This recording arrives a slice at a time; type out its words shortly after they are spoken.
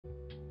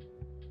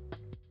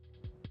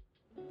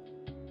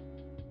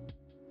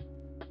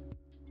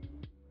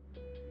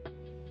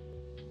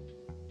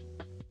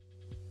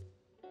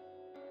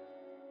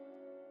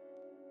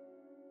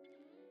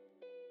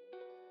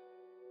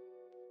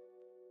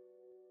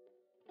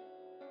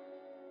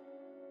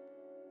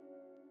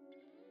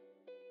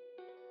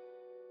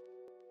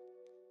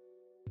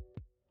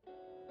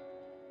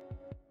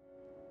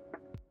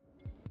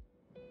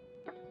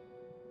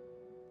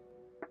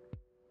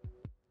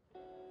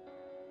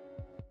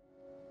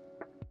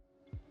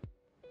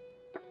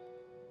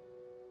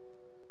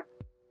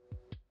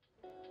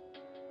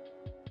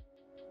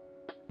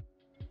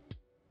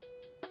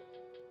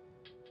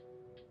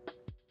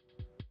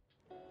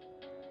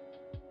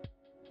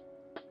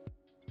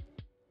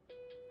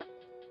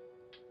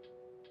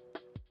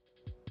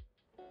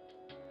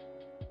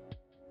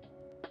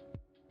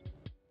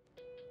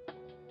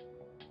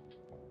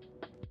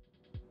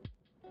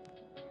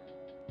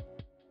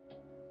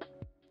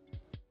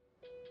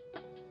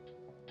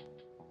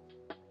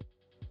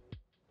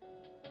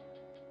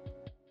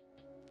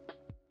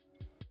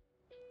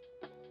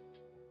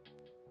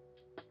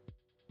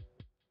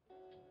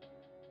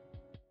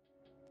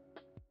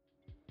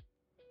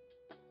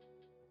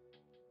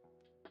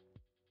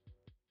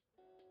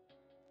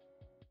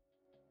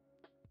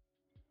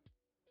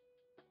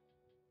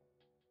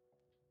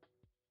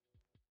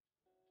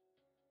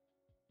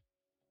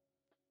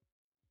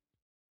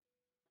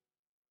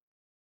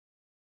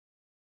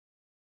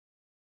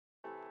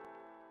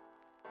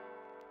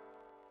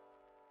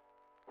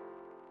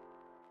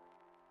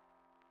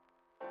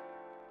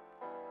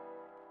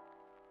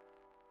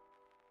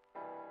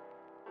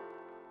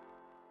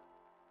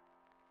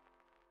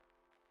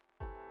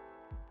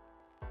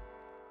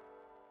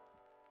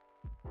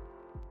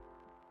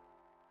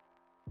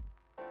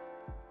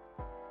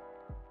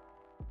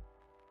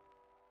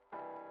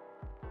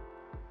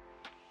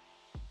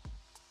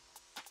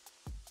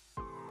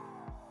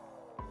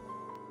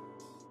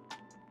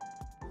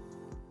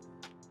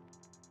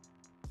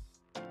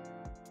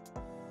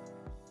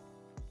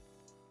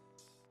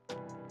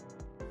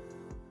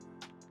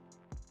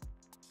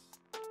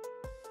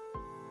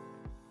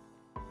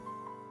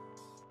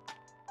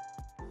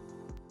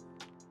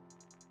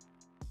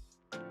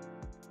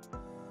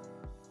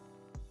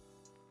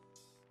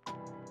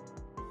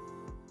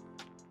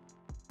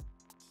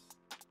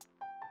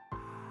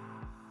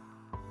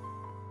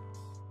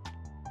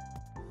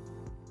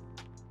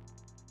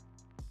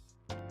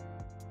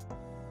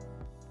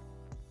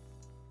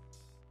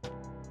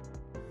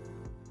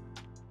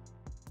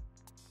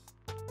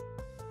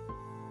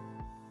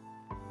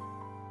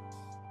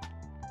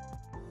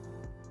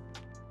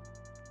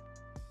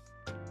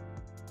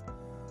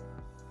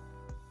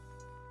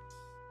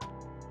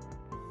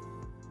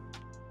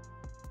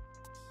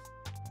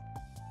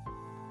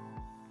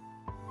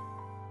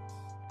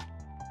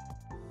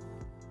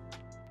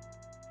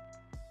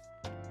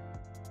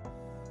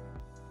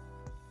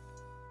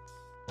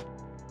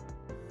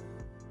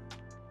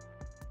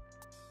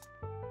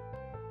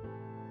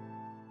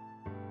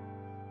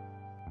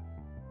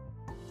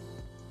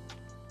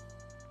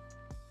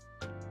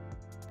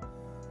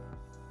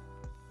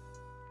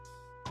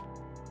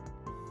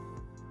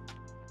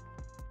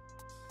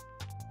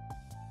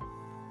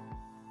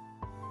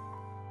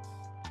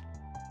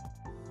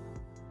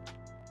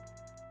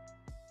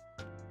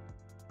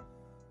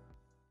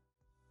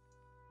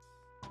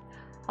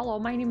Hello,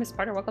 my name is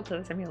Sparta. Welcome to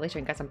the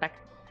simulation. Guys, I'm back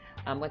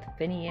with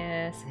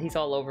Phineas. He's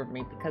all over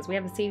me because we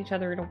haven't seen each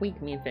other in a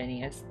week, me and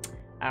Phineas.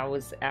 I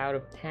was out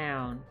of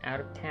town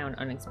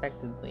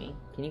unexpectedly.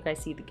 Can you guys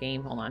see the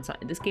game? Hold on. So,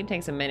 this game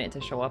takes a minute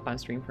to show up on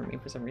stream for me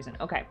for some reason.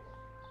 Okay.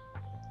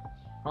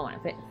 Hold on.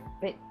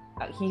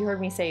 He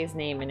heard me say his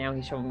name and now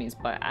he's showing me his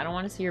butt. I don't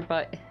want to see your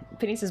butt.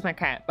 Phineas is my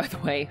cat, by the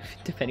way,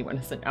 if anyone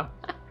doesn't know.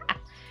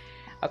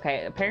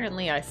 Okay,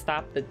 apparently I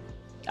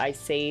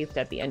saved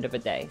at the end of a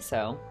day,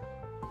 so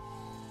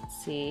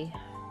let's see.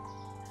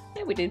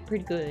 Yeah, we did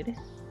pretty good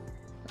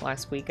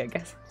last week, I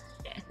guess.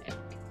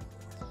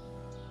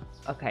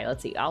 Okay,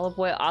 let's see. Olive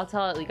oil. I'll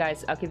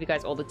give you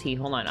guys all the tea.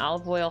 Hold on.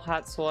 Olive oil,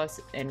 hot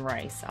sauce, and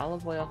rice.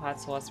 Olive oil, hot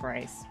sauce,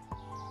 rice.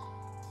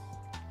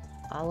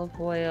 Olive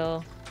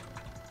oil.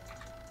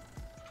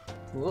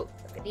 Whoop.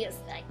 Yes,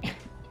 I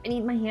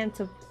need my hand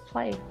to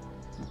play.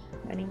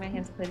 I need my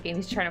hand to play the game.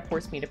 He's trying to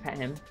force me to pet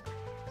him.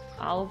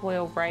 Olive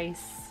oil,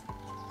 rice.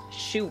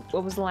 Shoot,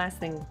 what was the last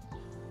thing?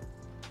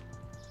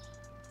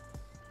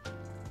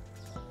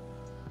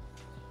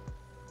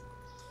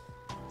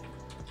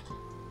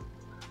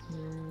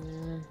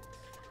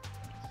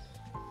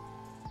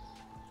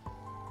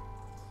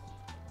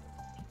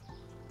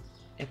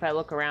 If I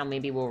look around,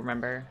 maybe we'll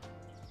remember.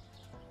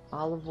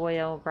 Olive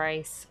oil,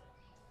 rice.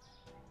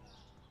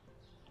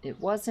 It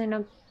wasn't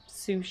a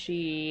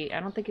sushi. I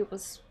don't think it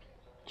was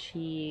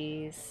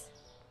cheese.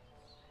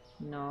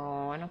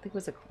 No, I don't think it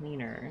was a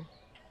cleaner.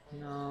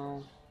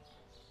 No.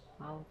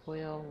 Olive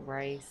oil,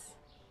 rice.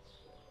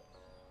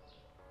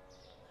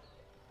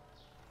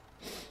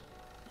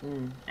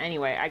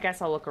 Anyway, I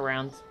guess I'll look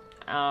around.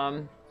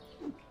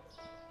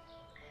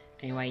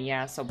 Anyway,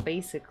 yeah, so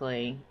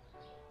basically,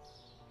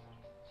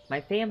 my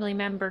family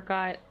member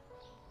got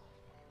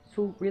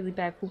really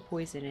bad food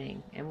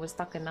poisoning and was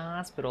stuck in the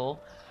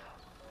hospital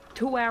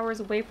 2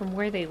 hours away from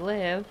where they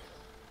live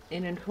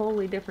in a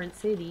totally different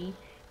city.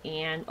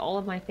 And all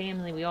of my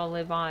family,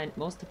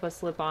 most of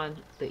us live on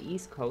the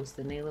East Coast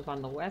and they live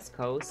on the West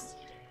Coast.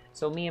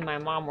 So me and my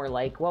mom were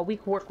like, well, we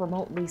can work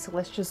remotely, so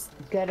let's just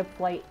get a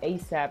flight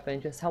ASAP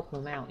and just help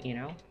them out, you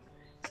know?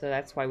 So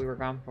that's why we were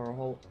gone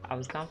for I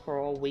was gone for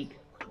a whole week.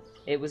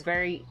 It was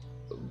very,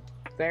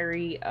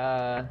 very,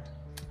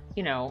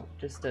 you know,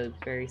 just a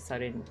very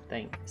sudden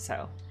thing.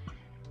 So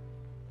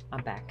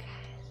I'm back.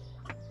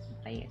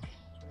 And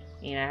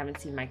I haven't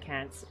seen my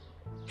cats.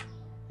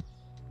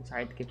 I'm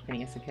sorry to give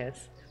Phineas a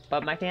kiss.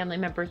 But my family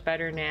member's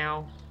better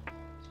now.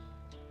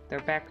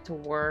 They're back to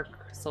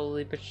work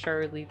slowly but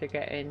surely. They're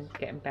getting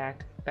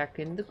back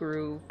in the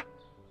groove.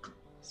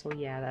 So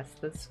yeah, that's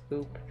the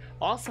scoop.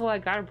 Also, I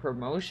got a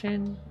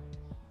promotion.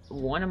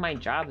 One of my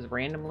jobs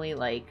randomly,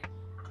 like,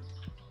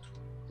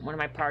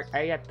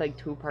 I have like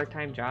 2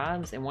 part-time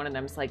jobs, and one of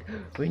them's like,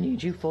 we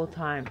need you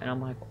full-time, and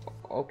I'm like,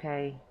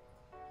 okay.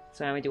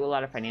 So now I do a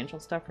lot of financial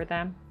stuff for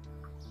them.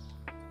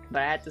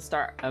 But I had to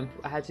start, I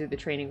had to do the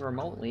training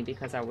remotely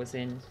because I was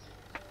in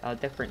a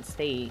different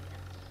state.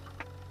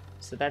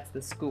 So that's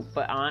the scoop.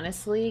 But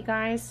honestly,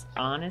 guys,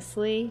 that's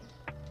going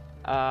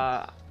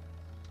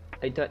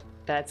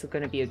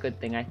to be a good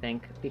thing, I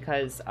think,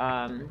 because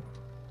I'll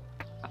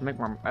make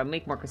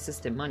more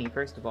consistent money,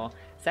 first of all.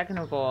 Second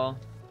of all,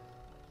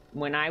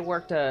 when I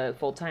worked a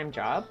full-time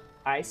job,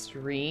 I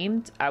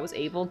was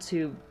able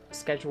to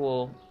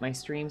schedule my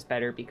streams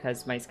better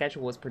because my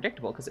schedule was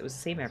predictable because it was the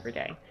same every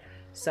day.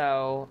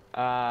 So,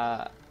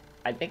 I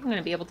think I'm going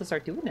to be able to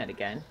start doing that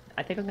again.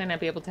 I think I'm going to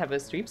be able to have a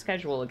stream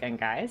schedule again,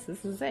 guys.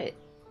 This is it.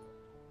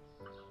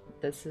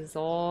 This is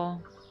all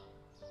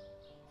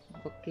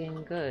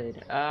looking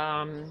good.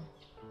 I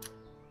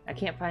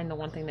can't find the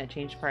one thing that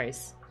changed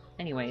price.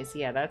 Anyways,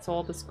 yeah, that's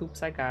all the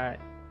scoops I got.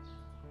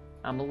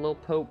 I'm a little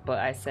pope, but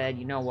I said,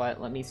 you know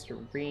what, let me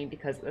stream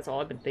because that's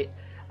all I've been thinking.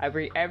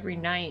 Every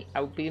night,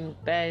 I would be in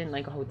bed in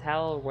like a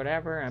hotel or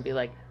whatever, and I'd be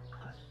like,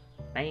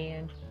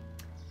 man,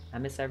 I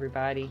miss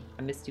everybody.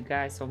 I missed you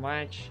guys so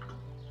much.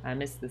 I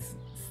miss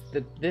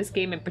this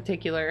game in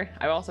particular.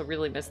 I also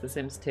really miss The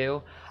Sims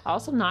 2. I'm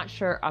also not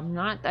sure.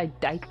 I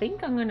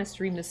think I'm gonna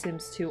stream The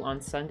Sims 2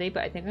 on Sunday,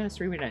 but I think I'm gonna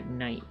stream it at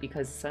night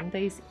because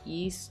Sunday's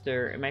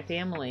Easter and my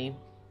family.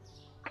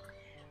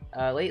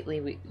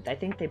 Lately, I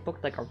think they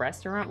booked like a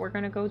restaurant we're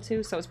gonna go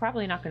to, so it's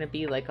probably not gonna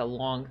be like a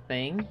long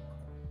thing.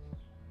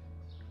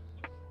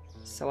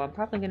 So I'm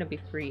probably gonna be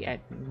free at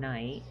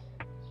night.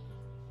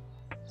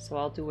 So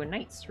I'll do a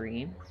night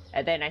stream.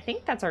 And then I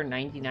think that's our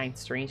 99th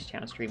Strange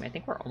Town stream. I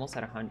think we're almost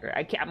at 100.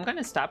 I'm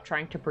gonna stop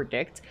trying to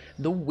predict.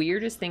 The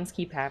weirdest things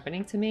keep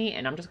happening to me,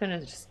 and I'm just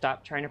gonna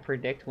stop trying to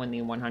predict when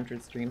the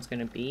 100th stream's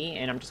gonna be,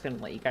 and I'm just gonna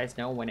let you guys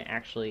know when it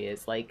actually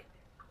is. Like,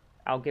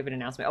 I'll give an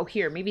announcement. Oh,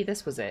 here, maybe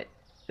this was it.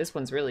 This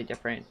one's really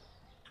different.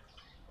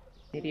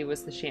 Maybe it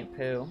was the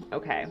shampoo.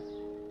 Okay.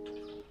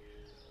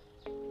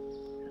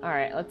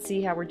 Alright, let's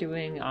see how we're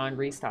doing on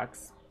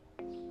restocks.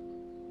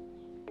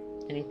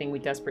 Anything we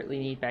desperately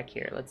need back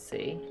here. Let's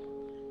see.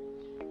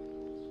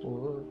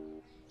 Ooh.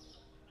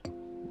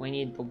 We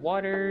need the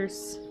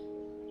waters.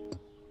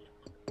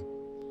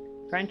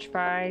 French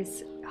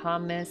fries.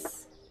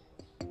 Hummus.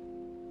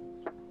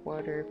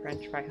 water,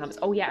 french fry, hummus.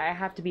 Oh yeah, I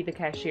have to be the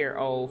cashier.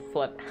 Oh,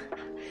 flip.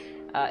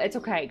 It's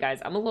okay,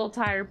 guys. I'm a little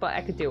tired, but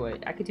I could do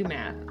it. I could do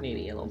math,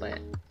 maybe a little bit.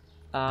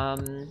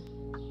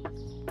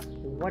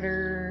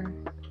 Water.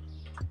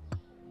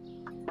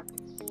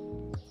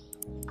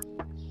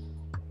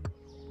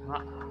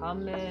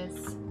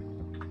 Hummus.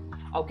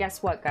 Oh,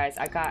 guess what, guys?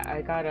 I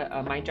got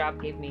a my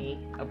job gave me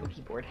a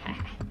bookie board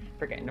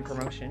for getting a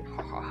promotion.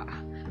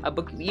 A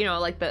book, you know,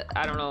 like the,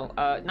 I don't know,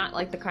 not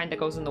like the kind that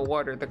goes in the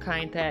water, the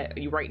kind that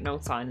you write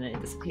notes on and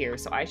it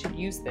disappears. So I should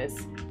use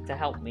this to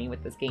help me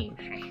with this game.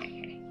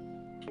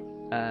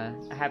 I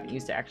haven't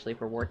used it actually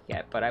for work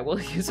yet, but I will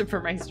use it for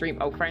my stream.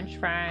 Oh, french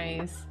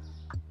fries.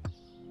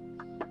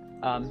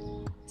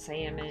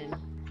 Salmon.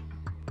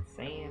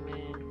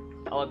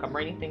 Oh, look, I'm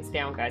writing things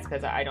down, guys,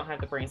 because I don't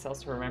have the brain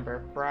cells to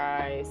remember.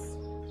 Fries.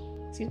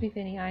 Excuse me,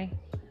 Finny Eye.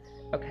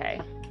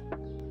 Okay.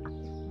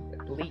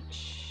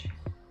 Bleach.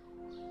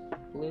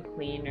 Blue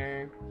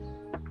cleaner.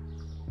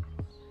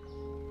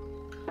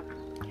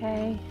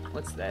 Okay.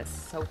 What's this?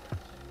 Soap.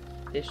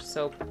 Dish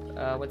soap.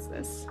 What's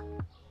this?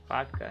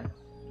 Vodka.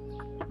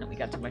 No, we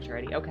got too much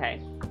already. Okay.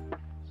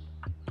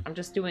 I'm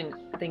just doing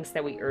things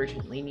that we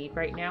urgently need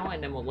right now,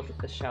 and then we'll look at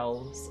the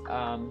shelves.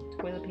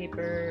 Toilet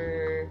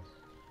paper,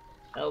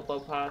 elbow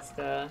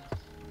pasta,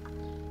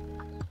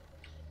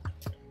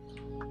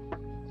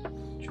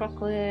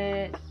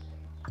 chocolate,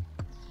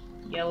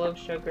 yellow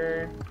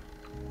sugar,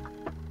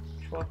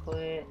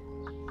 chocolate.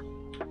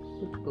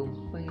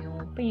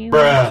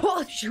 Bruh.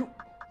 Oh, shoot!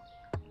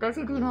 Guys,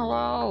 you're doing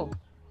hello.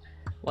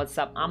 What's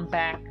up? I'm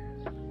back.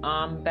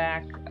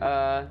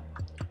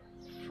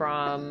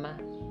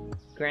 From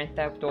Grand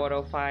Theft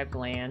Auto 5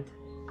 land.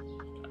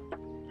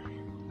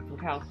 From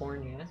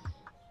California.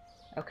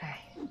 Okay,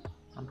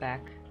 I'm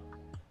back.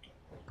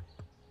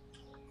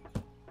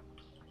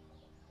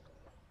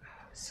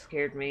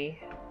 Scared me.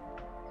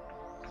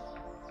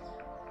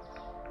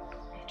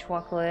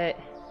 Chocolate.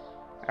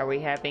 Are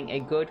we having a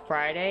good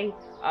Friday?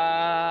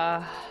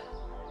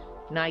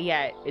 Not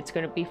yet. It's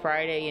gonna be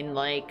Friday in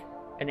like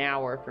an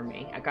hour for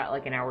me. I got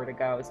like an hour to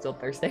go. It's still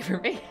Thursday for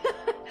me.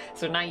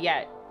 So not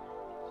yet.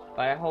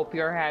 But I hope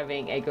you're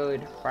having a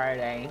good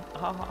Friday.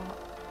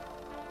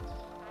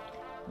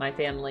 My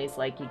family's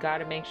like, you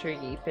gotta make sure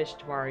you eat fish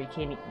tomorrow. You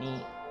can't eat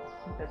meat.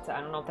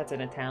 I don't know if that's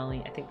an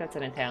Italian. I think that's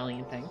an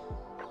Italian thing.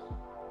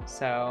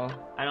 So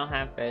I don't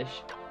have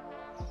fish.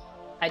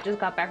 I just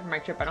got back from my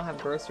trip. I don't have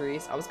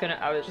groceries. I was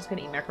just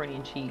gonna eat macaroni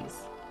and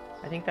cheese.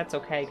 I think that's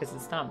okay because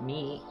it's not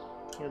meat.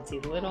 Okay, let's see,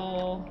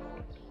 little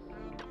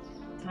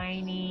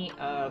tiny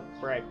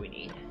bread we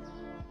need.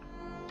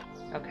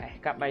 Okay,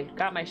 got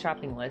my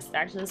shopping list.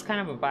 Actually, it's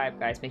kind of a vibe,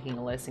 guys, making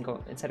a list and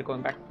instead of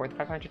going back and forth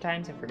 500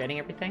 times and forgetting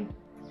everything.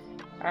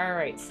 All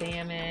right,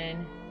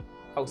 salmon.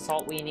 Oh,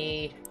 salt we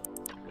need.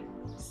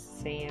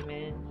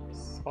 Salmon,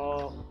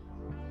 salt,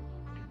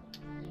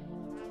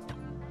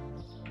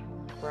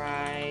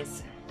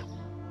 fries.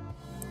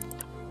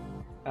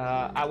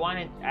 I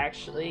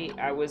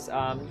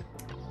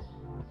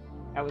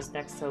was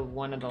next to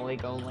one of the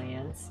Lego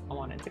lands. I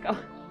wanted to go.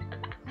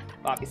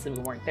 Obviously, we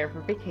weren't there for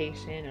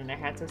vacation, and I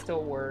had to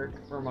still work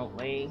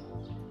remotely.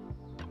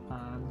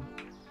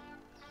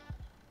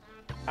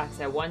 I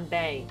said one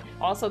day.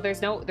 Also, there's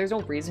no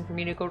reason for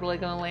me to go to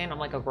Legoland. I'm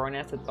like a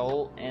grown-ass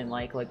adult, and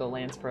like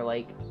Legoland's for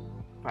like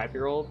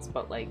 5-year-olds.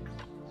 But like,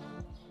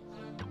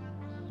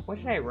 what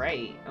did I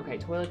write? Okay,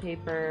 toilet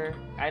paper.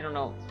 I don't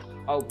know.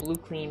 Oh, blue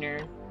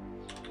cleaner.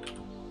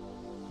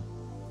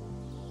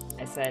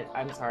 I said,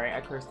 I'm sorry,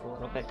 I cursed a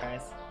little bit,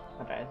 guys.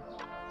 My bad.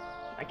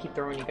 I keep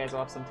throwing you guys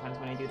off sometimes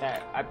when I do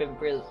that.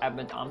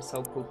 I'm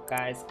so pooped,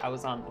 guys. I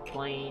was on the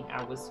plane.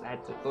 I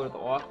had to go to the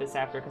office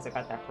after because I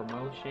got that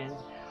promotion.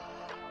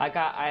 I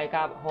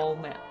got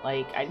home at,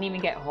 like, I didn't even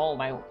get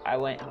home. I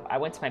went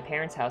to my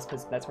parents' house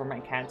because that's where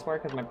my cats were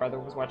because my brother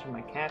was watching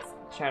my cats.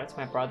 Shout out to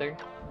my brother.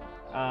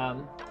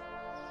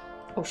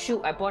 Oh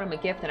shoot, I bought him a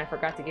gift and I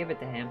forgot to give it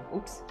to him.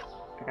 Oops.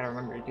 I gotta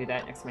remember to do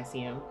that next time I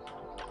see him.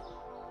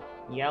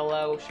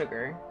 Yellow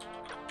sugar.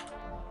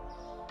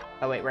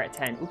 Oh wait, we're at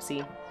 10.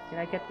 Oopsie. Did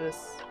I get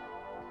this?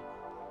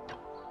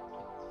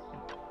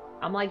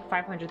 I'm like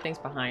 500 things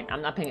behind.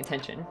 I'm not paying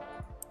attention.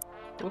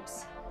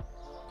 Whoops.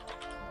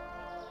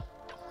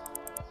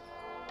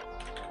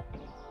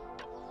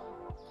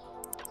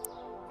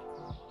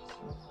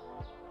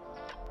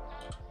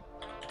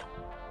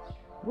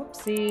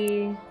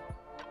 Whoopsie.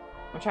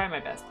 I'm trying my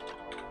best.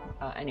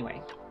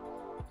 Anyway.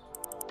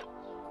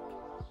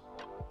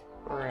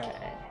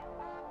 Bread.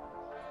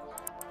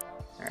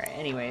 Alright,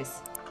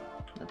 anyways.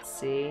 Let's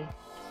see.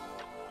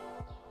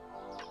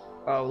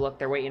 Oh, look,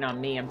 they're waiting on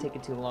me. I'm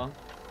taking too long.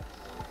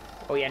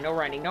 Oh, yeah, no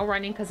running. No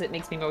running because it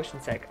makes me motion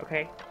sick,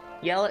 okay?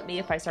 Yell at me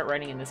if I start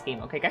running in this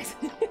game, okay, guys?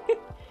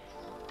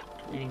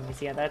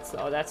 Anyways, yeah, that's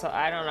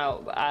I don't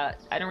know.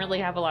 I don't really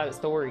have a lot of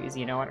stories,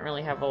 you know? I don't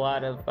really have a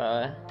lot of,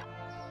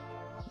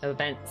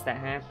 events that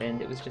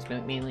happened. It was just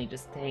mainly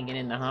just hanging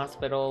in the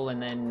hospital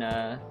and then,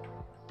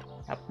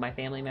 help my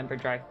family member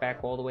drive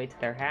back all the way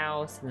to their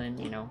house and then,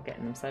 you know,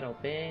 getting them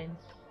settled in.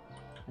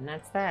 And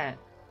that's that.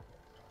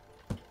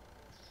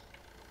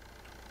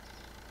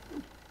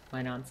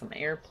 Went on some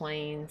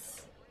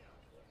airplanes.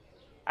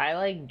 I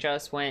like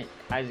just went,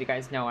 as you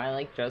guys know, I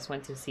like just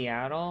went to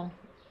Seattle.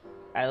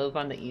 I live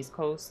on the East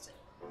Coast,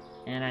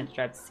 and I had to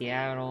drive to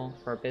Seattle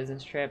for a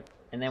business trip.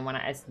 And then when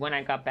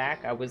I got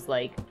back, I was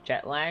like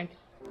jet lagged,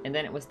 and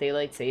then it was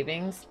daylight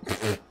savings,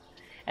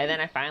 and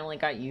then I finally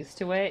got used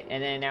to it.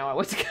 And then now I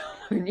went to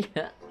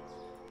California.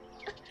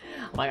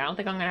 Like, I don't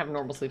think I'm gonna have a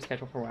normal sleep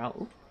schedule for a while.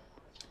 Ooh.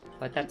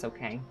 But that's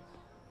okay.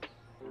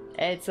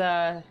 It's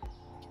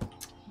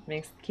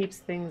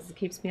keeps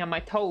me on my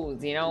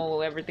toes, you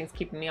know. Everything's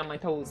keeping me on my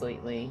toes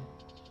lately.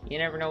 You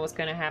never know what's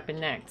gonna happen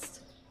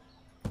next.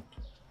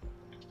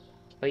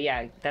 But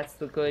yeah, that's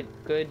the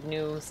good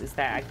news, is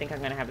that I think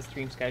I'm gonna have a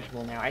stream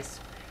schedule now.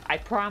 I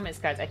promise,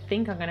 guys, I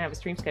think I'm gonna have a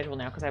stream schedule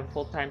now, because I have a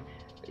full-time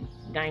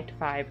 9 to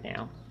 5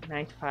 now.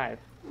 9 to 5.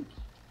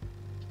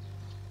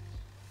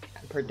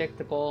 A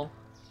predictable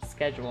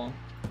schedule.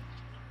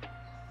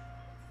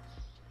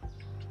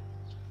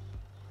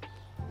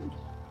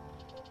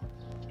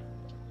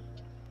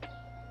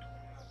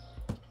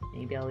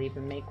 Maybe I'll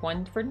even make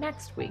one for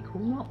next week. Who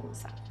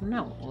knows? I don't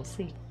know. We'll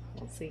see.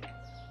 We'll see.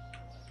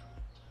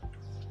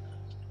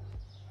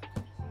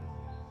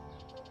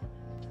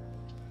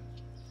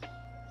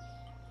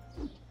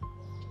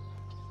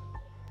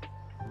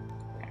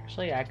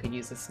 Actually, I could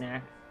use a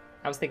snack.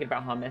 I was thinking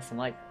about hummus. I'm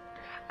like,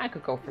 I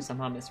could go for some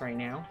hummus right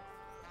now.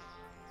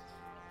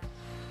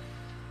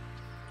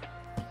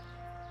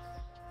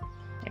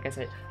 Like I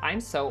said, I'm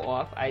so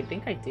off. I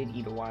think I did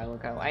eat a while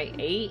ago.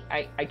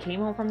 I came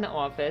home from the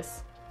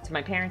office to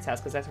my parents'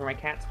 house, because that's where my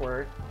cats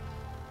were.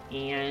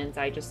 And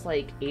I just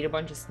like ate a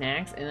bunch of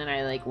snacks, and then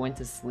I like went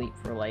to sleep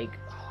for like,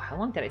 oh, how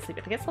long did I sleep?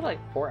 I think I slept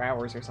like 4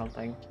 hours or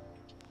something.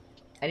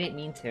 I didn't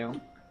mean to.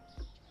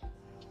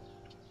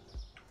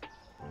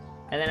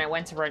 And then I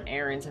went to run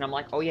errands, and I'm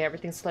like, oh yeah,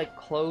 everything's like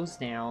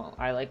closed now.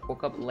 I like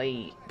woke up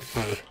late.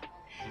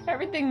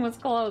 Everything was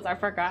closed. I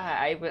forgot.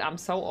 I'm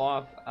so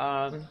off.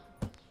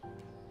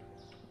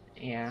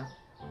 Yeah.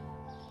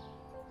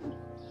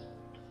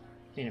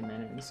 Wait a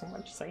minute, there's so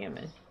much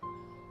salmon.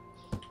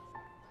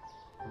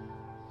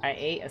 I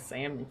ate a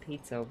salmon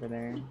pizza over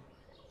there.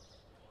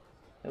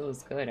 It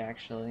was good,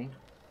 actually.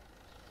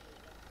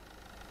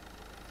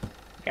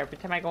 Like, every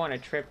time I go on a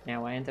trip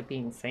now, I end up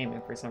eating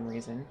salmon for some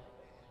reason.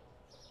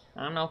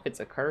 I don't know if it's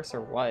a curse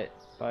or what,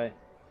 but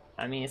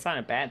I mean, it's not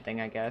a bad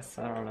thing, I guess.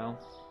 I don't know.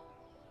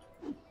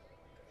 I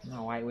don't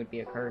know why it would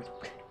be a curse.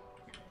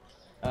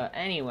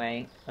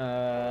 Anyway,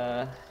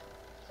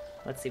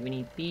 let's see, we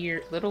need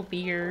beer, little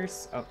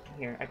beers. Oh,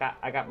 here,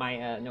 I got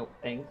my, note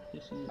thing.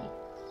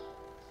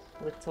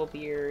 Little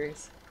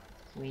beers.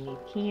 We need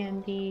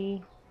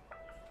candy.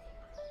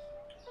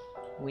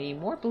 We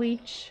need more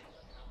bleach.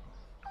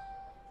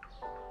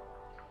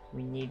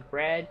 We need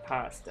red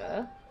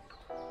pasta.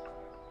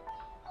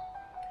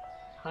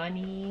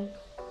 Honey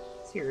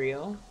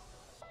cereal.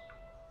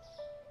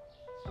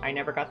 I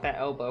never got that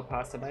elbow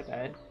pasta, my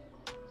bad.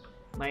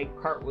 My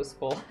cart was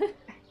full.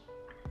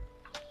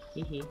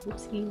 Hehe,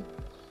 whoopsie.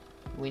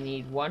 We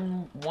need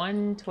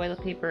one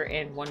toilet paper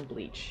and one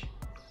bleach.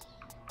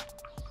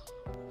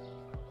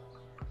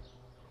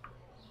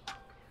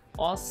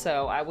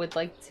 Also, I would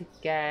like to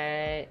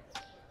get...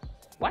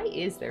 Why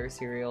is there a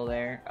cereal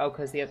there? Oh,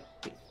 because the other...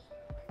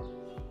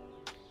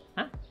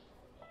 Huh?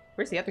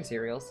 Where's the other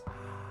cereals?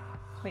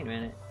 Wait a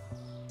minute.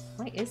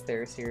 Why is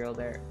there a cereal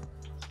there?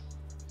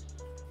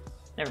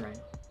 Never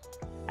mind.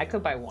 I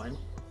could buy one.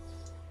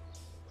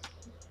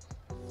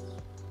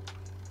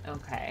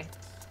 Okay.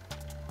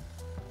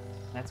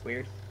 That's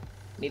weird.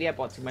 Maybe I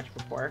bought too much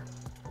before.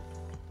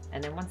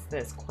 And then what's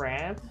this?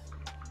 Crab?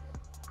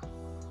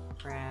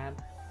 Crab.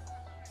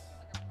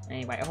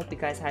 Anyway, I hope you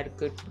guys had a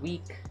good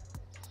week.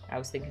 I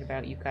was thinking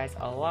about you guys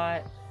a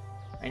lot.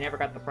 I never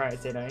got the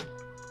prize, did I?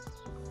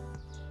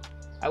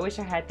 I wish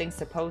I had things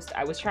to post.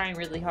 I was trying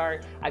really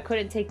hard. I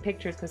couldn't take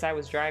pictures because I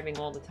was driving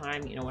all the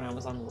time, you know, when I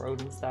was on the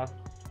road and stuff.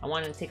 I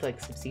wanted to take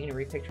like some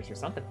scenery pictures or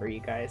something for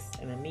you guys.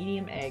 And then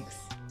medium eggs.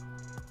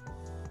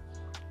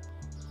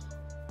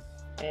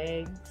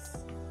 Eggs.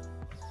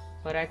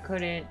 But I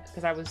couldn't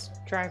because I was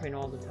driving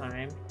all the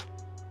time.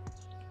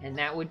 And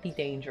that would be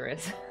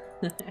dangerous.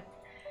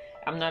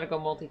 I'm not a good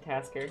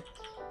multitasker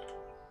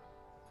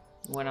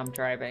when I'm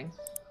driving.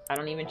 I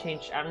don't even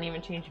change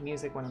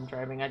music when I'm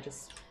driving.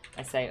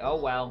 I say,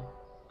 oh well,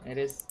 it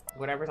is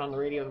whatever's on the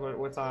radio is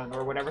what's on,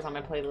 or whatever's on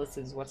my playlist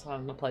is what's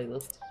on the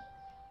playlist.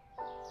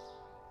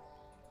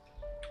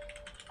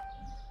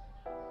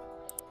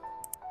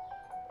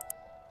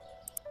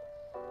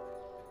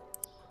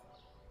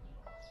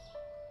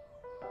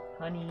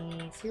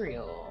 Honey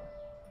cereal.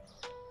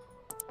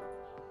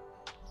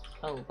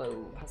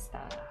 Elbow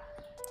pasta.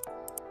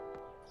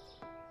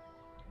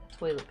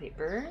 Toilet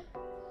paper.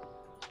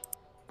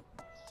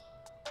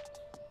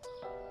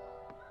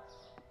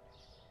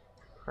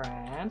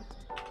 Crab.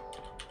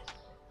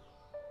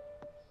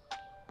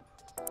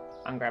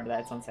 I'm grabbing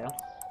that, it's on sale.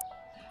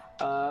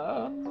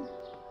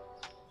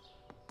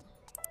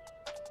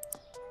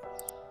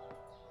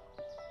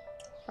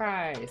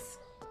 Fries.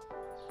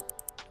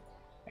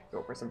 I can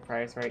go for some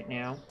fries right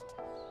now.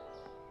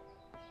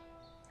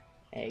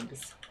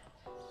 Eggs.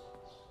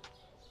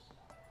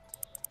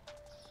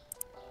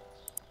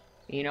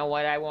 You know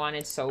what I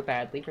wanted so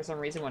badly for some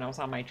reason when I was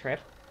on my trip?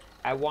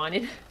 I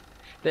wanted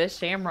the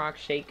Shamrock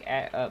Shake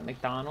at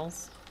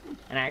McDonald's.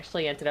 And I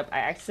actually ended up, I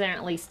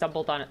accidentally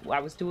stumbled on it.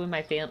 I was doing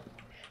my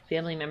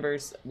family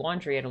members'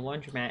 laundry at a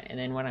laundromat. And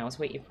then when I was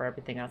waiting for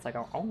everything, I was like,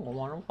 oh, I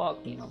want to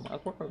walk. You know, I'm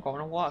like, we're going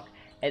to walk.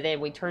 And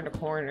then we turned a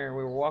corner.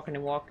 We were walking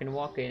and walking and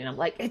walking. And I'm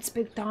like, it's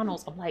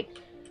McDonald's. I'm like,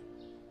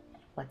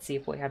 let's see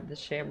if we have the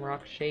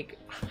Shamrock Shake.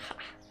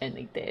 And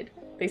they did.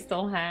 They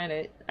still had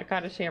it. I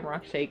got a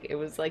Shamrock Shake. It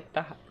was like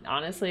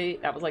honestly,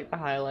 that was like the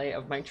highlight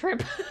of my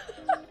trip.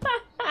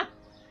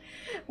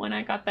 When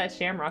I got that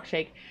Shamrock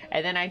Shake.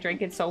 And then I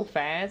drank it so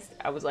fast.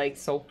 I was like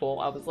so full.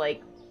 I was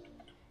like,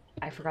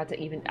 I forgot to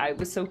even, I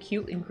was so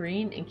cute and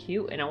green and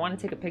cute. And I wanted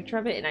to take a picture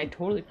of it. And I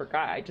totally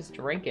forgot. I just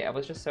drank it. I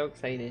was just so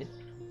excited.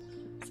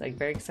 It's like a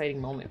very exciting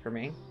moment for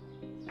me.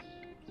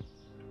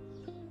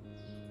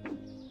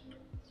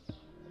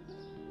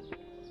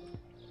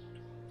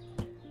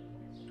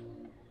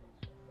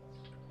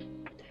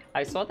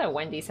 I saw that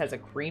Wendy's has a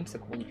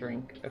creamsicle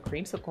drink, a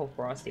creamsicle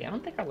frosty. I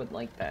don't think I would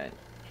like that.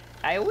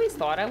 I always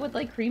thought I would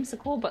like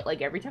creamsicle, but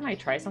like every time I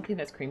try something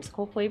that's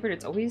creamsicle flavored,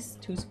 it's always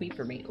too sweet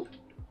for me. Ooh,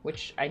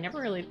 which I never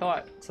really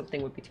thought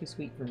something would be too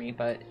sweet for me,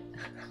 but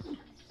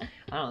I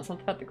don't know,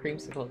 something about the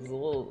creamsicle is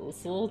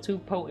it's a little too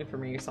potent for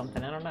me or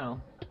something. I don't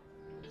know.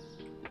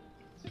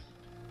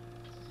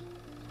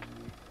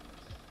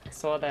 I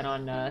saw that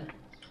on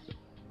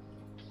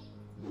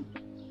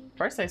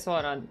first I saw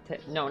it on,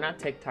 no, not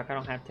TikTok. I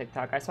don't have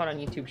TikTok. I saw it on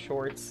YouTube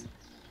Shorts.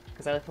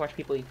 Because I like to watch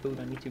people eat food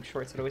on YouTube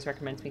Shorts. It always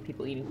recommends me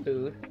people eating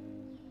food.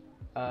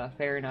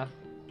 Fair enough.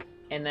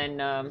 And then,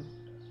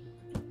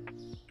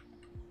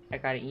 I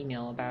got an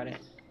email about it.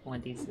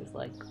 Wendy's is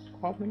like,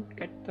 come and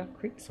get the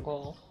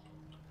creamsicle.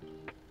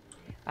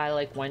 I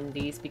like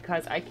Wendy's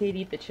because I could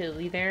eat the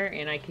chili there,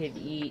 and I could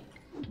eat,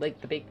 like,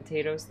 the baked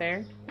potatoes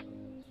there.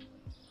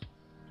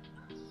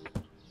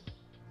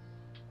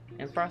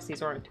 And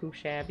Frosties aren't too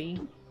shabby.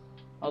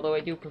 Although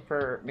I do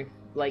prefer,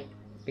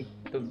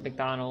 the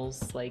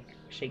McDonald's, like,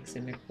 shakes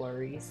and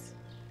McFlurries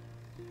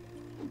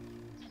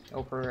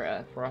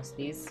over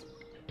Frosties.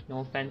 No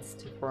offense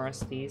to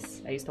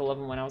Frosties. I used to love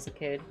them when I was a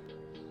kid.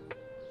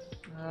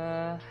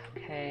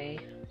 Okay.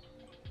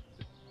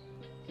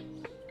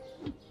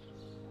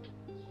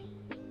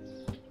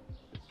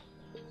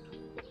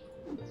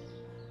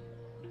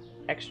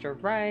 Extra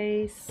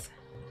rice.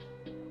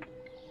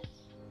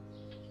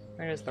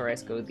 Where does the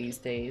rice go these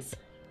days?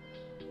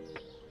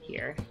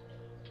 Here.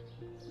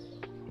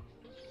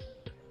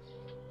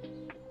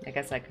 I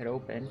guess I could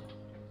open.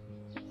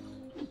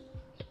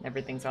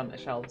 Everything's on the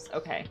shelves.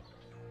 Okay.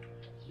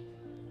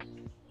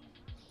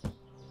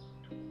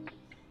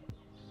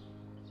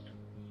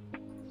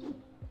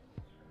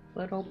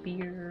 Little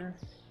beer.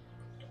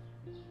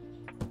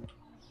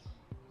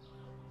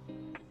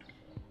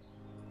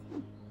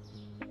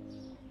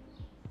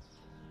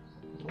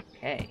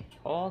 Okay.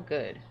 All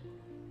good.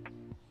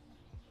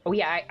 Oh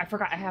yeah, I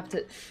forgot. I have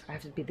to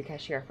be the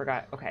cashier. I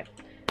forgot. Okay.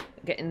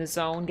 Get in the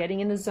zone, getting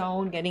in the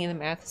zone, getting in the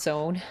math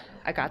zone.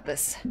 I got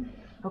this.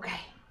 Okay.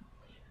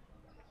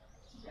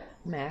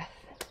 Math.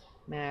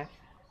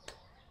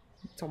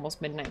 It's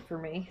almost midnight for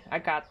me. I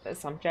got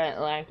this. I'm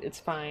jet lagged. It's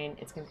fine.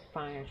 It's gonna be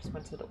fine. I just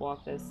went to the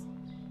office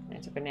and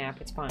I took a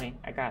nap. It's fine.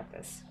 I got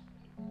this.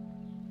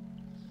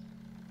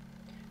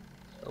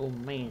 Oh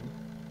man.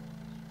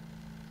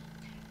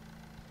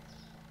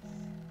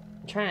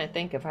 I'm trying to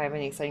think if I have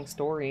any exciting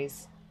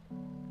stories.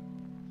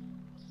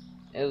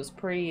 It was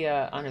pretty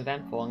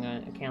uneventful,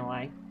 I can't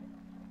lie.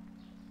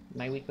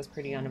 My week was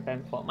pretty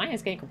uneventful. Mine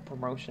is getting a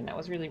promotion. That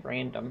was really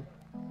random.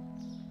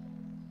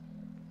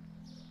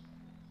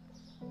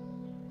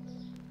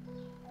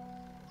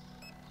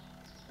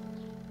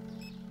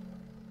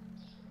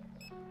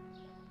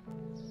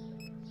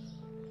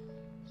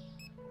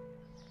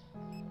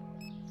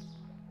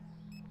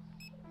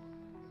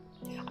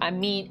 I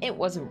mean, it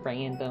wasn't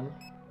random.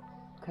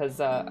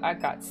 Because I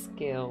got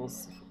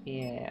skills.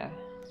 Yeah.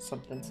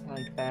 Something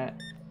like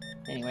that.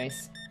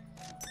 Anyways.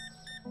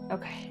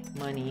 Okay,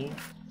 money.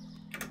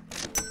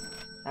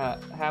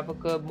 Have a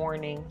good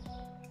morning.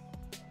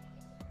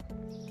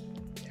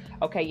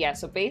 Okay, yeah,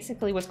 so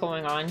basically what's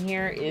going on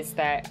here is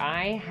that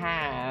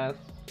my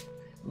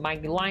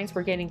lines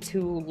were getting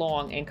too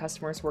long and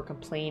customers were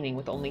complaining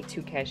with only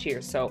 2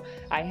 cashiers. So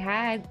I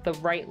had the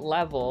right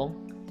level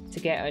to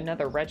get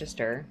another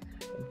register,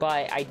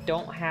 but I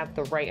don't have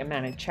the right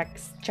amount of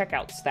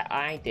checkouts that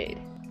I did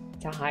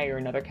to hire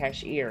another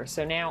cashier.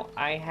 So now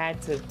I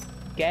had to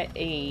get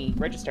a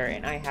register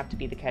and I have to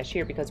be the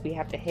cashier because we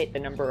have to hit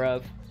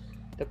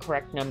the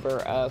correct number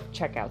of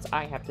checkouts.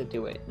 I have to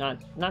do it,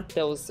 not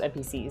those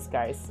NPCs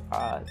guys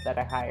that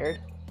I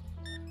hired.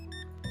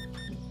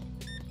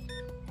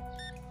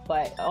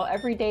 But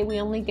every day we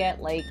only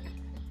get like,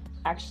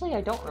 actually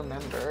I don't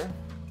remember.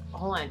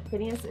 Hold on,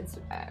 Phineas,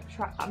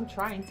 I'm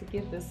trying to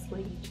give this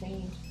lady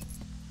change.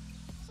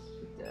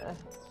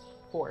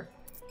 4.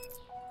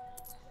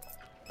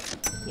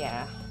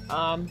 Yeah,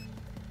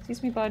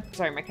 Excuse me, bud.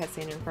 Sorry, my cat's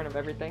standing in front of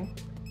everything.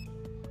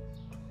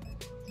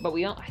 But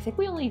I think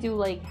we only do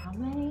like, how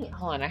many?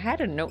 Hold on, I had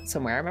a note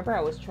somewhere. I remember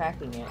I was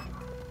tracking it.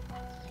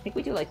 I think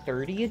we do like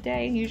 30 a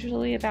day,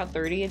 usually about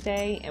 30 a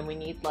day. And we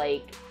need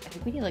like, I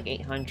think we need like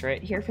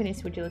 800. Here,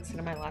 Phineas, would you like to sit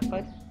on my lap,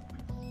 bud?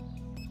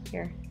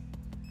 Here.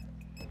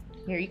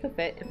 Here, you could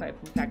fit if I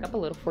back up a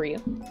little for you.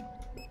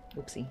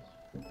 Oopsie.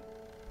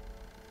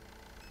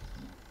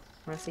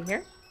 Wanna see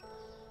here?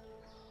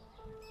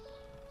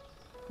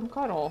 Come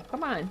cuddle.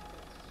 Come on.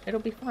 It'll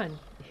be fun.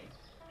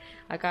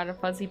 I got a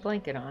fuzzy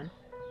blanket on.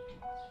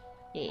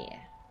 Yeah.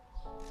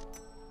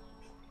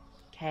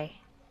 Okay.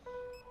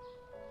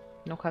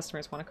 No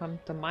customers want to come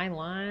to my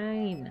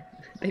line.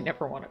 They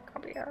never want to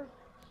come here.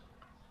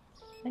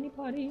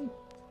 Anybody?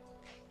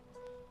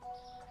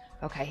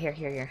 Okay,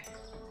 here.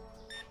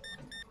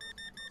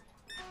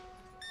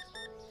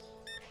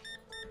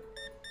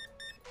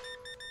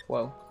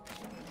 Whoa.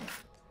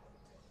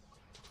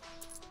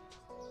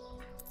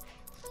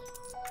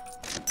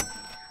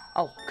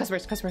 Oh,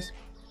 customers.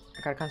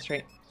 I gotta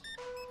concentrate.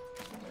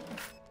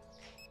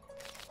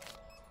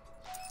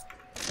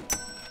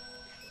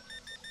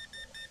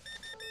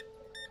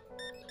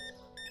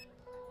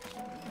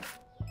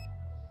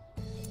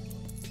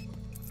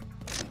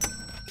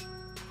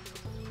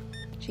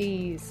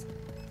 Jeez.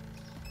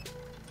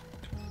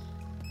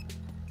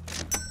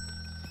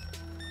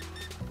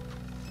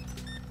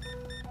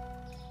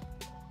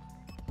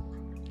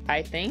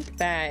 I think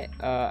that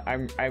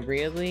I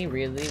really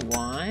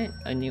want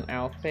a new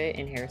outfit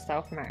and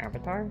hairstyle for my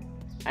avatar.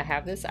 I've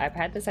had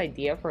this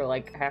idea for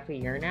like half a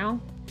year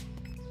now.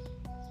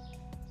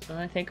 And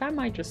I think I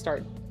might just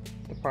start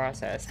the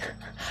process.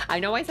 I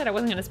know I said I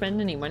wasn't gonna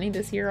spend any money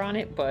this year on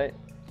it, but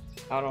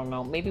I don't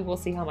know. Maybe we'll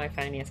see how my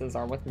finances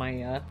are with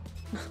my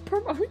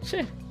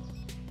promotion.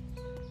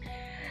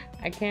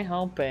 I can't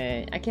help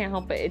it.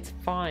 It's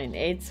fun.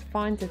 It's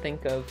fun to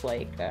think of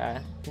like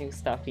new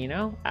stuff, you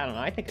know? I don't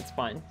know. I think it's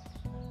fun.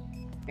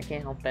 I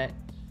can't help it.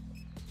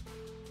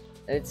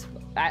 It's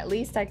at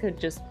least I could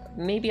just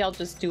maybe I'll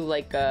just do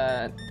like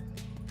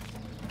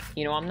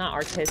you know, I'm not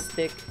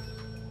artistic,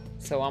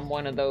 so I'm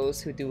one of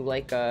those who do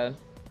like I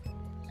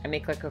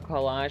make like a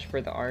collage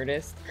for the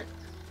artist.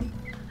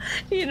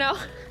 You know?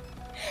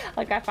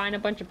 Like I find a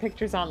bunch of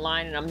pictures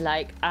online and I'm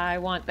like, I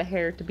want the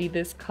hair to be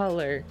this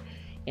color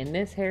in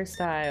this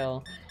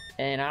hairstyle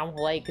and I'm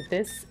like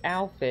this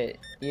outfit,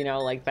 you know,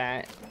 like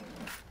that.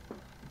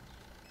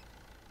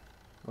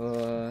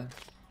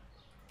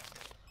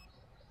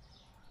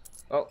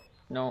 Oh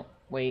no,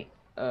 wait,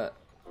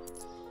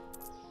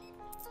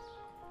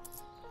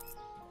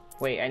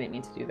 wait, I didn't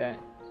mean to do that.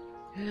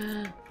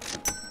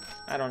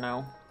 I don't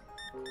know.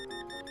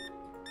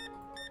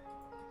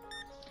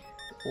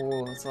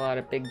 Oh, it's a lot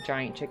of big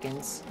giant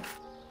chickens.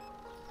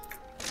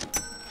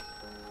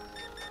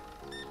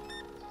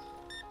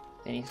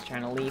 And he's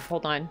trying to leave.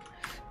 Hold on.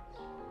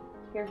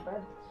 Here,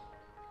 bud.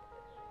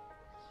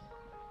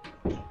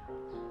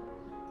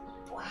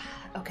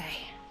 Okay.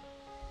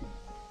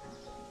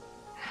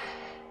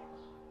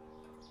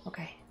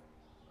 Okay.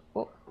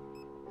 Oh.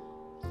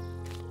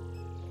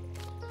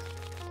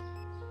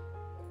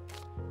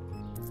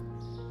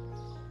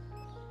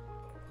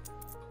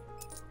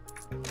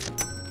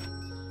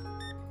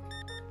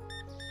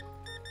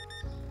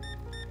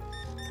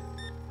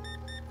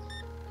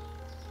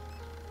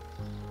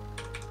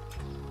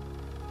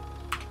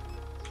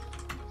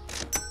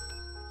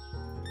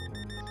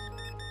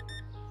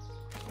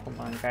 Hold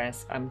on,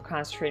 guys. I'm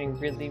concentrating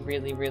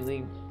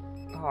really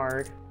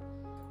hard.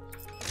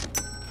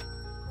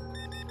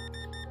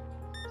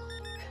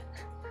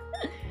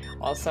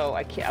 Also,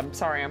 I'm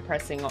sorry, I'm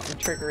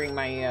triggering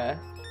my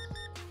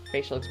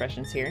facial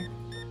expressions here.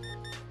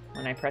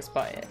 When I press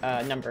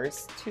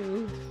numbers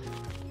 2.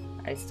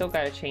 I still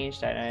gotta change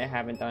that and I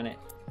haven't done it.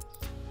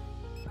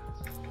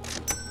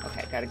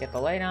 Okay, gotta get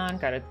the light on,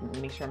 gotta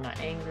make sure I'm not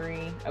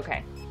angry.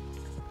 Okay.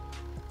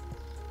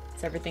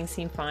 Does everything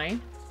seem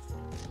fine?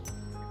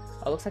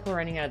 Oh, looks like we're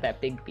running out of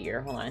that big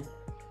beer. Hold on.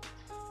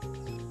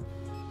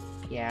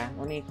 Yeah,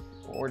 let me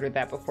order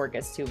that before it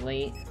gets too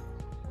late.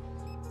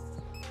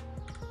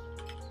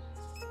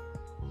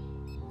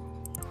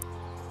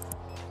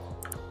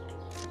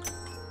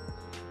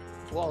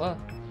 Whoa.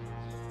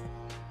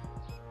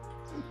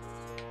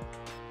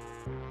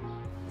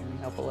 Let me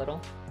help a little.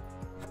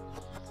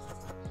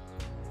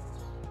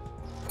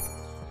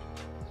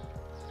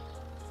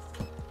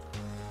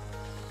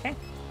 Okay.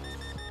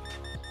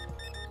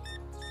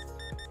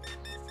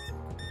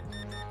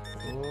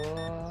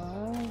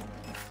 Whoa.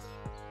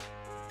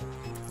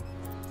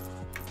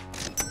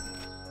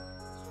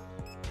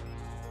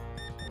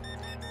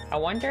 I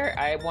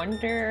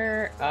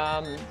wonder,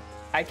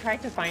 I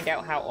tried to find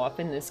out how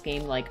often this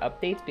game like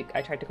updates.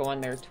 I tried to go on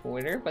their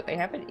Twitter, but they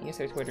haven't used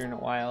their Twitter in a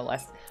while.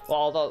 Well,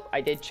 although I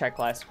did check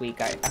last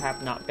week, I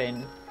have not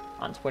been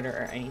on Twitter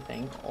or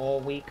anything. All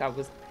week I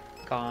was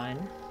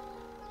gone.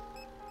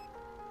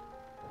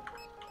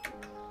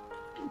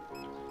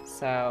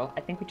 So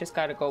I think we just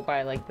gotta go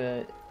by like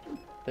the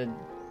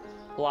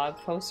blog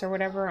posts or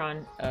whatever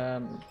on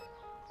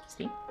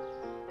Steam.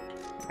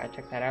 Gotta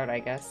check that out, I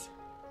guess.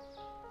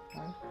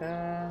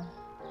 Vodka,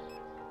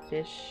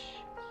 dish,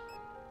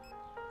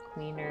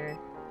 cleaner.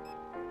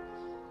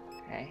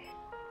 Okay.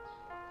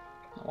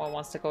 No one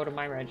wants to go to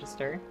my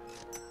register.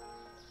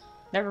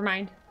 Never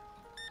mind.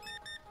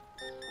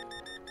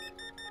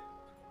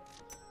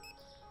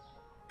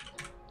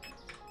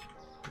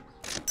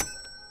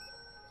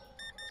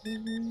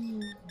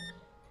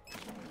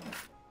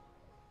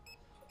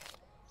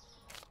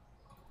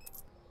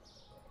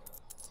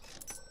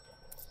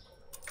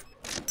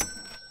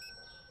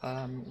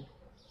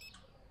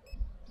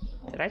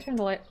 Did I turn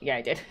the light? Yeah,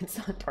 I did. It's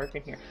not dark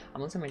in here.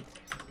 I'm losing my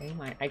day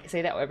mind. I can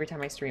say that every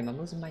time I stream. I'm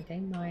losing my day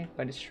mind,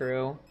 but it's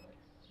true.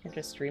 I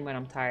just stream when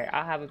I'm tired.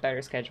 I'll have a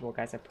better schedule,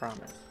 guys, I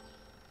promise.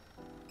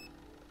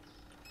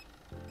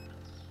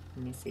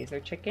 Let me see. Is there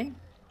chicken?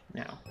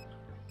 No.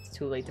 It's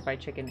too late to buy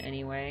chicken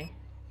anyway.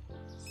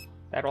 Is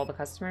that all the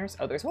customers?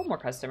 Oh, there's one more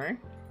customer.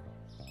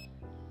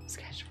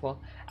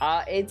 Schedule.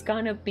 It's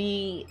gonna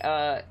be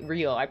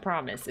real, I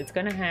promise. It's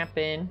gonna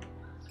happen.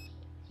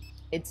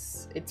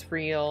 It's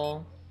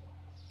real.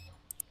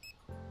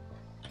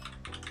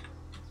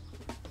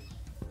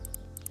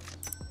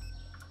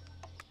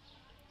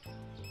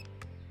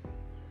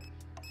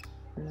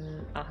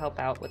 I'll help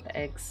out with the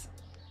eggs.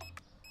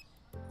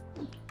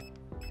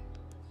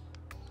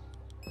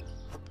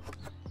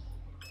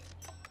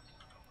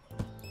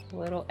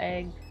 Little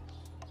egg.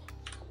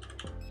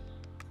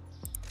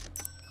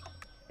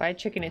 Buy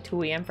chicken at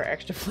 2 a.m. for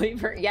extra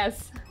flavor.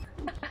 Yes.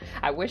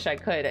 I wish I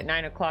could. At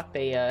 9 o'clock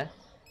they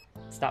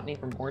stopped me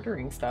from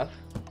ordering stuff.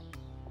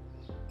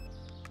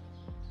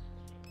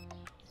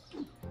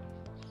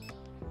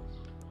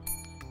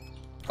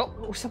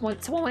 Oh,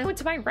 someone went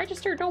to my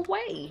register. No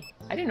way.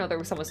 I didn't know there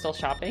was someone still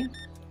shopping.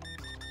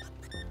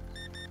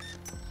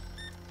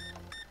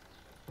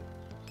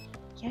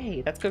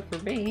 Yay, that's good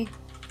for me.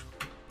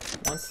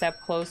 One step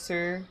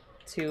closer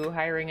to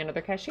hiring another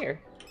cashier.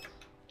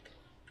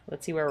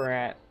 Let's see where we're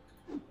at.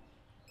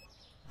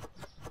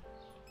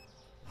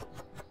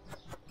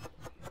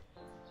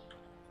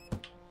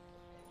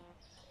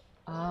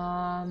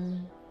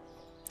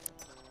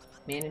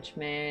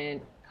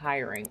 Management,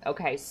 hiring.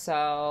 Okay,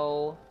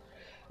 so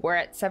we're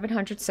at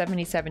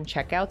 777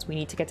 checkouts. We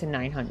need to get to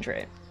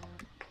 900.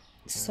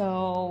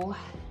 So,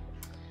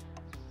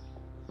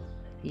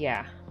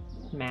 yeah,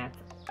 math.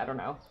 I don't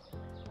know.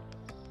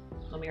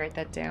 Let me write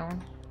that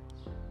down.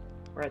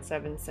 We're at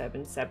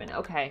 777.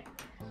 Okay.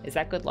 Is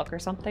that good luck or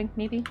something,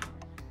 maybe?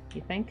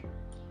 You think?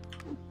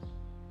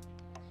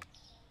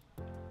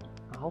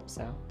 I hope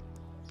so.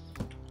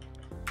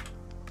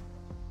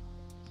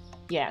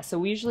 Yeah,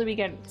 so usually we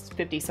get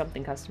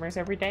 50-something customers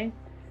every day.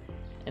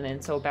 And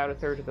then so about a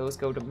third of those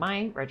go to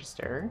my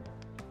register.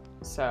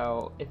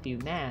 So if you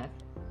math,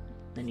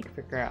 then you can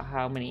figure out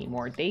how many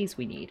more days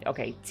we need.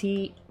 Okay,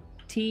 tea,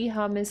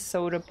 hummus,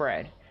 soda,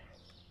 bread.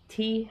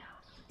 Tea,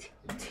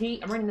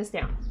 I'm writing this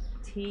down.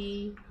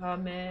 Tea,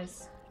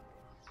 hummus,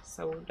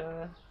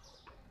 soda,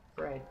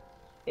 bread.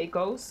 It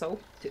goes so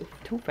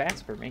too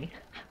fast for me.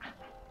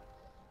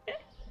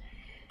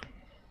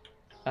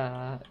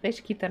 They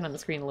should keep that on the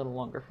screen a little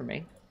longer for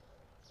me.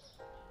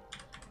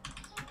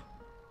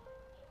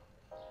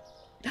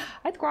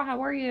 Hi, Thra,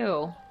 how are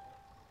you?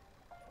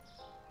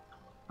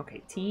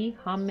 Okay, tea,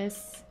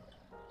 hummus,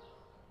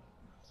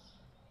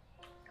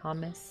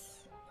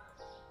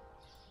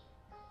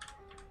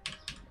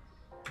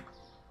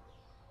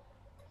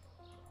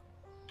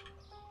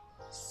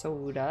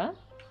 soda.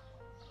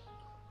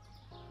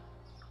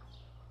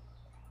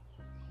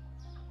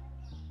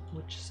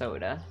 Which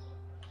soda?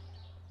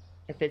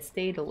 If it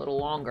stayed a little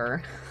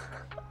longer,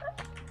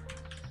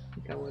 I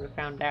think I would have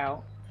found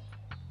out.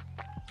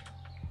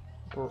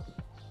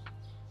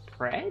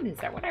 Bread? Is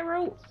that what I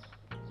wrote?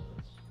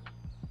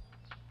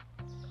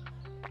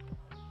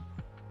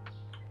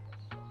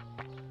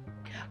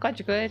 Glad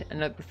you're good.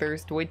 Another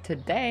Thursday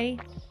today.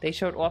 They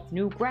showed off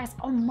new grass.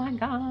 Oh my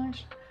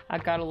gosh. I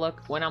gotta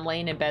look. When I'm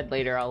laying in bed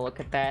later, I'll look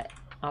at that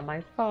on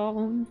my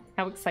phone.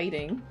 How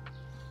exciting.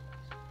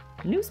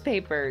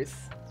 Newspapers.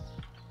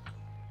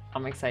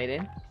 I'm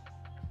excited.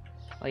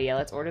 Oh yeah,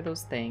 let's order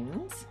those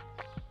things.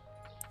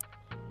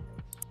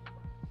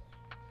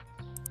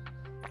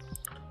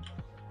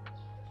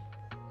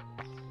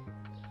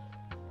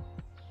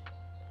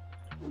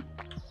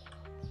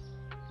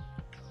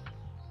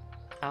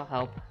 I'll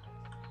help.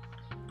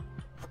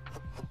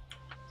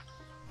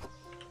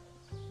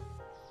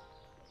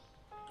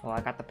 Oh,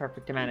 I got the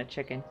perfect amount of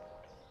chicken.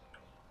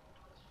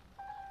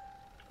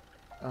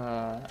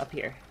 Up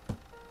here. Is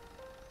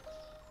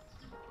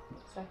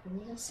that the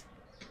news?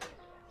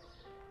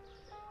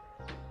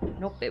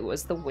 Nope, it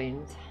was the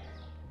wind.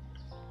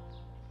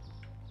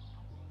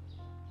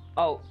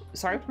 Oh,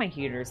 sorry if my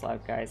heater's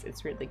loud, guys.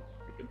 It's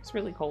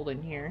really cold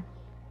in here.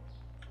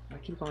 I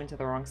keep going to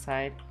the wrong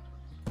side.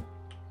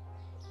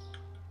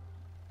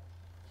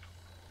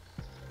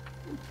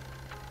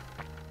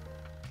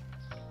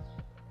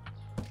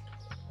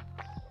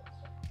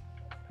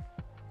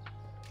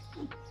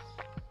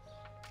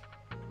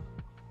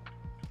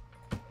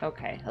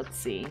 Okay, let's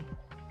see.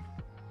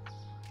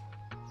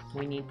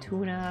 We need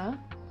tuna.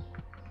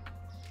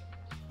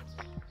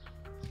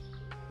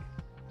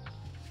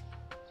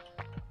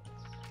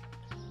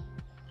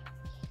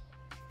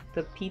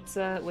 The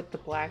pizza with the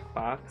black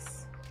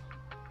box.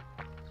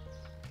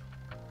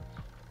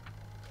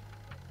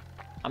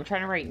 I'm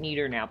trying to write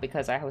neater now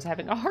because I was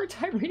having a hard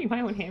time reading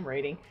my own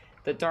handwriting.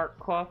 The dark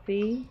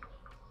coffee.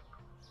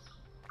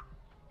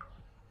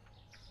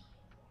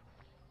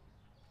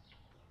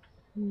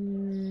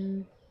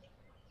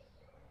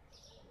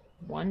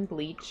 One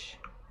bleach.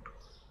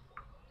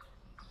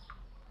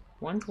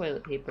 One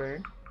toilet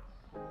paper.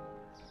 Let's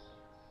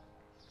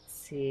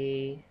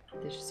see.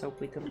 Dish soap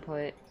we can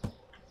put.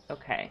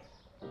 Okay.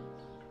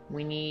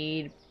 We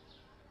need...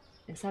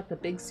 Is that the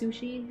big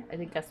sushi? I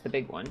think that's the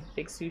big one.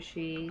 Big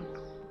sushi.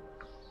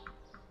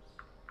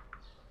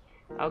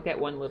 I'll get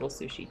one little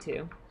sushi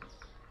too.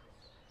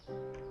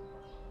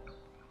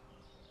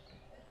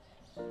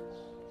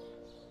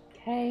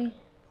 Okay.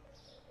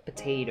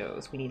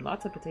 Potatoes. We need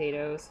lots of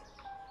potatoes.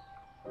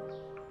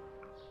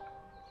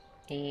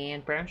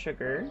 And brown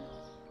sugar.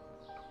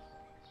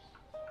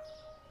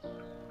 Oh,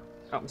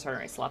 I'm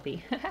sorry,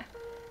 sloppy.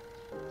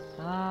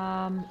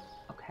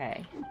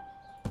 Okay.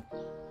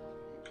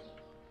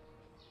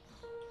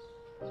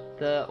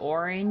 The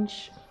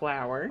orange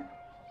flour.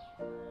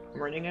 I'm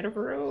running out of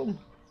room.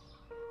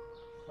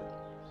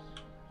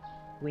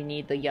 We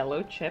need the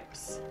yellow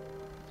chips.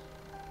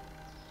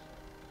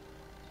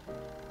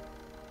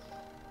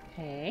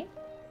 Okay.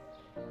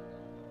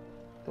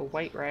 The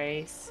white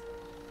rice.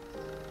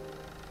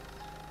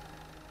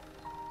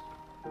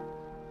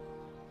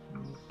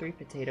 3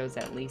 potatoes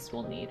at least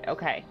we'll need.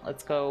 Okay,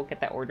 let's go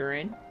get that order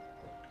in.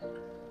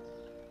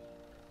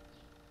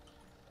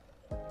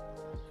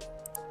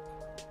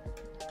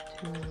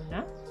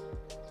 Tuna.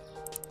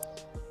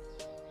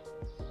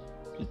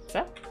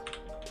 Pizza.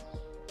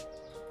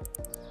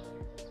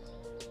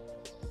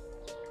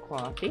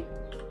 Coffee.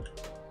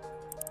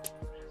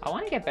 I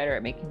want to get better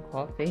at making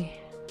coffee.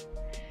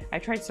 I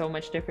tried so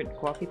much different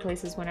coffee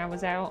places when I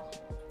was out.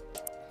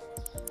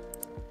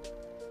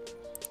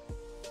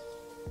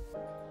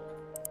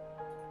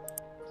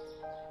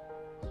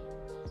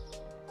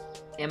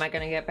 Am I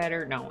gonna get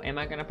better? No. Am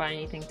I gonna buy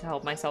anything to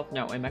help myself?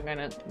 No. Am I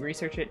gonna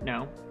research it?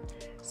 No.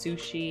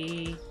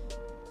 Sushi.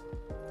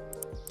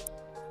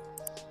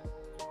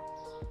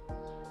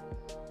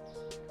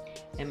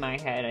 In my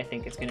head, I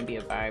think it's gonna be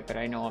a buy, but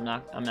I know I'm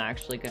not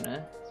actually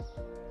gonna.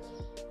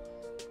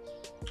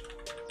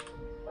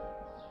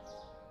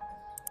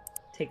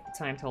 Take the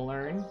time to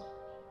learn.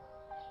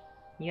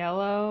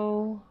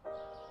 Yellow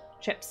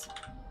chips.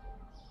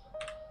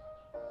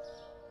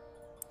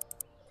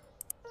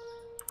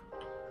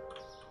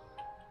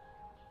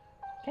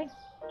 Okay.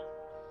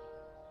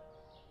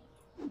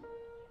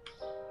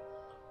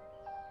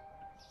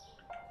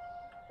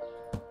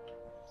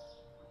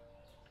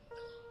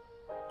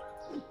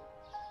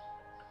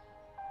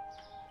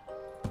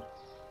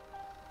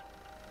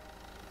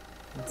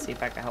 Let's see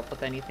if I can help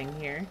with anything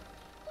here.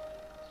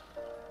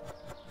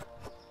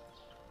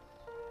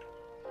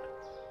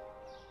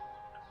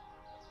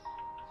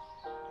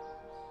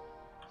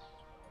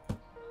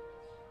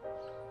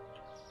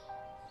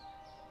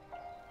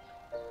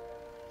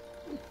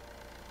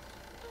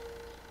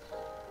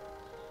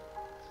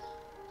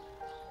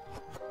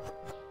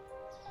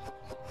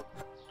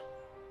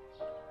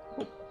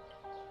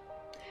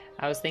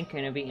 I was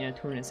thinking of eating a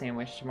tuna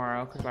sandwich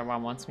tomorrow because my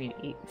mom wants me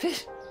to eat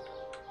fish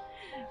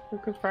for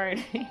Good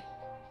Friday.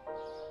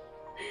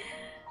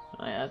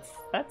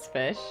 That's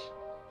fish.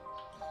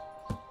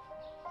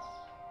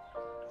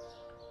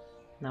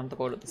 Now I'm to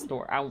go to the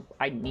store.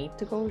 I need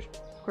to go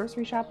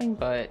grocery shopping,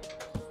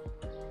 but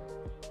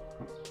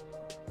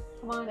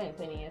come on in,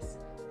 Phineas.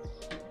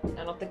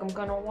 I don't think I'm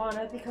gonna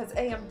wanna because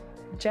A, I'm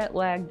jet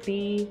lagged,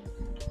 B,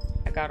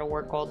 I gotta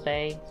work all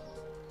day.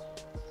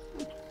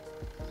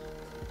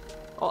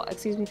 Oh,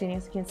 excuse me,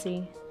 Phineas, I can't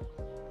see.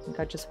 I think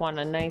I just want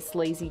a nice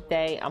lazy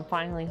day. I'm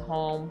finally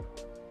home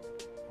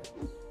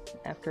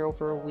after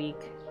over a week.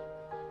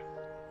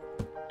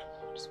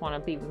 Just want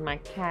to be with my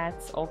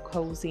cats, all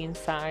cozy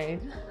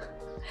inside,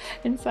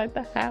 inside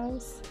the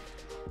house.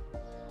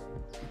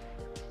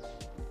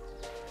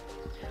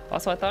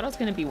 Also, I thought it was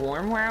going to be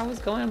warm where I was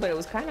going, but it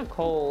was kind of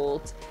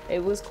cold.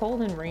 It was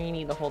cold and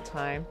rainy the whole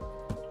time,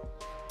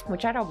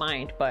 which I don't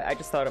mind, but I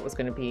just thought it was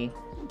going to be...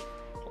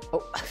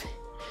 Oh,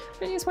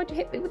 Phineas, why'd you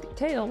hit me with your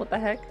tail? What the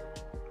heck?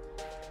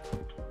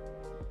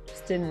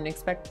 Just didn't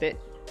expect it.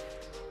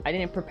 I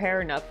didn't prepare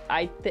enough.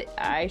 I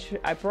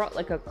brought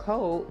like a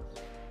coat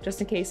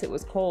just in case it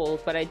was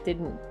cold, but I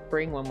didn't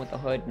bring one with a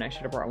hood, and I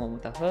should have brought one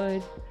with a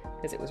hood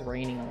because it was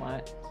raining a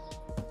lot.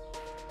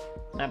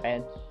 Not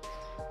bad.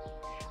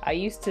 I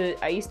used to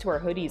wear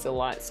hoodies a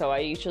lot, so I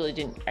usually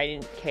didn't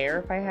care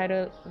if I had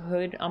a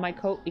hood on my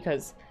coat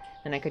because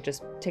then I could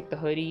just take the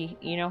hoodie,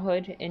 you know,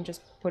 hood and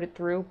just put it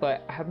through.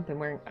 But I haven't been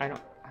wearing. I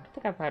don't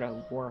think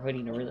I've wore a hoodie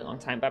in a really long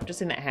time, but I'm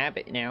just in that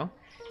habit now.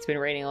 It's been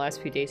raining the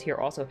last few days here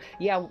also.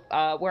 Yeah,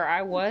 where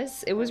I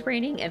was, it was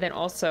raining, and then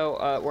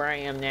also where I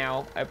am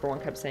now, everyone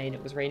kept saying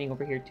it was raining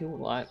over here too a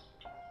lot.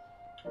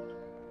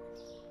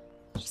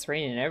 It's just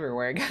raining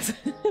everywhere, I guess.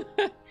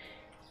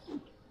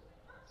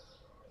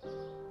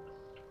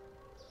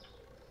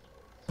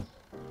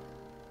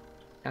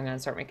 I'm gonna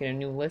start making a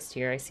new list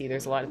here. I see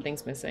there's a lot of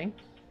things missing.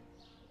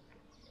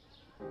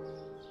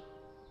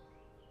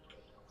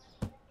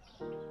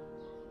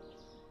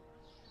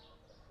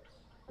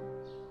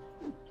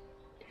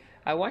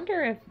 I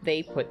wonder if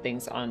they put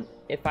things on,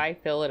 if I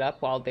fill it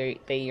up while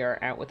they are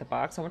out with the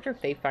box, I wonder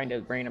if they find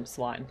a random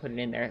slot and put it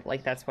in there.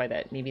 Like that's why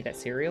that, maybe that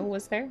cereal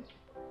was there.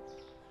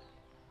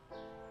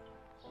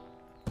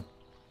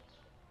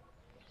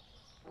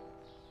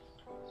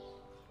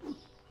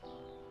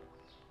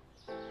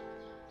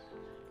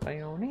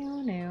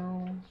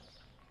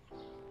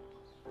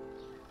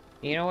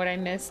 You know what I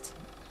missed?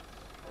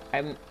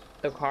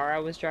 The car I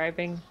was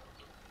driving.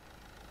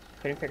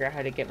 Couldn't figure out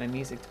how to get my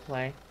music to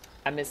play.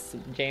 I miss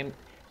jam.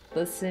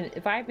 Listen,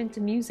 if I've been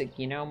to music,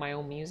 you know, my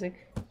own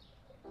music.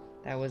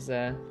 That was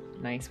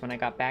nice when I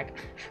got back.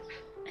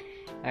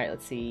 All right,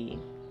 let's see.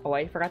 Oh,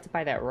 I forgot to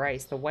buy that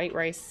rice. The white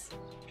rice,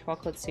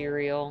 chocolate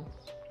cereal,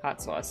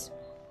 hot sauce.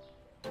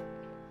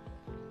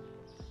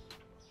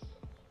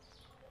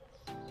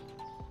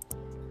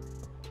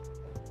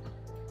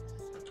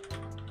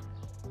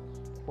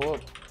 Whoa.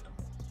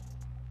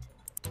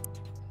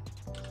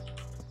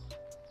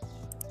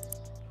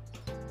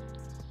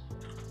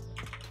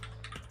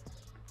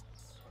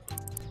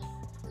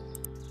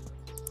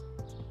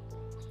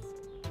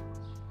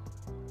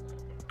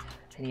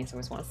 Denise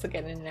always wants to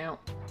get in and out.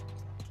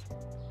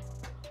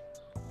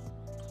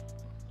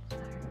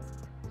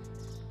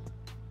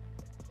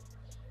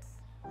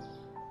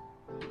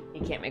 He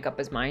can't make up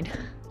his mind.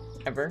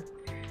 Ever.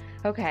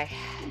 Okay.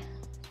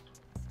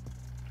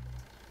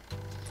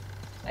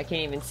 I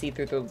can't even see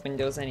through the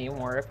windows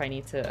anymore if I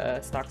need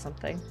to stock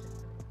something.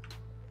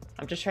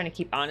 I'm just trying to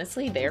keep...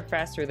 Honestly, they're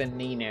faster than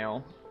me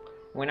now.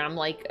 When I'm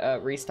like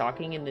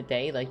restocking in the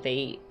day, like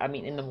I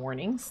mean in the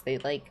mornings, they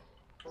like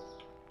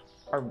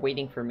are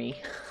waiting for me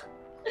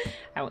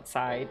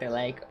outside. They're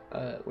like,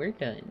 we're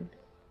done.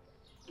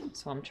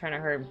 So I'm trying to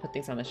hurry and put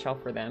things on the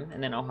shelf for them,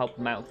 and then I'll help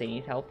them out if they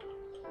need help.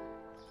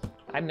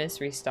 I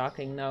miss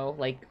restocking though,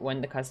 like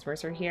when the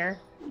customers are here.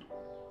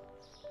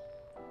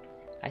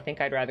 I think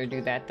I'd rather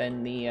do that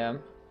than the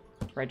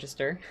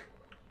register.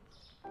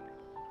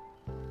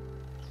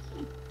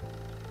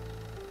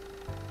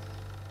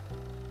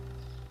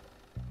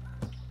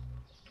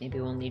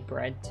 Maybe we'll need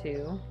bread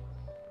too.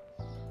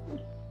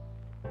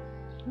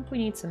 I think we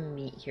need some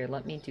meat here.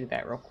 Let me do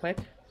that real quick.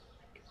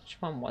 Which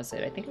one was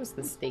it? I think it was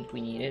the steak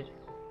we needed.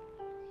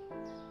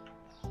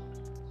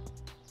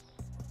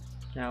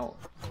 No.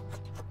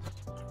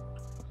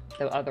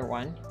 The other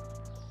one.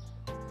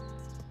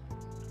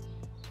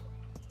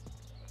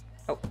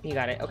 Oh, you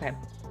got it. Okay.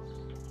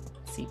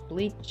 Let's see.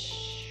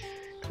 Bleach.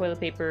 Toilet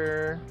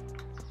paper.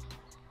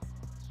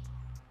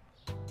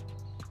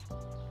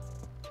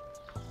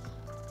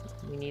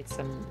 We need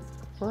some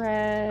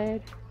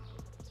bread.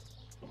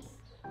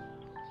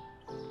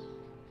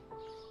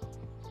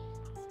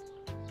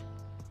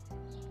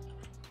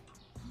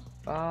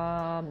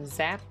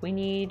 Zap we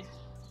need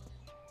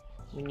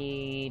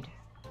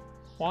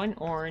 1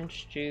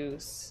 orange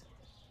juice,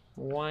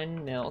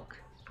 1 milk,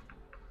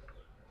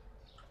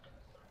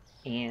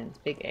 and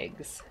big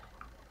eggs.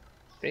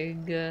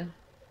 Big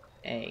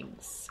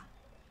eggs.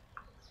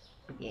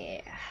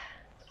 Yeah.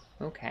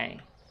 Okay.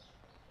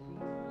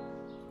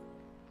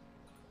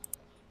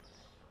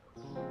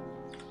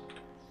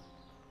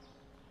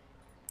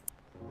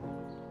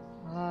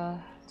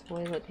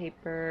 Toilet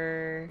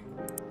paper.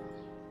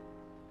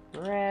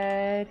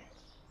 Bread.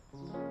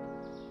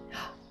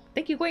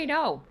 Thank you,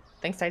 Guido.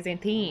 Thanks,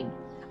 Xanthine.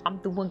 I'm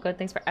doing good.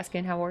 Thanks for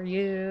asking. How are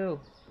you?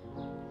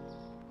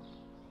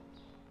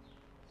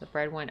 The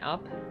bread went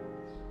up.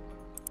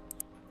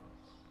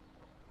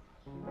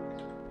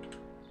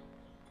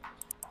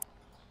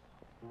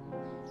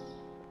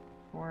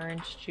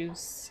 Orange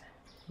juice,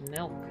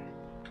 milk.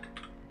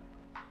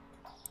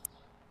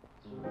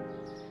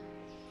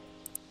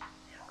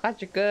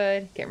 Glad you're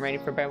good. Getting ready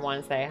for bed.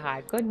 Want to say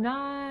hi. Good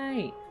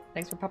night.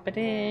 Thanks for popping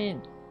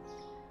in.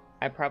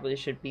 I probably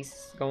should be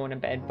going to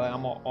bed, but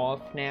I'm all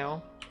off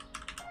now.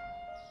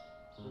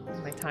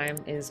 My time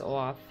is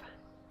off.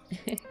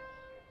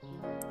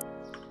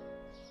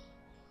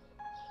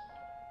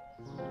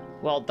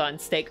 Well done,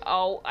 steak.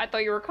 Oh, I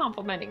thought you were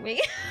complimenting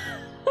me.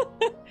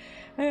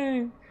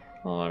 Hey.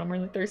 Hold on, I'm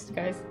really thirsty,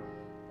 guys.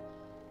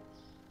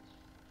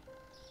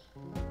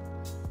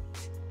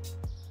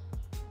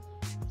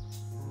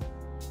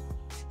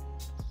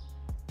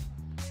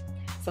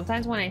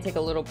 Sometimes when I take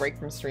a little break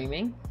from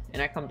streaming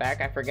and I come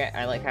back, I forget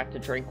I like have to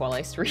drink while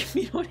I stream.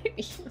 You know what I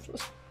mean?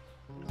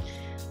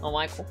 I'm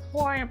like,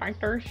 why am I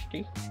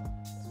thirsty?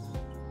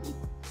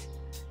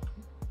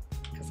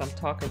 Because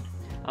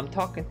I'm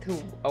talking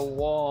through a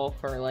wall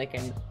for like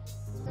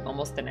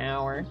almost an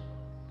hour.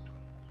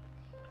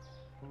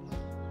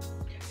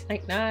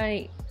 Night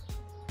night.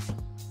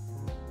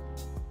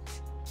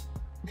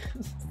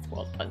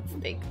 Well done,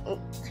 steak. Oh.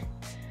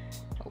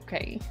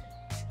 Okay.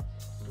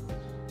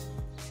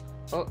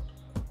 Oh.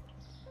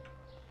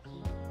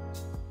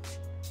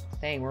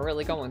 Dang, we're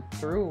really going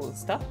through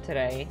stuff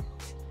today.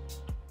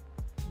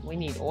 We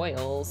need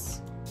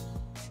oils.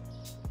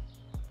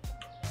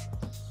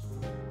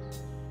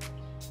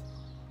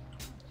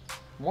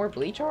 More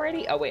bleach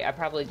already? Oh wait, I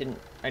probably didn't,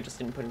 I just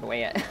didn't put it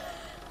away yet.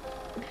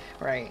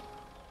 Right.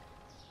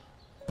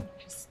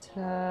 Just,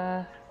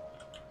 yeah,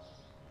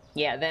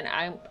 then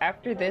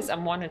after this, I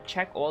want to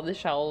check all the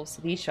shelves,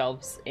 these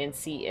shelves, and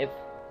see if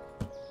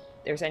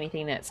there's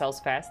anything that sells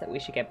fast that we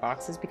should get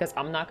boxes, because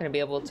I'm not going to be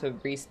able to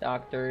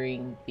restock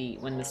during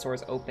when the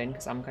store's open,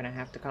 because I'm going to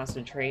have to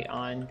concentrate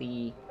on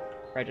the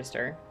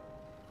register.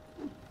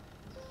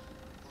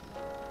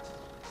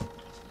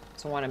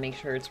 So I want to make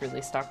sure it's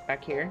really stocked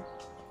back here.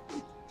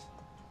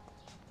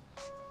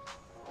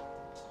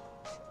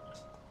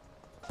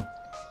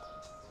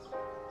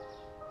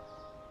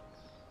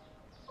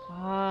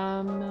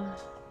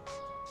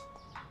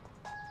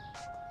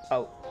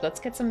 Oh, let's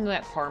get some of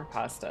that parm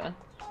pasta.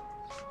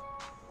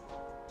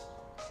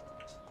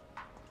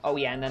 Oh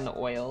yeah, and then the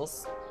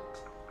oils.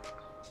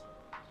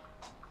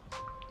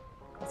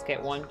 Let's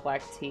get 1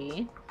 black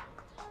tea.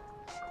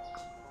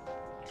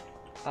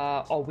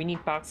 Oh, we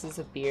need boxes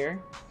of beer.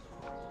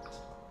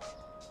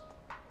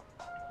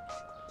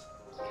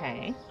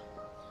 Okay.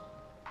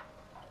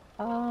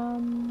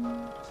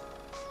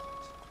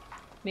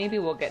 Maybe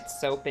we'll get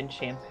soap and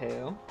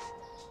shampoo.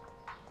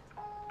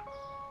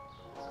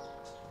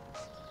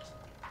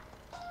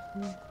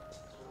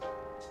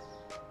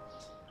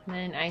 And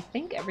then I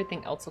think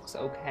everything else looks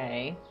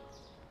okay.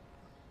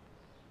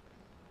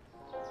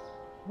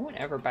 No one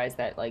ever buys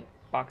that, like,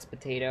 box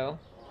potato.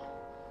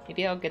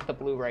 Maybe I'll get the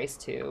blue rice,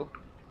 too.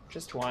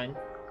 Just one.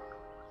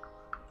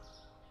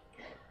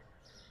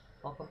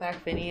 Welcome back,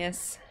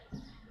 Phineas.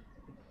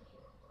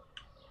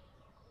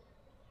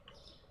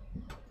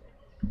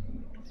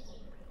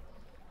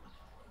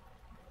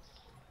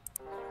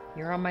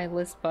 You're on my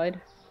list,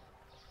 bud.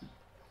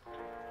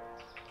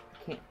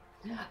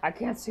 I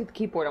can't see the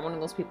keyboard. I'm one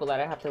of those people that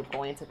I have to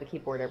glance at the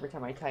keyboard every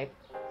time I type.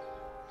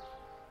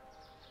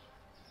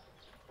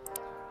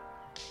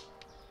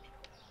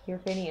 Here,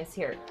 Phineas,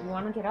 here. You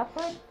want to get up,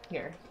 bud?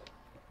 Here.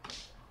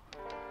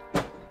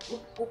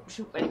 Oh,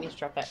 shoot. I didn't mean to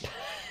drop that.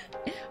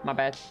 My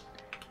bad.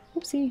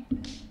 Oopsie.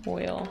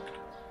 Oil.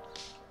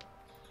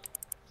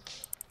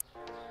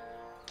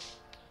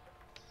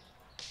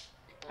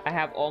 I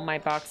have all my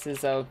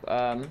boxes of,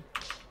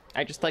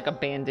 I just, like,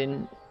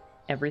 abandoned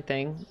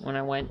everything when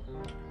I went.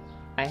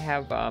 I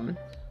have,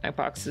 my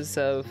boxes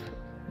of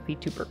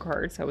VTuber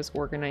cards. I was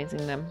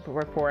organizing them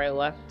before I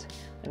left,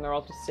 and they're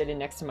all just sitting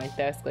next to my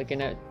desk, like,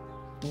 in a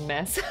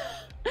mess.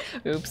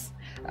 Oops.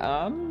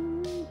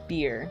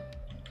 Beer.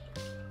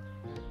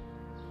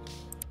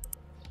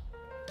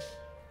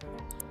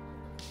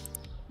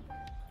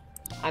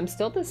 I'm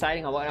still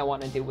deciding on what I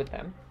want to do with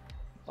them.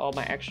 All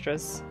my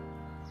extras.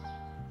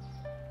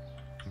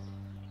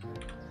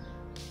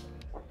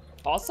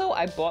 Also,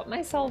 I bought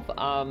myself,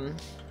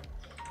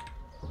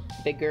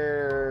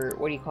 bigger,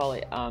 what do you call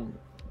it?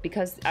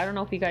 Because I don't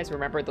know if you guys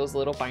remember those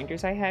little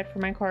binders I had for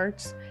my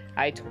cards.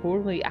 I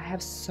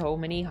have so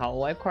many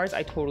Hololive cards,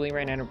 I totally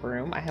ran out of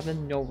room. I have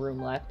no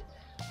room left.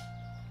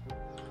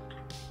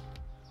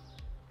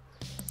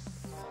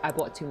 I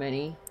bought too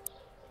many.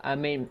 I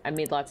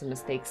made lots of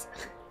mistakes.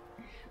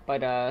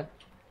 But, oh,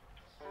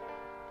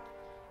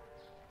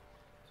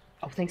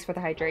 thanks for the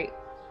hydrate.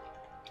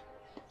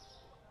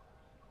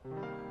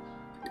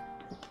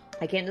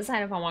 I can't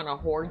decide if I want to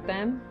hoard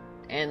them,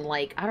 and,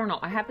 like, I don't know,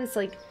 I have this,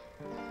 like,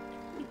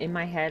 in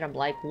my head, I'm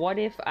like, what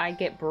if I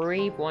get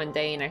brave one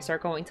day and I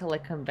start going to,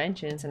 like,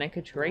 conventions and I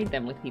could trade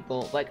them with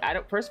people? Like,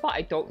 first of all,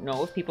 I don't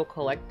know if people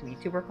collect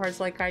VTuber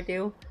cards like I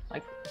do.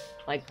 Like,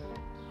 I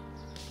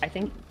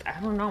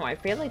don't know, I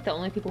feel like the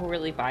only people who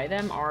really buy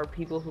them are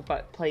people who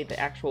play the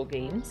actual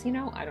games, you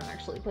know? I don't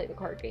actually play the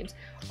card games.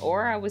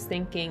 Or I was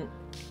thinking,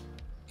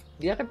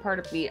 the other part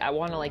of me, I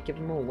want to, like, give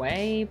them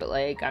away, but,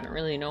 like, I don't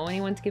really know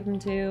anyone to give them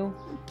to.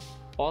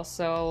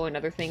 Also,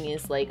 another thing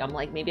is, like, I'm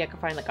like, maybe I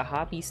could find, like, a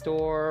hobby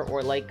store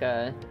or, like,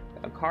 a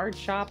card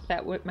shop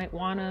that might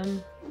want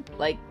them.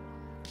 Like,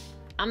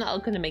 I'm not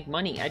looking to make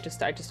money. I just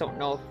don't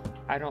know if,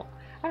 I don't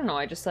know.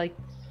 I just, like,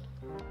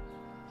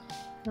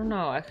 I don't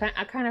know.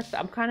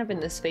 I'm kind of in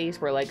this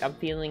phase where, like, I'm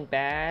feeling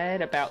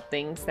bad about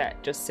things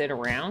that just sit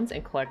around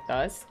and collect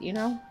dust, you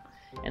know?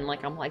 And,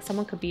 like, I'm like,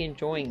 someone could be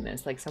enjoying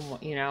this. Like, someone,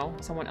 you know,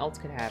 someone else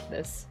could have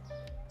this.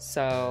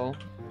 So,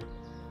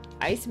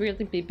 I used to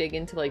really be big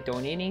into, like,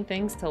 donating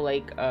things to,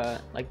 like,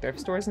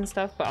 thrift stores and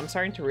stuff. But I'm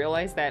starting to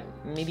realize that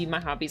maybe my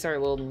hobbies are a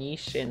little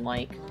niche and,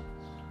 like,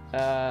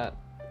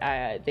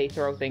 they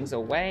throw things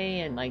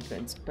away. And, like,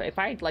 if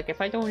I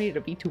donated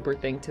a VTuber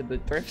thing to the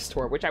thrift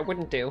store, which I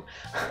wouldn't do.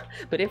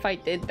 But if I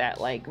did that,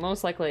 like,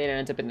 most likely it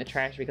ends up in the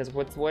trash, because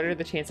what are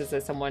the chances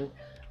that someone...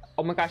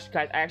 Oh my gosh,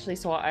 guys, I actually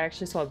saw a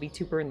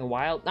VTuber in the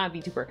wild. Not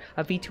VTuber,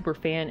 a VTuber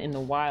fan in the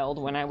wild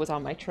when I was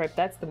on my trip.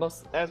 That's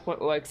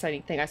what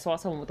exciting thing. I saw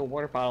someone with a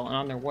water bottle, and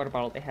on their water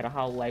bottle they had a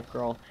Hololive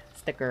Girl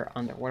sticker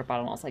on their water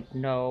bottle, and I was like,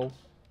 no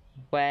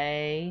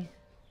way.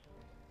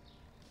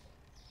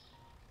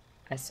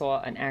 I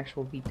saw an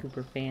actual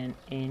VTuber fan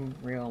in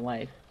real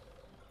life.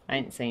 I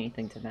didn't say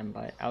anything to them,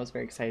 but I was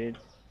very excited.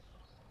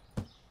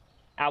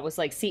 I was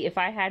like, see, if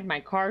I had my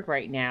card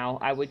right now,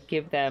 I would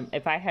give them,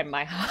 if I had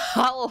my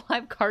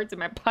Hololive cards in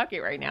my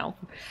pocket right now,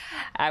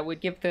 I would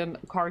give them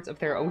cards of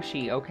their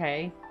Oshi,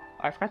 okay?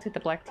 I forgot to hit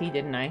the black tea,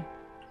 didn't I?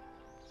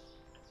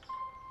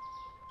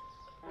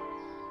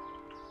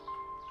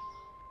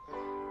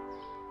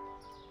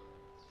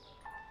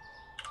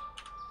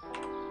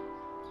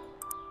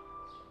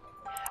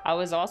 I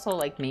was also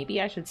like,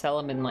 maybe I should sell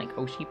them in like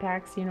Oshi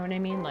packs, you know what I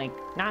mean? Like,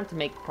 not to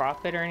make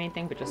profit or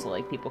anything, but just so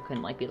like people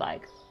can like be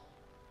like,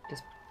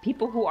 just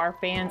people who are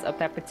fans of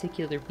that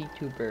particular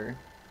VTuber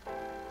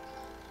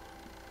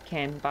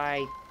can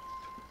buy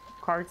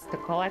cards to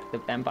collect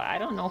of them. But I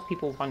don't know if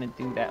people want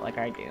to do that like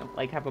I do,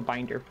 like have a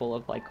binder full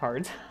of like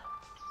cards.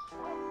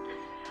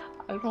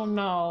 I don't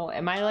know.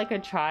 Am I like a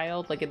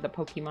child, like in the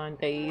Pokemon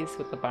days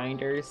with the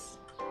binders?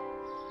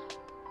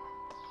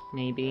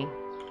 Maybe.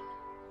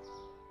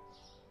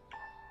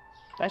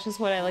 That's just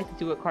what I like to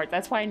do with cards.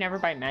 That's why I never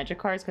buy Magic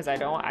cards, because I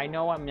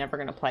know I'm never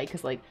gonna play,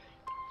 because like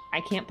I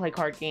can't play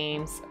card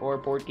games or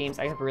board games.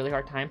 I have a really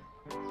hard time.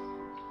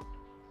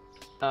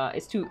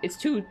 It's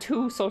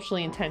too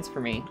socially intense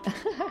for me.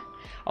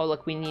 Oh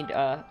look, we need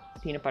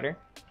peanut butter.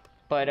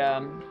 But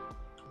I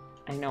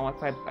know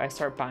if I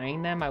start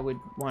buying them, I would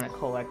want to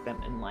collect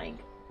them in like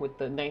with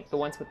the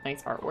ones with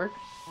nice artwork.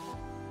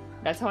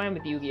 That's how I am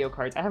with Yu-Gi-Oh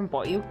cards. I haven't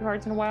bought Yu-Gi-Oh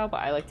cards in a while,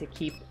 but I like to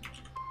keep.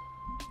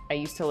 I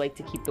used to like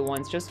to keep the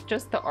ones just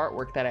the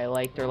artwork that I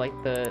liked, or like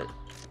the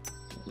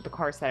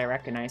cards that I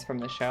recognize from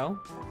the show.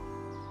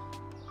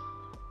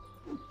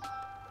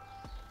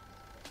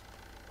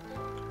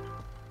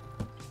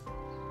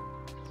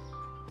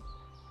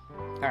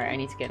 Alright, I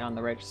need to get on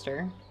the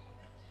register.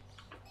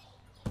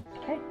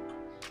 Okay.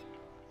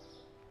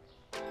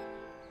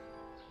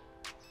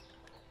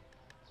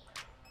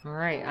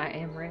 Alright, I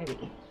am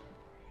ready.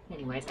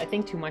 Anyways, I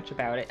think too much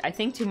about it. I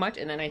think too much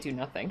and then I do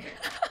nothing.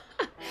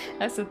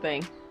 That's the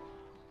thing.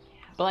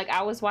 But like,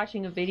 I was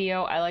watching a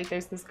video,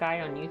 there's this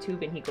guy on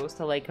YouTube and he goes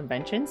to like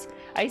conventions.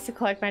 I used to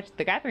collect Magic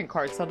the Gathering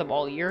cards, saw them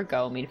all a year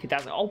ago, made a few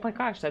thousand. Oh my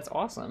gosh, that's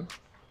awesome.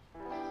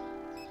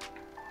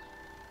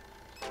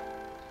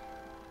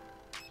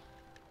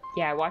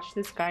 Yeah, I watched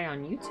this guy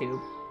on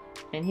YouTube,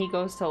 and he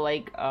goes to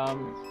like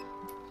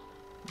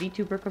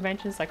VTuber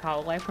conventions, like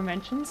Hololive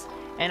conventions,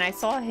 and I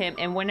saw him,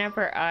 and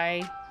whenever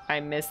I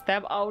missed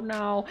them, oh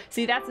no.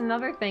 See, that's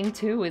another thing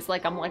too, is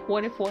like, I'm like,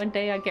 what if one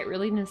day I get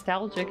really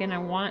nostalgic and I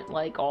want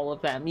like all of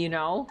them, you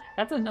know?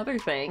 That's another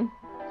thing.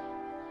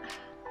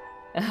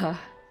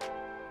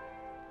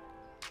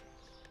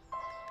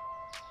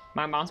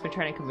 My mom's been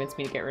trying to convince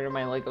me to get rid of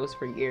my Legos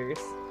for years.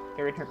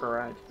 They're in her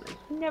garage. Like,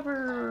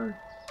 never.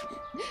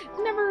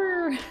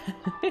 Never.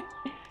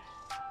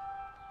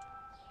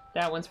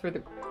 That one's for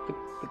the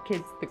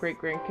kids, the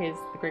great-grandkids,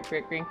 the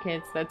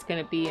great-great-grandkids. That's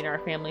gonna be in our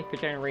family for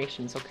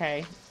generations,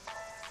 okay?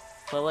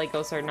 The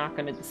Legos are not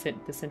gonna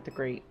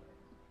disintegrate.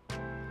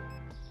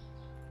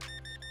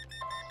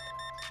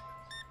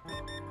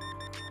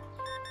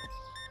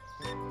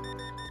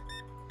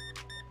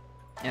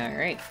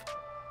 Alright.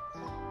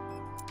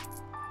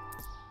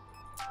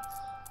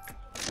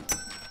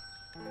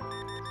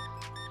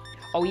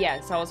 Oh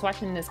yeah, so I was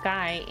watching this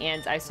guy,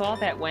 and I saw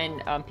that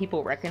when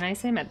people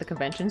recognize him at the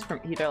conventions,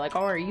 they're like,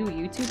 "Oh, are you a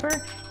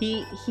YouTuber?"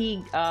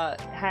 He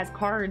has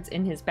cards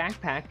in his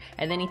backpack,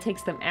 and then he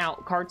takes them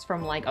out, cards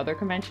from like other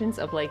conventions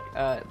of like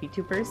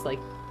VTubers, like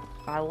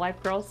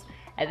Hololive girls,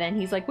 and then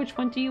he's like, "Which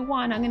one do you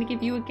want? I'm gonna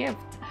give you a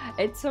gift."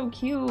 It's so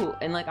cute,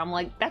 and like I'm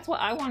like, that's what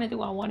I want to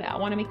do. I want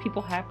to make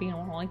people happy, and I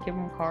want to like give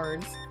them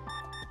cards.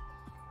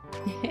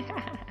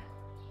 Yeah,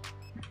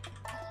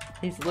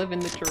 he's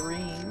living the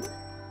dream.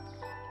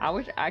 I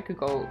wish I could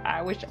go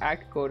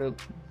to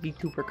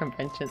VTuber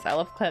conventions. I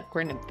love collecting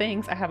random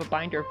things. I have a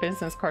binder of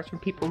business cards from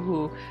people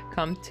who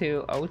come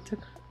to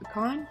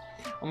Otakon.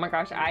 Oh my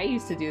gosh, I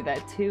used to do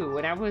that too.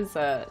 When I was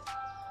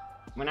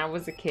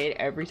a kid,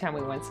 every time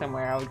we went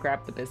somewhere, I would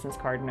grab the business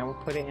card and I would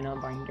put it in a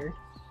binder.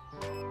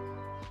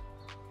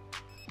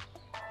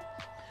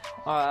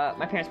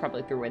 My parents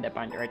probably threw away that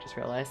binder, I just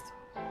realized.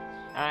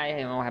 I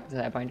don't know what happened to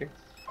that binder.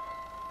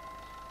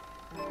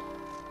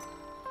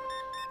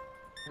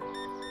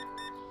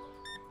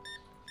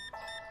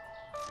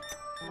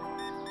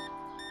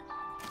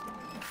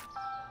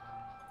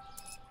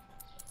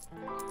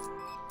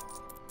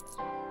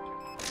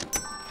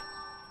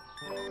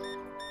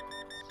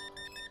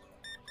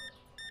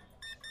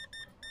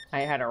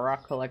 I had a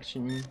rock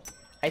collection.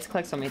 I used to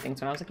collect so many things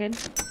when I was a kid.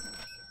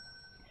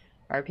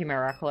 RP my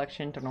rock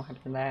collection, don't know what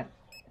happened to that.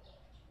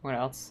 What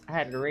else? I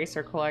had an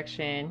eraser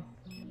collection.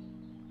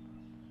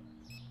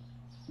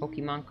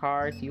 Pokemon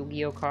cards,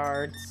 Yu-Gi-Oh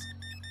cards.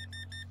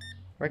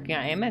 Working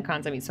on anime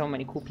cons, I meet so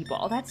many cool people.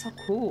 Oh, that's so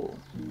cool.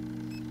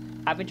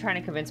 I've been trying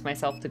to convince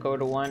myself to go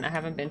to one. I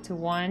haven't been to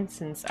one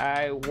since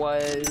I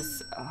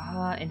was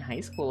in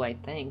high school, I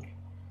think.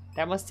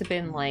 That must have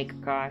been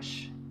like,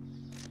 gosh,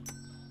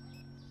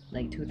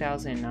 like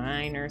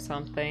 2009 or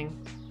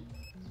something.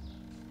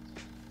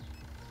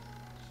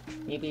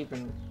 Maybe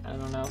even, I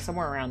don't know,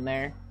 somewhere around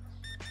there.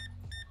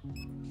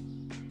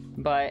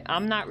 But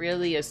I'm not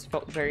really a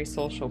very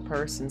social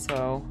person,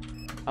 so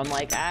I'm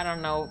like, I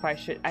don't know if I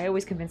should. I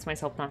always convince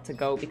myself not to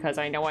go because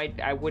I know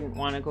I wouldn't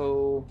want to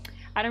go.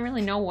 I don't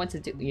really know what to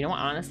do. You know what,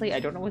 honestly, I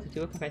don't know what to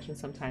do at conventions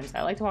sometimes.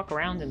 I like to walk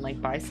around and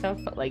like buy stuff,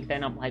 but like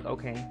then I'm like,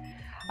 okay,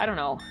 I don't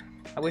know.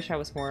 I wish I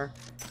was more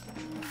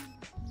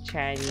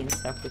chatty and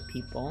stuff with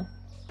people.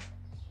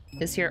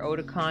 This year,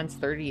 Otacon's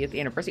 30th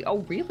anniversary. Oh,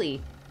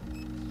 really?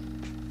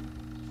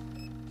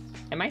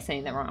 Am I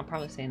saying that wrong? I'm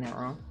probably saying that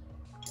wrong.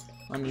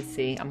 Let me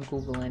see. I'm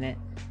Googling it.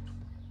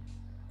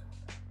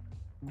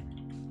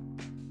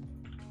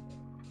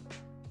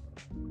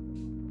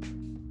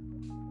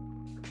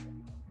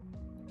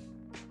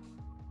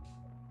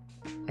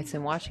 It's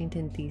in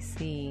Washington,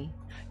 D.C.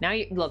 Now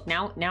you look.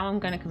 Now I'm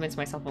gonna convince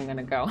myself I'm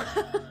gonna go.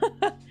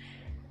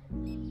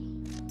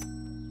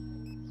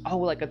 Oh,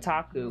 like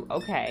Otaku.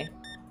 Okay.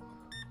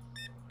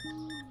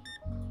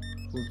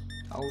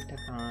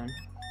 Otakon.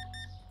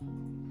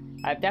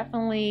 I've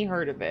definitely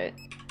heard of it.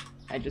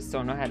 I just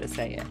don't know how to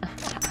say it.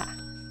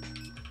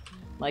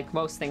 Like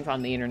most things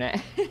on the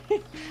internet.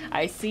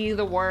 I see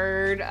the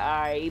word,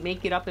 I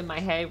make it up in my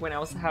head when I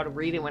was how to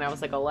read it when I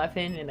was like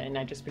 11, and then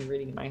I've just been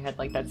reading in my head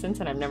like that since,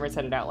 and I've never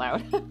said it out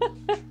loud.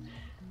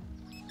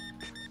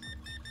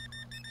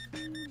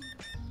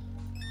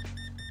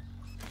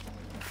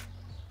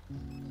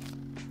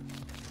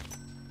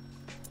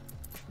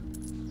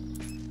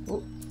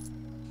 Ooh.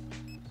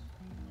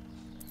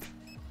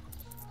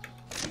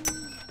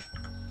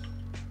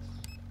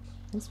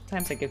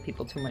 Sometimes I give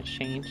people too much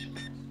change.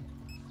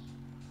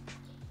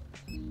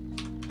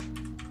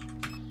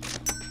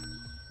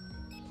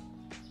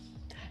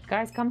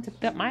 Guys, come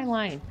to my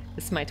line.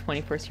 This is my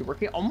 21st year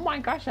working. Oh my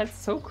gosh, that's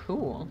so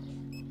cool.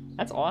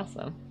 That's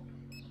awesome.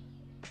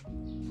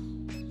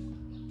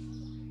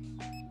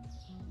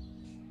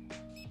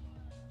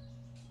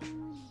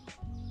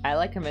 I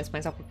like convinced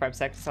myself for 5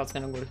 seconds I was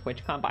gonna go to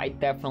TwitchCon, but I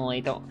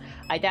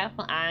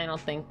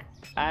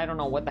don't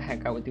know what the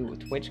heck I would do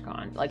with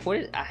TwitchCon. Like, what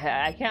is,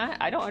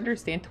 I don't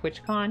understand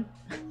TwitchCon.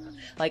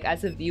 Like,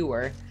 as a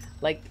viewer,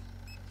 like,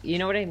 you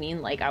know what I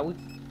mean? Like, I would,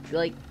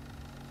 like,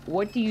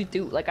 what do you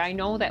do? Like, I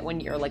know that when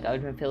you're like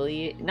an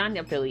affiliate, not an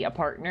affiliate, a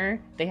partner,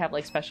 they have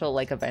like special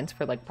like events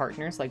for like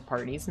partners, like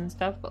parties and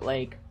stuff, but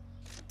like,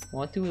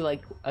 what do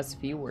like us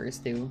viewers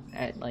do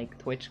at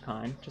like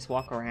TwitchCon? Just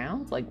walk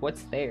around? Like,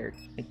 what's there?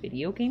 Like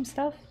video game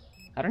stuff?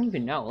 I don't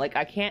even know. Like,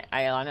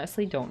 I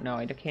honestly don't know.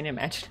 I can't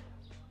imagine.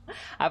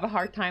 I have a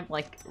hard time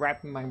like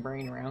wrapping my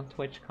brain around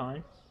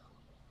TwitchCon.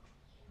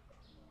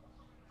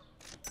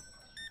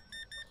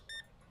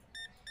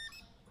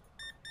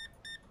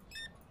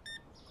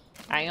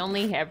 I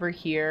only ever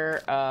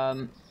hear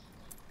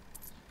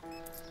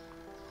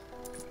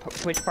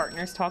Twitch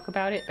partners talk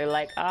about it. They're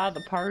like, ah, the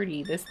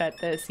party, this, that,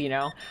 this, you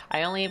know?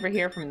 I only ever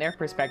hear from their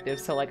perspective,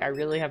 so like I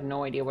really have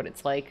no idea what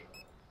it's like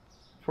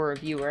for a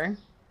viewer.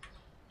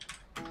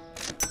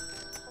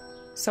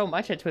 So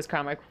much at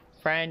TwitchCon. My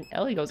friend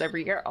Ellie goes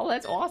every year. Oh,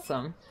 that's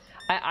awesome.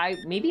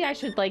 Maybe I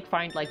should like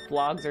find like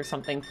vlogs or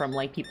something from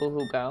like people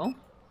who go.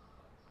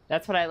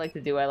 That's what I like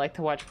to do. I like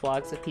to watch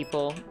vlogs of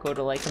people go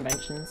to like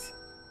conventions.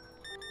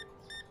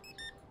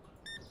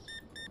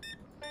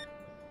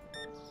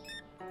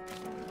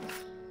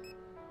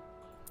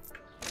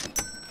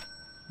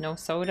 No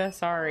soda?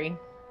 Sorry.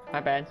 My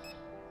bad.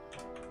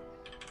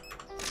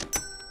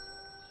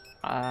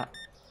 I'm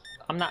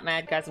not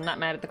mad, guys. I'm not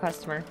mad at the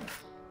customer.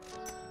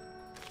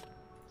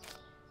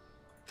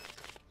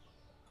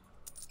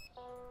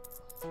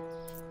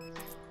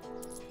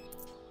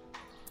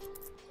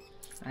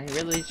 I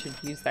really should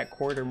use that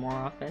quarter more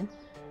often.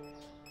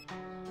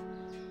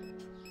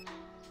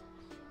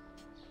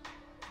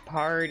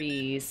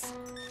 Parties.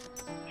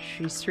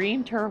 She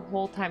streamed her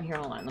whole time here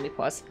online. Let me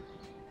pause.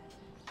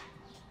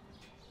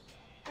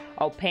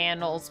 Oh,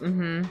 panels.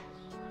 Mm-hmm.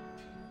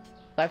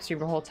 Live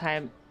streamed her whole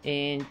time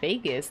in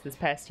Vegas this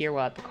past year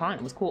while at the con.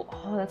 It was cool.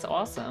 Oh, that's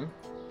awesome.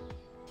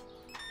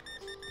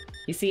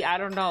 You see, I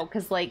don't know,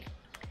 cause like,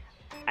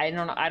 I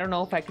don't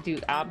know if I could do.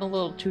 I'm a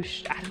little too.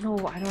 I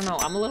don't know.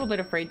 I'm a little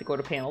bit afraid to go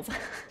to panels.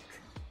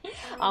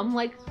 I'm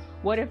like,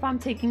 what if I'm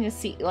taking a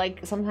seat? Like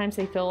sometimes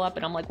they fill up,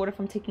 and I'm like, what if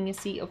I'm taking a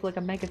seat of like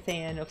a mega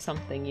fan of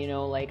something? You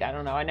know, like I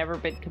don't know. I've never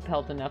been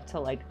compelled enough to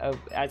like,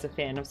 as a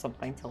fan of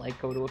something, to like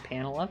go to a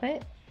panel of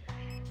it.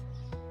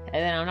 And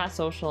then I'm not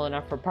social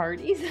enough for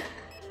parties.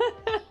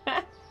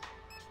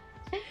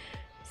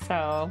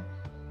 So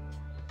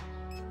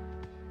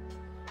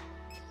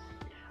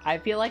I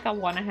feel like I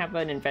want to have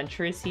an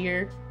adventurous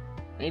year,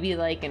 maybe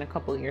like in a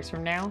couple years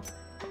from now,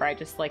 where I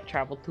just like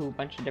travel to a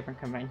bunch of different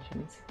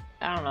conventions.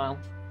 I don't know,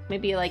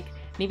 maybe like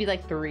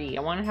 3.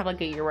 I want to have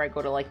like a year where I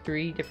go to like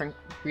 3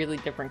 really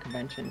different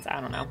conventions. I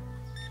don't know.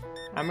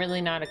 I'm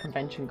really not a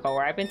convention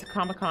goer. I've been to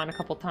Comic-Con a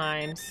couple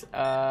times,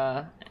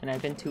 and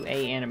I've been to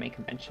a anime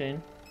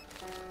convention.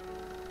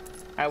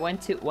 One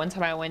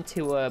time I went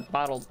to a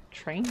bottle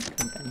train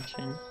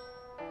convention.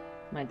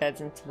 My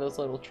dad's into those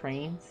little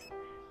trains.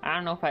 I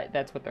don't know if I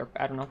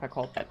don't know if I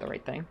called that the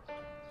right thing.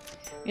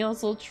 You know,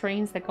 those little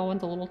trains that go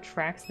into little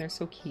tracks and they're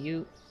so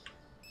cute.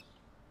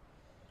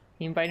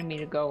 He invited me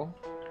to go.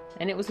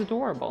 And it was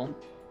adorable.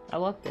 I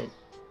loved it.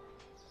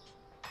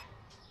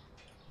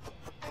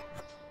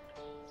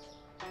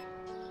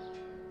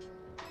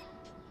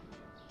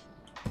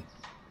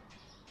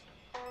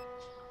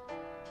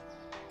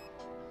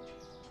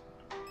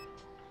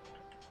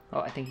 Oh,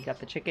 I think he got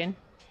the chicken.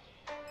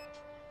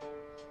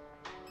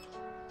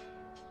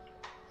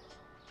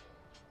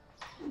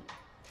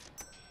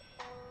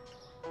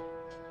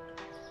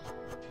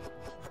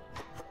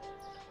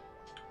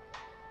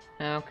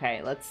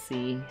 Okay, let's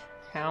see.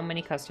 How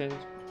many customers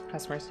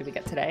do we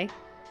get today?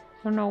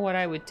 I don't know what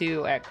I would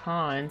do at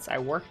cons. I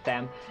worked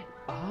them.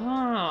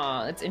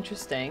 Ah, that's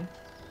interesting.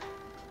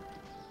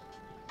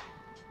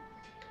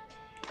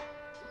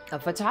 A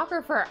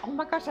photographer. Oh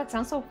my gosh, that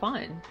sounds so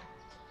fun.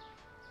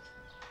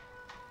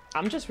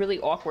 I'm just really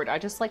awkward. I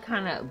just like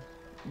kind of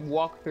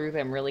walk through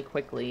them really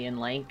quickly and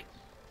like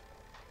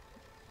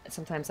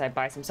sometimes I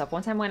buy some stuff.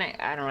 One time when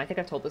I don't know, I think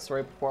I've told this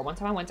story before. One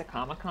time I went to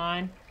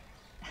Comic-Con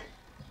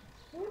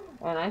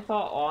and I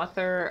saw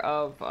author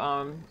of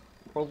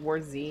World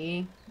War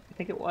Z, I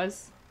think it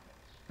was.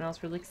 And I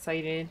was really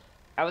excited.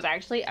 I was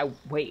actually I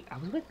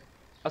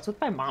was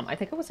with my mom. I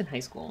think I was in high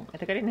school. I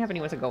think I didn't have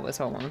anyone to go with,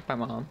 so I went with my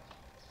mom.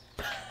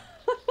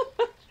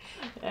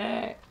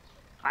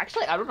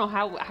 Actually, I don't know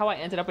how I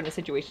ended up in a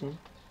situation.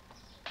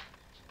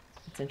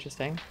 It's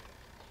interesting.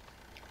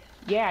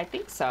 Yeah, I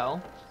think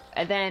so.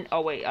 And then,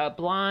 oh wait,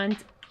 blonde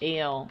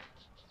ale.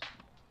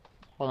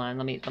 Hold on,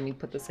 let me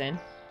put this in.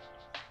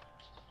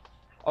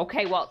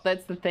 Okay, well,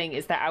 that's the thing,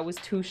 is that I was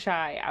too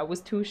shy. I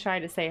was too shy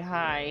to say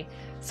hi.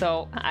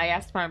 So I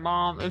asked my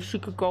mom if she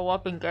could go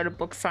up and get a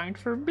book signed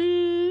for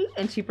me.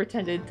 And she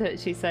pretended to,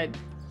 she said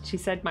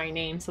my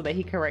name so that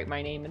he could write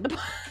my name in the book.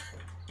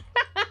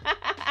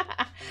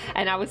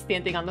 And I was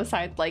standing on the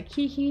side like,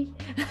 hee hee.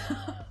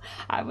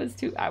 I was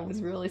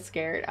really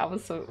scared. I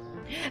was so...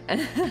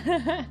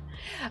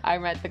 I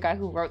met the guy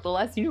who wrote The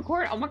Last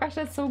Unicorn. Oh my gosh,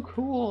 that's so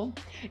cool.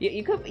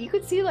 You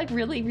could see like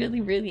really,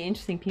 really, really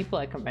interesting people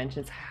at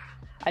conventions.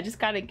 I just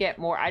gotta get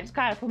more, I just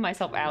gotta put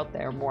myself out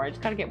there more. I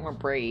just gotta get more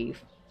brave.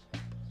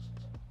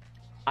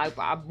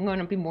 I'm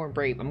gonna be more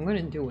brave. I'm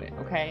gonna do it,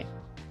 okay?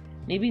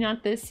 Maybe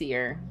not this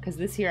year, because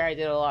this year I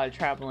did a lot of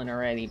traveling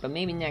already, but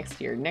maybe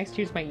next year. Next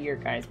year's my year,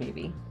 guys,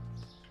 maybe.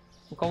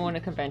 I'm going to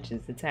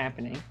conventions. It's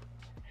happening.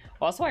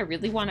 Also, I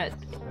really want to...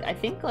 I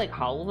think, like,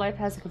 Hololive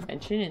has a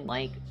convention in,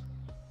 like,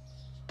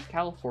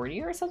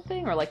 California or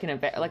something? Or, like, an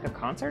event, like a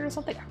concert or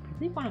something? I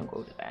really want to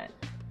go to that.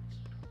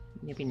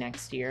 Maybe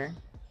next year.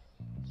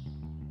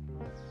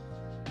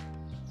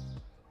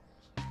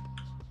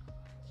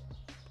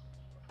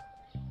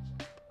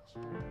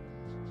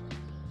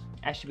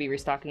 I should be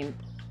restocking...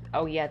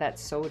 Oh, yeah, that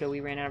soda. We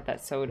ran out of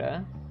that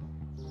soda.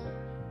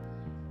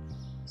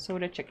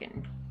 Soda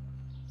chicken.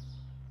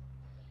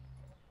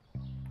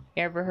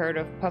 You ever heard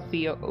of Puppy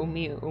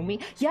Umi Umi?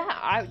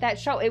 Yeah, that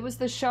show. It was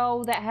the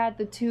show that had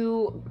the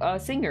two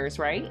singers,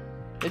 right?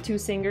 The two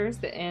singers,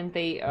 and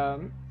they,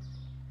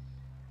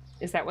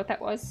 is that what that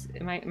was?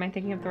 Am I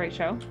thinking of the right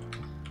show?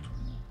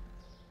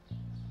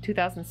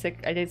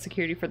 2006, I did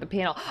security for the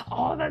panel.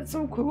 Oh, that's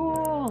so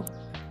cool!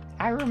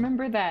 I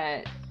remember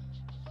that.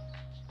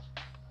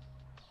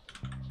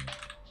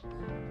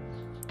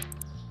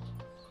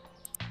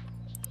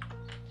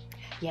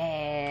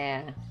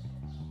 Yeah.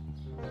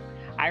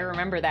 I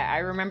remember that. I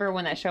remember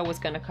when that show was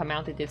going to come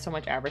out, they did so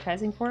much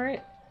advertising for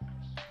it.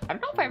 I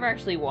don't know if I ever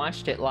actually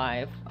watched it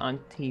live on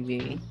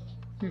TV.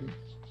 Don't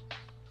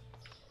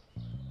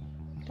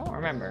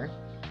remember.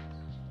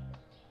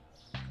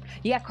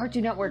 Yeah,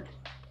 Cartoon Network.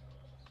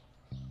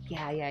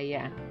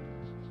 Yeah.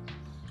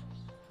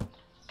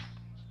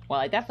 Well,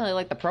 I definitely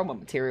like the promo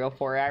material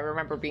for it. I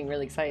remember being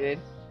really excited.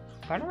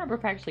 But I don't remember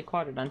if I actually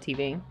caught it on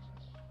TV.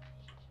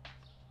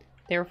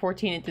 They were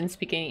 14 and didn't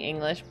speak any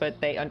English,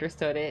 but they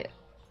understood it.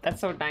 That's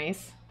so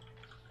nice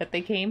that they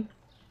came.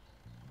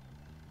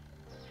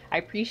 I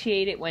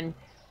appreciate it when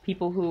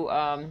people who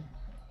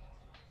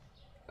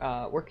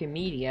work in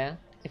media,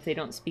 if they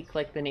don't speak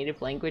like the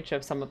native language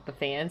of some of the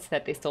fans,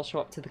 that they still show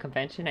up to the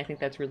convention. I think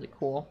that's really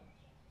cool.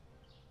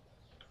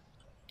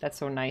 That's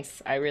so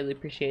nice. I really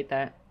appreciate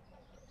that.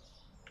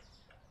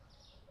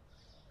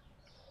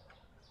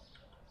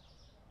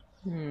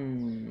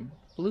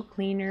 Blue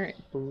cleaner,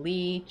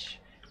 bleach,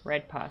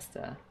 red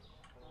pasta.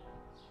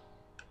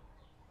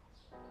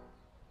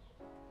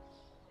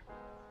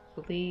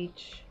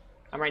 Bleach.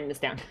 I'm writing this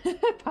down.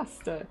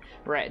 Pasta.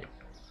 Red.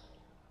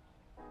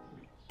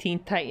 Teen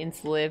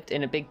Titans lived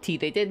in a big T.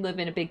 They did live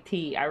in a big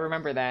T. I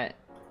remember that.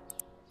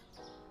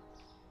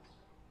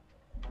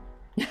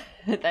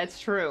 That's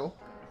true.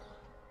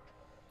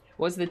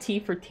 Was the T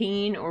for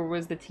teen or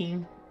was the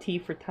T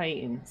for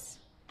Titans?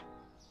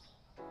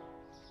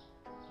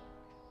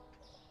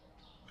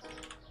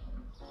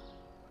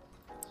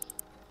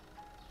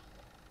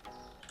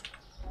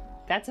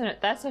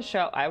 That's a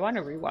show. I want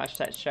to rewatch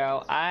that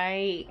show.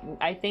 I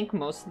think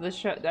most of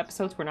the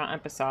episodes were not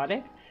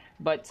episodic.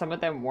 but some of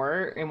them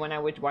were, and when I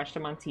would watch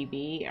them on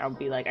TV, I would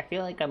be like, I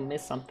feel like I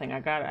missed something.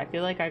 I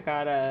feel like I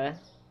gotta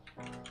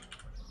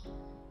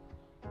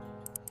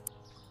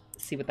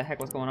see what the heck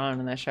was going on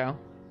in that show.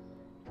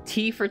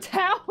 T for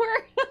Tower.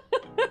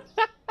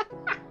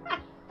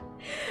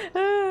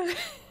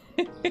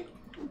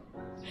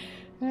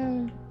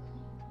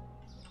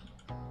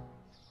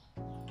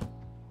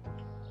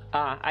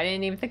 I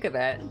didn't even think of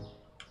that.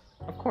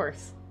 Of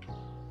course.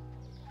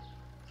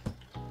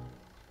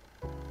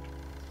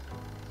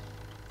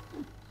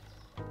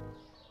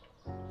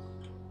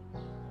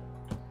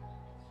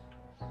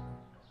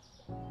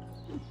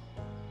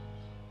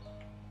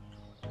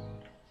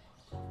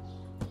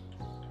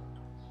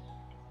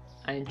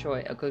 I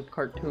enjoy a good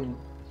cartoon.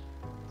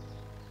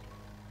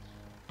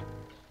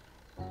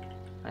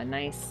 A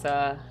nice,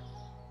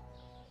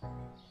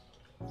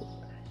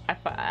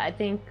 I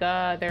think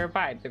they're a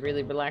vibe. They're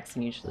really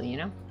relaxing usually, you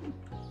know?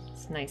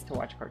 It's nice to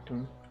watch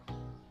cartoon.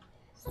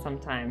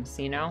 Sometimes,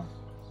 you know?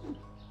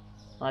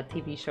 A lot of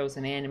TV shows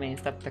and anime and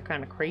stuff, they're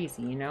kind of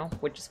crazy, you know?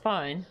 Which is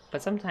fun,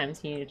 but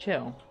sometimes you need to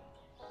chill.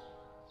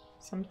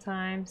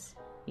 Sometimes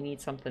you need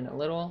something a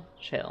little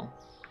chill.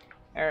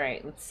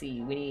 Alright, let's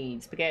see. We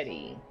need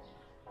spaghetti.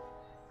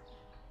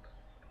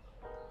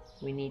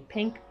 We need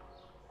pink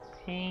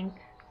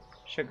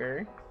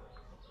sugar.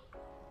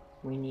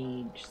 We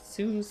need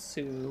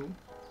susu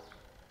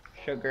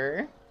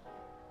sugar.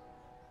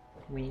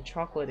 We need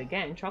chocolate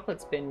again.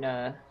 Chocolate's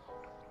been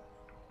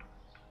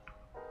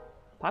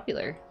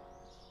popular.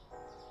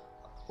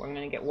 We're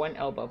gonna get 1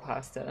 elbow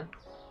pasta.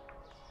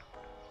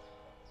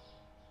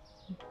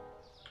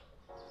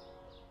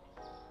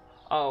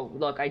 Oh,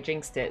 look, I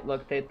jinxed it.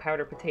 Look, the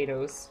powdered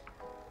potatoes.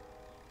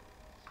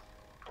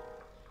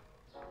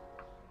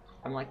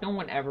 I'm like, no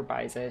one ever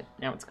buys it.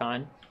 Now it's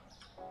gone.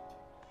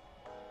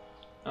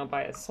 I'll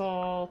buy a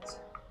salt.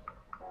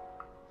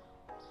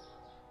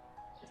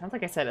 It sounds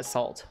like I said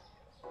assault.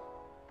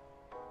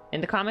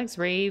 In the comics,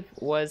 Rave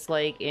was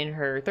like in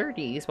her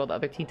 30s while the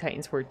other Teen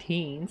Titans were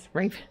teens.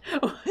 Rave.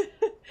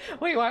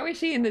 Wait, why was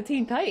she in the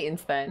Teen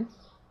Titans then?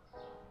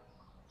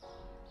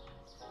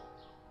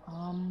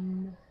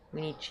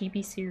 We need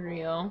Chibi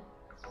cereal.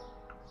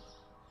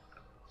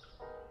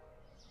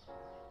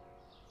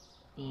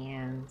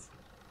 And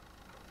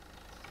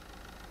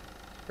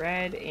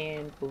red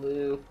and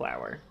blue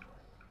flour.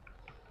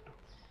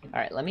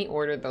 Alright, let me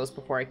order those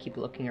before I keep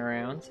looking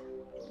around.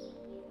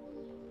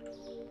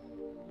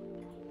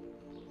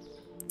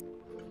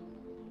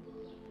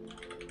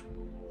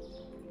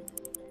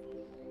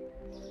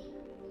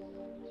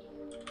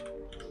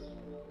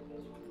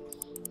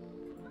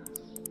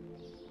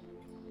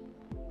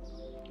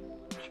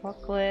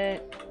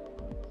 Chocolate.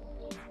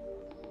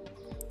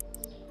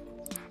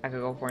 I could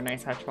go for a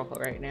nice hot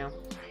chocolate right now.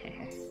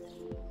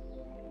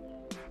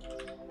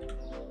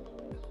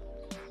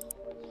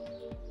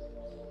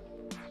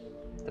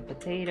 The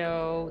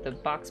potato, the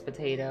box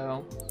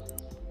potato.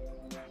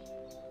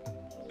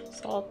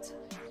 Salt.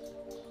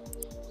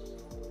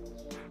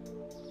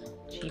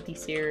 Chibi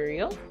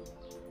cereal.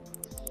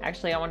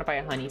 Actually, I want to buy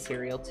a honey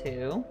cereal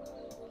too.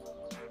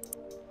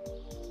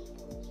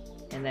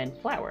 And then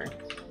flour.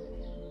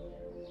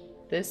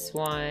 This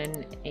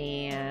one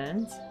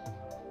and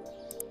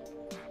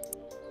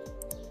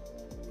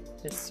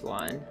this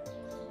one.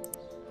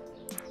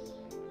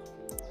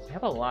 I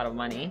have a lot of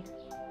money.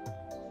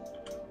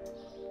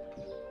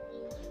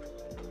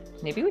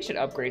 Maybe we should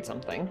upgrade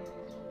something.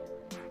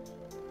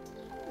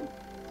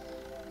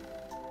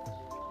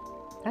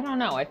 I don't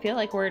know. I feel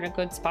like we're in a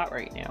good spot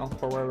right now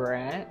for where we're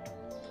at.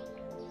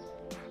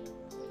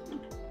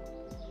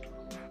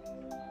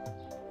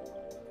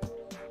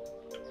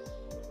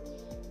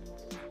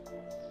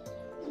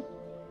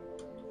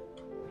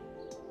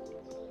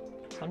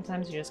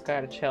 Sometimes you just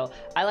gotta chill.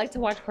 I like to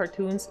watch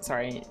cartoons.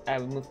 Sorry, I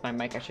moved my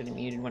mic. I should have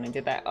muted when I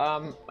did that.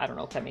 I don't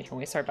know if that made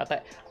noise. Sorry about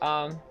that.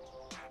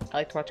 I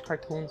like to watch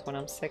cartoons when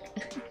I'm sick.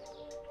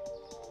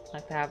 I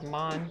like to have them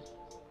on.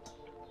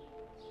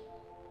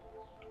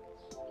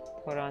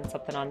 Put on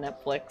something on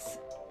Netflix.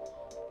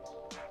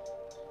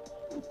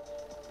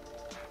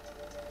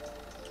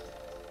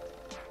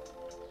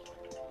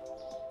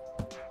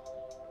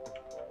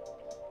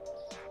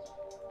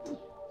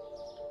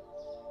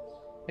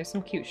 There's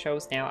some cute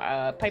shows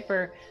now.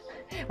 Piper,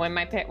 when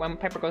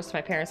Piper goes to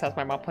my parents' house,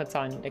 my mom puts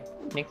on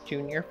Nick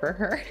Jr. for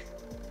her.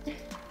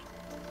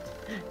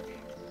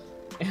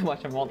 I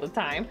watch him all the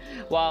time.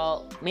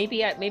 Well,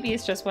 maybe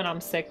it's just when I'm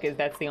sick, is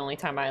that's the only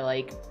time I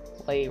like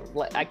play.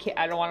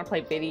 I don't want to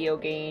play video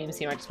games.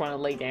 You know, I just want to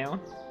lay down.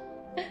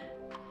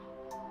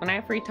 When I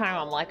have free time,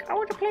 I'm like, I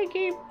want to play a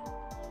game.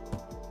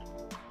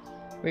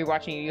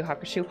 Rewatching Yu Yu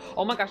Hakusho.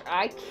 Oh my gosh,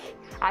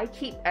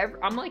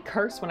 I'm like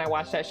cursed when I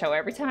watch that show.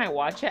 Every time I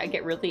watch it, I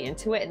get really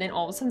into it, and then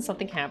all of a sudden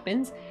something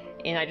happens,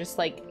 and I just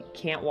like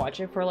can't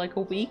watch it for like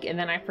a week, and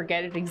then I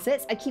forget it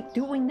exists. I keep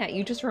doing that.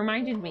 You just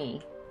reminded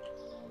me.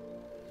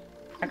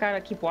 I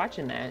gotta keep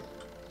watching that.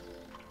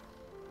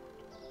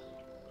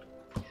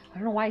 I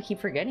don't know why I keep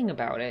forgetting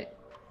about it.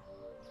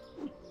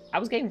 I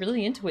was getting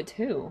really into it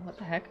too. What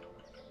the heck?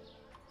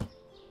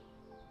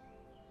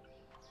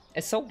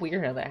 It's so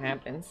weird how that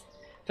happens.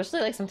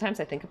 Especially like sometimes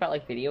I think about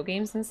like video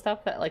games and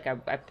stuff that like I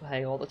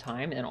play all the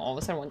time, and then all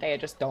of a sudden one day I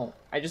just don't.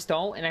 I just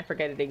don't, and I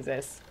forget it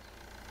exists.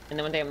 And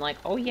then one day I'm like,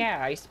 oh yeah,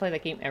 I used to play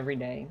that game every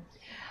day.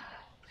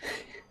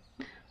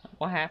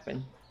 What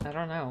happened? I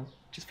don't know.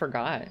 Just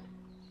forgot.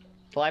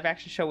 The live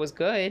action show was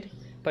good,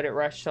 but it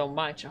rushed so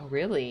much. Oh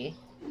really?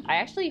 I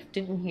actually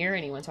didn't hear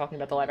anyone talking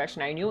about the live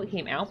action. I knew it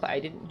came out, but I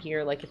didn't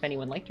hear like if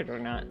anyone liked it or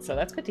not. So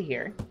that's good to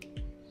hear.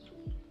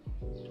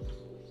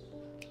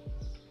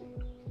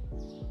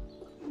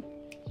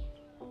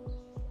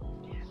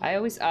 I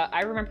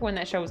remember when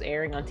that show was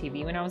airing on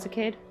TV when I was a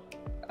kid,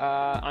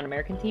 on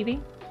American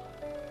TV.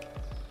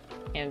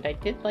 And I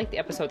did like the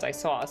episodes I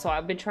saw, so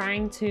I've been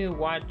trying to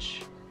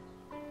watch,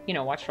 you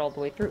know, watch it all the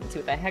way through and see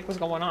what the heck was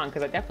going on,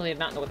 because I definitely did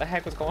not know what the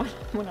heck was going on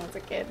when I was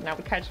a kid, and I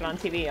would catch it on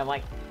TV, I'm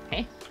like,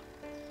 hey.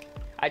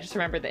 I just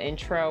remember the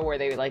intro where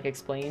they, like,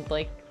 explained,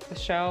 like, the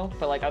show,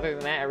 but, like, other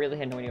than that, I really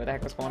had no idea what the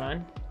heck was going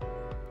on.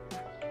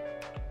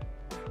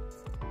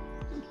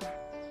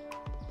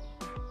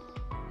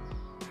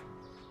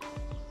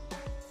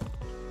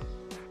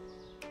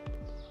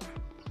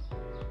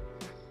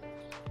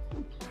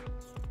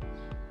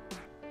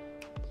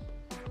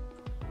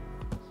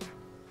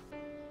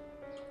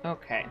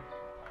 Okay.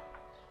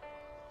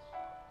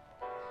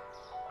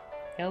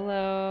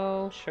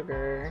 Hello,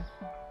 sugar.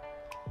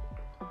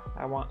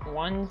 I want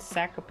 1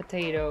 sack of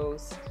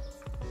potatoes.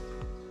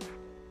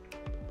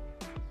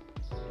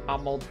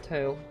 I'm old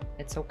too.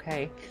 It's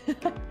okay.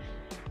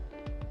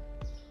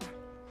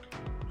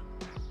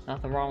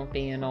 Nothing wrong with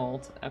being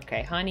old.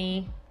 Okay,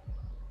 honey.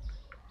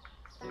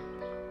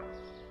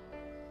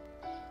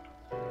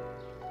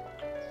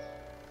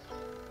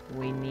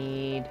 We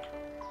need,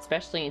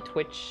 especially in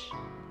Twitch,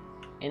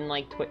 in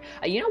like Twitch.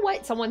 You know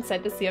what? Someone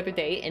said this the other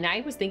day, and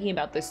I was thinking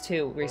about this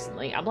too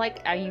recently. I'm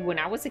like, when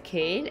I was a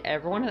kid,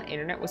 everyone on the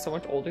internet was so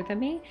much older than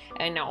me,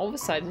 and now all of a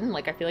sudden,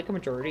 like, I feel like a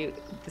majority.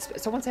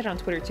 Someone said it on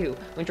Twitter too.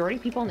 Majority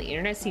of people on the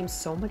internet seem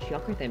so much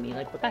younger than me.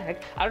 Like, what the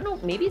heck? I don't know.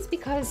 Maybe it's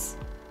because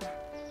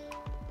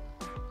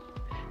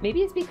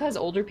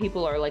older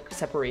people are like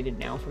separated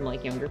now from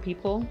like younger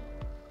people.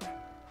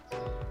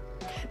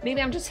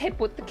 Maybe I'm just hip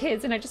with the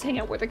kids, and I just hang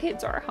out where the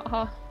kids are.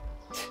 Haha.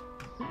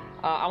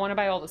 I want to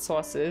buy all the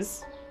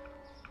sauces.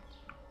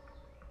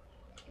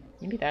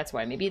 Maybe that's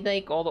why. Maybe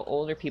like all the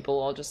older people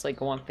all just like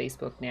go on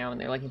Facebook now,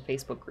 and they're like in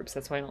Facebook groups.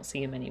 That's why I don't see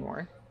them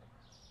anymore.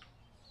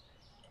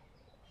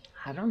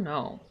 I don't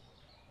know.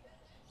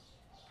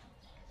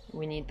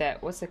 We need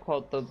that. What's it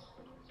called? The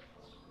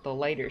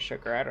lighter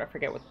sugar. I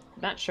forget what.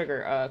 Not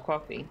sugar.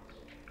 Coffee.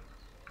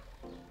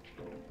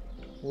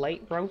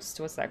 Light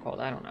roast. What's that called?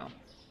 I don't know.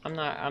 I'm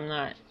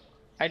not.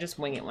 I just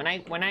wing it. When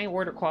I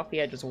order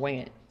coffee, I just wing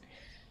it.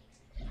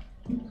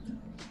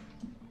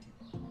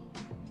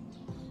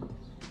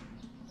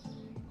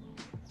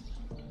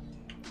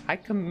 Hi,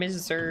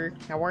 Commiser.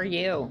 How are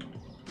you?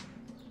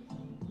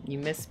 You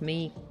missed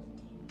me.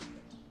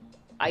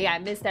 Oh, yeah, I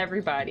missed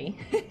everybody.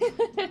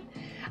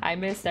 I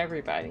missed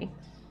everybody.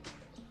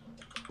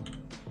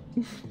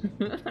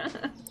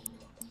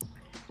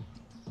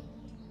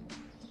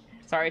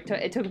 Sorry,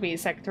 it took me a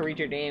second to read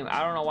your name.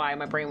 I don't know why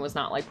my brain was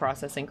not like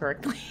processing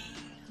correctly.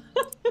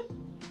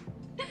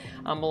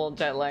 I'm a little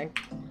jet lagged.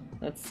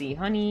 Let's see,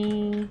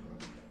 honey.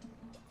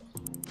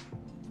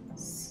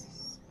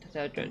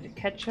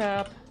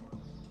 Ketchup.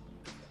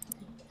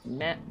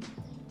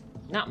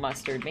 Not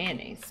mustard,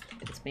 mayonnaise.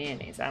 It's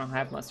mayonnaise. I don't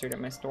have mustard at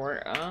my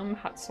store.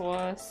 Hot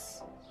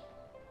sauce.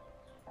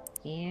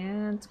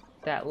 And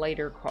that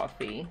lighter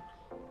coffee.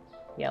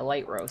 Yeah,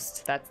 light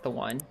roast. That's the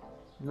one.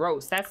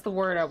 Roast. That's the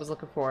word I was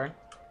looking for.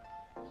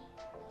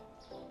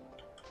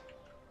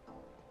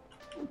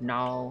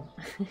 No.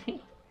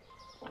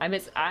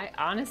 I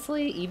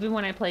honestly, even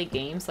when I play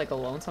games like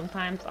alone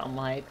sometimes, I'm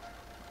like,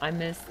 I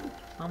miss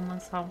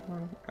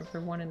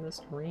everyone in the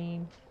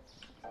stream.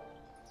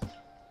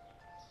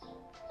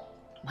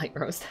 Light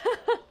roast.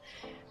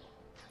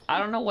 I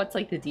don't know what's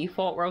like the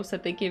default roast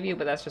that they give you,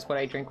 but that's just what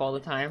I drink all the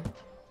time.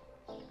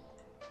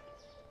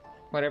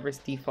 Whatever's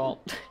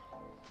default.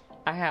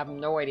 I have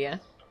no idea.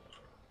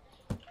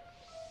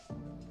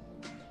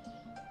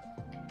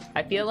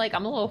 I feel like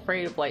I'm a little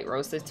afraid of light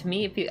roasted. To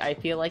me, I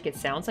feel like it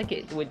sounds like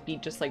it would be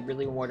just like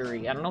really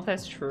watery. I don't know if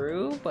that's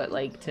true, but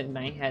like to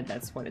my head,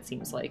 that's what it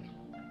seems like.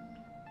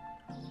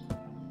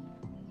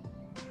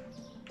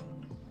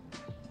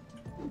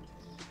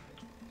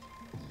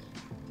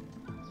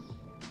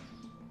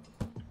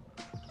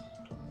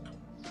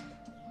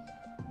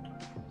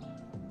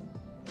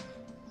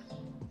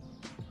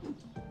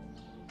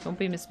 Don't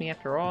be miss me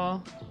after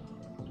all.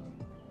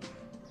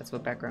 That's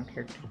what background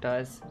character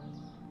does.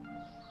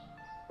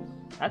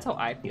 That's how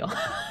I feel.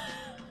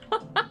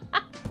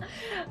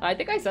 I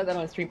think I said that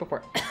on stream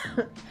before.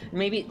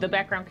 Maybe the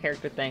background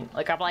character thing.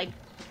 Like, I'm like...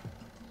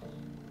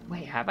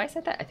 Wait, have I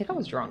said that? I think I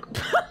was drunk.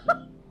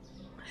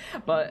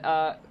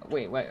 But,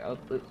 wait.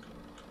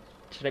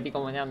 Should I be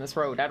going down this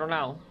road? I don't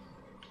know.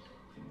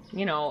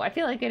 You know, I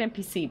feel like an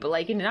NPC, but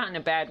like, not in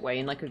a bad way,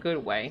 in like a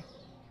good way.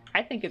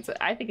 I think it's a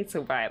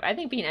vibe. I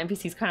think being an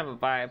NPC is kind of a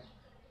vibe.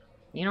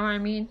 You know what I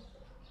mean?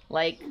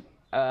 Like,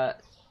 uh,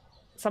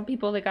 some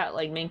people they got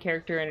like main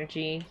character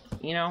energy,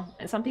 you know,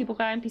 and some people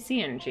got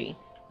NPC energy.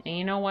 And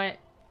you know what?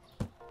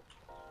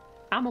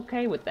 I'm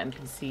okay with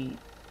NPC.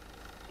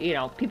 You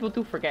know, people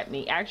do forget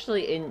me.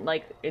 Actually,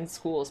 in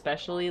school,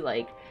 especially,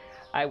 like,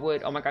 I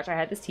would. Oh my gosh, I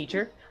had this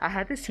teacher. I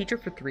had this teacher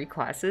for 3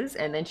 classes,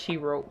 and then she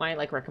wrote my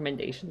like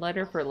recommendation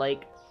letter for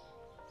like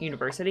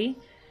university.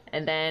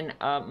 And then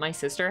my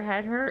sister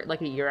had her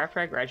like a year after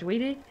I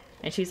graduated,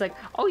 and she's like,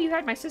 "Oh, you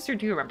had my sister.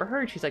 Do you remember her?"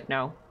 And she's like,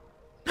 "No."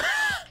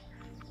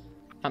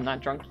 I'm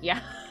not drunk. Yeah.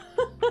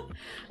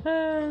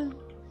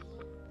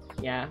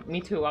 Yeah,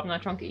 me too. I'm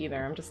not drunk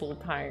either. I'm just a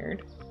little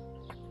tired.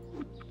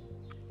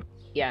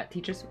 Yeah,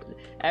 teachers,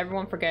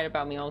 everyone forget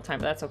about me all the time,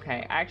 but that's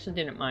okay. I actually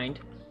didn't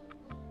mind.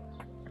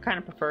 I kind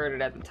of preferred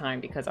it at the time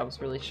because I was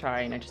really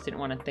shy and I just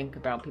didn't want to think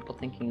about people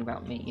thinking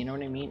about me. You know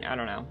what I mean? I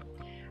don't know.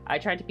 I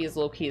tried to be as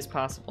low-key as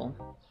possible.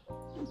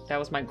 That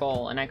was my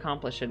goal, and I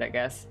accomplished it, I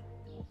guess.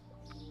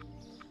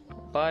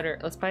 Butter.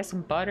 Let's buy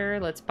some butter.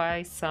 Let's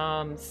buy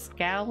some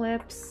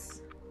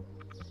scallops.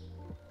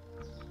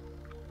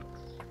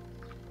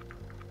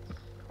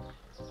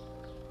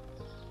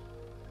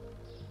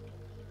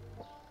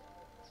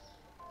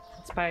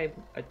 Let's buy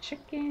a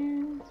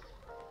chicken.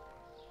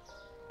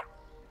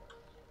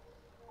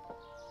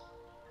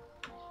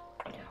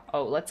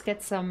 Oh, let's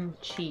get some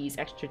cheese,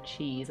 extra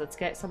cheese. Let's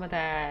get some of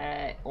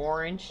that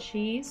orange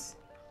cheese.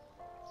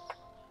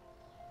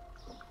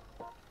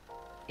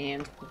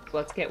 And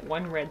let's get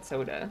 1 red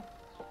soda.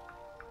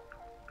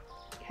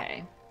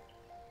 Okay.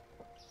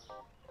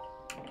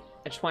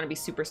 I just want to be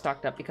super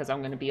stocked up because I'm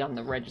going to be on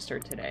the register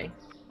today.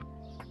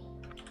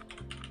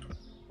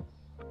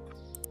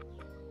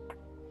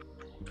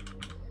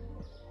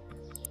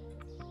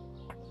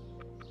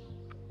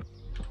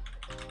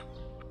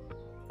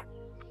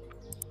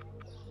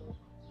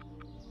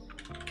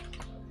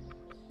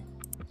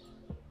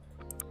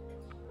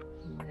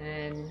 And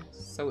then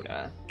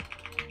soda.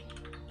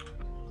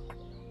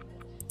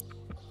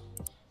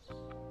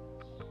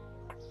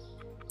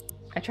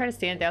 I try to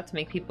stand out to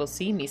make people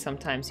see me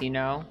sometimes, you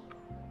know?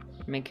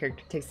 Main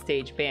character takes the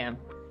stage, bam.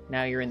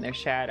 Now you're in their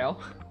shadow.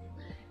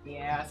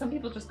 Yeah, some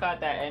people just got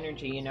that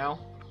energy, you know?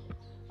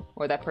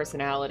 Or that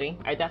personality.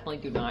 I definitely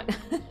do not.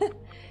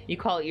 You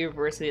call it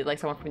university like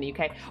someone from the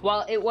UK.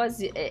 Well, it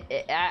was,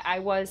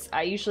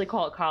 I usually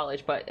call it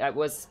college, but I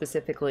was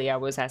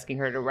asking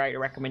her to write a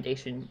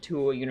recommendation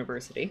to a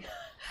university.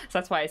 So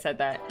that's why I said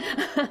that.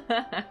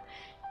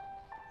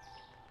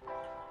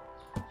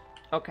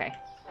 Okay.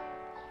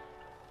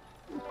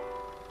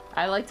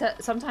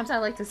 Sometimes I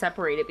like to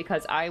separate it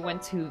because I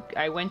went to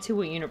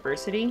a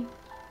university,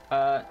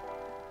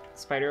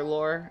 spider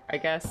lore, I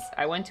guess.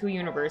 I went to a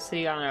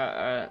university on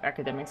a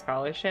academic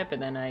scholarship,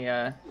 and then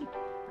I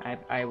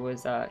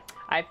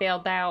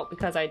failed out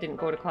because I didn't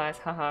go to class,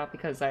 haha,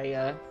 because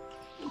I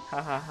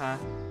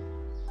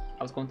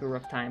was going through a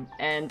rough time.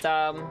 And,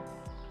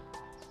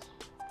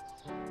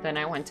 then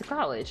I went to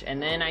college,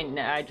 and then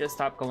I just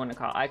stopped going to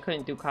college. I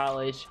couldn't do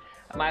college.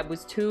 I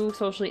was too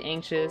socially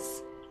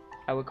anxious.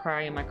 I would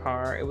cry in my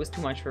car. It was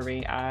too much for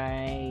me.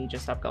 I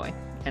just stopped going,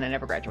 and I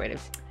never graduated.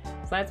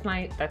 So that's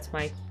why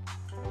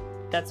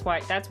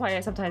I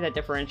sometimes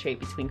differentiate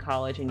between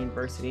college and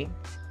university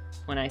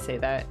when I say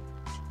that.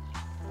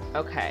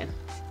 Okay.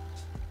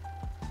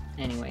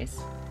 Anyways.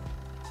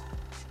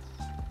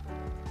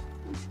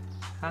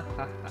 Ha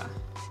ha ha.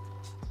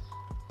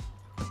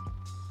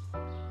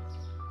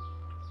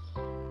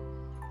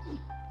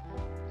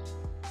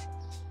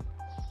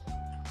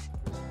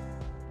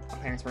 My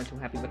parents weren't too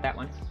happy with that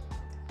one.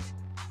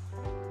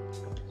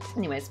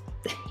 Anyways.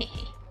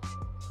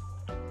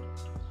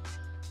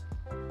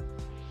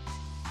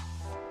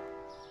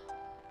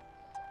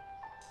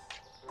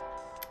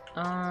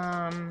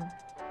 I'm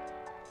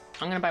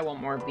gonna buy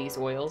 1 more of these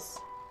oils.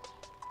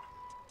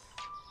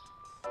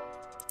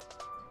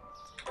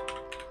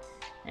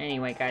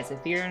 Anyway, guys,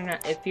 if you're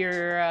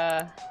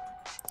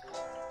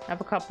have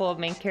a couple of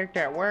main character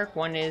at work,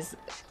 one is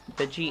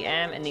the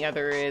GM and the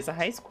other is a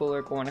high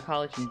schooler going to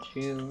college in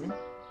June.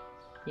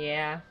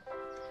 Yeah,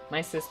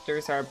 my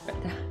sisters are.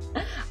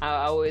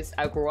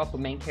 I grew up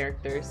with main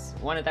characters.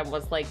 One of them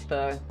was like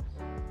the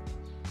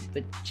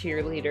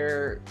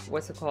cheerleader.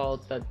 What's it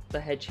called? The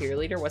head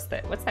cheerleader. What's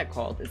that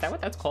called? Is that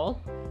what that's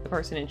called? The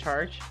person in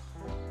charge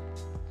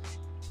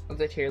of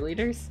the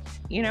cheerleaders.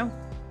 You know.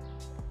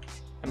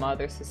 And my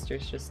other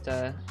sister's just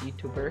a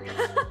YouTuber,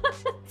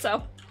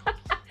 so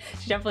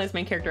she definitely has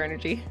main character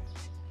energy.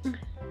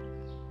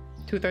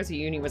 2/3 of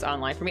uni was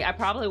online for me. I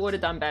probably would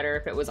have done better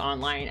if it was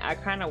online. I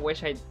kind of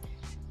wish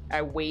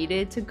I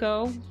waited to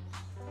go,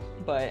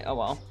 but oh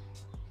well.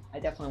 I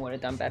definitely would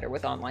have done better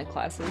with online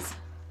classes.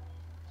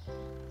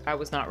 I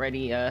was not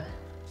ready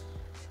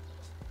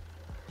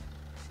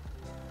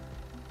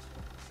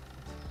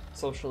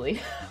socially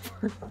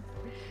for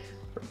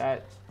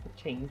that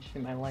change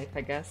in my life,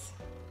 I guess.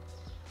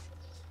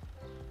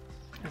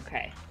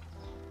 Okay.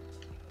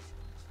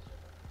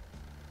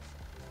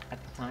 At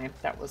the time,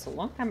 that was a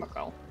long time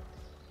ago.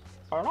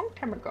 a long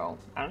time ago.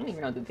 I don't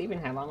even know, did they even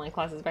have online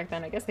classes back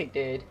then? I guess they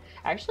did.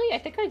 Actually, I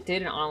think I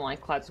did an online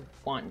class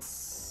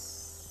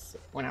once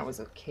when I was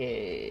a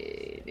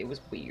kid. It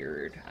was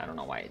weird. I don't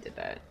know why I did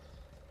that.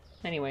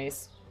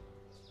 Anyways.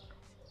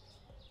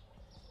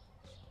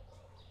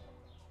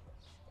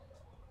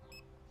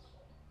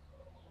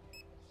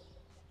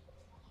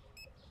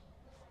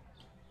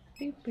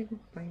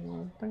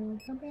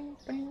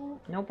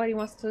 Nobody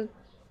wants to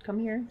come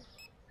here.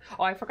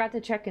 Oh, I forgot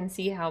to check and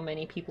see how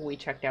many people we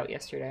checked out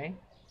yesterday.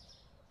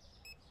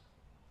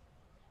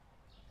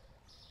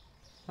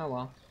 Oh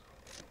well.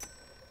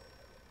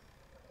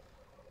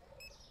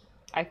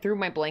 I threw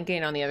my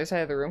blanket on the other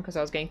side of the room because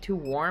I was getting too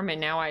warm, and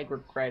now I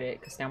regret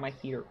it because now my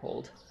feet are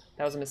cold.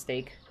 That was a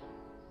mistake.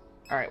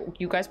 Alright,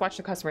 you guys watch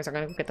the customers. I'm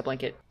gonna go get the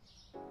blanket.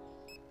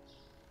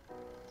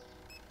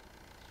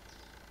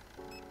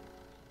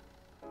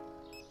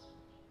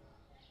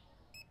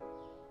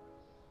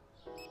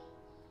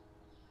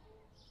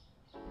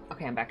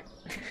 Okay, I'm back.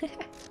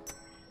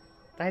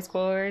 The high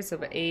schoolers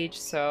of age,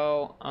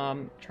 so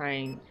try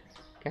and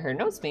get her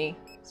knows me,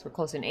 so we're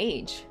close in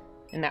age.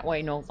 And that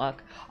way, no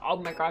luck. Oh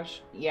my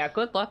gosh, yeah,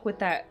 good luck with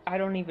that. I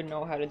don't even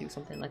know how to do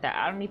something like that.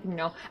 I don't even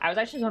know. I was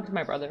actually talking to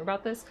my brother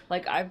about this.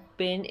 Like, I've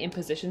been in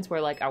positions where,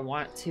 like, I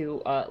want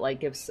to, like,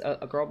 give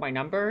a girl my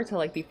number to,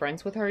 like, be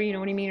friends with her, you know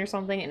what I mean, or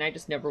something, and I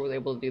just never was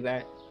able to do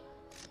that.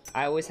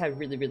 I always had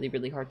really, really,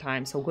 really hard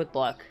time, so good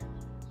luck.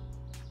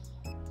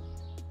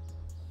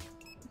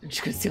 I'm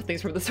just gonna steal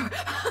things from the store.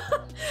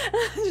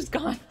 Just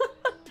gone.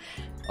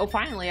 Oh,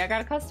 finally, I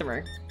got a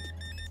customer.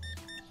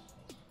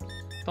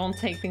 Don't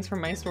take things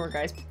from my store,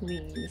 guys,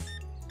 please.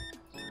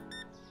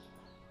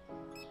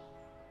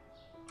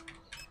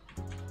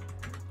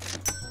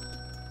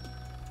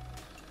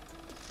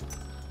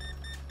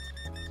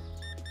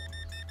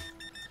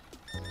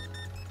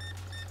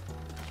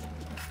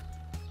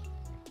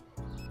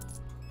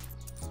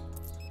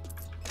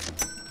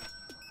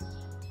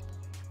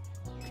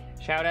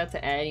 Shout out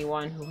to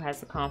anyone who has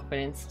the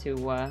confidence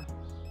to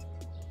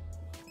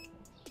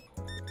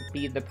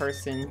be the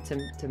person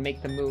to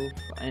make the move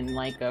in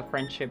like a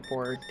friendship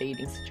or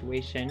dating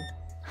situation.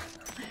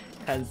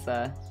 Because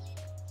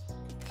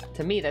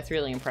to me that's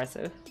really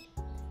impressive.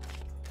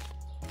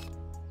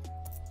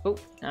 Oh,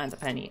 not the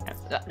penny.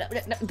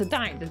 The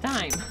dime.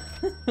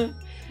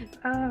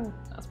 I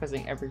was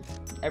pressing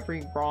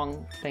every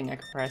wrong thing I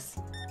could press.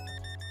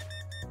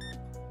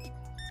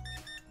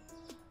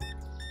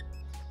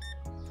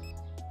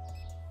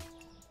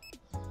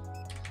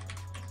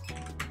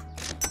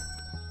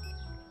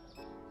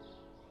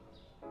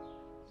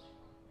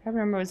 I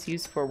remember it was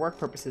used for work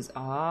purposes.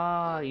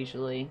 Ah,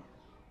 usually.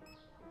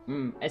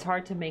 It's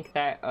hard to make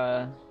that,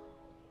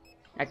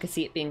 I could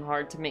see it being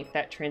hard to make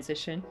that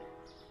transition.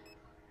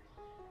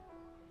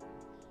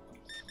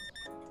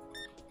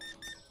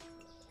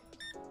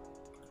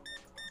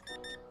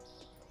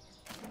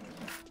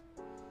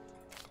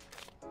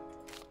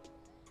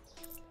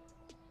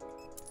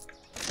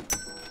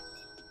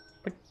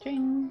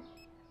 Ba-ching.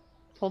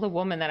 Told a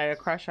woman that I had a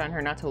crush on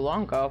her not too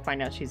long ago.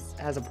 Find out she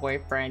has a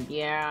boyfriend.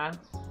 Yeah.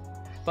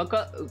 But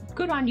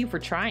good on you for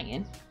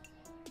trying.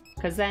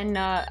 Because then,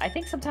 I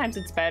think sometimes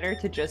it's better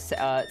to just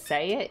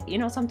say it, you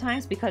know,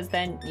 sometimes, because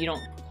then you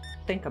don't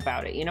think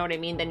about it, you know what I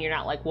mean? Then you're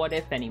not like, what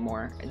if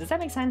anymore. Does that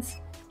make sense?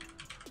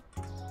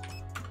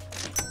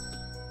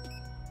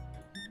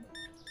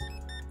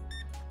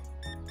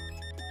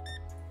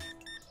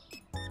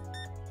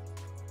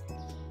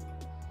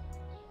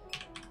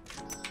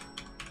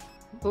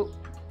 Oh,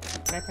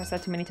 did I press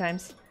that too many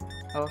times?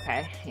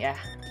 Okay, yeah.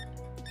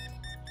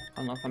 I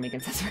don't know if I'm making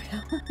sense right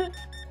now.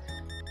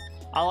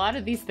 A lot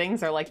of these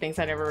things are like things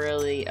I never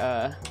really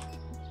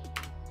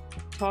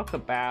talk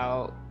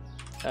about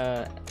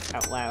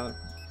out loud.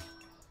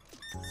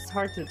 It's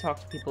hard to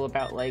talk to people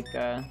about like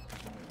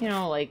you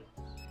know, like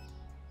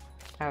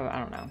I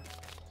don't know.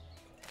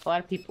 A lot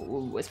of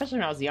people, especially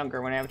when I was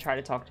younger, when I would try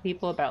to talk to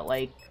people about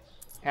like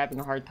having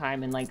a hard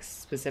time in like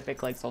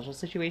specific like social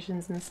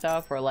situations and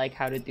stuff, or like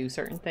how to do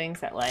certain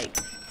things that like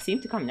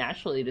seem to come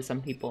naturally to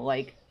some people,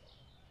 like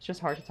it's just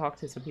hard to talk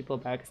to some people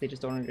about because they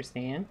just don't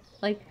understand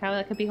like how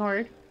that could be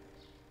hard.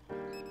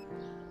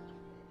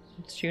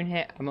 It's June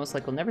hit. I most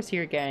likely will never see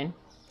her again.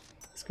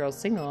 This girl's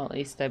single, at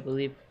least I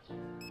believe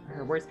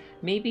her words.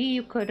 Maybe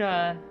you could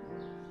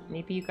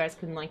maybe you guys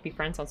can like be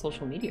friends on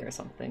social media or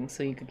something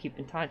so you could keep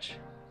in touch.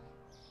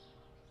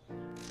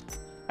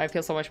 I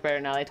feel so much better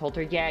now that I told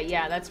her.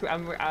 Yeah, that's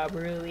I'm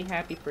really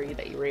happy for you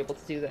that you were able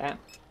to do that.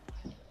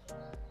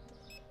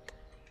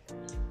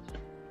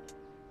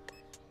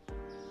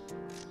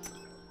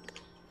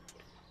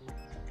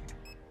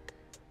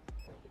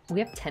 We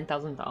have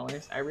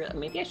 $10,000.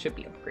 Maybe I should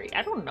be upgraded.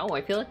 I don't know.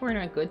 I feel like we're in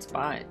a good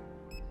spot.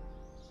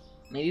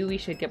 Maybe we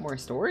should get more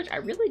storage. I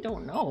really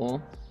don't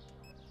know.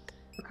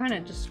 We're kind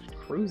of just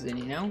cruising,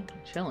 you know,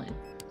 chilling.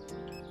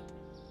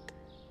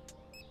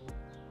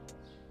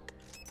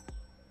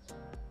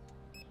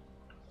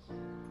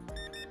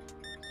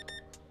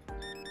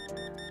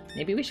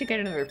 Maybe we should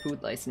get another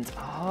food license.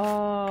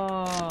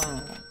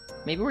 Oh,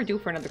 Maybe we're due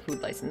for another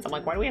food license. I'm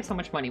like, why do we have so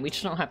much money? We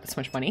just don't have this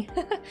much money.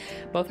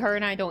 Both her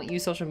and I don't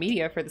use social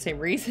media for the same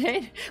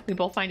reason. We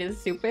both find it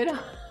stupid.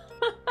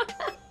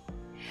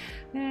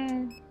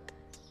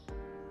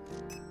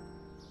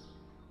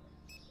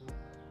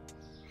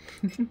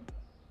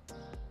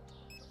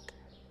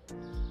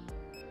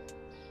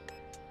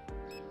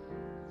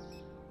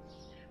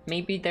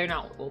 Maybe they're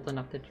not old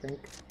enough to drink.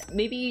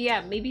 Maybe,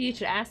 yeah, maybe you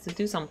should ask to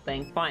do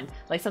something fun.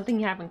 Like something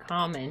you have in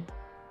common.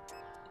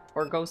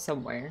 Or go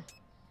somewhere.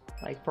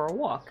 Like for a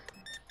walk.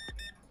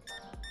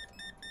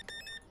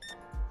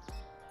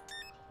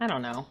 I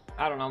don't know.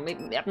 I don't know.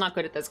 Maybe I'm not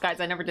good at this, guys.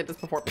 I never did this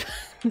before.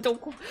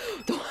 don't.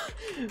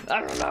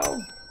 I don't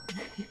know.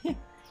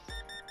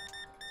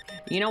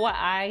 You know what?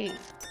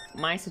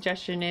 My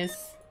suggestion is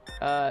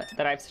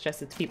that I've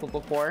suggested to people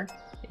before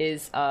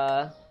is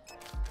because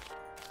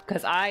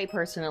I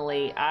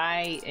personally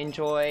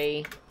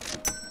enjoy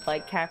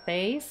like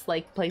cafes,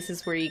 like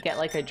places where you get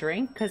like a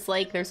drink, because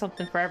like there's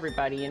something for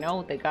everybody, you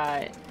know. They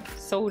got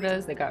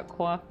sodas, they got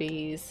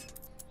coffees,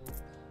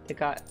 they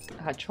got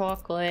hot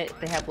chocolate,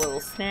 they have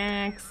little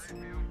snacks,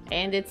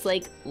 and it's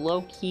like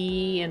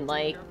low-key and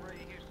like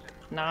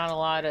not a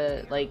lot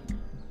of like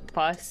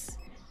fuss,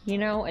 you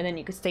know. And then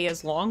you can stay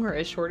as long or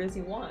as short as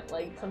you want.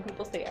 Like some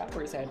people stay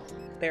hours at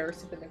there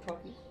sipping their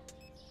coffee.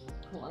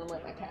 Hold on, I'm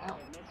letting my cat out.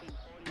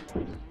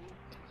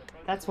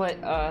 That's what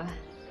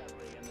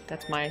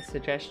that's my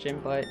suggestion,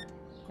 but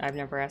I've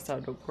never asked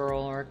out a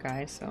girl or a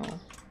guy, so.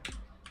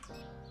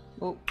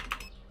 Oh.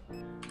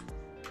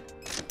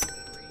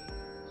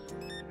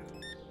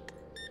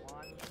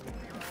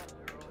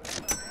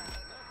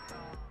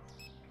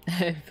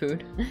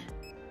 Food.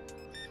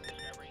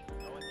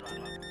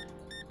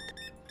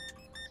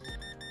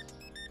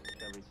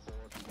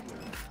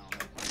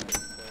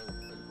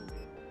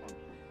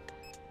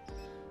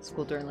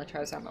 School during lunch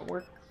hours, I'm at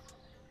work.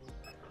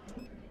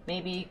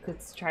 Maybe you could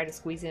try to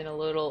squeeze in a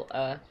little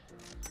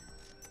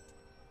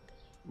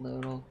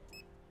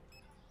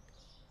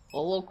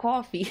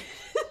coffee.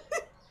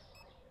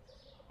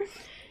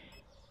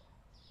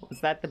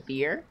 Was that the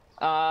beer?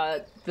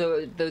 I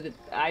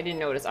didn't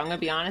notice. I'm gonna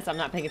be honest, I'm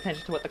not paying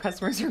attention to what the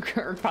customers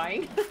are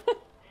buying.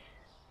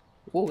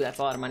 Whoa, that's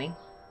a lot of money.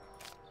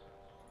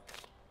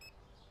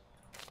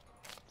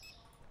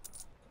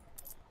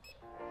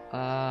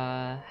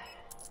 I'm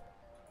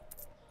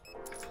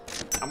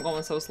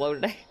going so slow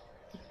today.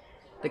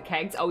 The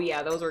kegs? Oh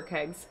yeah, those were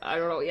kegs. I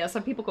don't know. Yeah,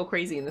 some people go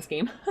crazy in this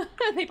game.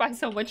 They buy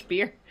so much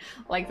beer.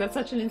 Like, that's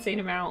such an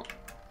insane amount.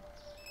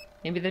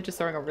 Maybe they're just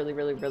throwing a really,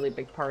 really, really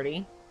big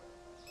party.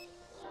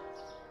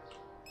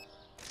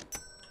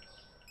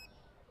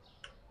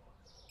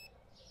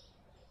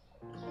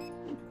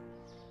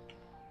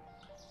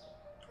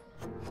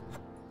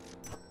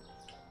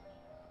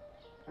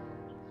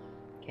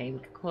 Okay, we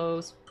could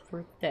close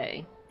for the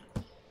day.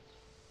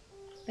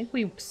 I think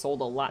we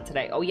sold a lot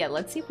today. Oh yeah,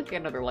 let's see if we can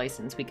get another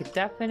license. We could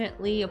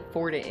definitely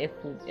afford it if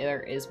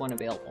there is one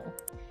available.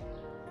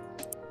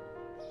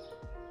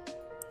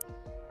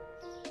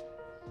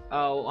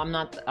 Oh, I'm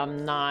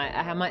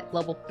at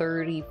level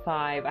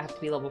 35. I have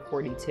to be level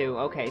 42.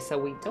 Okay, so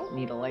we don't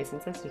need a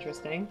license. That's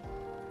interesting.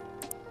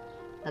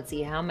 Let's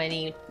see how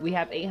many. We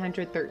have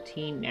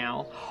 813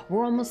 now.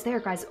 We're almost there,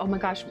 guys. Oh my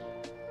gosh.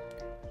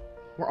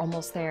 We're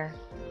almost there.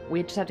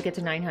 We just have to get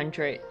to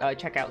 900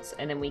 checkouts,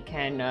 and then we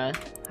can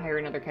hire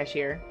another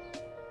cashier.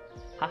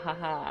 Ha ha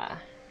ha.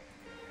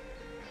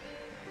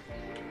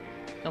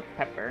 No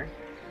pepper.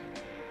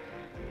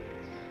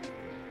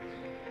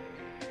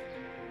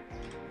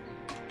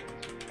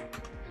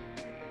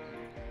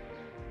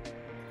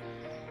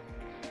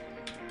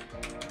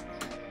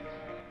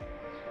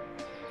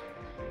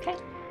 Okay.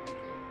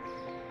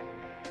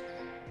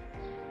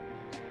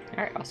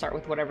 Alright, I'll start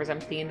with whatever's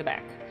empty in the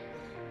back.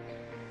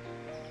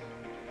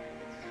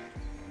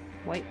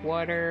 White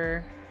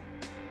water,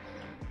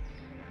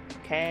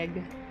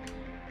 keg.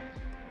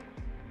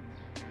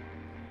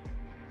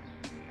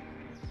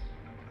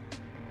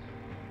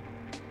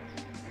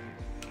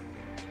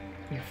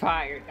 You're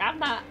fired. I'm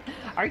not.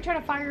 Are you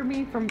trying to fire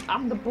me from?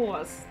 I'm the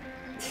boss.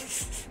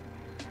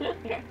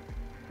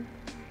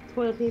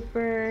 Toilet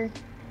paper.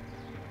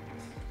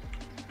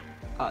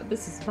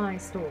 This is my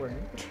store.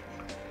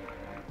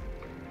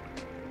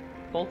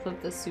 Both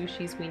of the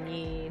sushis we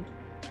need.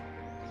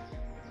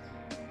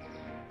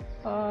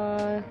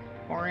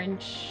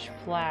 Orange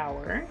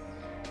flower.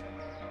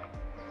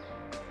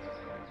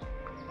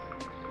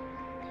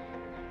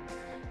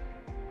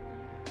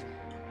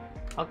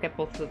 I'll get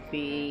both of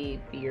the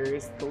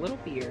beers, the little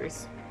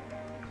beers.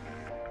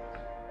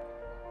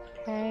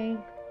 Okay.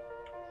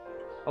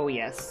 Oh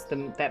yes,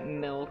 that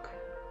milk.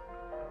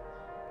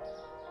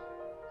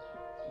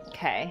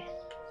 Okay.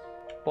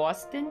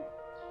 Boston?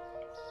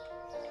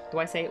 Do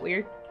I say it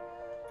weird?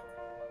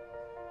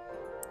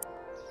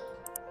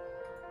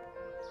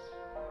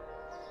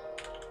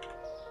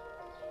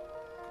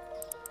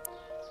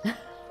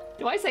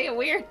 Do I say it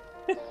weird?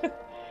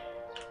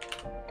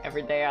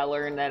 Every day I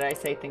learn that I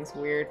say things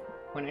weird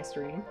when I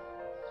stream.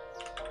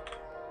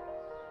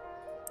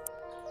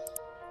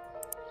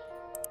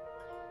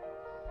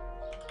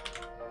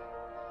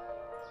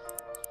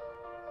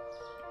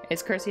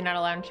 Is cursing not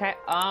allowed in chat?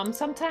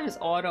 Sometimes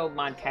auto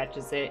mod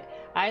catches it.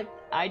 I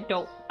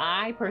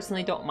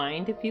personally don't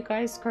mind if you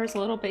guys curse a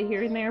little bit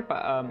here and there,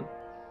 but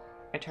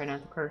I try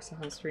not to curse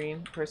on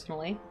stream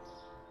personally.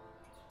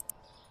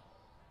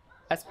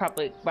 That's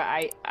probably, but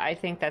I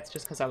think that's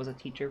just because I was a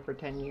teacher for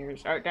 10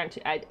 years. Or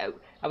I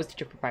was a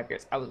teacher for 5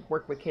 years. I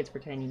worked with kids for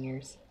 10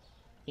 years,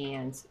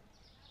 and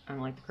I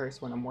don't like to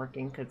curse when I'm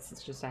working because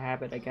it's just a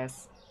habit, I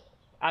guess.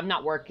 I'm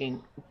not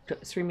working.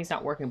 Streaming's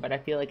not working, but I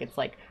feel like it's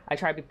like I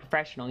try to be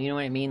professional. You know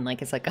what I mean?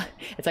 Like it's like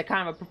it's like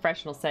kind of a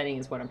professional setting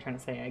is what I'm trying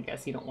to say. I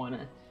guess you don't want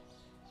to.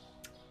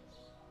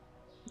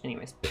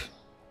 Anyways, I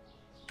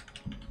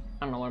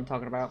don't know what I'm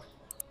talking about.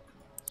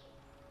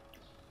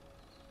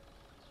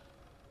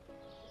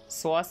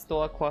 Sauce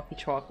door coffee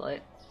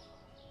chocolate.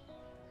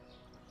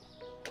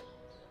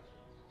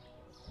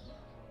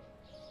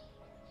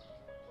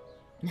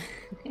 Oh,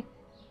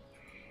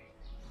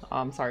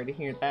 I'm sorry to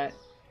hear that.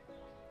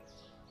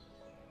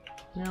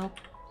 Milk.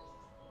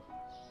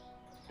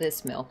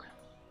 This milk.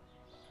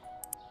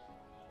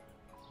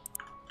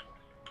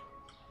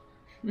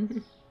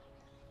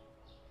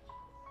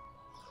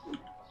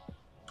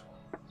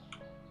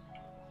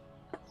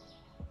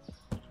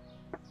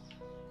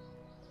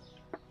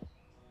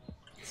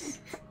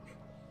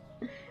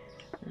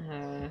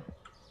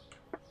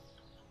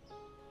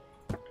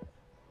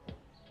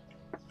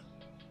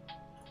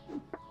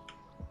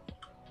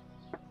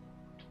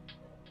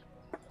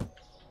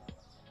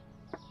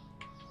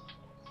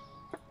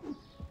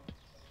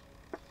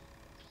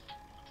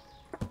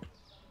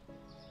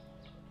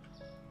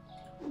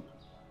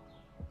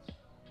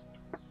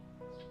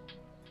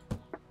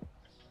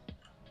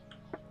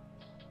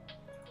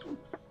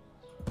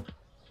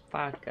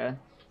 Vodka.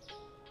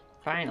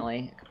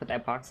 Finally, I could put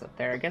that box up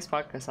there. I guess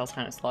vodka sells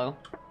kind of slow.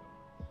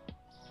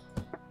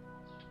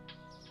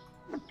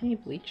 Any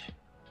bleach?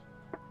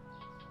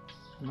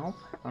 Nope.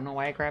 Don't know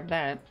why I grabbed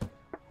that.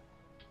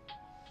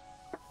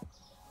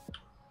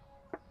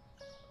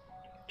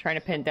 Trying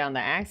to pin down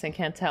the accent.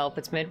 Can't tell if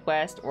it's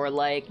Midwest or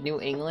like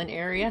New England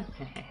area.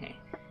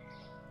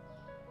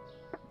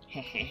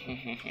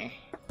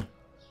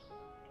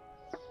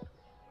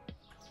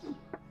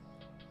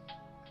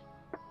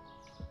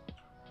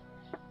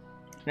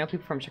 I know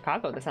people from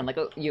Chicago that sound like,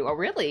 oh, you, oh,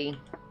 really?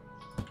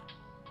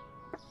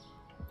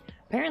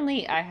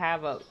 Apparently, I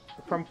have a,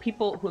 from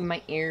people who in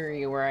my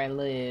area where I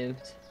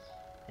lived,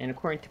 and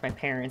according to my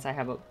parents, I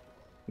have a,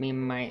 me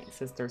and my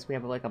sisters, we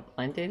have like a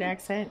blended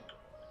accent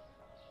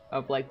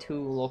of like two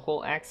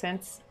local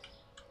accents.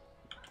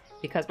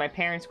 Because my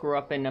parents grew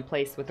up in a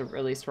place with a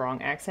really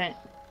strong accent.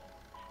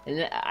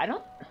 And I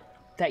don't,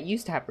 that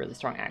used to have a really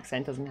strong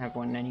accent, doesn't have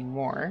one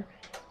anymore.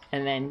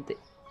 And then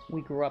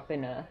we grew up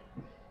in a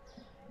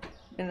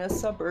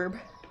suburb,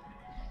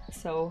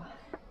 so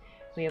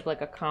we have like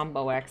a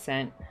combo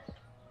accent,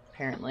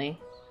 apparently.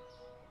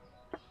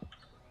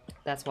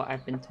 That's what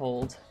I've been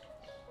told.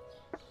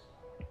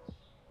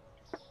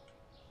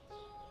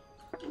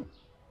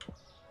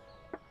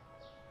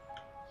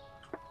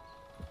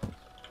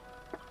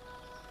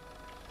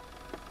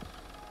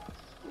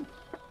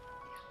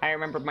 I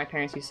remember my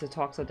parents used to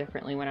talk so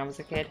differently when I was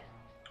a kid.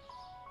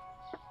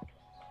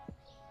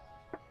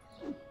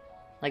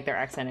 Like their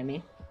accent, I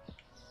mean.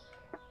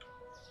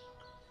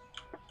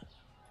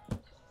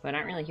 But I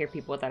don't really hear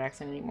people with that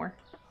accent anymore.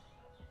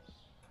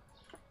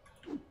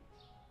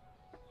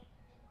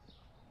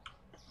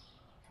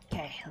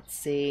 Okay, let's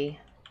see.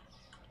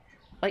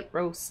 Light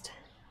roast.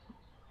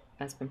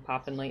 That's been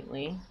popping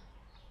lately.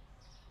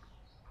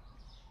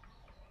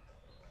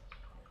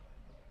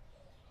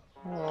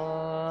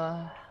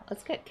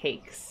 Let's get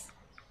cakes.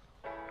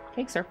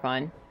 Cakes are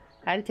fun.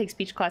 I had to take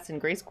speech class in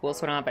grade school,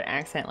 so I don't have an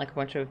accent like a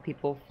bunch of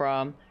people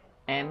from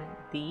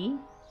MD.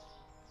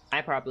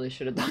 I probably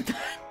should have done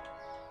that.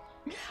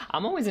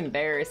 I'm always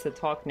embarrassed to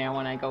talk now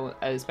when I go,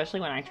 especially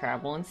when I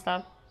travel and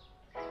stuff.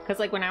 Because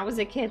like when I was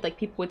a kid, like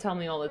people would tell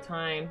me all the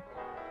time,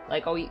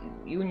 like, oh,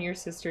 you and your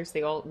sisters,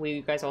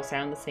 you guys all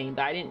sound the same.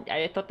 But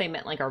I thought they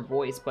meant like our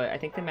voice, but I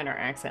think they meant our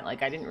accent.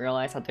 Like I didn't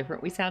realize how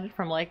different we sounded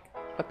from like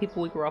the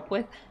people we grew up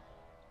with.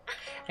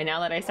 And now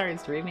that I started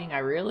streaming, I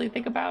really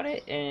think about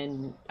it,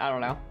 and I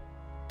don't know.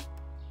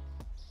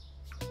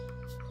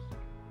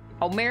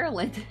 Oh,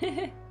 Maryland.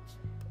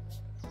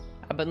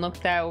 I've been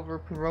looked at over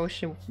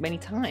promotion many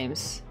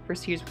times.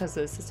 First years because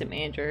the assistant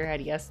manager had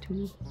yes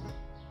to.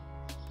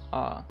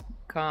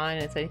 Con,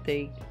 it's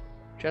anything.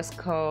 Dress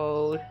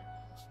code.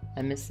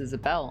 And misses a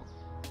belt.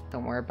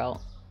 Don't wear a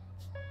belt.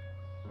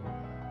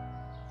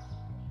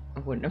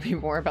 Wouldn't it be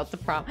more about the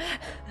prom?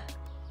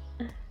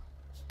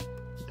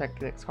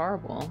 That's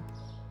horrible.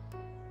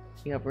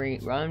 You have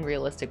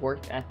unrealistic work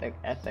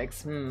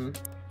ethics.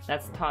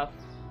 That's tough.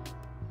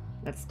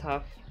 That's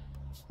tough.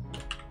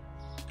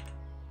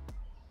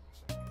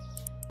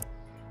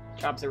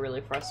 Jobs are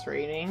really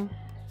frustrating.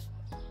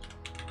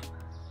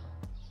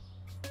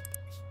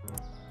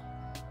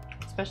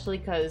 Especially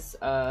because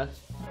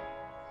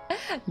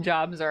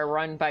jobs are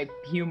run by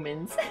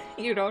humans.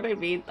 You know what I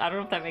mean? I don't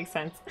know if that makes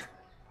sense.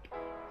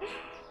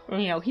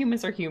 You know,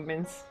 humans are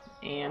humans.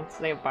 and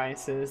they have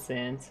biases,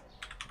 and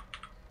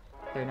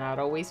they're not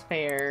always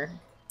fair.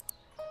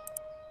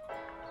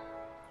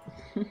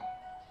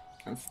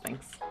 That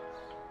stinks.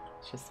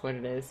 It's just what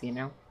it is, you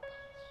know?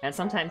 And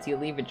sometimes you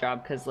leave a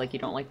job because, like, you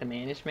don't like the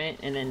management,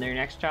 and then their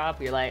next job,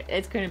 you're like,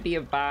 it's gonna be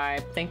a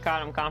vibe. Thank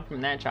God I'm gone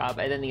from that job.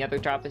 And then the other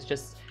job is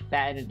just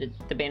bad, and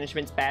the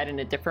management's bad in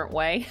a different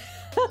way.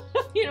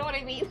 You know what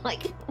I mean?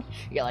 Like,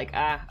 you're like,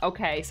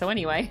 okay. So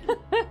anyway,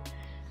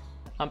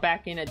 I'm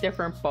back in a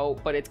different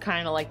boat, but it's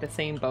kind of like the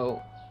same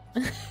boat.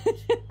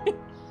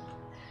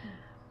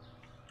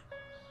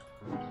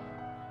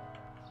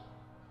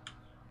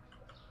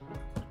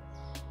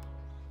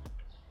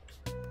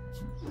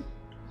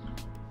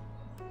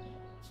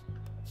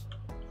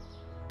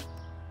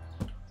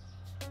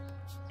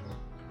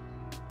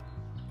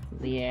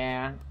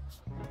 Yeah,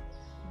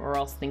 we're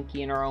all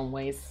stinky in our own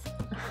ways.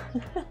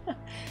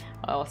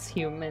 Us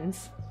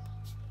humans.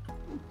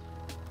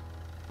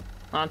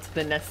 On to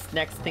the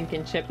next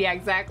stinking chip. Yeah,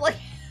 exactly.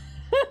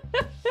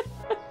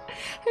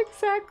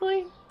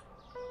 Exactly.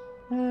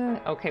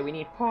 Okay, we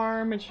need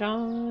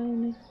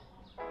Parmesan.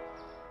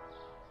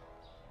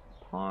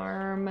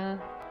 Parm.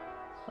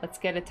 Let's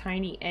get a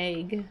tiny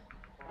egg.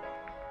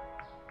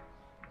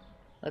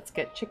 Let's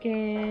get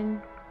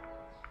chicken.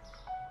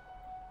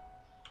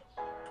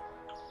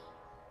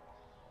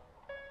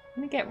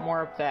 Let me get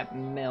more of that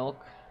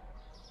milk.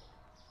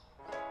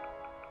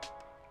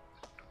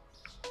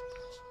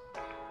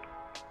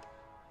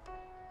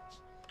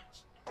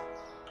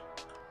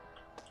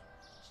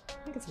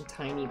 Let me get some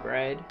tiny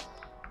bread.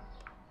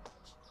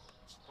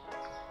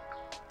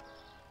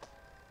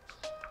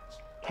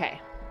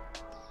 Okay.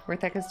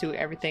 Vortex do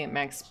everything at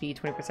max speed,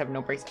 24/7,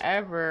 no breaks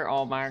ever.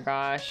 Oh my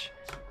gosh.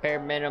 Bare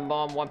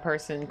minimum, one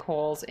person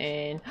calls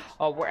in.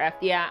 Oh, we're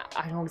yeah,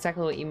 I know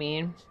exactly what you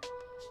mean.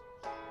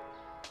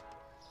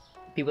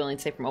 Be willing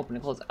to stay from open to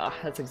close. Ugh,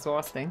 that's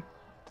exhausting.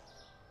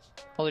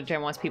 Older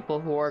gen wants people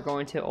who are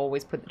going to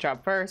always put the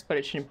job first, but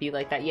it shouldn't be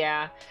like that.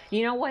 Yeah,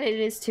 you know what it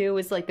is too,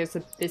 is like there's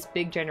this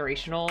big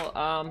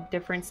generational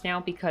difference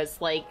now,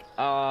 because like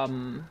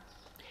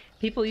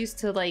people used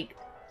to like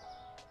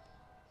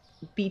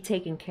be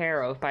taken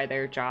care of by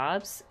their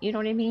jobs, you know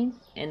what I mean?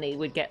 And they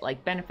would get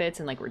like benefits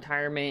and like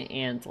retirement,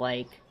 and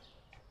like,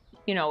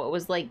 you know, it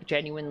was like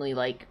genuinely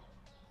like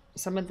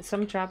some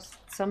jobs,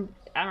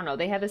 I don't know,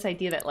 they have this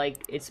idea that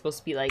like it's supposed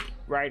to be like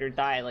ride or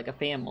die, like a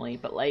family,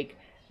 but like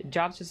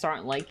jobs just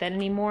aren't like that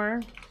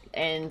anymore.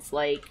 And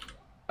like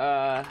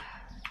they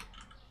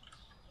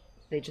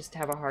just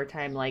have a hard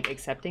time like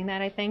accepting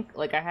that, I think.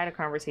 Like I had a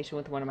conversation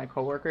with one of my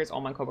coworkers.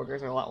 All my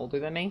coworkers are a lot older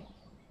than me,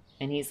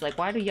 and he's like,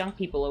 why do young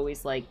people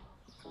always like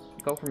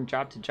go from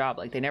job to job?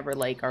 Like they never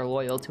like are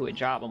loyal to a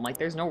job. I'm like,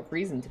 there's no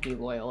reason to be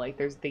loyal. Like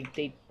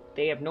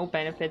they have no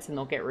benefits, and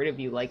they'll get rid of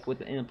you like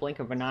within a blink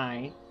of an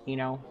eye, you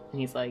know? And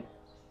he's like,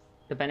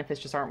 the benefits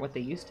just aren't what they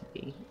used to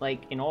be,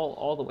 like in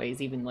all the ways,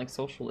 even like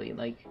socially,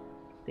 like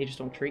they just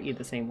don't treat you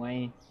the same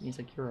way. And he's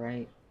like, you're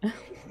right.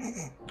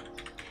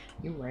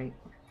 You're right.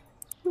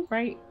 You're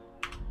right.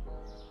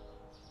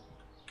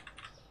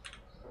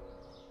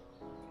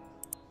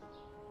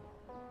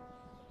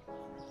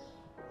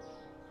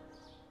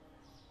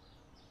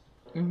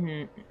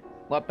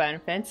 What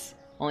benefits?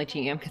 Only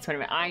GM gets one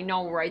of it. I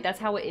know, right? That's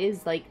how it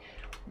is. Like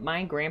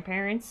my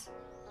grandparents,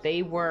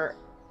 they were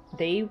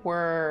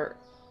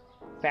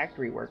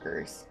factory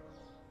workers.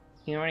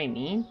 You know what I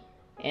mean?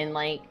 And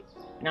like,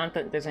 not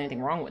that there's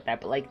anything wrong with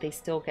that, but like they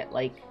still get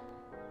like,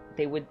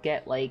 they would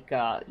get like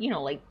you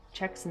know, like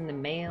checks in the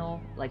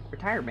mail, like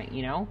retirement,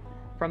 you know,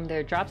 from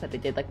their jobs that they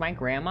did. Like my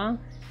grandma,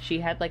 she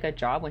had like a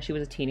job when she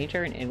was a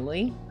teenager in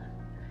Italy,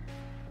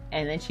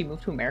 and then she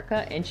moved to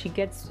America, and she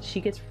gets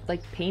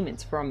like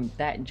payments from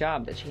that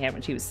job that she had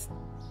when she was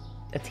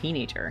a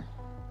teenager.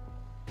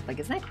 Like,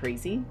 isn't that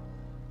crazy?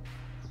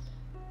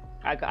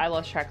 I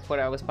lost track of what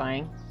I was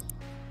buying.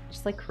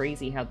 Just like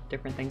crazy how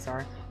different things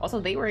are. Also,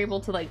 they were able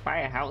to like buy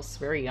a house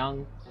very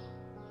young.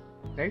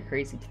 Very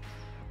crazy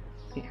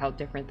how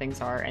different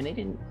things are, and they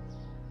didn't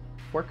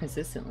work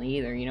consistently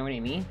either, you know what I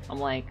mean? I'm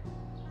like,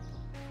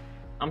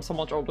 I'm so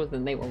much older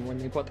than they were when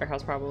they bought their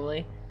house,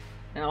 probably.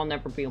 And I'll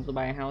never be able to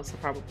buy a house,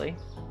 probably.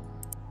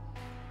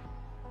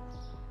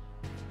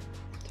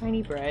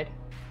 Tiny bread.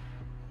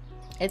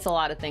 It's a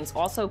lot of things.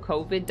 Also,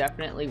 COVID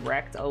definitely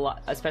wrecked a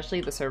lot, especially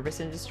the service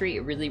industry.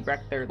 It really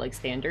wrecked their like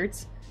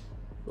standards,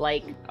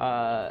 like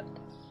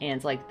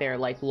and like their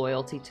like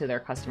loyalty to their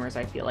customers.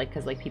 I feel like,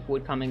 because like people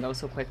would come and go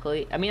so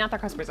quickly. I mean, not their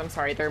customers. I'm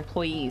sorry, their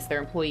employees. Their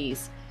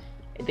employees.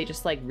 They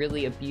just like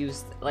really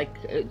abused like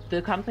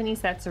the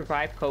companies that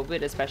survived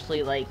COVID,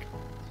 especially like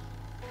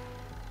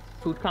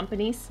food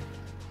companies,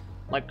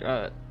 like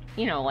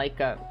you know, like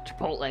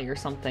Chipotle or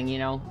something, you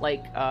know,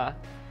 like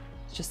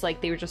just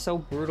like they were just so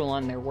brutal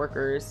on their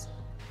workers,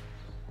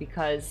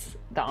 because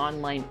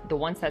the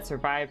ones that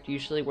survived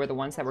usually were the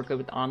ones that were good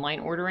with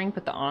online ordering,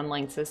 but the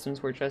online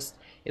systems were just,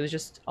 it was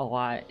just a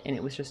lot, and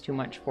it was just too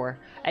much for.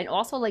 And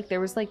also like there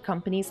was like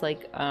companies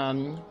like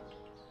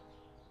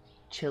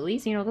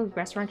Chili's, you know, the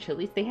restaurant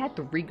Chili's, they had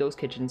 3 ghost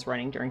kitchens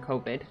running during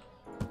COVID.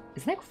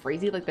 Isn't that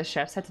crazy? Like the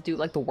chefs had to do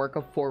like the work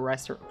of four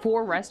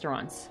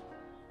restaurants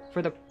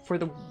for the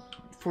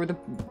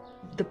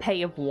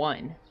pay of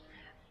one.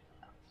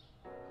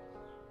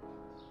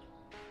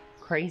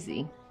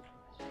 Crazy.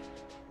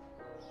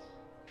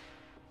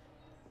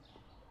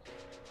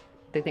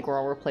 They think we're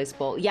all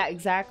replaceable. Yeah,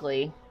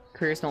 exactly.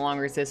 Careers no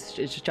longer exist.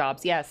 It's just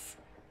jobs. Yes.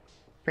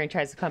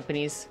 Franchise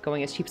companies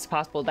going as cheap as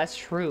possible. That's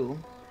true.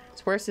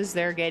 It's worse is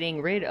they're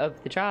getting rid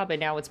of the job and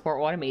now it's more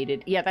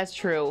automated. Yeah, that's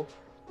true.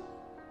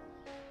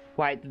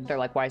 Why they're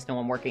like, why is no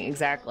one working?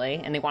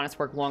 Exactly. And they want us to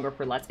work longer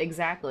for less.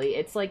 Exactly.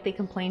 It's like they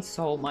complain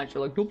so much.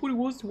 They're like, nobody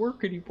wants to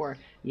work anymore.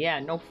 Yeah,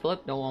 no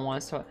flip. No one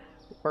wants to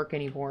work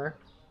anymore.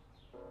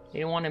 They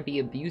don't want to be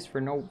abused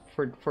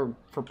for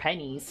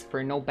pennies,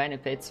 for no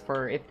benefits,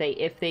 for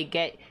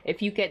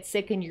if you get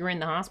sick and you're in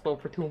the hospital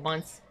for 2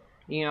 months,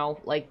 you know,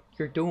 like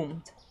you're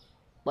doomed.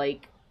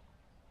 Like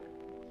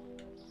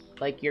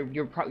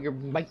you're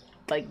might,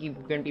 like you're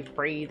gonna be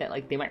afraid that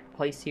like they might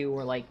replace you,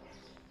 or like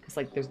because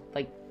like there's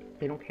like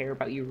they don't care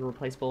about you, you're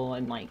replaceable.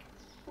 And like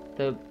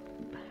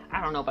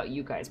I don't know about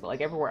you guys, but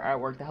like everywhere I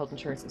work the health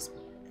insurance is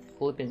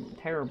flipping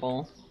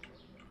terrible.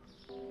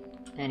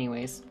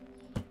 Anyways,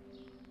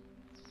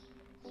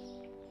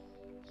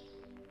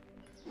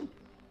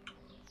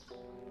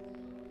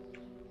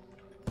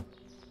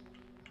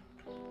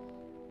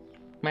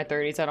 my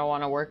 30s, I don't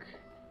want to work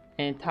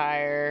an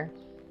entire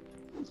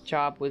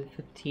job with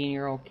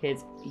 15-year-old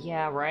kids.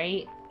 Yeah,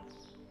 right?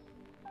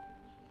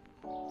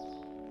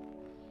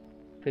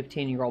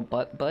 15-year-old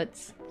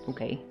butts?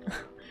 Okay.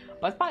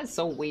 BuzzBot is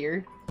so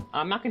weird.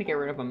 I'm not gonna get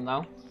rid of them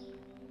though.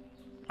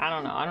 I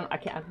don't know. I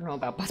don't know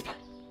about BuzzBot.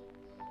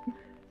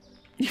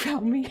 You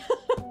found me.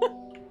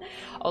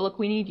 Oh look,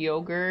 we need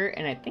yogurt,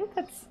 and I think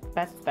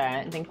that's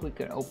that. I think we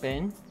could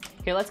open.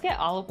 Here, let's get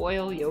olive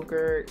oil,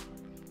 yogurt.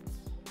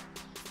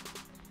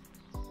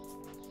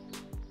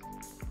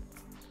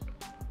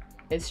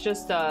 It's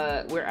just,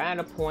 we're at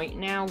a point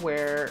now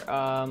where,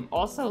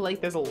 also,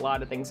 like, there's a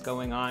lot of things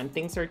going on.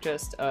 Things are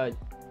just,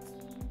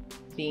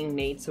 being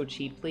made so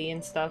cheaply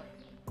and stuff.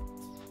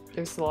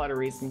 There's a lot of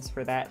reasons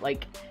for that.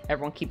 Like,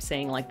 everyone keeps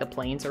saying, like, the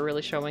planes are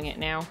really showing it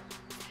now.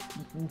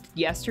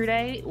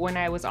 Yesterday, when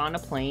I was on a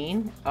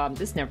plane,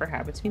 this never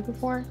happened to me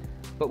before,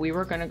 but we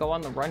were gonna go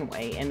on the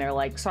runway, and they're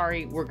like,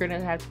 sorry, we're gonna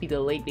have to be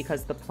delayed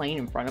because the plane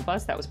in front of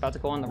us that was about to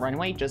go on the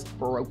runway just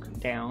broke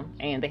down,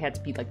 and they had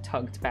to be, like,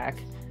 tugged back.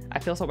 I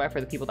feel so bad for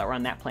the people that were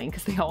on that plane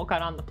because they all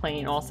got on the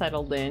plane, all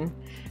settled in,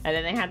 and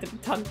then they had to be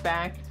tugged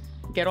back,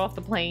 get off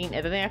the plane,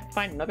 and then they have to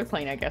find another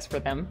plane, I guess, for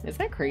them. Is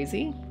that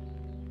crazy?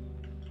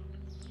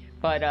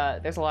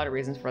 But there's a lot of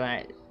reasons for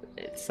that.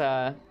 It's,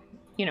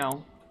 you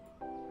know,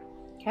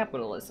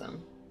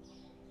 capitalism.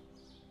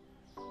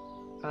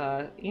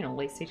 You know,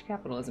 late-stage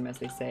capitalism, as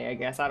they say, I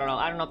guess. I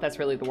don't know if that's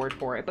really the word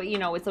for it, but, you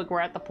know, it's like we're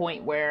at the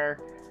point where,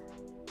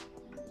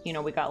 you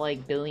know, we got,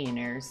 like,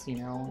 billionaires, you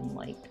know, and,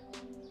 like,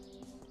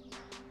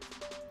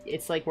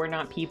 it's like we're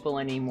not people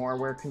anymore,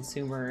 we're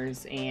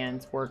consumers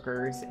and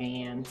workers,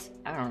 and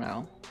I don't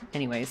know.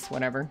 Anyways,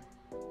 whatever.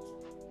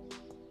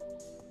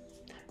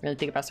 Really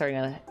think about starting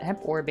a hemp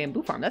or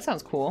bamboo farm. That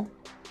sounds cool.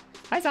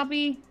 Hi,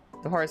 Zombie!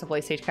 The horrors of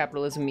late-stage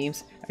capitalism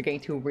memes are getting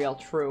too real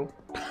true.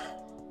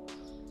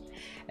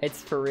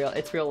 It's for real.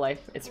 It's real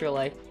life. It's real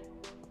life.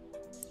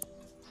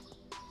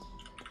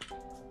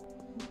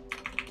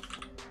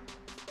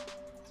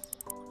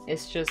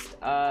 It's just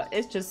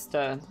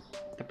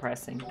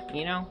depressing,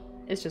 you know?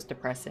 It's just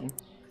depressing.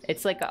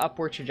 It's like an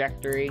upward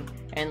trajectory,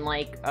 and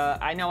like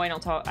I know I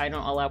don't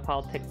allow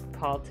politic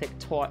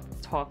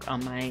talk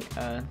on my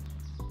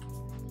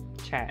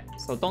chat,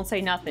 so don't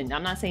say nothing.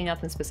 I'm not saying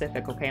nothing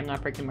specific, okay? I'm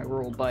not breaking my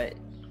rule, but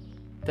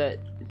the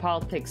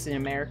politics in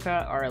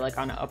America are like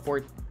on an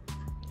upward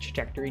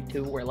trajectory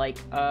too, where like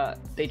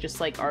they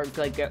just like are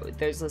like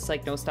there's just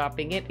like no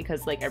stopping it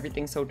because like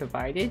everything's so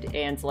divided,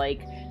 and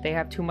like they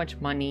have too much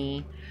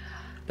money.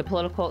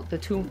 The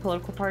two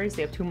political parties,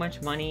 they have too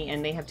much money,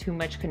 and they have too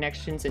much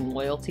connections and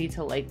loyalty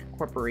to like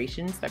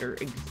corporations that are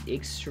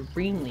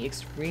extremely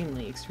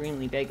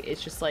big.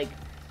 It's just like,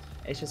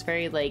 it's just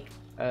very like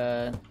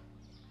it's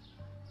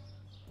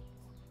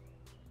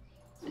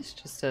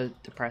just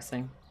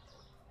depressing.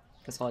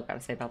 That's all I gotta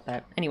say about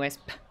that. Anyways,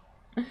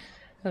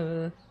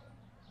 it's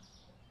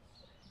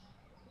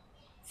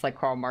like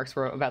Karl Marx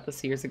wrote about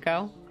this years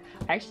ago.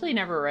 I actually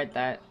never read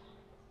that.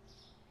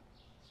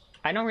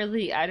 I don't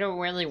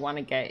really want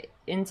to get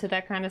into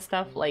that kind of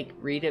stuff, like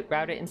read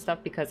about it and stuff,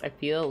 because I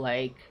feel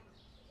like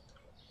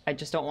I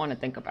just don't want to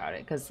think about it,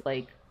 because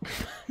like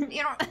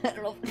you know, I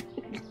don't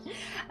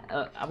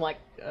know. I'm like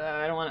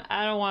I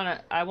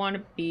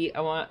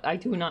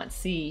do not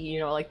see, you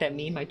know, like that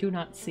meme, I do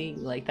not see,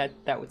 like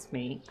that was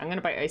me. I'm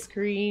gonna buy ice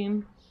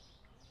cream.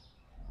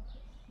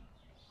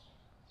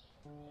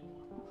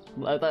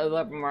 I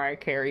love Mariah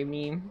Carey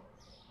meme.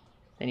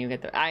 Then you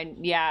get the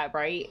yeah,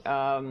 right.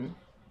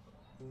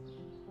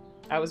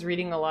 I was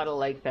reading a lot of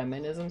like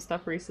feminism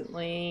stuff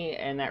recently,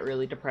 and that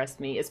really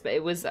depressed me. I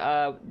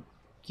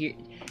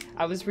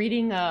was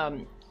reading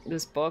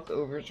this book. It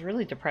was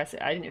really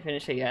depressing. I didn't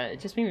finish it yet. It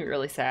just made me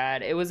really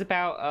sad. It was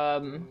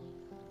about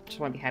just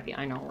want to be happy.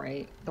 I know,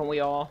 right? Don't we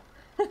all?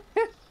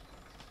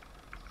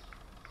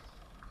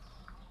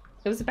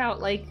 It was about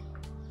like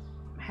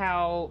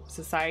how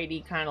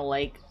society kind of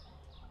like,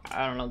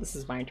 I don't know, this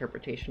is my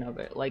interpretation of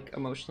it, like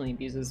emotionally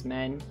abuses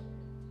men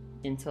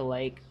into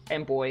like,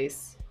 and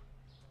boys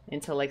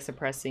into like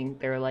suppressing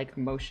their like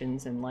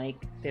emotions, and like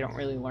they don't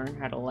really learn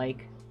how to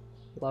like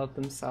love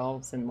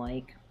themselves and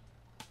like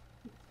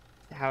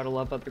how to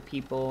love other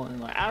people.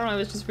 And like, I don't know, it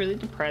was just really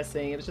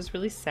depressing. It was just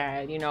really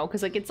sad, you know,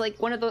 because like it's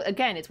like one of those,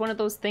 again, it's one of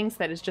those things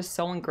that is just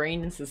so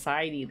ingrained in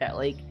society that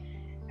like,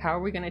 how are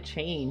we gonna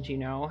change, you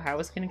know? How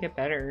is it gonna get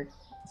better?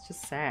 It's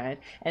just sad.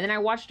 And then I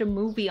watched a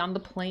movie on the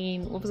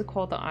plane. What was it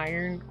called? The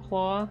Iron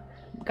Claw?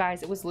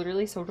 Guys, it was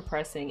literally so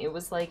depressing. It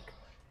was like,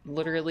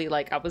 literally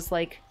like, I was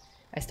like,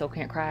 I still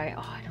can't cry.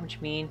 Oh, I know what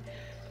you mean.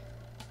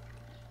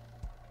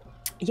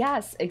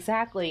 Yes,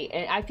 exactly.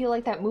 And I feel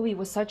like that movie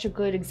was such a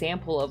good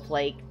example of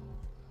like,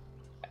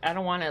 I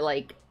don't want to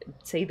like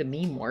say the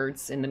meme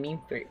words and the meme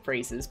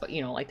phrases, but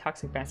you know, like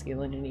toxic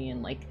masculinity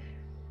and like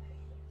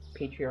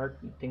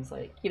patriarchy, things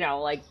like, you know,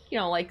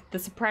 like the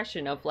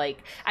suppression of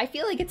like, I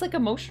feel like it's like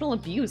emotional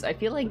abuse. I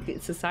feel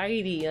like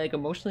society like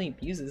emotionally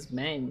abuses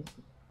men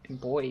and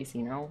boys,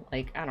 you know,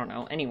 like, I don't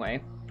know.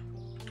 Anyway.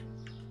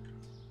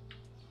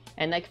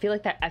 And like,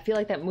 I feel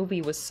like that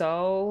movie was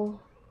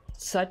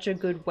such a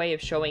good way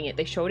of showing it.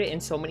 They showed it in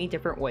so many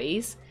different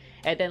ways.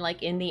 And then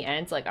like in the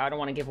end, like, I don't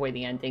want to give away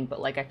the ending, but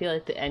like, I feel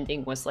like the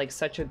ending was like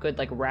such a good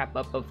like wrap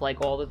up of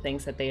like all the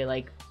things that they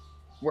like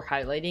were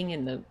highlighting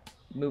in the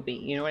movie,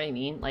 you know what I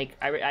mean? Like,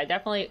 I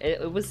definitely,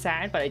 it was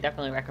sad, but I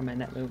definitely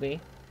recommend that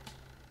movie.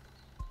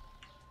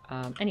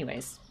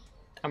 Anyways,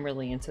 I'm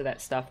really into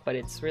that stuff, but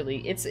it's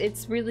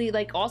really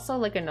like, also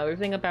like another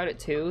thing about it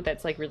too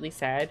that's like really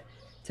sad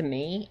to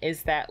me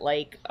is that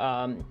like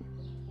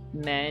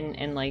men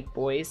and like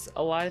boys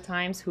a lot of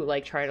times who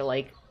like try to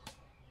like,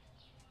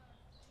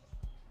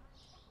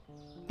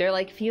 they're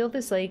like feel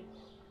this like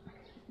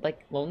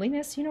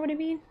loneliness, you know what I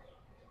mean?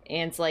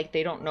 And it's like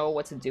they don't know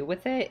what to do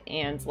with it,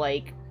 and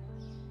like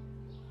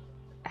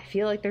I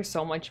feel like there's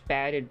so much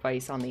bad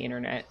advice on the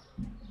internet.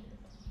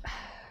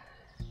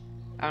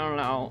 I don't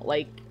know,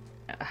 like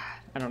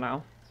I don't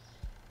know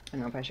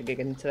if I should get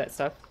into that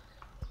stuff.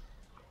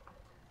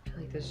 I feel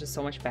like there's just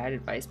so much bad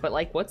advice, but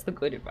like, what's the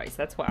good advice?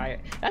 That's what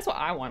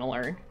I want to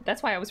learn.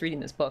 That's why I was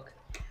reading this book.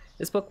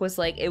 This book was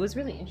like, it was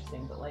really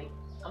interesting, but like,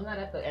 I'm not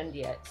at the end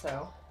yet,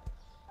 so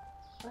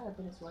I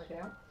just work it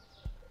out.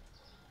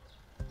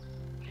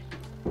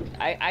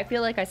 I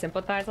feel like I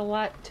sympathize a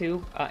lot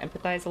too,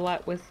 empathize a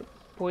lot with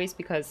boys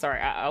because,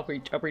 sorry, I'll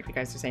read what you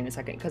guys are saying in a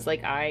second, because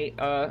like I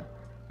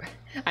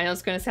know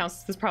this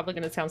is probably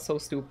gonna sound so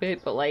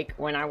stupid, but like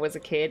when I was a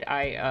kid,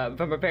 I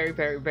from a very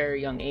very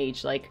very young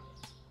age, like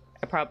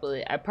I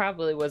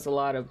probably was a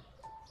lot of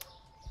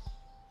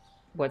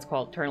what's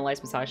called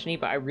internalized misogyny,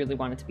 but I really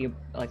wanted to be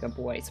like a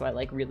boy, so I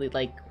like really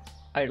like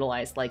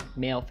idolized like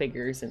male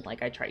figures, and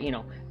like I try, you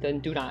know,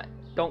 then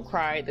don't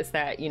cry, this,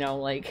 that, you know,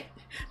 like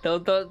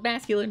the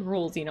masculine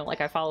rules, you know,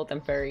 like I followed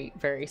them very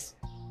very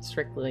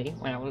strictly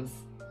when I was,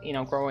 you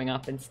know, growing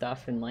up and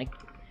stuff, and like,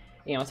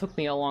 you know, it took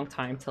me a long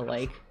time to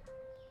like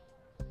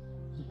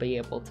be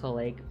able to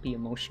like be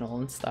emotional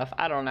and stuff.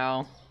 I don't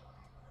know,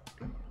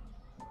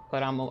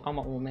 but I'm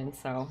a woman,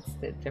 so it's a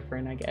bit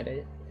different. I get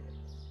it.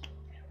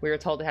 We were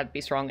told to have to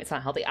be strong. It's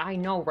not healthy. I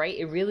know, right?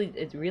 It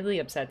really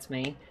upsets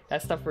me.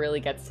 That stuff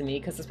really gets to me,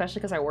 because especially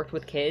because I worked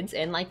with kids,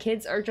 and like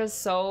kids are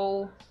just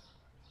so.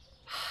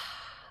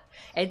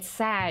 It's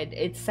sad.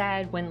 It's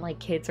sad when like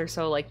kids are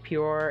so like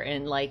pure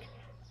and like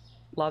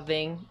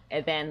loving,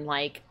 and then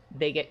like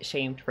they get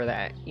shamed for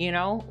that, you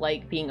know,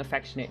 like being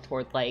affectionate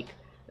toward like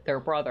their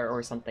brother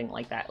or something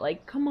like that.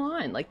 Like, come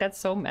on, like that's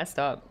so messed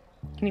up.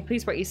 Can you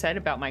please what you said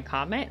about my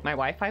comment? My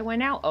Wi-Fi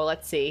went out. Oh,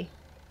 let's see.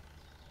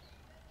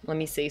 Let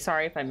me see.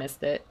 Sorry if I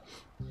missed it.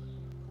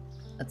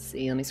 Let's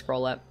see. Let me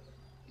scroll up.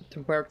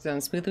 To work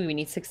done smoothly, we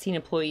need 16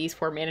 employees,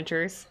 4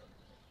 managers.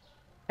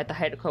 At the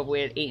height of COVID,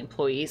 we had 8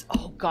 employees.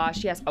 Oh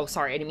gosh, yes. Oh,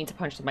 sorry, I didn't mean to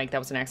punch the mic. That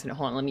was an accident.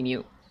 Hold on, let me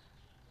mute.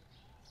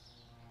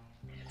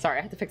 Sorry,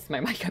 I had to fix my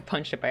mic. I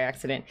punched it by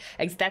accident.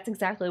 That's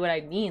exactly what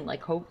I mean.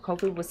 Like,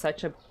 COVID was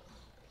such a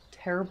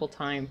terrible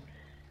time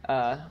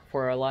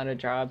for a lot of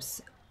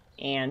jobs,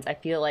 and I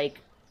feel like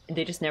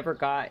they just never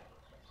got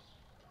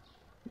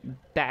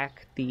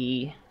back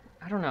the,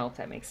 I don't know if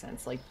that makes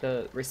sense, like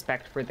the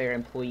respect for their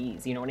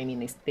employees, you know what I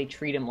mean? They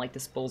treat them like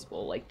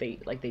disposable, like they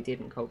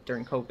did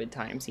during COVID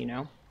times, you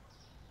know?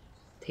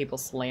 Table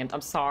slammed.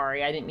 I'm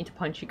sorry, I didn't mean to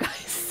punch you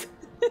guys.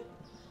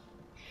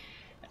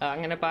 I'm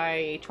gonna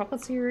buy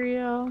chocolate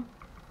cereal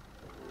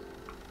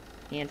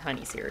and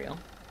honey cereal.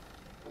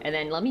 And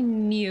then let me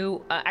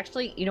mute.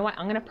 Actually, you know what?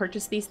 I'm gonna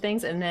purchase these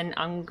things, and then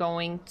I'm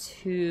going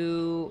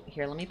to...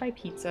 Here, let me buy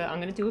pizza. I'm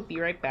gonna do a be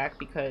right back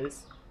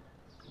because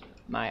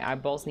my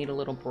eyeballs need a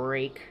little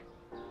break.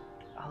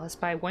 Oh, let's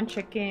buy 1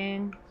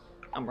 chicken.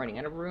 I'm running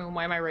out of room.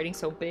 Why am I writing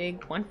so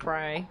big? 1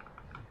 fry.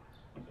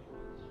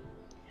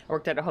 I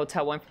worked at a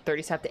hotel, went from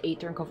 30 staff to 8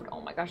 during COVID. Oh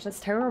my gosh, that's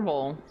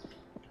terrible.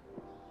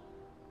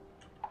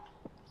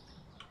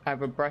 I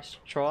have a brush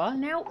straw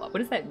now? What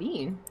does that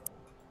mean?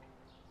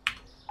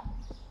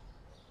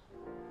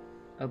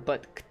 A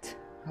butt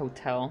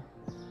hotel.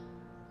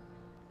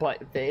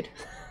 Butt vid.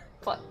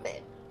 Butt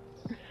vid.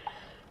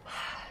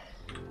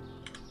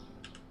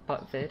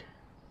 Butt vid.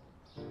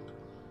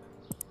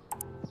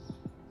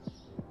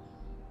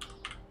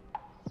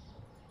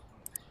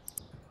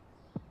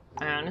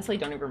 I honestly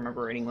don't even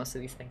remember writing most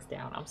of these things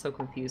down. I'm so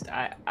confused.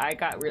 I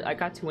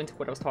got too into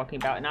what I was talking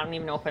about, and I don't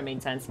even know if I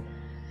made sense.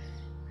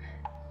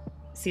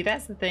 See,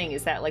 that's the thing,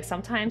 is that like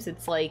sometimes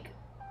it's like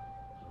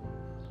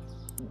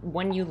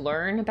when you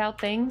learn about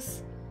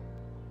things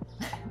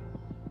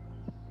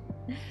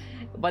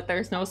but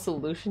there's no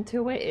solution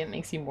to it, it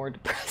makes you more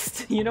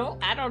depressed. You know?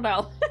 I don't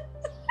know.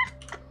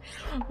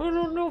 I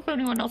don't know if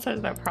anyone else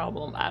has that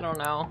problem. I don't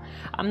know.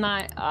 I'm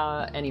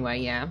not,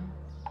 anyway, yeah.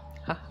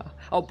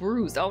 Oh,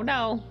 bruised. Oh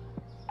no.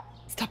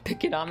 Stop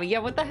picking on me. Yeah,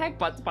 what the heck,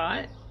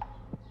 Buttspot?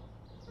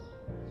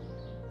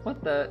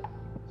 What the?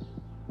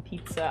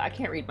 Pizza. I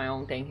can't read my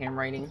own dang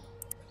handwriting.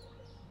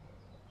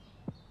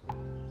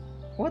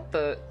 What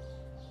the?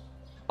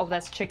 Oh,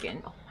 that's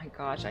chicken. Oh my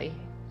gosh, I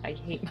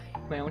hate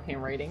my own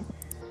handwriting.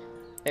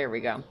 There we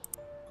go.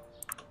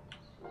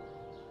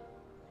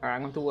 Alright,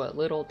 I'm gonna do a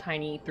little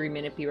tiny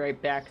 3-minute be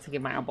right back to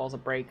give my eyeballs a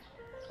break.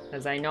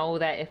 Because I know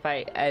that if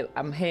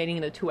I'm hitting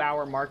the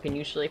 2-hour mark, and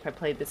usually if I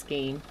play this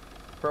game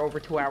for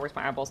over 2 hours,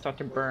 my eyeballs start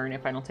to burn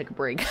if I don't take a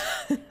break.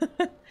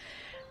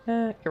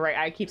 You're right,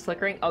 I keep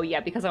flickering. Oh yeah,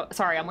 because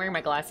sorry, I'm wearing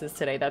my glasses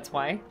today, that's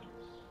why.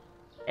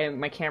 And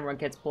my camera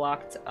gets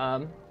blocked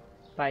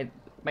by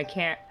my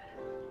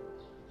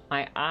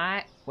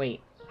eye.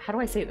 Wait, how do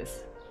I say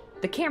this?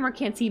 The camera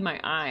can't see my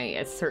eye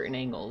at certain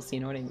angles, you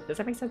know what I mean? Does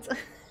that make sense?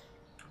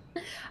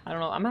 I don't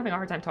know, I'm having a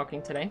hard time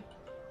talking today.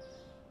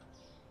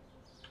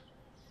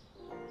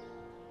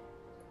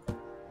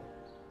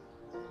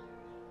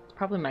 It's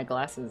probably my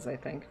glasses, I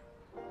think.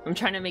 I'm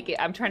trying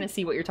to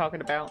see what you're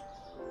talking about.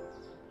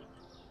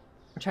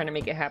 I'm trying to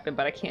make it happen,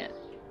 but I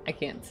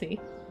can't see.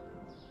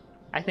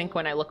 I think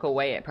when I look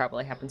away, it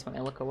probably happens when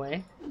I look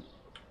away.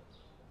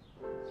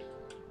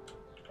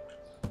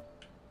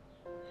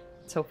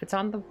 So if it's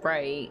on the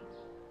right,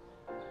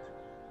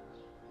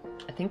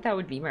 I think that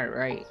would be my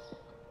right.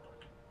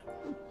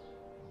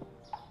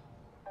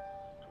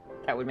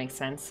 That would make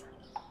sense.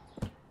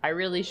 I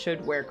really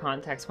should wear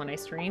contacts when I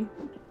stream.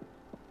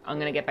 I'm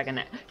gonna get back on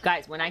that.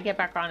 Guys, when I get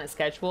back on a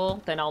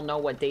schedule, then I'll know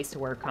what days to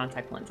wear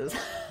contact lenses.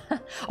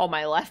 Oh,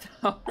 my left.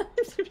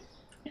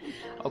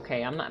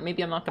 Okay,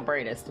 maybe I'm not the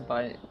brightest,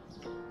 but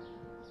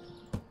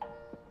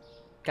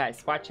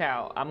guys, watch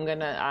out. I'm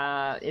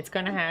gonna, it's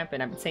gonna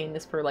happen. I've been saying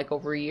this for like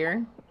over a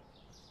year.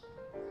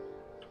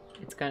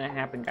 It's gonna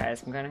happen,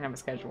 guys. I'm gonna have a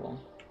schedule.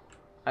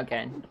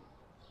 Again.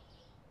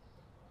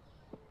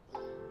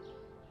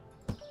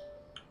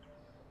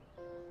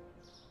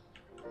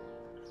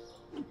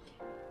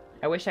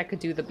 I wish I could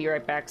do the be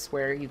right backs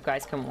where you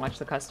guys can watch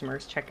the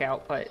customers check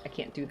out, but I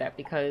can't do that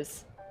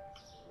because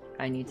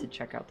I need to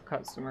check out the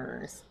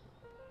customers.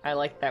 I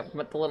like that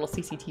with the little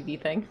CCTV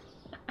thing.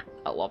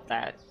 I love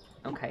that.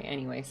 Okay,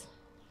 anyways.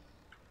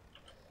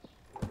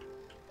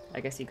 I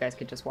guess you guys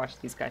could just watch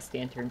these guys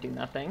stand here and do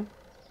nothing.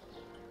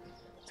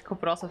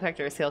 COVID also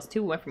affected our sales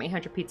too. We went from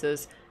 800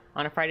 pizzas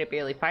on a Friday,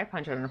 barely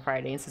 500 on a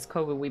Friday. And since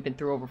COVID, we've been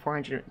through over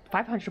 500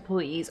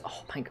 employees.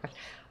 Oh my gosh.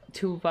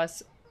 2 of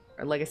us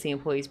are legacy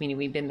employees, meaning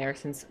we've been there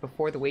since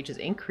before the wages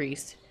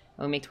increased.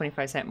 And we make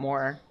 25%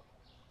 more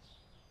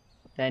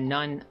than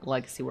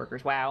non-legacy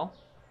workers. Wow.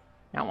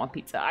 Now I want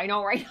pizza. I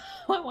know, right?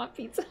 I want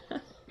pizza.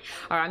 Alright,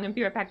 I'm going to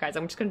be right back, guys.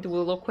 I'm just going to do a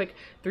little quick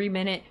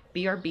 3-minute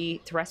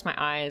BRB to rest my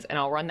eyes, and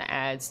I'll run the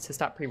ads to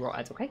stop pre-roll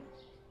ads, okay?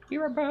 Be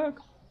right back.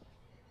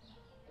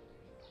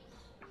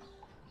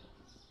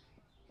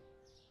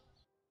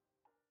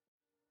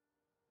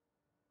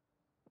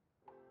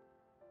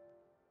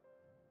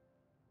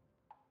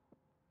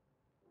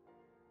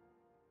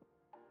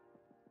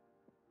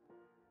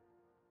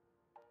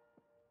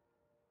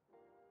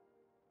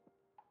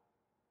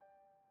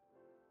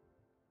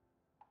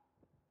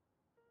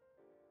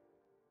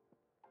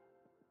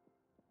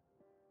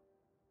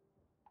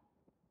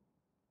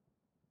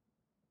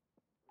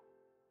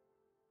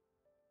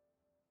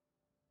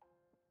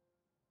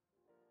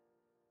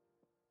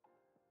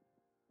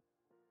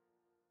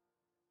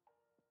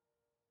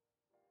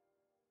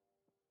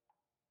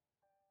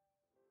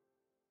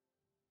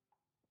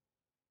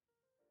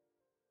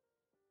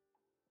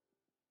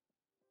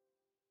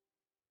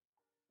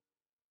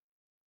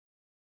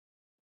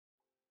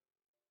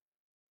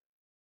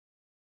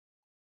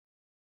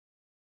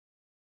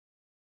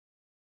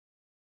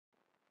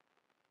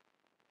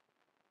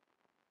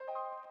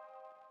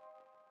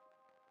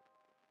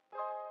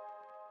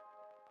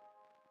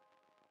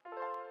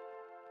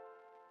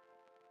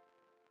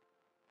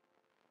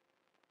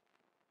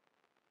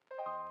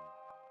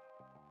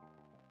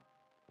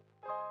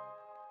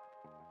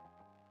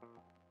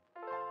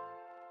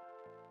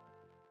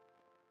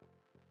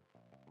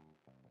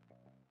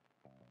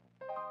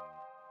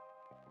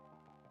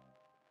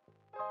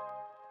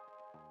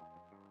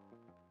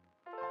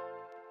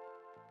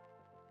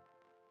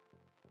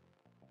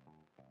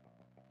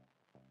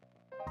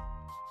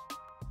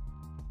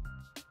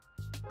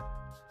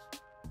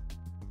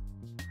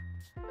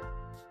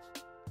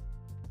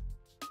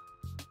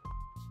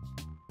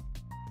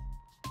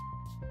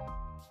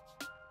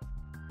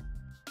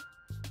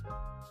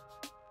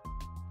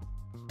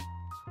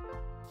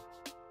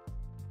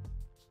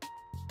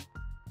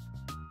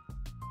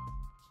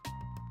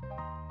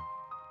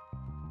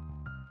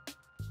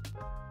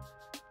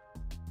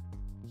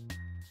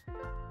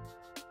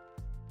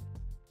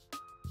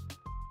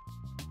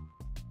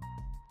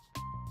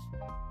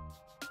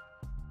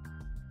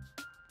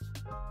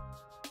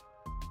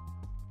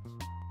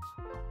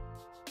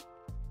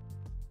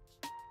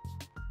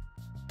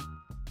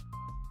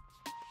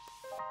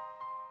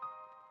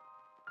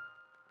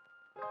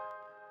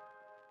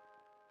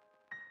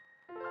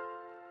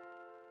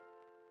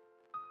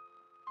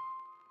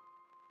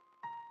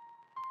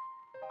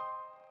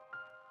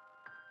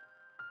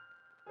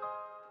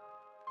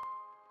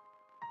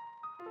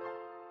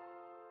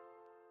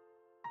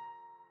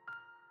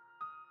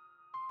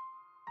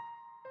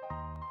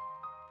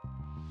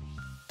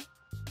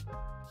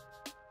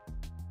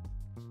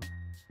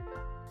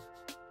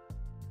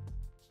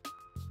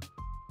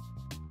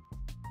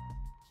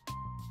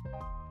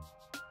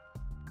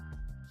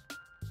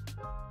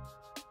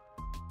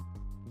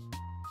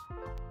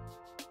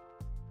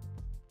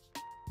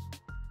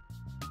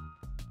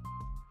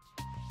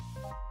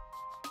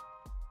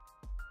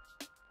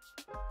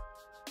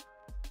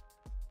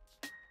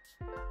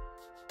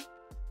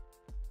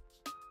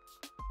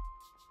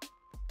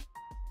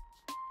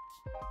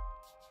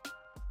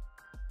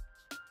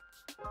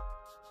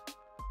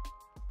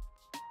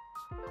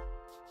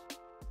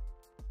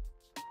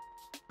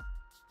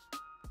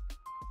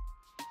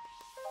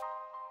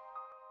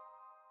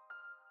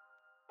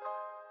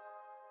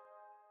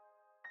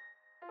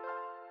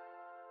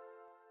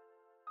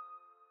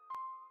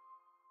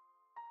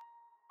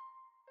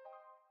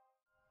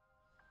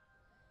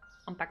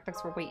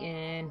 Backducks were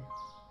waiting.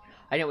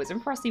 I know,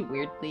 isn't Frosty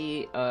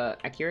weirdly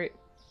accurate?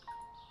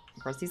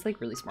 Frosty's like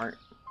really smart.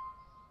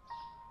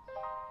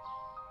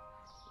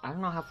 I don't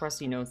know how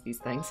Frosty knows these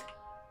things,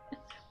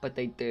 but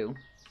they do.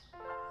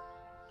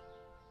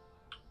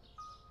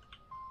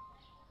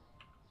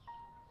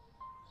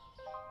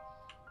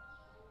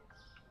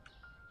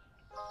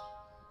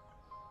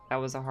 That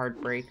was a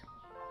hard break.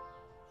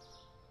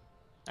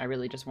 I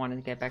really just wanted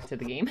to get back to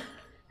the game.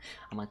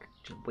 I'm like,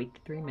 just wait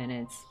 3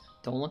 minutes.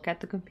 Don't look at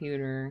the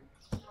computer.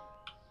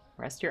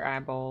 Rest your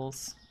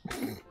eyeballs.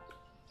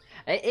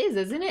 It is,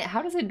 isn't it?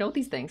 How does it know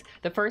these things?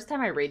 The first time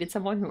I raided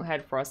someone who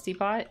had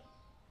FrostyBot,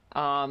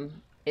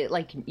 it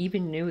like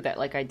even knew that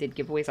like I did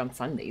giveaways on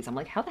Sundays. I'm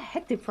like, how the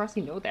heck did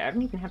Frosty know that? I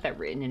don't even have that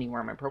written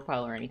anywhere on my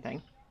profile or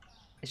anything.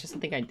 It's just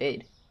something I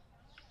did.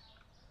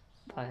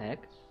 The heck?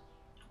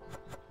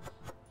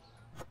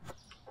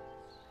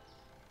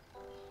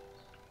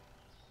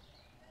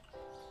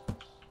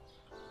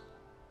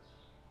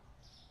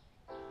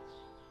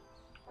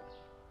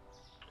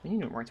 We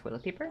need more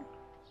toilet paper?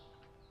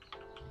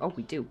 Oh,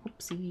 we do.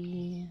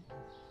 Whoopsie.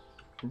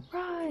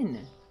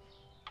 Run!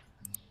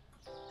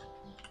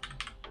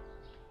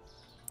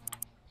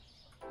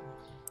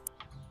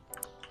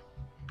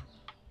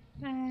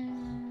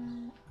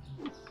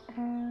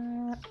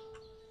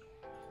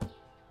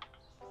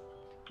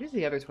 Here's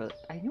the other toilet.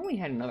 I know we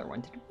had another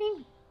one, didn't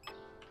we?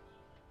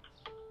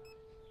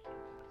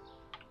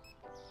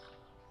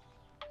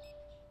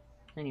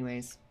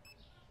 Anyways.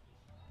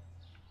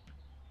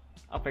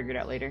 I'll figure it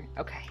out later.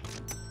 Okay.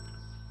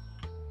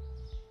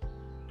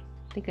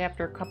 I think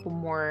after a couple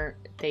more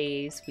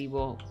days, we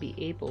will be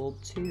able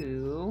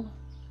to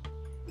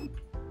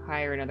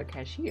hire another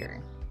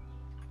cashier.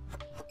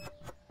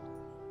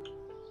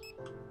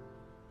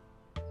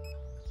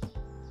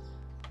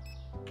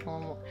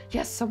 Oh,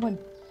 yes, someone!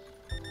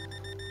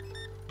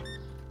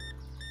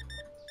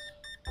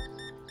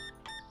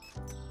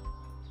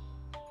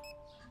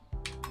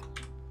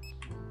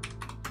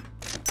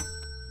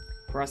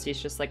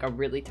 Frosty's just like a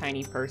really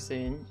tiny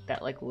person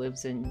that like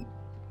lives in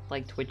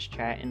like Twitch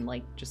chat and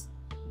like just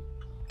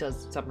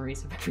does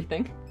summaries of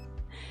everything.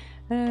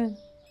 I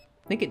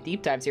think it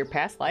deep dives your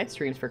past live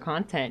streams for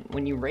content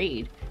when you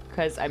raid,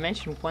 because I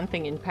mentioned one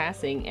thing in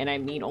passing and I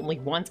mean only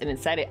once and it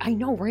said it. I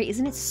know, right?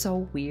 Isn't it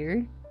so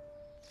weird?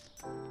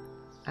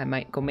 I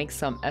might go make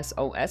some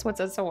SOS. What's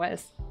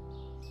SOS?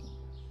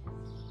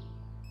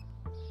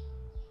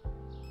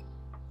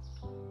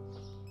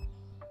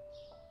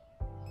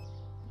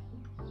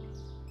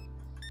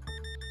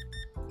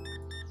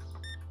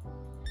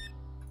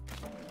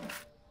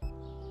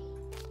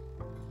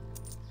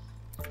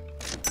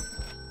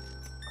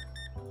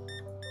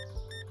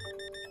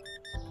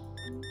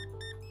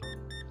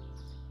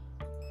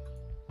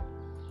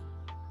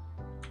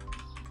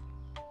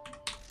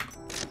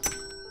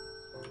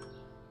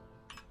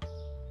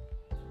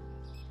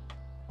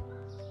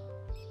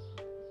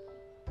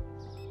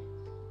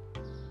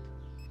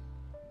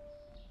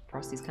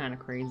 Frosty's kind of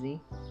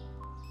crazy.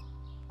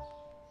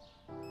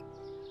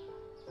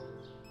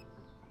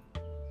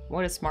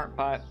 What a smart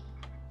bot.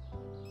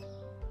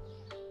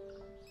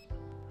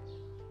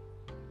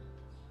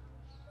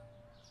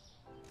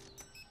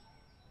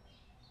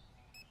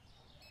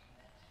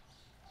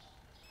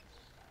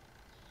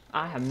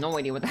 I have no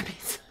idea what that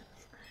means.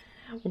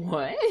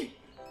 What?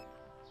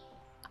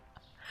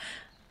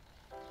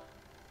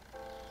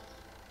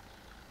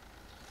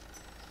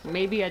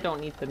 Maybe I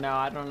don't need to know.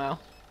 I don't know.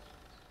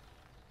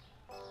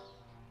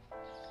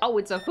 Oh,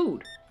 it's a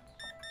food.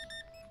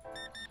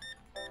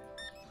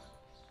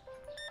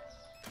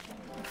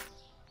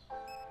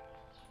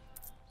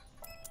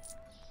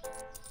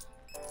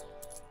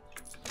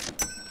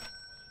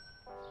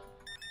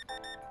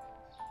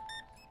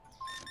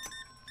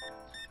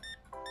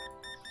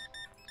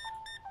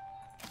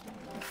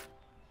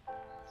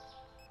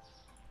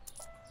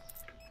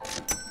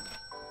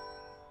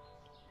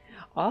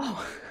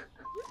 Oh.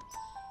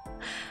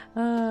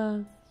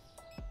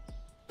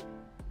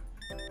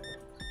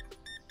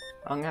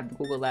 I'm gonna have to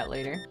Google that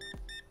later.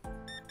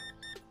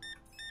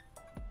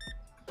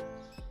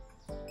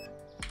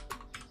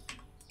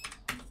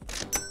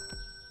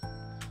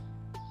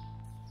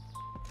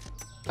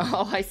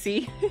 Oh, I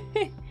see.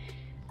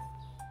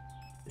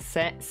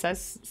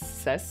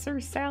 Caesar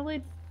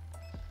salad?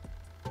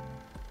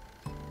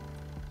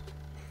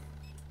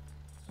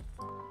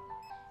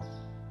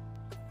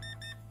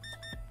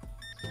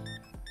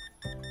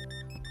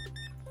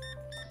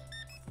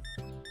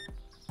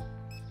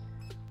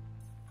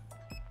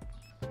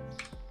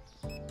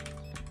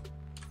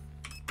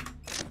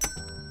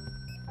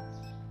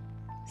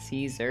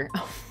 Caesar.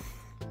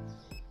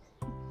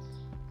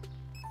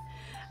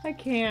 I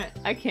can't,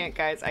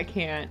 guys. I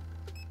can't.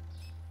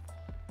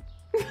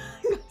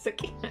 Guys, I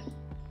can't.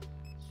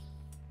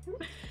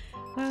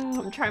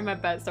 Oh, I'm trying my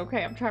best,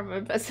 okay? I'm trying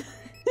my best.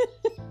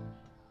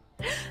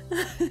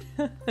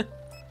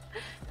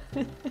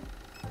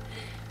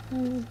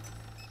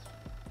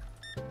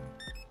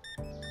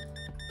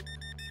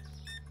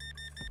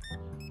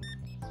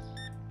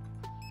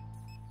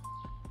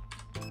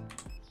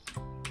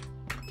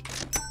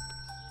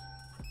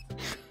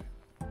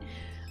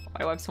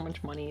 Why do I have so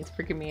much money? It's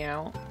freaking me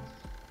out.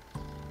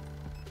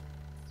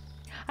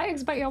 Hi,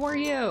 Xbite, how are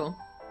you?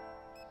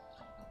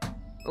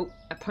 Oh,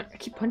 I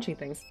keep punching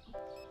things.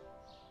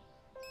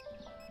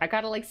 I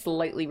gotta like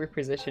slightly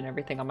reposition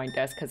everything on my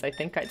desk because I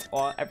think it's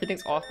off,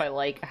 everything's off by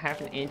like a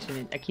half an inch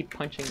and I keep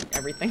punching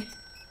everything.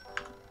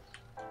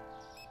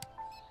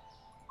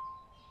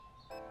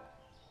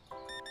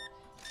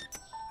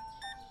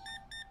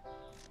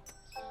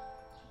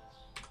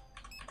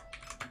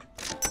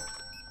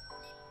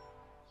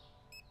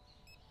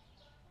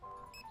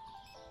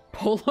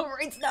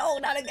 Polaroids? No,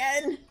 not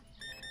again!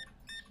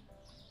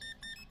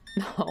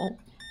 No.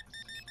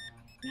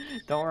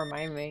 Don't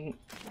remind me.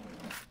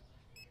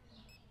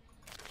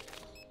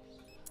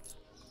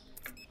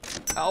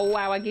 Oh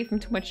wow, I gave him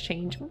too much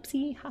change.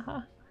 Oopsie,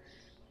 haha.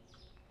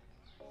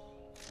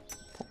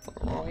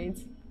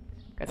 Polaroids.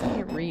 Guys, I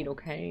can't read,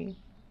 okay?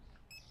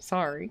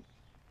 Sorry.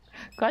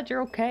 Glad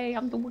you're okay.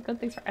 I'm doing good.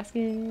 Thanks for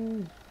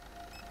asking.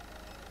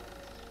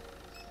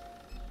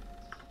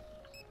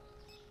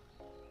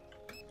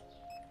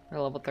 We're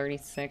level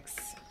 36.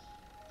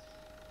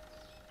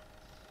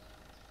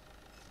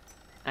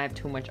 I have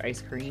too much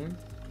ice cream.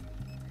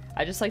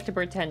 I just like to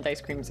pretend ice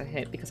cream's a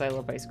hit because I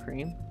love ice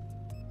cream.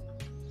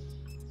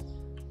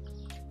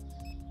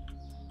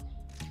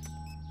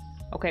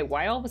 Okay,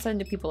 why all of a sudden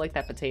do people like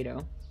that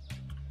potato?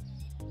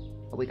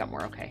 Oh, we got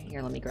more. Okay,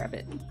 here, let me grab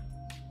it.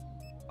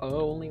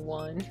 Oh, only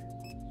one.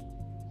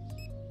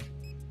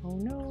 Oh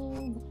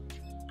no.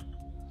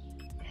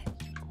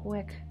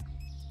 Quick.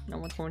 No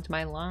one's going to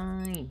my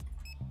line.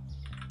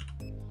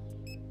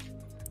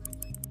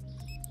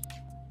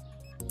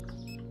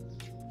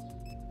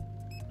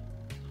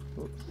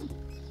 Oops.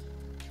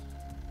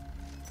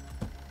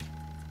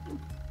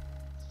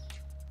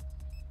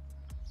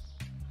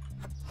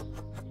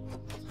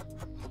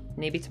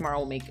 Maybe tomorrow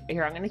we'll make...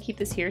 Here, I'm gonna keep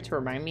this here to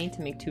remind me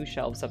to make 2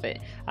 shelves of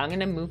it. I'm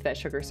gonna move that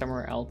sugar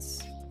somewhere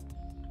else.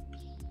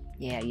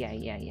 Yeah.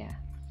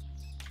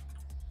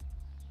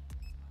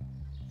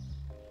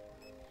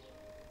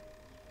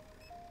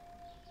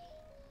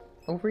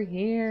 Over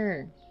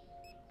here.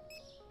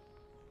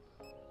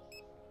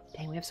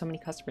 Dang, we have so many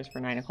customers for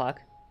 9 o'clock.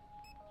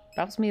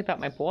 Baffles me about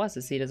my boss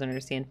is he doesn't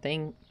understand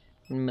thing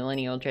in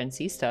millennial Gen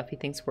Z stuff. He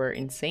thinks we're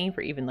insane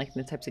for even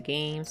liking the types of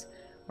games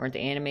or into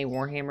anime,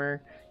 Warhammer.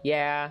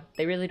 Yeah,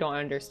 they really don't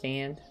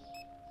understand.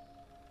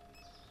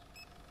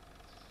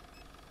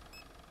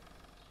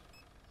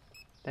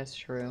 That's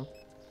true.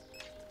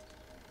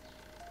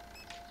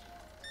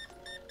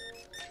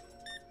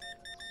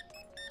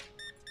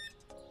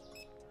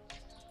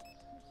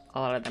 A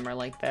lot of them are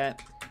like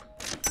that.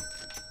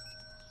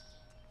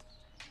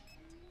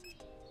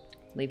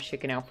 Leave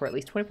chicken out for at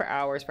least 24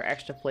 hours for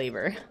extra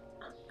flavor.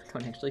 I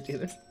don't actually do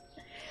this.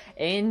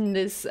 In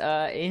this,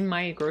 in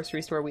my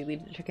grocery store, we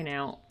leave the chicken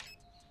out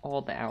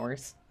all the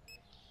hours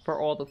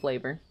for all the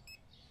flavor.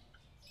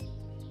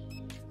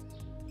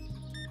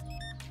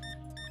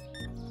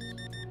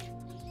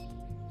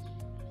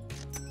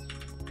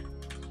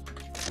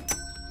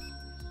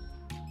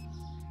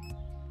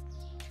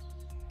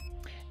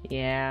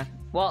 Yeah.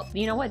 Well,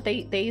 you know what?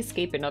 They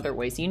escape in other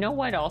ways. You know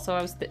what?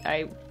 Also,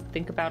 I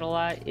think about a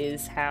lot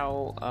is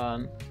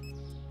how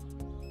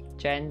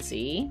Gen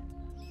Z,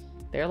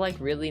 they're like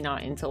really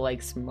not into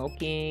like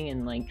smoking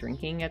and like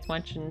drinking as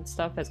much and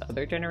stuff as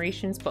other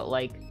generations, but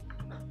like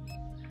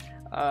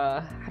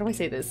how do I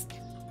say this?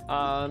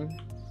 But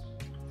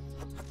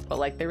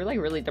like they're like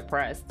really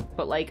depressed.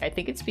 But like I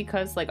think it's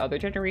because like other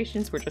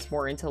generations were just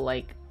more into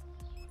like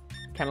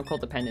chemical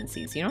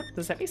dependencies. You know?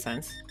 Does that make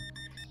sense?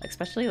 Like,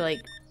 especially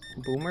like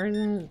boomers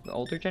and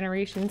older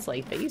generations,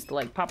 like they used to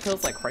like pop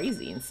pills like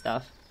crazy and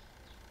stuff.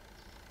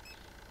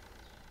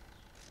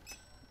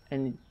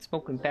 And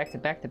smoking back to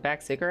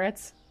back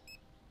cigarettes.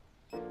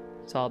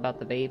 It's all about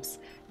the vapes.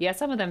 Yeah,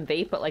 some of them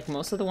vape, but like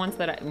most of the ones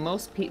that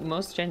most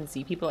Gen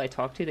Z people I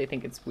talk to, they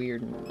think it's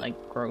weird and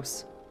like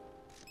gross.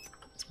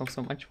 Smoke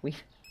so much weed.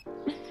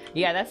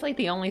 Yeah, that's like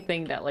the only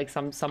thing that like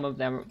some of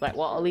them like.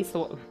 Well, at least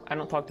I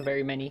don't talk to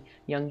very many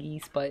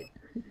youngies, but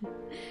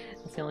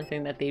that's the only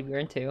thing that they're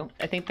into.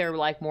 I think they're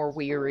like more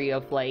weary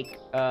of like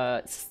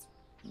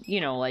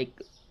you know,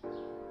 like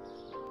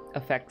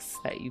effects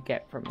that you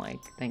get from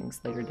like things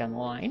later down the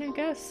line, I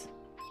guess.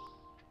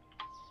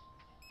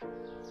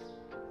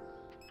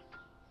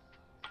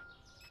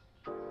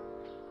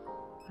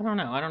 I don't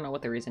know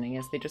what the reasoning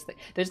is. They're just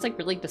like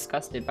really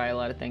disgusted by a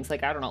lot of things.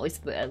 Like I don't know,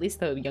 at least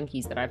the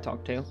younkies that I've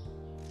talked to,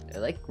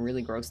 they're like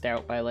really grossed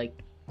out by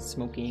like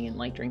smoking and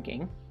like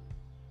drinking.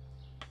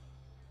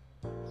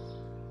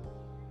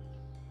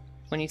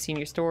 When you've seen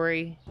your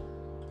story,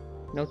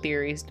 no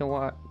theories, no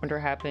wonder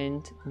what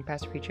happened in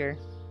past or future.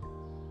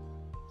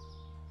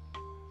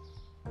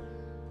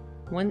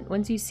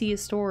 Once you see a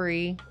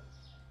story,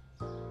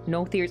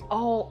 no theories.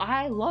 Oh,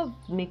 I love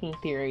making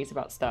theories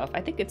about stuff.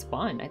 I think it's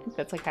fun. I think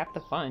that's like half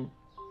the fun.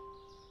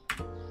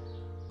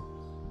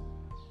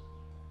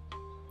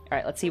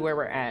 Alright, let's see where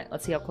we're at.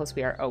 Let's see how close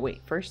we are. Oh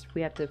wait, first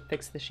we have to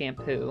fix the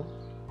shampoo.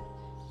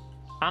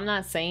 I'm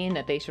not saying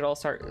that they should all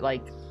start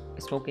like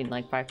smoking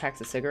like 5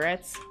 packs of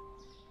cigarettes.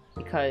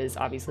 because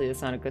obviously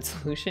that's not a good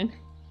solution.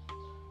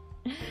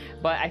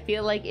 But I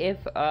feel like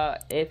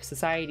if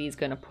society is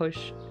gonna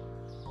push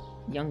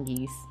young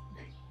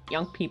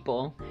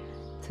people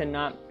to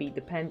not be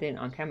dependent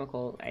on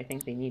chemicals, I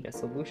think they need a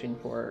solution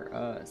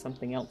for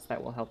something else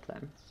that will help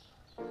them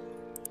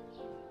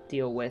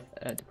deal with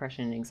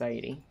depression and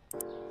anxiety,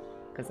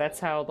 because that's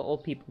how the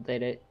old people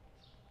did it.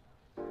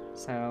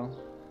 So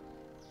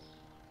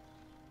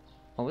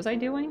what was I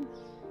doing?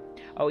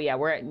 Oh yeah,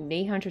 we're at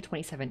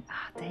 827.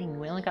 Ah, dang,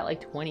 we only got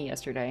like 20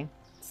 yesterday.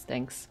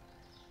 Stinks.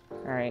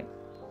 All right,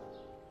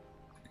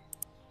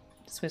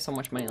 just waste so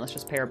much money. Let's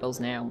just pay our bills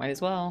now. Might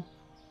as well.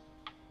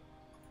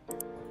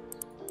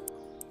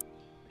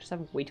 Just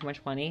have way too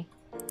much money.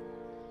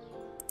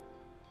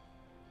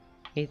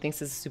 He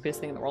thinks it's the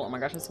stupidest thing in the world. Oh my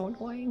gosh, it's so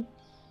annoying.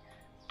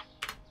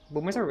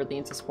 Boomers are really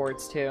into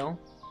sports too.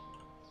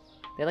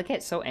 They like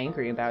get so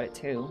angry about it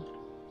too.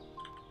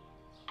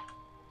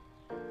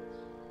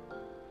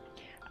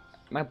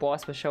 My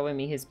boss was showing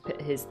me his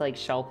like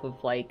shelf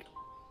of like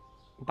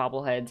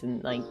bobbleheads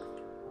and like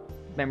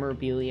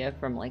memorabilia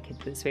from like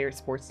his favorite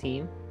sports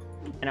team,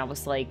 and I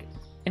was like,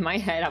 in my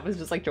head I was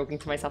just like joking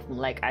to myself, I'm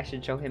like, I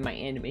should show him my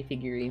anime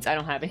figurines. I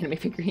don't have anime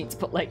figurines,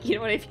 but like, you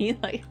know what I mean,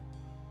 like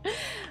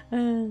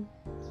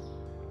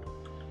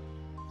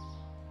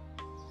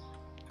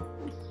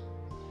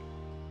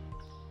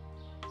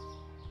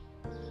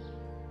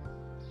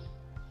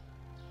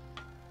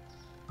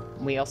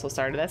we also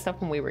started that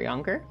stuff when we were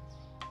younger.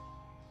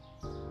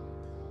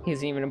 He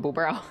isn't even a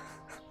boomer.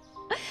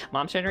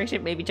 Mom's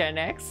generation, maybe Gen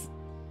X.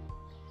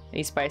 They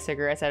used to buy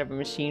cigarettes out of a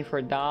machine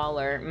for $1.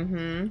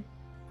 Mm-hmm.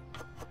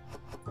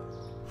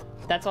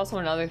 That's also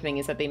another thing,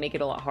 is that they make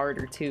it a lot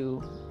harder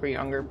too for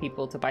younger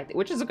people to buy,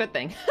 which is a good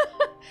thing.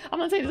 I'm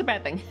not saying it's a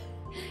bad thing,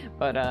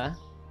 but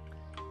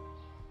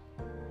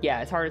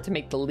yeah, it's harder to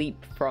make the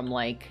leap from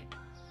like,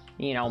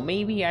 you know,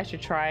 maybe I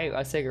should try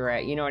a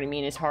cigarette. You know what I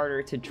mean? It's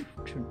harder to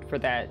for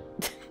that.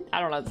 I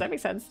don't know. Does that make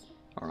sense?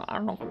 I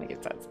don't know if it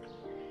makes sense.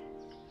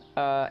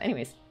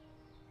 Anyways.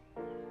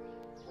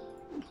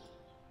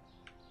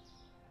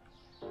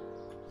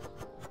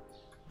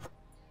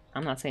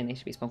 I'm not saying they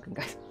should be smoking,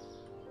 guys.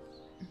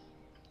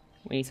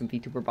 We need some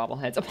VTuber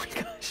bobbleheads. Oh my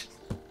gosh.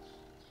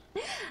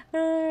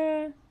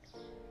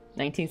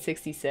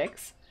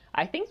 1966.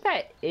 I think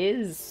that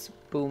is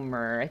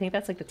boomer. I think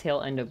that's like the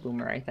tail end of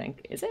boomer, I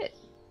think. Is it?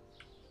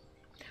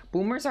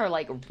 Boomers are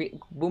like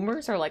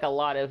a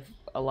lot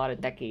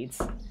of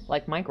decades.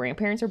 Like my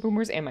grandparents are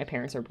boomers and my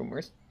parents are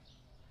boomers.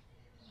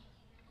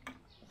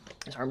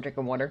 Sorry, I'm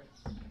drinking water.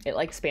 It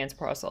like spans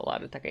across a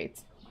lot of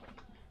decades.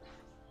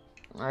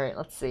 All right,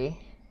 let's see.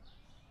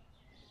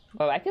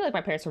 Well, I feel like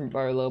my parents are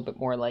a little bit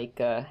more like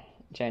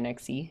Gen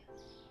X-y.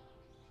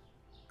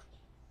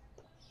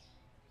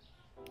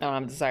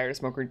 Desire to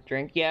smoke or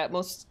drink. Yeah,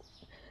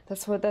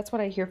 that's what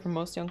I hear from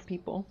most young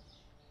people.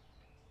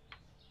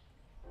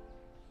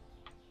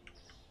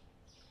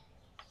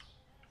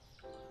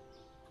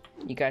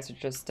 You guys are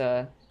just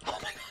oh my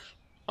gosh.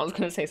 I was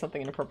gonna say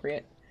something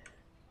inappropriate.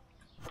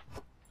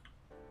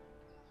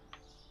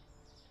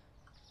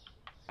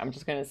 I'm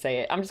just gonna say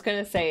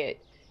it.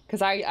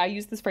 Because I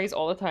use this phrase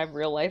all the time in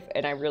real life,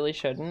 and I really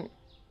shouldn't.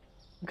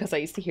 Because I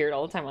used to hear it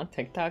all the time on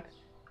TikTok.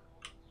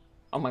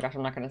 Oh my gosh,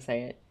 I'm not gonna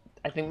say it.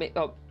 I think,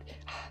 oh,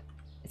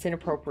 it's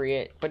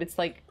inappropriate, but it's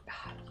like,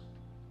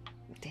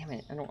 damn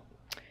it,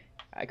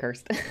 I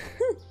cursed.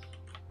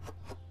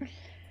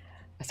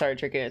 I started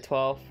drinking at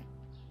 12.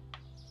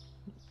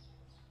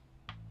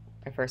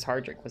 My first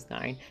hard drink was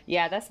 9.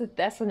 Yeah,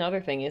 that's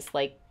another thing, is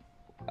like,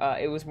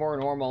 it was more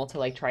normal to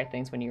like try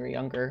things when you were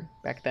younger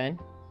back then.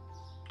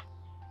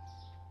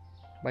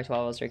 By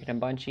 12 I was drinking a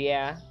bunch.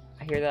 Yeah,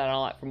 I hear that a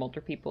lot from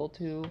older people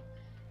too.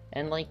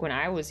 And like when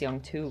I was young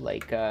too,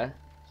 like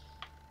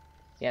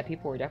yeah,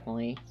 people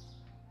definitely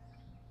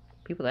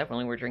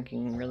were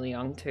drinking really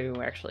young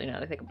too, actually, now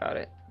that I think about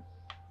it.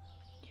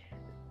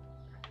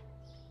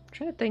 I'm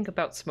trying to think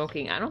about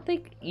smoking. I don't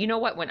think, you know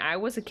what, when I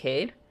was a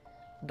kid,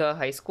 the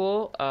high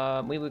school,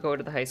 we would go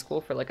to the high school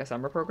for like a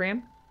summer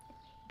program.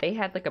 They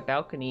had like a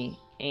balcony,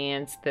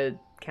 and the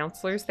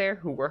counselors there,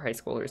 who were high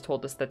schoolers,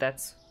 told us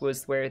that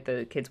was where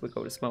the kids would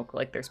go to smoke,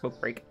 like their smoke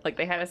break. Like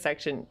they had a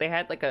section, they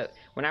had like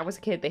when I was a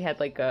kid, they had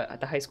like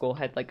the high school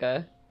had like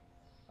a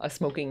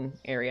smoking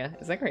area.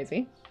 Is that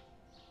crazy?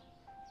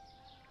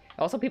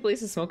 Also, people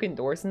used to smoke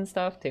indoors and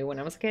stuff too when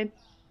I was a kid.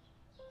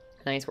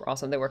 Nights were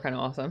awesome. They were kind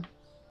of awesome.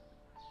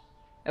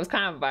 It was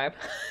kind of a vibe.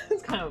 It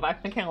was kind of a vibe,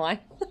 I can't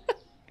lie.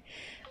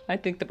 I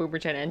think the boomer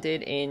gen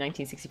ended in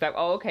 1965.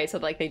 Oh, okay, so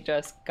like they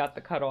just got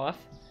the cutoff.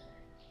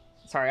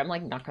 Sorry, I'm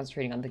like not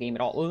concentrating on the game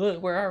at all.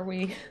 Ugh, where are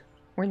we?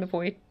 We're in the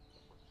void.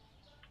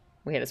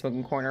 We had a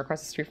smoking corner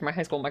across the street from my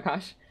high school. Oh my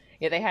gosh.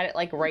 Yeah, they had it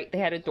like they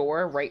had a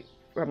door right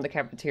from the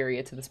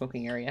cafeteria to the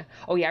smoking area.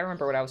 Oh yeah, I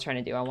remember what I was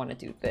trying to do. I want to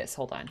do this.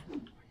 Hold on.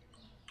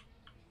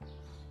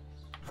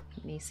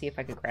 Let me see if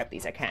I could grab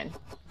these. I can.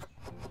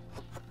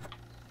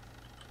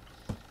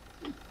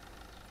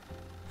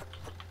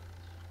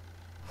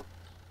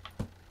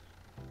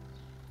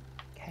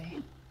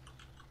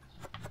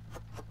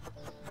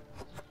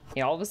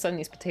 Yeah, all of a sudden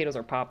these potatoes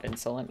are popping,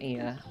 so let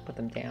me put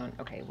them down.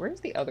 Okay,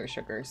 where's the other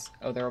sugars?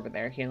 Oh, they're over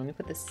there. Here, let me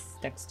put this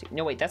next to...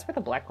 No, wait, that's where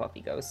the black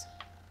coffee goes.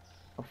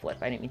 Oh, flip,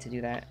 I didn't mean to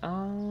do that.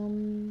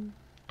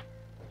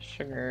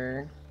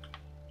 Sugar.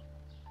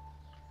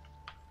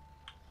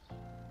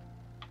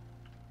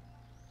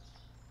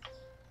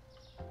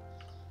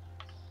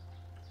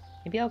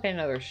 Maybe I'll get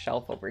another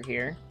shelf over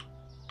here.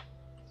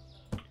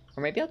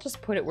 Or maybe I'll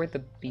just put it where the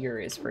beer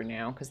is for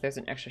now, because there's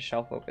an extra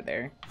shelf over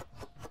there.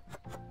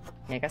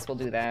 Yeah, I guess we'll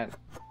do that.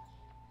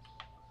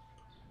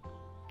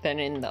 Then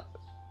in the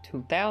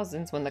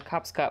 2000s, when the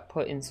cops got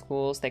put in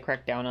schools, they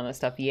cracked down on this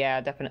stuff.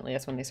 Yeah, definitely,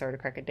 that's when they started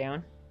to crack it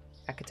down.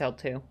 I could tell,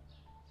 too.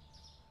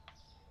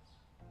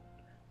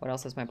 What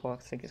else does my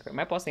boss think is great?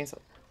 My boss thinks... Oh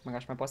my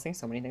gosh, my boss thinks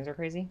so many things are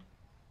crazy.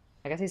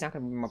 I guess he's not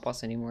going to be my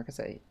boss anymore, because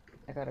I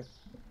gotta...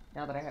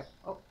 Now that I have...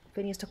 Oh,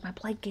 Phineas took my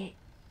blanket.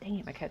 Dang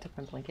it, my cat took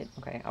my blanket.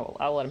 Okay,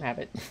 I'll let him have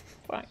it.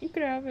 Fine, you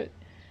can have it.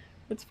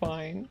 It's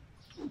fine.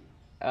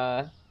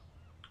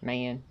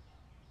 Man.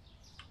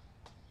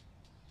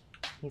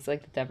 He's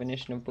like the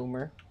definition of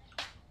boomer.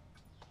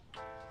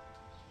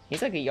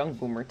 He's like a young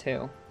boomer,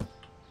 too.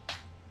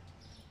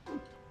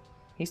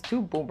 He's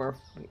too boomer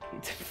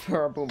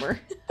for a boomer.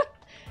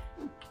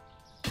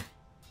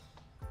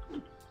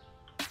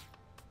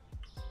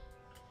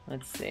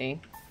 Let's see.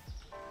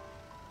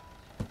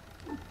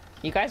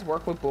 You guys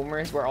work with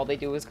boomers where all they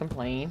do is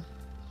complain?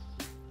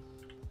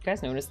 You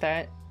guys notice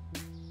that?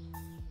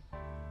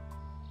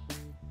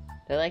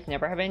 They like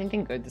never have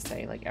anything good to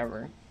say, like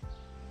ever.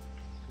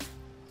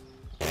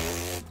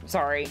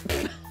 Sorry.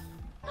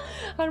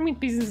 I don't mean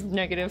business is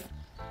negative.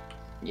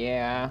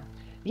 Yeah.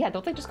 Yeah,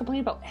 don't they just complain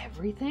about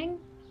everything?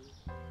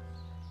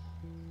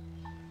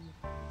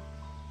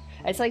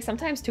 It's like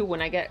sometimes too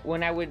when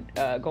I would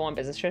go on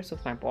business trips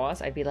with my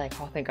boss, I'd be like,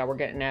 oh thank God we're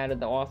getting out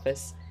of the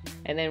office.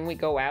 And then we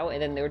go out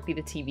and then there would be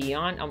the TV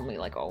on. I'm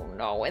like, oh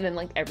no. And then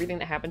like everything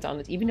that happens on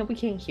the even though we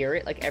can't hear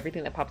it, like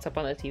everything that pops up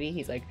on the TV,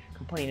 he's like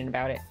complaining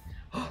about it.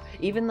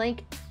 Even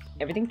like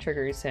everything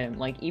triggers him.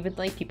 Like even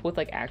like people with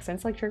like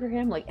accents like trigger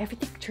him. Like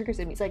everything triggers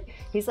him.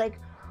 He's like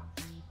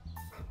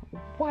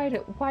why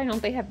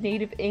don't they have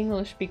native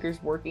English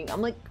speakers working?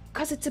 I'm like,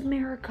 cause it's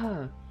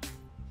America.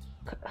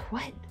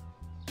 What?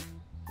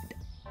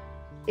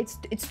 It's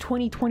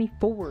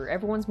 2024.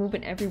 Everyone's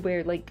moving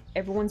everywhere. Like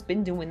everyone's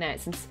been doing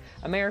that since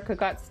America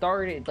got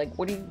started. Like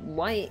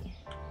what?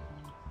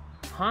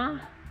 Huh?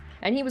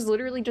 And he was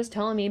literally just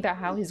telling me about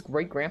how his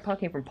great grandpa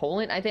came from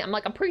Poland.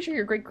 I'm pretty sure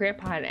your great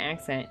grandpa had an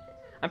accent.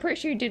 I'm pretty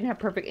sure you didn't have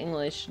perfect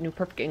English, knew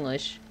perfect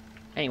English.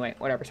 Anyway,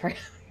 whatever. Sorry,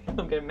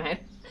 I'm getting mad.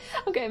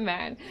 I'm getting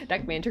mad.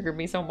 That man triggered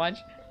me so much.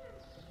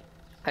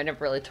 I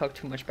never really talked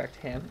too much back to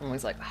him. I'm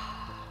always like.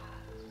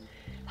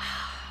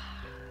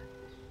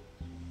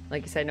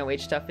 Like I said, no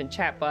age stuff in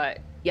chat, but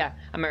yeah,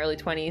 I'm in my early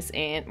 20s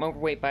and I'm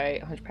overweight by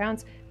 100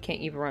 pounds.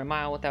 Can't even run a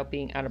mile without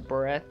being out of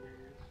breath.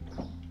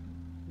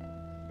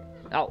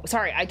 Oh,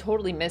 sorry, I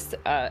totally missed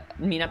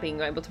me not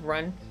being able to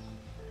run.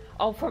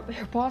 Oh, from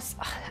your boss.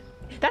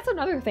 That's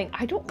another thing.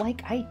 I don't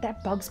like,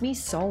 that bugs me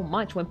so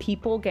much when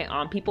people get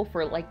on people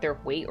for like their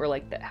weight or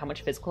like how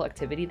much physical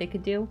activity they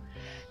could do.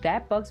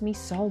 That bugs me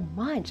so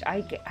much. I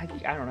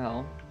don't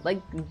know.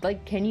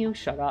 Like, can you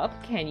shut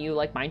up? Can you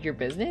like mind your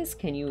business?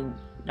 Can you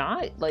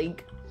not?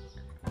 Like,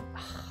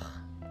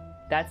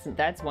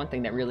 that's one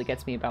thing that really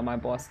gets me about my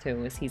boss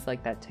too, is he's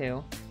like that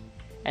too.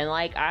 And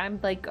like, I'm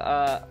like,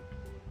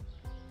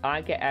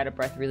 I get out of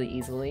breath really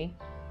easily.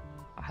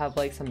 I have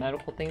like some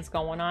medical things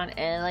going on,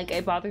 and like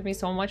it bothers me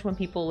so much when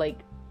people like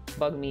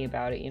bug me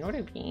about it. You know what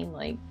I mean?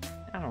 Like,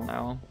 I don't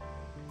know.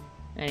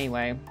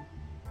 Anyway.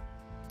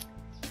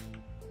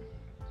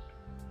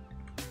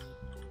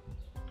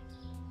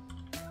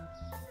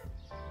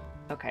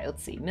 Okay,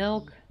 let's see.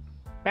 Milk.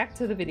 Back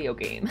to the video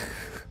game.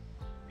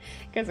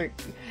 You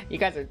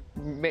guys are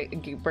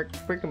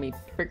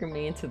freaking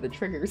me into the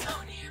trigger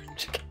zone here.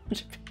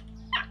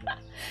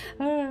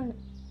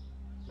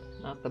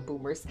 Not the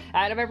boomers.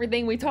 Out of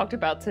everything we talked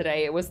about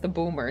today, it was the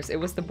boomers. It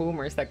was the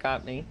boomers that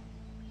got me.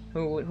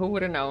 Who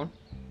would have known?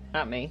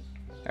 Not me.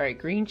 All right,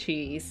 green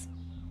cheese.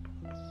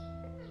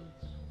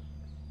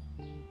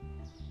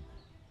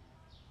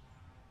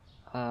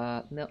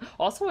 Milk.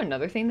 Also,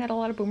 another thing that a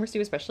lot of boomers do,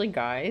 especially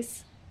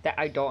guys, that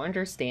I don't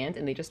understand,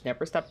 and they just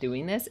never stop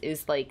doing this,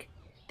 is like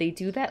they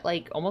do that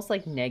like almost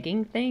like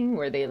negging thing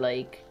where they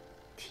like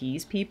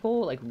tease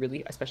people like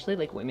really, especially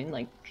like women,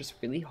 like just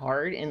really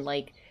hard, and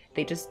like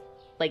they just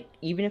like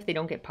even if they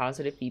don't get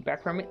positive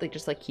feedback from it, they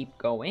just like keep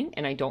going,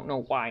 and I don't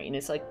know why, and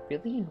it's like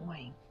really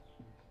annoying.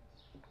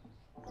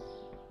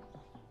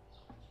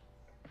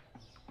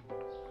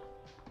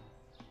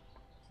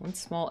 One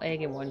small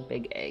egg and one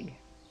big egg.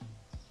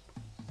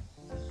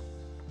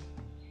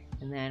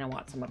 And then I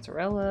want some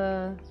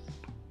mozzarella.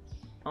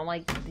 I'm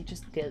like, they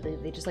just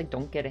like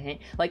don't get a hint.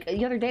 Like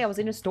the other day I was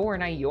in a store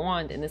and I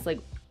yawned, and this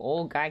like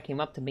old guy came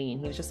up to me and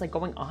he was just like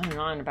going on and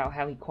on about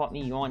how he caught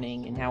me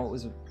yawning and how it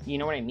was, you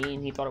know what I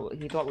mean? He thought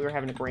we were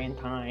having a grand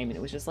time, and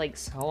it was just like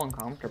so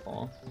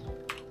uncomfortable.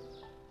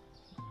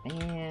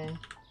 Man.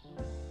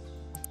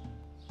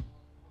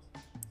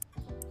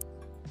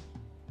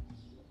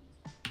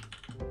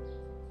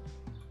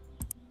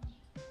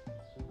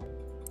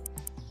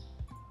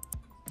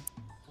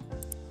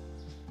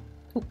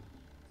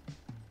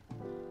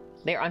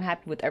 They're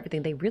unhappy with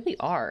everything. They really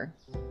are.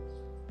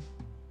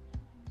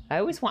 I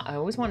always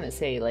want to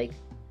say, like,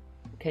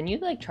 can you,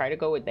 like, try to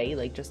go with they,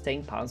 like, just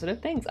saying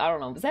positive things? I don't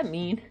know. Does that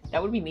mean?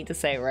 That would be mean to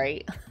say,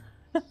 right?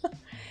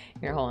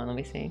 Here, hold on. Let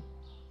me see.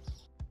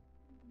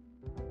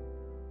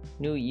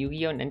 New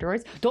Yu-Gi-Oh!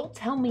 Nindoroids? Don't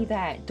tell me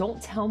that.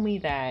 Don't tell me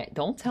that.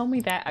 Don't tell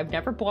me that. I've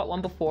never bought one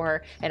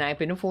before, and I've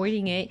been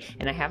avoiding it,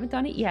 and I haven't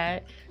done it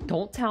yet.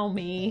 Don't tell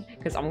me,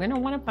 because I'm gonna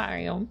want to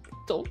buy them.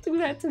 Don't do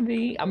that to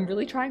me. I'm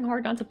really trying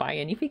hard not to buy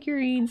any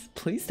figurines.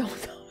 Please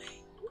don't tell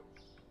me.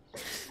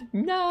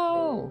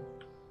 No!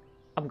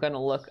 I'm gonna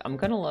look. I'm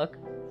gonna look.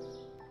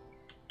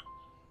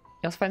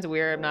 He also finds it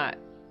weird I'm not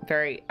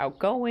very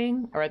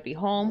outgoing or I'd be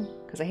home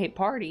because I hate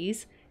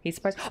parties. He's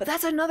surprised. Oh,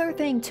 that's another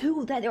thing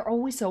too, that they're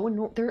always so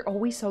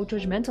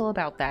judgmental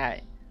about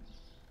that.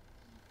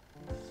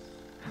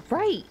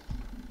 Right.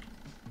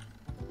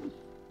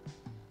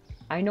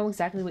 I know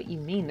exactly what you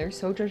mean. They're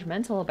so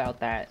judgmental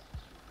about that.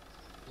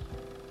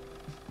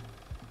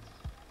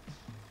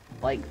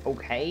 Like,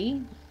 okay,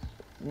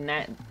 and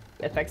that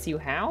affects you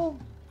how?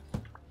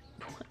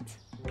 What?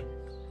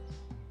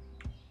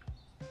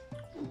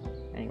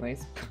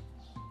 Anyways.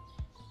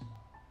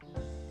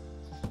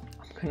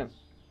 I'm gonna...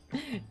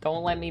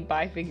 Don't let me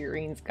buy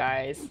figurines,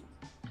 guys.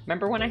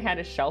 Remember when I had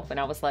a shelf and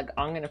I was like,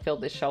 I'm gonna fill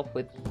this shelf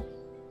with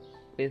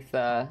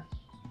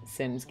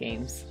Sims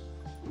games.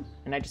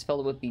 And I just filled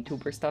it with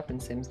VTuber stuff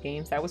and Sims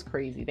games. That was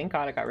crazy. Thank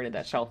God I got rid of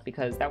that shelf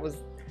because that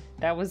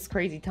was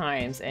crazy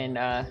times. And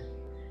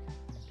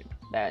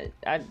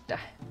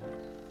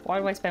why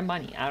do I spend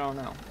money? I don't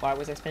know. Why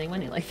was I spending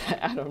money like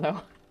that? I don't know.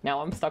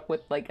 Now I'm stuck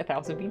with like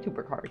 1,000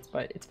 VTuber cards,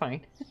 but it's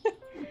fine.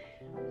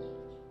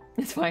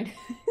 It's fine.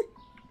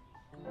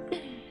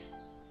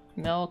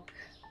 Milk.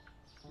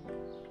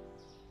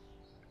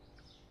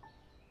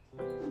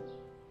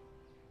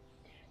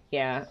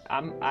 Yeah,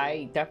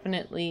 I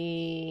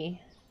definitely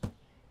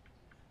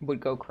would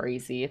go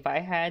crazy if I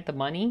had the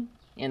money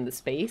and the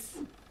space.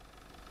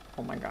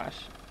 Oh my gosh.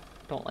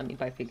 Don't let me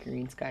buy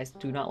figurines, guys.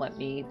 Do not let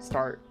me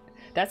start.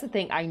 That's the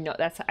thing. I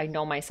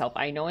know myself.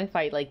 I know if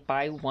I like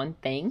buy one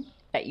thing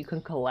that you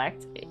can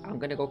collect, I'm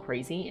gonna go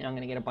crazy and I'm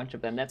gonna get a bunch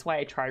of them. That's why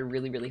I try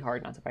really, really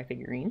hard not to buy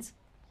figurines.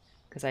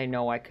 Because I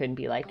know I couldn't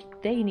be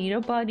like, they need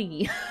a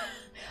buddy.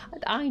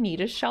 I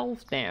need a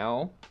shelf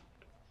now.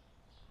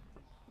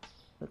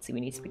 Let's see, we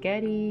need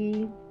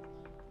spaghetti.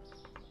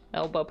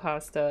 Elbow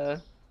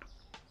pasta.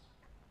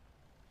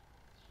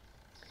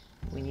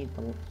 We need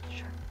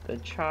the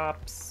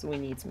chops. We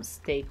need some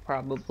steak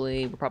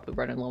probably. We're probably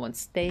running low on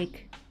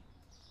steak.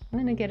 I'm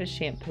gonna get a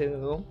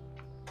shampoo.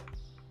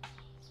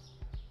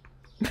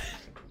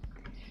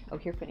 Oh,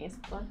 here, Phineas.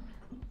 Hold on.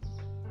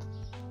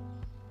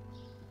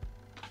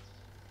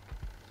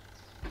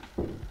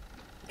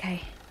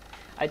 Okay,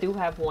 I do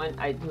have one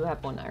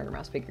Iron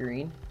Mouse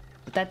figurine,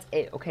 but that's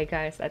it, okay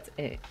guys, that's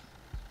it.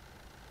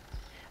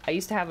 I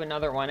used to have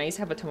another one. I used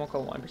to have a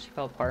Tomoko one, but she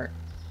fell apart.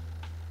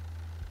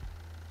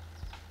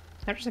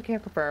 Snapchat, I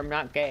can't confirm, I'm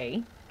not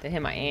gay. To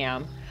him I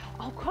am.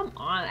 Oh, come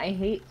on, I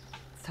hate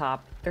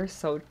Stop. They're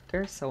so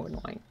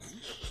annoying.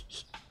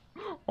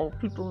 Old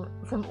people,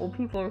 some old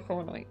people are so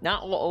annoying.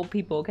 Not all old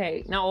people,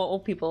 okay? Not all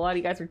old people, a lot of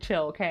you guys are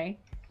chill, okay?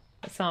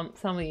 Some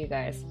of you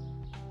guys.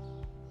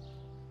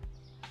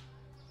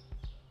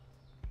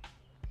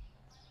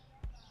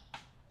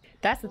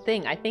 That's the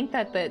thing. I think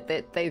that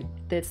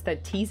that's the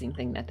teasing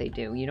thing that they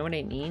do. You know what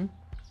I mean?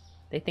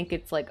 They think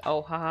it's like,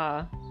 oh,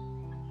 haha,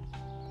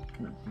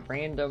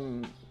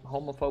 random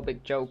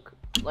homophobic joke.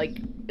 Like,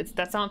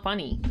 that's not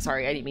funny.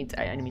 Sorry, I didn't mean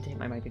to hit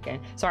my mic again.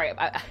 Sorry,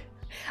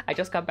 I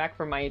just got back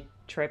from my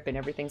trip and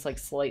everything's like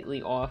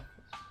slightly off.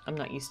 I'm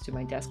not used to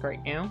my desk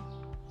right now.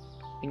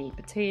 We need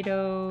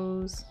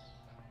potatoes.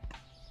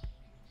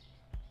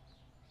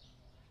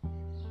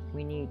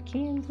 We need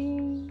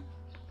candy.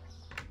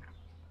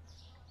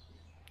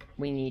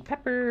 We need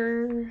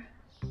pepper.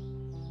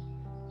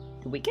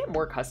 Did we get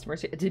more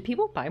customers? Did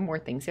people buy more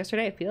things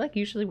yesterday? I feel like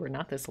usually we're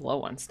not this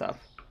low on stuff.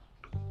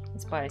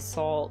 Let's buy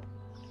salt.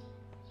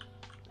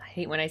 I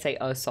hate when I say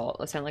assault.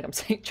 I sound like I'm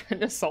saying trying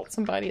to assault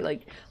somebody.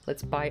 Like,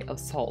 let's buy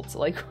assault.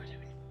 Like,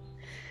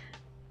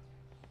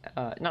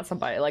 not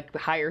somebody. Like,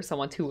 hire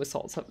someone to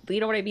assault. So, you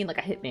know what I mean? Like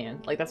a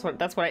hitman. Like that's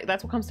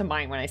what comes to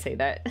mind when I say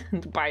that.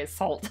 Buy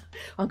assault.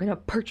 I'm gonna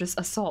purchase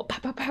assault. Pow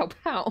pow pow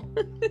pow.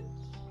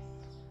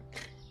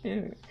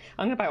 I'm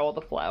gonna buy all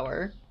the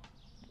flour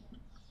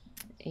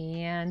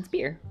and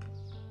beer.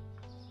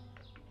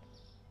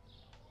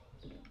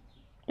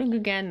 And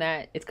again,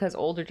 that it's because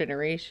older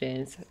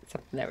generations,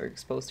 something that we're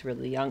exposed to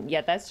really young.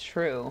 Yeah, that's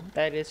true.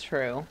 That is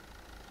true.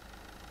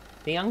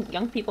 The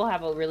young people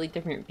have a really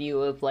different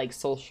view of like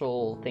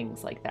social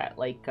things like that,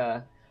 like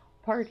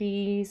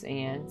parties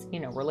and, you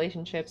know,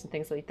 relationships and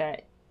things like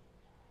that.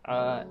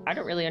 I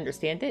don't really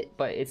understand it,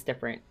 but it's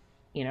different,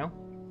 you know.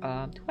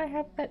 Do I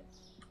have that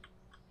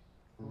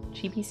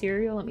chibi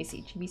cereal? Let me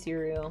see. Chibi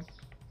cereal.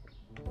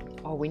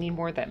 Oh, we need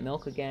more of that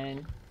milk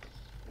again.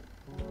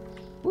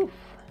 Oof.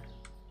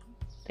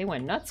 They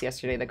went nuts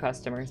yesterday, the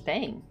customers.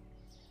 Dang.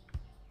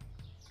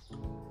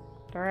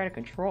 They're out of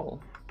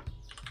control.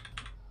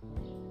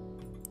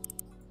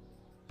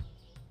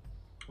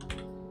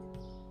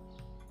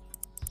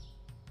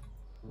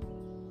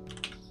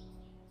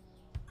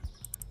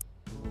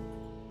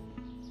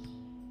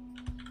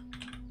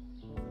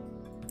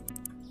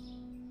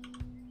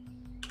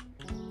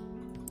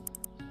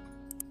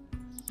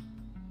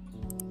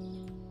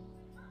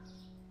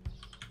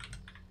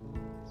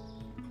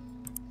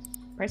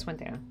 Price went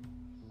down.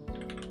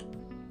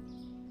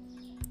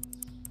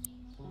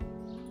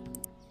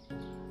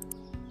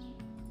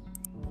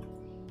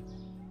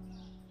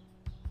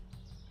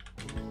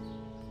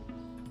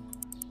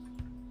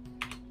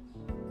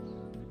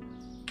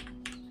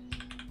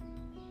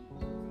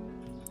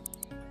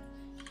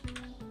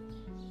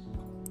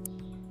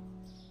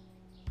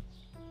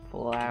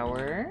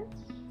 Flour.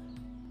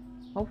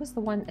 What was the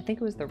one? I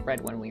think it was the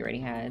red one we already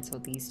had, so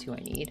these two I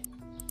need.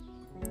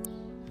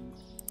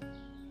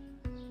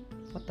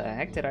 What the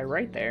heck did I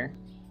write there?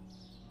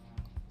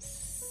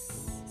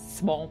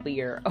 Small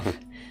beer. Oh.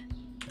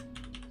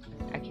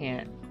 I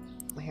can't.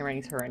 My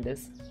handwriting's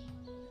horrendous.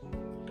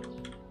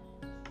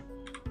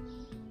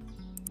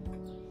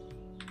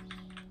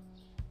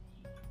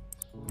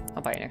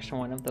 I'll buy an extra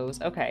one of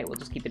those. Okay, we'll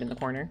just keep it in the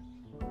corner.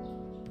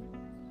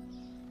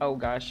 Oh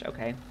gosh,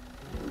 okay.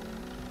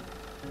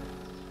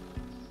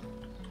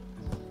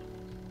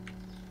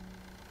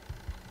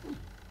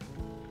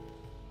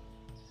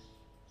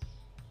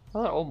 A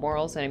lot of old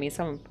morals, and I mean,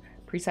 some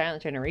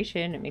pre-silent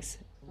generation, it makes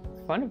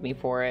fun of me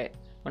for it.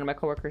 One of my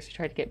coworkers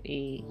tried to get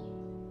me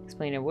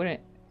explain it wouldn't.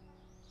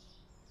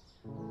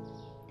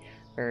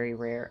 Very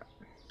rare.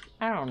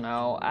 I don't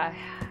know. I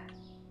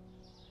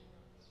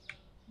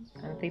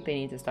don't think they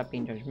need to stop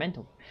being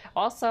judgmental.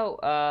 Also,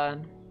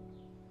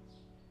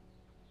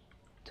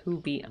 to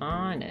be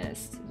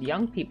honest,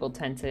 young people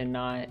tend to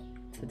not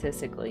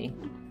statistically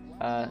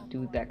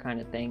do that kind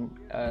of thing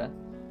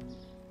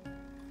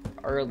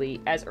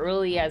as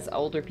early as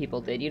older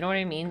people did. You know what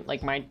I mean?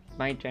 Like my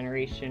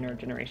generation or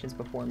generations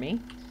before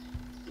me.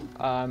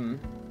 I've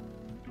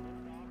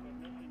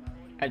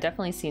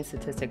definitely seen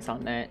statistics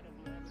on that.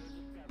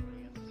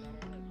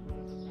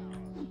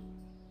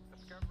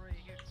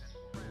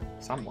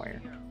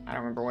 Somewhere. I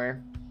don't remember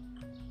where.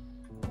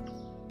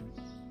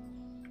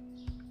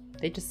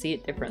 They just see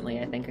it differently,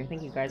 I think. I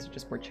think you guys are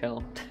just more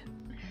chill.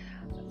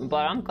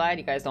 But I'm glad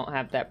you guys don't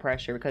have that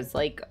pressure, because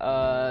like,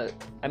 I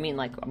mean,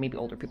 like, maybe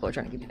older people are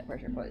trying to give you that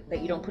pressure, but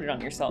that you don't put it on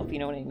yourself, you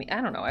know what I mean?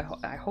 I don't know,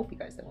 I hope you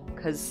guys don't,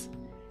 because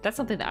that's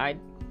something that I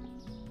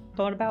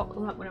thought about a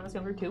lot when I was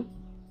younger too.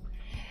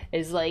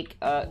 Is like,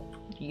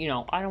 you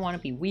know, I don't want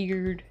to be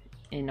weird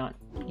and not,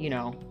 you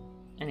know,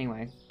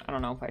 anyway, I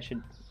don't know if I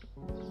should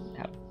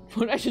have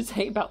what I should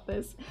say about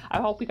this.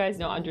 I hope you guys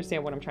don't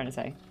understand what I'm trying to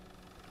say.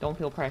 Don't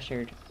feel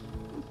pressured,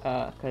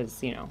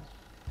 because, you know,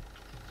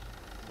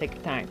 take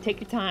your time.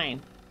 Take your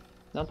time.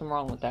 Nothing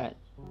wrong with that.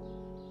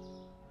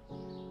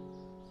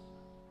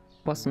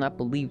 Must not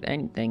believe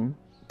anything.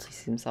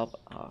 Sees himself.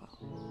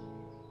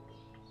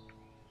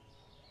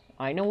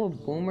 I know a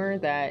boomer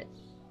that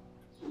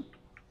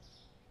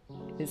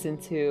is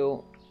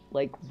into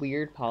like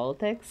weird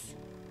politics,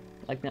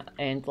 like,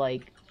 and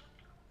like,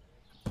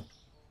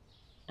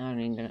 I'm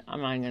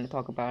not even gonna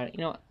talk about it.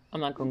 You know what? I'm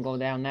not gonna go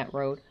down that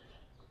road.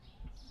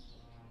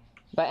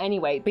 But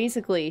anyway,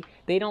 basically,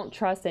 they don't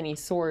trust any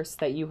source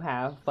that you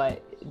have,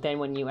 but then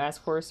when you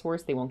ask for a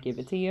source, they won't give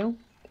it to you.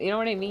 You know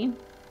what I mean?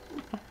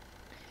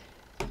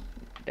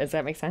 Does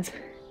that make sense?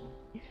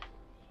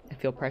 I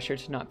feel pressure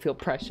to not feel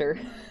pressure.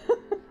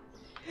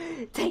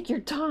 Take your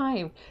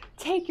time!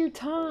 Take your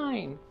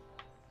time!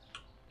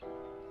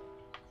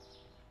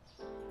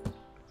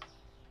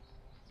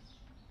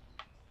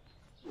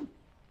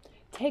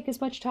 Take as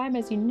much time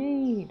as you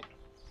need.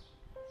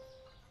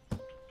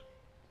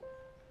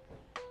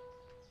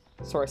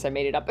 Source, I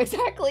made it up.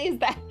 Exactly, is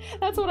that?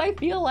 That's what I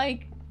feel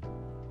like.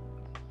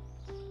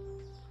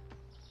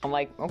 I'm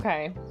like,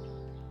 okay.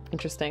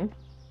 Interesting.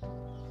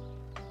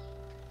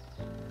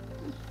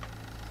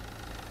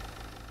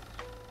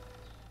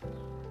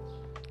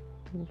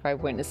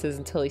 5 witnesses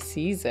until he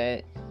sees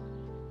it.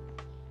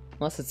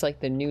 Unless it's like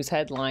the news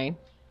headline.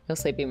 He'll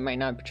say it might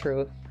not be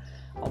true.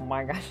 Oh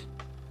my gosh.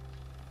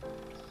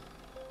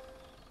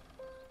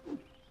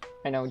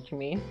 I know what you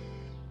mean.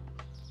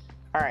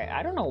 Alright,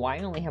 I don't know why I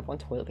only have one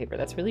toilet paper.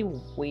 That's really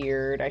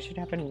weird. I should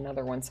have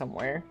another one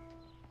somewhere.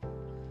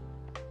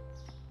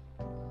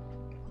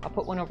 I'll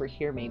put one over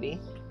here, maybe.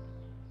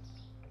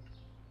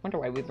 Wonder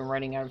why we've been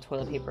running out of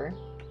toilet paper.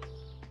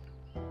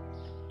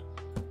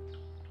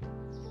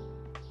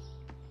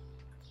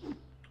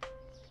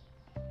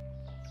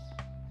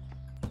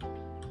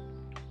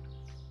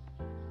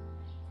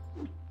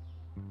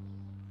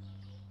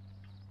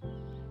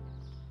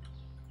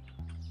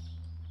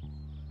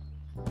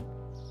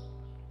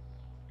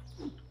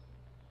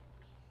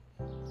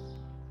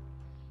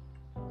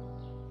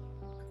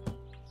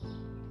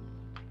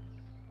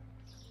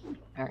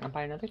 Alright, I'll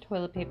buy another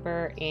toilet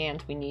paper,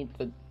 and we need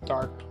the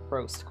dark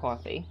roast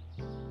coffee.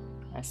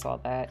 I saw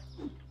that.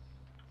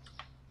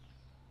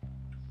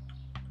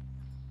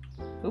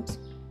 Oops.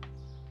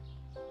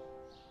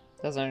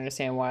 Doesn't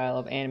understand why I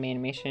love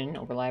animation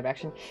over live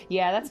action.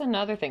 Yeah, that's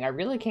another thing. I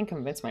really can't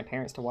convince my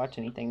parents to watch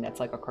anything that's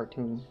like a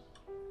cartoon.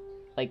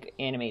 Like,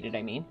 animated,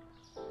 I mean.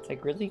 It's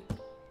like really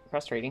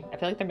frustrating. I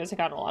feel like they're missing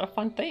out on a lot of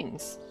fun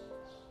things.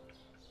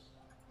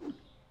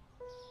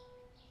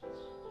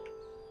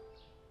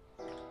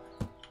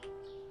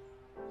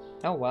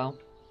 Oh well.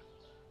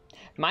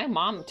 My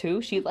mom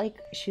too, she like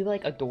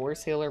adores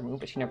Sailor Moon,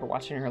 but she never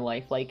watched it in her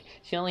life. Like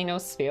she only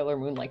knows Sailor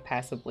Moon like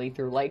passively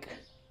through like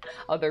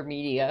other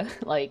media.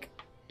 Like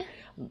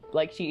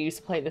she used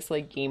to play this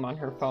like game on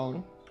her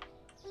phone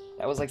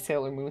that was like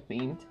Sailor Moon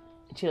themed.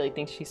 And she like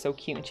thinks she's so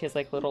cute, and she has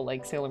like little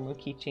like Sailor Moon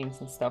keychains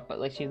and stuff, but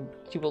like she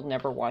will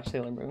never watch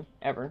Sailor Moon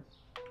ever.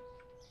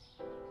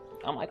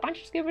 I'm like, why don't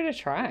you just give it a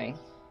try?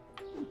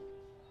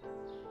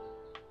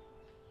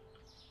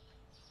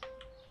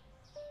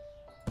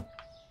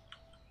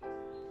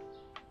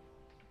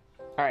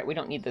 Alright, we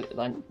don't need the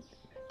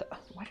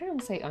why did I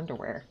say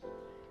underwear?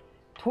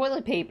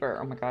 Toilet paper!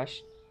 Oh my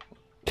gosh.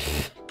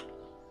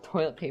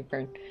 Toilet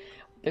paper.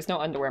 There's no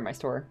underwear in my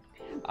store.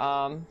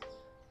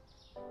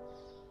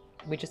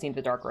 We just need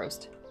the dark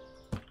roast.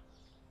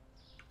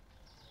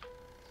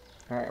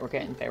 Alright, we're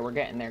getting there. We're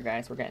getting there,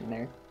 guys. We're getting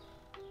there.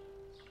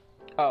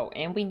 Oh,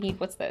 and we need...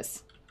 What's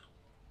this?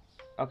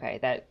 Okay,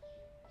 that...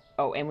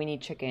 Oh, and we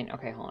need chicken.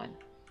 Okay, hold on.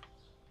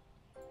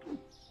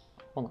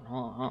 Hold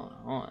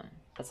on.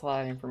 That's a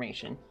lot of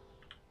information.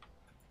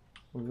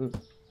 Ooh.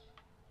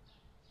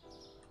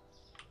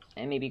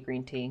 And maybe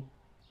green tea.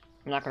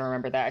 I'm not going to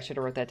remember that. I should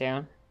have wrote that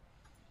down.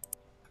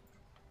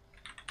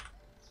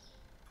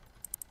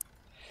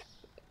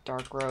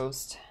 Dark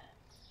roast.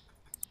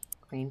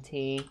 Green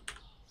tea.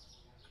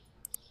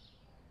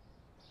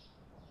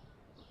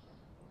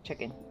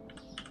 Chicken.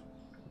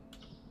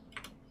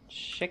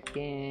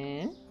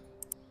 Chicken.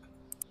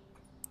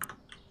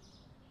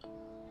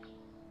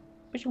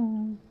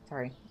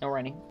 Sorry, no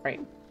running. Right.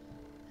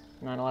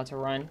 I'm not allowed to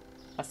run.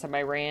 Last time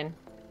I ran,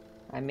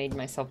 I made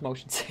myself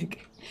motion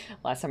sick.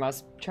 Last time I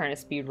was trying to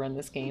speed run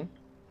this game.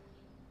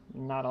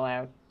 Not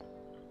allowed.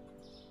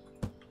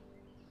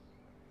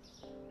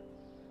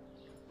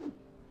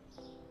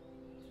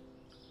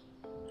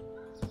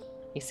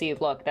 You see,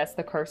 look, that's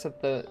the curse of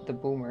the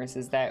boomers,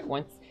 is that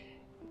once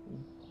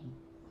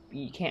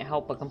you can't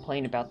help but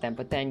complain about them,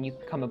 but then you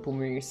become a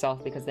boomer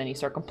yourself because then you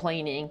start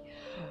complaining.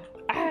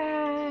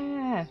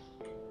 Ah!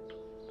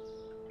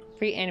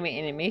 Free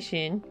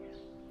animation,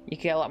 you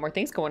can get a lot more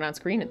things going on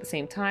screen at the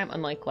same time,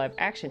 unlike live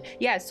action.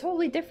 Yeah, it's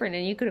totally different,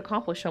 and you could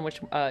accomplish so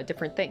much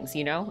different things,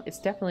 you know? It's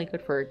definitely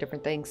good for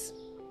different things.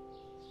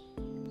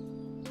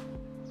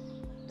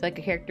 If like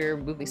a character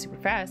moving super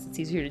fast, it's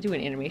easier to do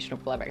an animation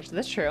over live action.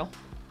 That's true.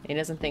 He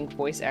doesn't think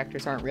voice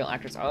actors aren't real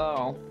actors.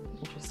 Oh,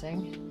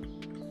 interesting.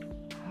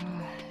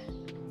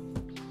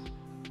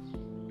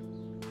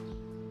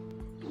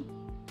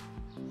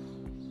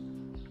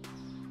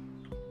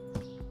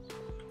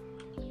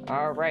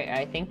 Alright,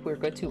 I think we're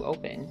good to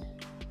open.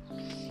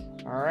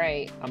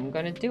 Alright, I'm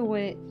gonna do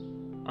it.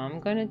 I'm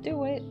gonna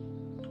do it.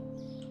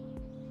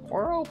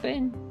 We're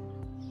open.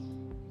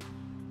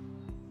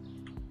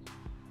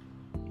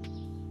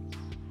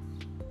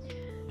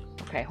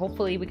 Okay,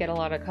 hopefully we get a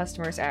lot of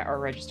customers at our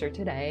register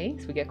today,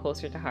 so we get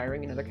closer to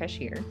hiring another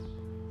cashier.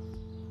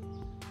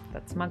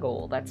 That's my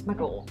goal. That's my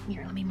goal.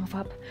 Here, let me move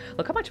up.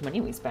 Look how much money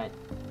we spent.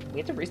 We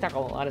had to restock a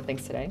lot of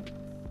things today.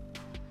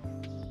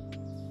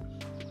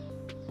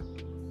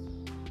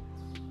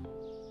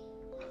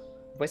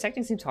 Voice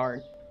acting seems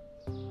hard.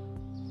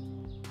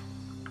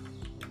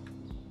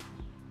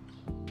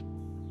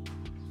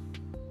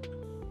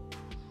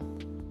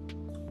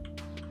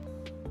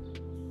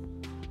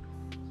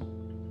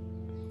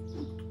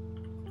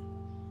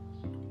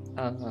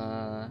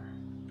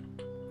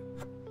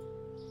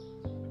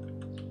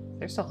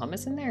 There's still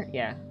hummus in there?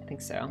 Yeah, I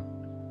think so.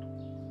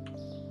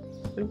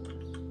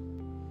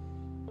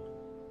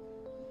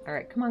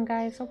 Alright, come on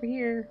guys, over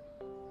here.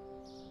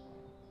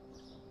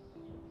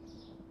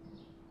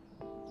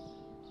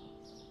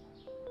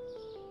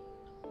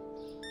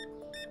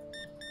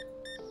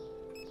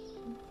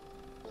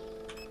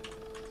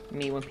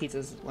 Me when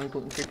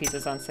gluten-free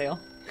pizza's on sale.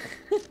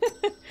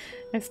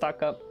 I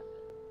stock up.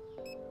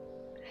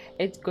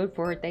 It's good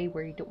for a day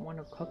where you don't want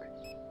to cook.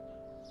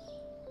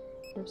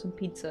 Have some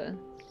pizza.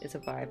 It's a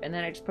vibe. And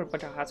then I just put a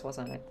bunch of hot sauce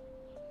on it.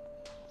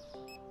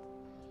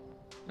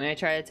 When I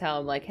try to tell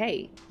him, like,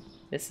 hey,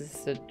 this is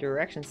the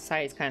direction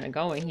society's kind of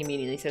going, he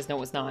immediately says,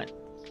 no, it's not.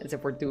 As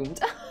if we're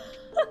doomed.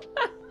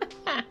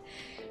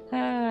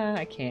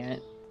 I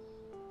can't.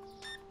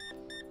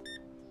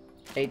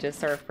 They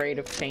just are afraid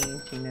of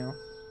change, you know.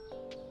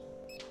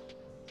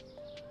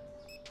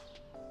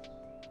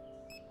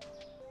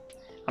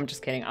 I'm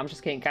just kidding. I'm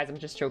just kidding. Guys, I'm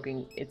just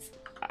joking.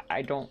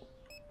 I don't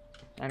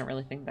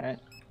really think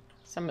that.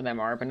 Some of them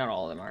are, but not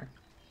all of them are.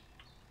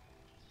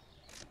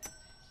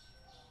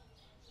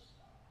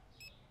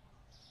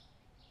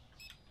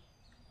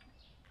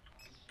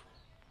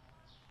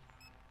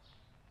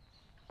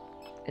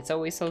 It's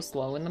always so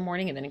slow in the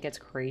morning and then it gets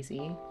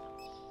crazy.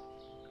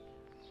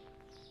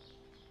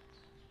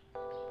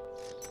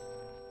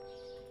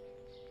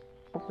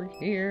 Over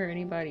here,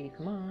 anybody?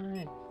 Come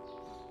on.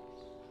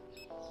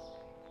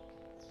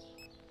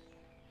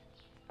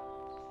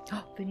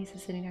 Oh, Phineas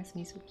is sitting next to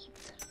me, so cute.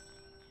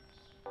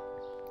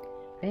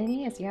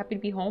 Phineas, you happy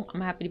to be home?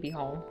 I'm happy to be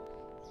home.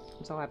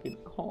 I'm so happy to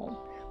be home.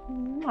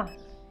 Mwah.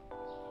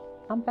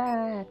 I'm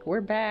back.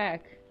 We're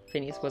back.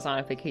 Phineas was on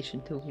a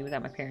vacation too. He was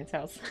at my parents'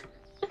 house.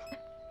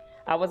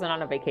 I wasn't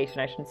on a vacation.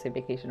 I shouldn't say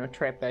vacation. A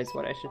trip is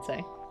what I should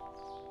say.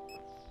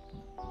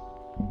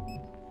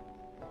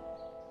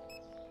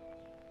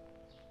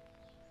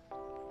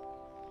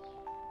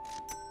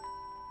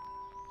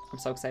 I'm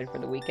so excited for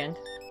the weekend.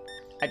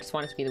 I just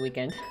want it to be the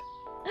weekend.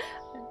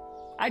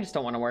 I just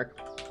don't want to work.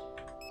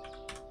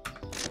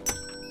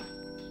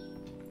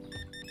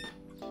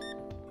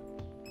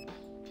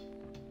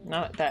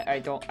 Not that I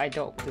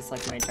don't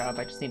dislike my job.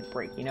 I just need a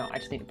break, you know? I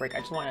just need a break. I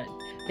just want to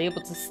be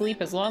able to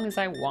sleep as long as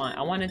I want.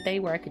 I want a day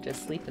where I could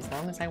just sleep as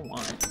long as I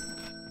want.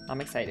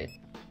 I'm excited.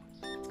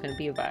 It's gonna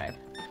be a vibe.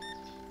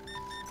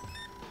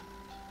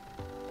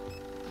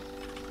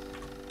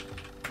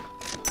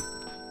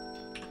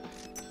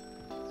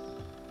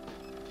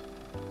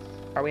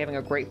 Are we having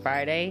a great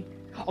Friday?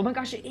 Oh my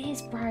gosh, it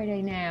is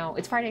Friday now.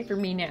 It's Friday for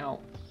me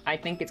now. I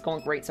think it's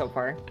going great so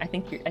far. I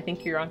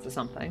think you're onto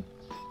something.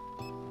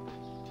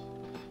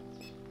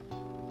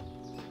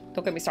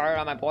 Don't get me started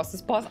on my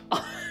boss's boss.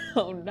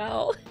 Oh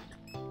no.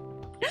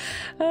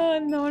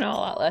 I'm knowing a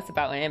lot less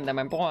about him than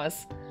my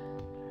boss.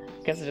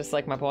 I guess it's just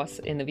like my boss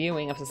in the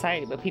viewing of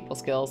society, but people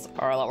skills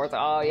are a lot worse.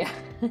 Oh yeah.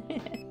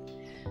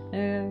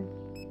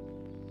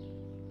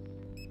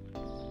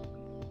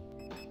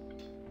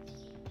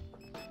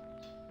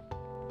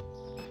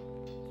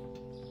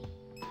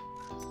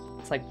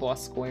 It's like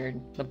boss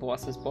squared. The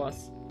boss's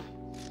boss.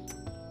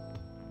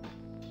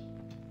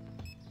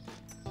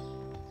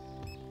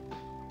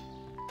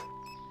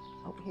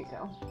 Here you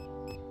go.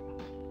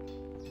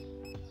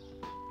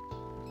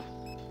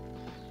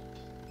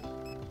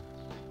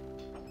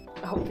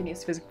 I hope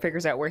Phineas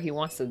figures out where he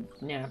wants to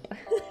nap.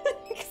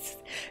 It's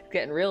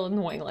getting real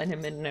annoying letting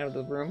him in and out of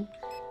the room.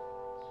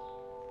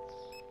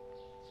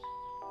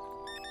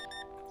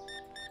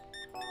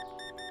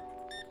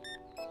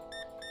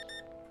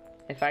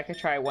 If I could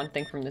try one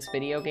thing from this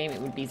video game,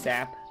 it would be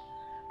Zap.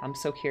 I'm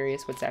so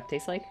curious what Zap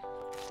tastes like.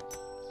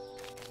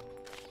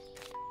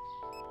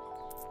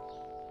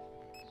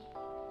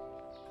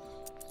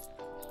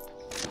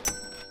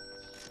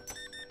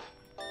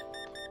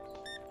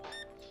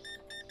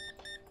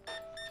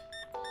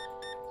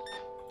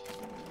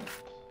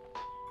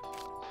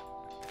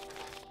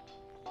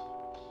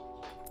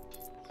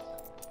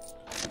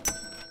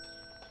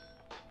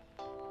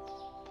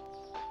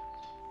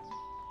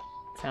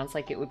 Sounds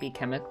like it would be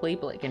chemically,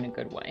 but like in a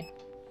good way.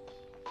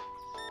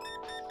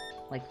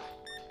 Like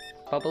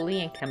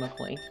bubbly and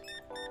chemically.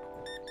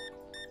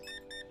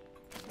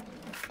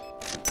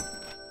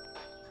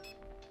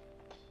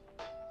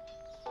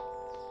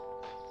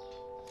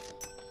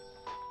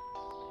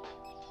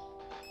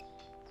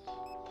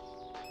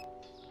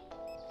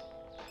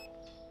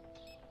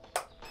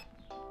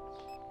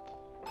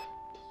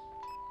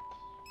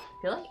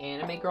 I feel like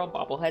anime girl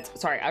bobbleheads.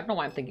 Sorry, I don't know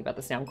why I'm thinking about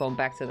this now. I'm going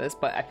back to this,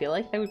 but I feel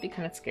like that would be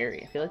kind of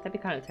scary. I feel like that'd be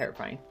kind of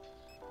terrifying.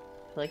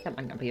 I feel like that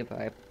might not be a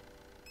vibe.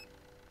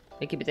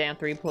 They keep it down,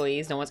 3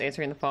 employees, no one's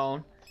answering the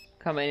phone.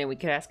 Come in and we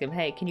could ask him,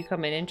 hey, can you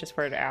come in just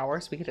for an hour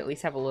so we could at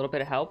least have a little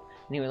bit of help?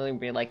 And he would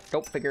be like,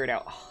 don't figure it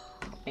out.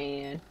 Oh,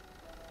 man.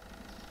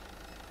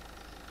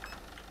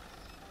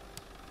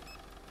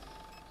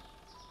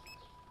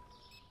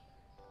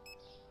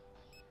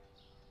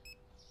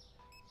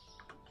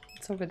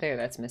 What's over there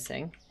that's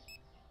missing?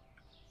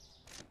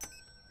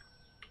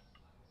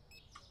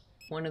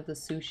 One of the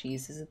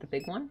sushis. Is it the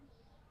big one?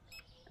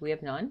 Do we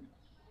have none?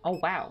 Oh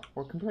wow,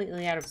 we're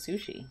completely out of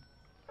sushi.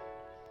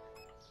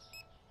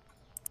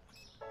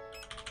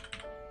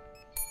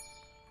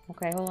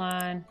 Okay, hold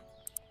on.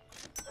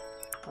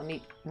 Let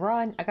me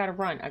run. I gotta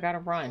run. I gotta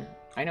run.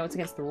 I know it's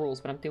against the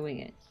rules, but I'm doing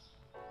it.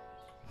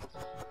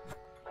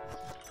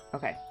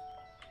 Okay.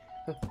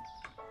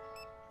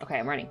 Okay,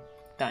 I'm running.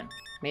 Done.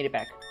 Made it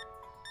back.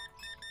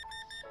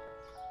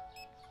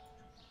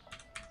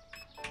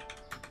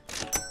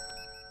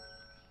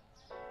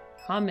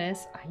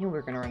 Hummus. I knew we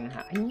were gonna run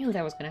out. I knew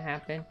that was gonna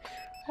happen.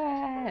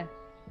 Ah.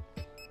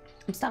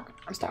 I'm stuck.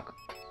 I'm stuck.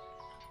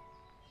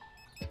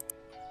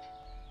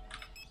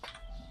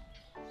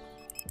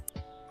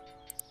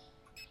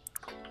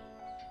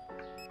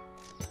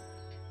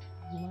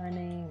 I'm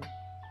running.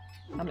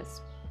 Hummus.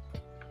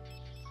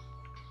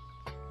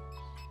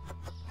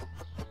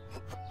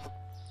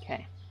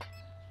 Okay.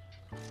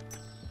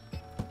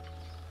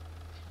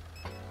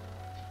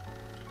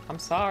 I'm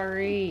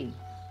sorry.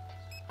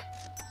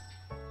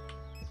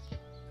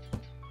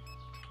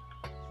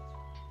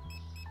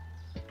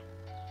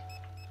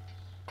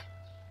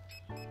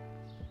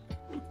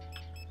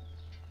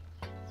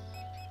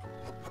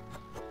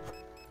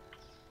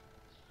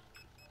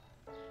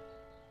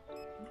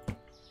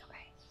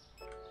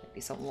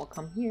 Someone will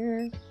come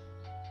here.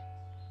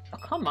 Oh,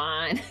 come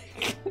on.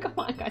 Come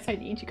on, guys. I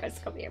need you guys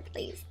to come here,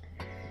 please.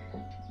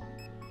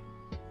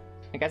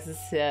 I guess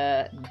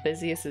it's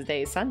busiest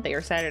day is Sunday or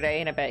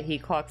Saturday, and I bet he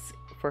clocks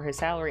for his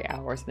salary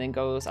hours and then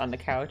goes on the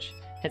couch,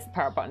 hits the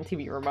power button,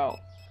 TV remote.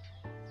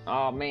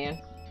 Oh,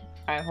 man.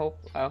 I hope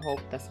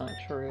that's not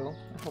true.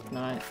 I hope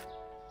not.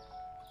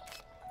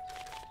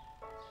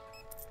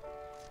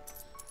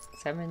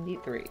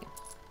 73.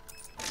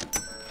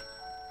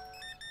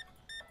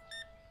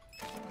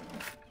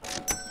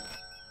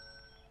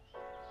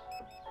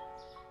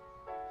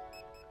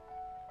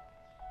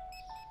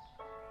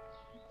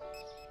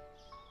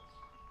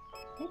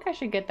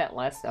 should get that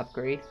last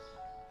upgrade.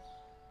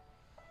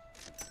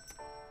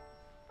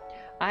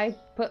 I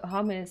put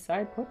hummus.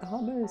 I put the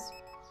hummus.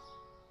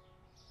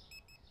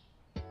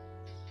 I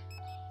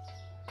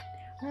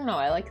don't know.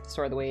 I like the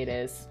store the way it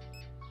is.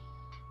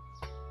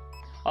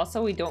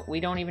 Also, we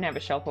don't even have a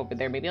shelf over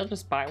there. Maybe I'll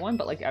just buy one,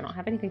 but like I don't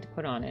have anything to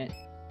put on it.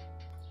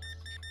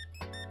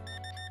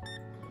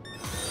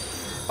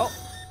 Oh,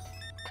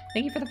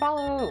 thank you for the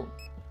follow.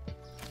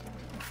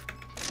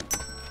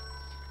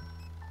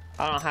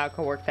 I don't know how it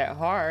could work that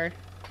hard.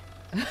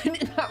 I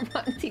did not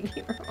run TV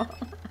remote.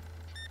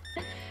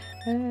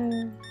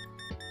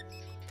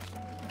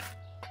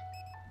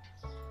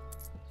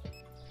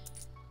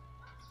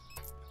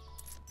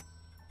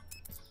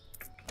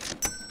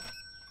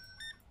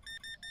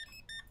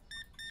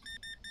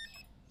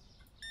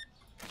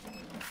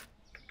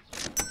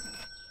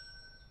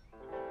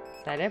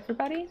 Is that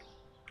everybody?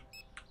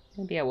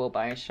 Maybe I will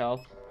buy a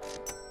shelf.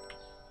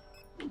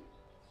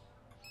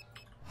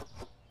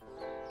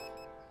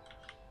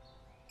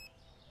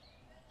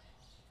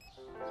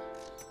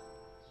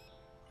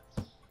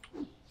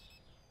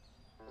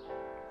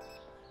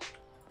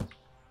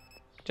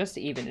 Just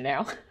to even it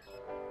out.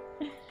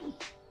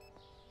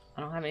 I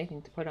don't have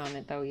anything to put on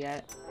it though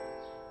yet.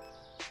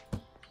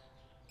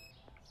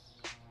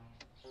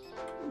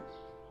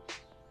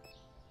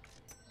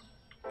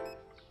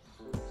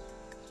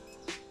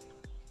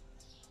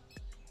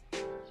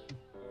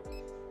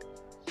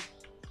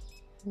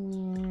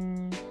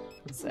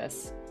 What's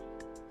this?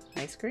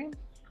 Ice cream?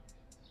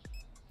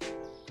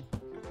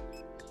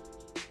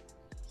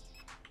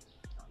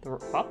 The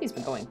coffee's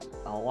been going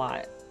a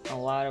lot. A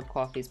lot of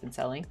coffee's been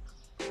selling.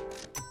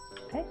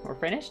 Okay, we're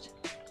finished.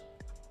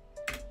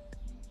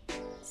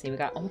 Let's see, we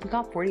got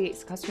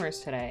 48 customers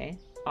today.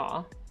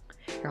 Aw.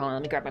 Here, hold on,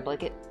 let me grab my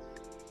blanket.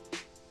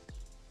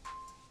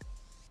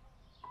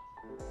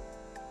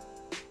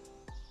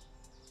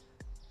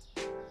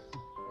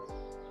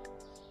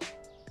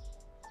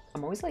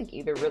 I'm always like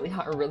either really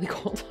hot or really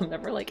cold. I'm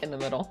never like in the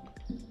middle.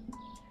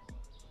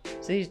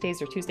 So these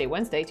days are Tuesday,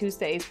 Wednesday.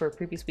 Tuesdays for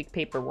previous week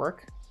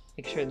paperwork.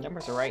 Make sure the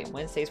numbers are right.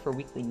 Wednesdays for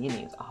weekly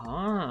meetings.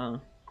 Ah.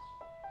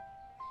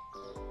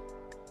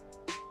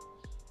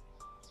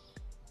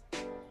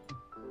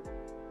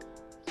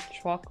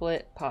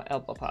 Chocolate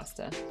elbow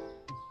pasta.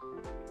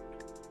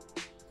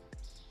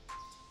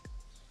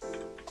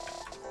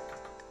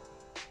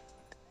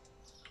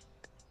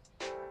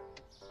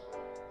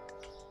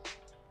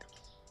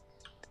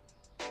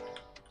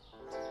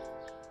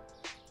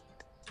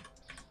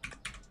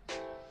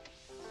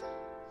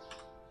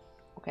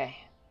 Okay.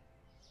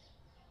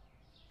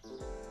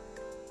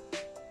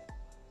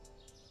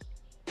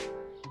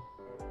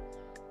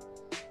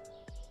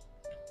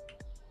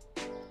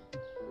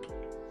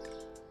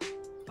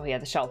 Oh yeah,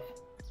 the shelf.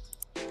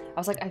 I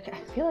was like, I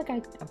feel like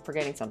I'm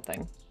forgetting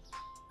something.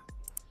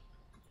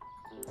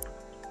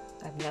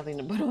 I have nothing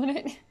to put on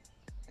it.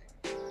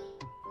 I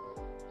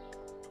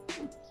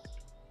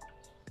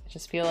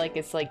just feel like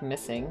it's like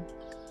missing.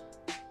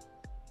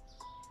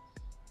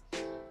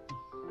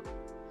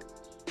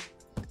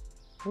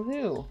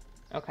 Woohoo!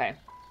 Okay,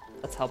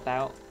 let's help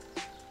out.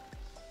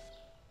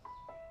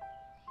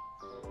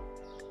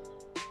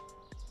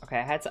 Okay,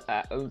 I had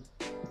to.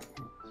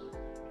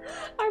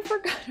 I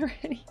forgot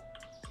already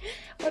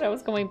what I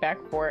was going back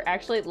for.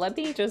 Actually,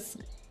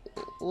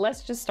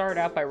 let's just start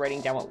out by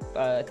writing down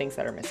what things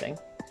that are missing.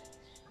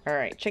 All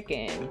right,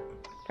 chicken,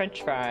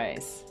 French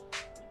fries.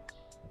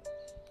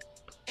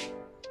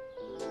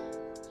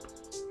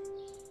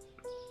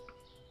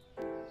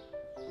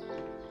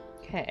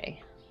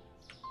 Okay.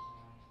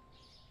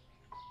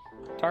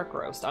 Dark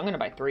roast. I'm gonna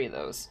buy 3 of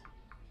those.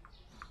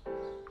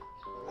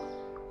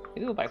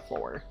 Maybe we'll buy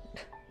 4.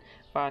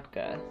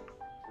 Vodka.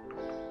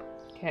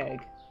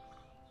 Keg.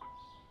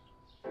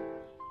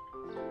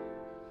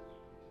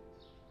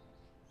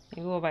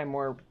 Maybe we'll buy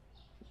more.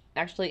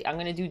 Actually, I'm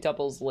gonna do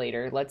doubles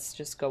later. Let's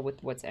just go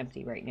with what's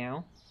empty right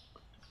now.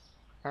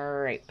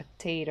 Alright,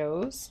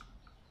 potatoes.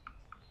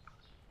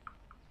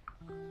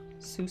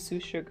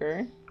 Susu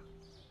sugar.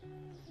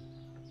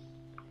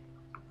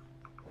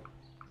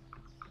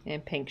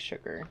 And pink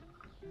sugar.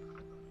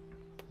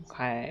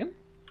 Okay.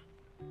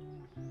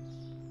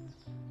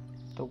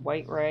 The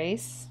white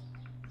rice.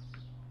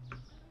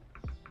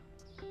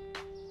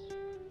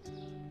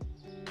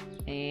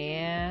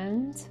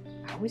 And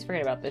I always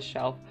forget about this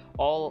shelf.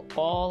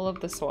 All of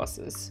the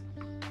sauces.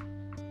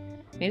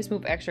 Made us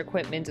move extra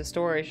equipment to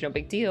storage, no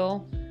big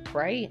deal,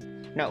 right?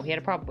 No, he had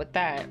a problem with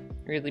that.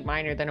 Really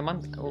minor. Then a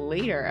month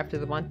later, after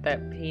the month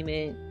that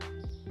payment.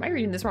 Am I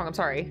reading this wrong? I'm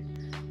sorry.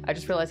 I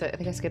just realized I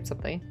think I skipped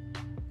something.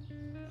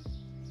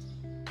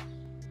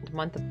 The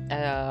month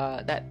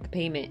that the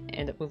payment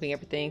ended up moving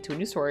everything to a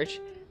new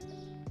storage.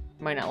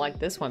 Might not like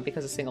this one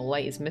because a single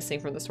light is missing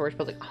from the storage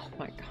building. Oh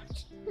my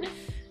gosh.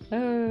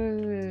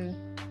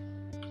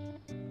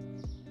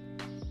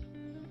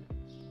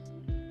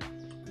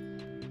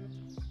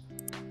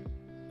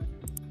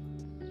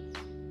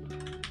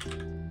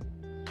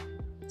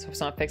 So if it's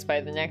not fixed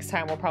by the next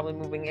time, we're probably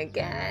moving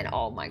again.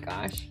 Oh my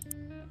gosh.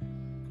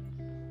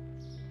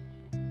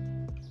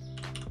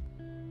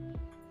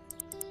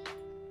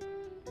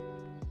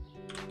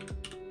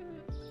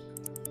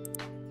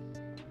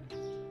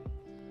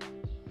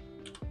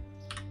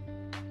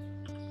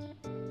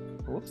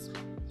 Whoops.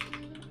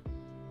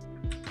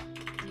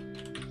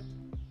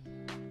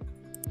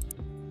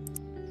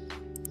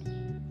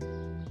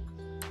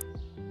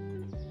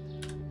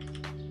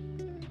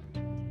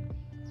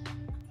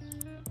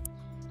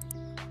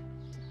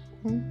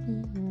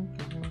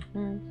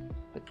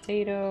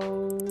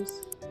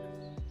 Potatoes.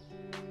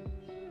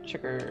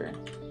 Sugar.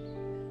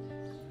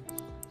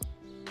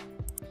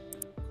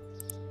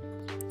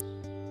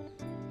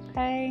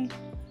 Okay.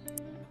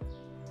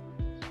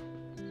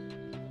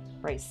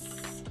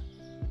 Rice.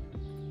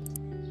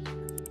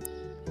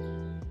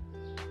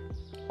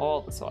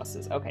 All the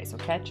sauces. Okay, so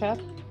ketchup,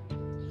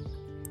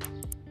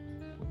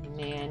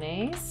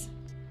 mayonnaise,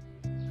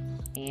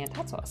 and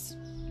hot sauce.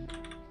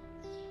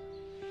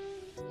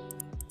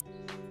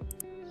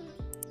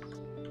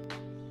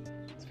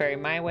 It's very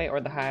my way or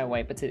the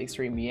highway, but to the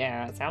extreme.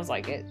 Yeah, it sounds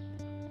like it.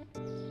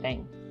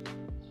 Dang.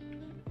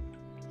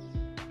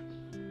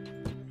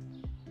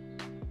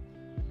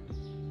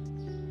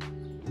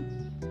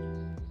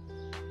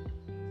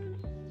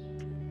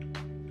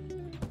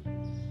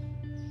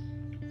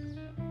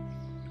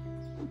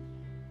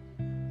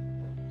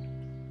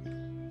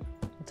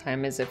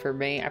 Time is it for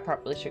me? I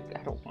probably should.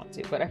 I don't want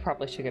to, but I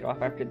probably should get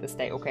off after this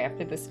day. Okay,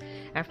 after this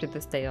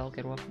day, I'll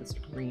get off the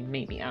stream.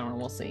 Maybe, I don't know.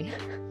 We'll see.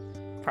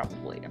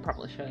 Probably. I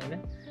probably should.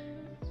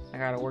 I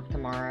gotta work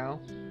tomorrow.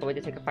 But we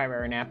did take a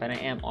 5-hour nap, and I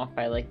am off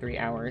by like 3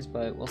 hours,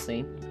 but we'll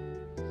see.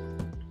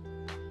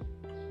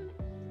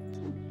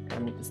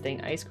 Gotta make this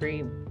thing ice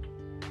cream.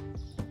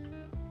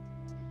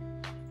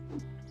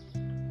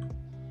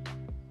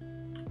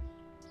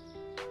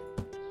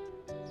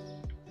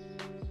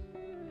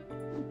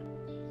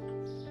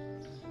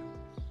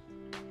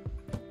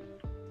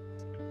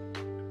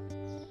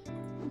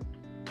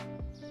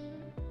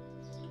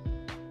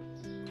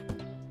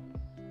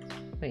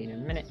 Wait a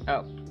minute.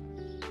 Oh.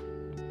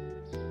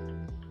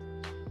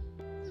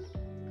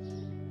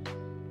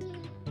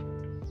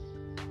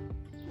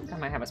 I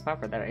might have a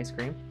spot for that ice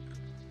cream.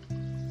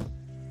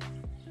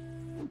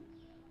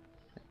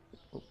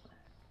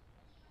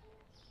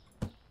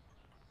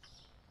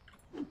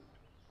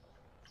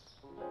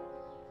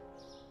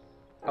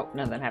 Oh,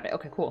 no, then have it.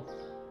 Okay, cool.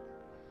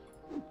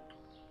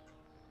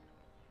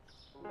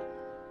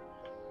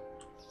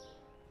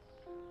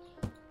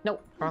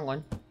 Nope, wrong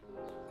one.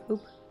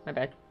 Oop, my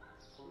bad.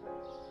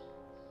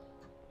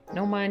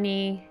 No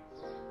money.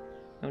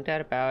 No doubt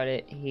about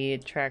it. He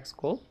attracts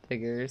gold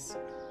diggers.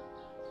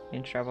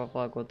 And travel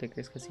vlog gold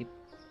diggers because he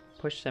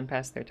pushed them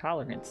past their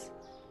tolerance.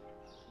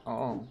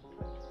 Oh.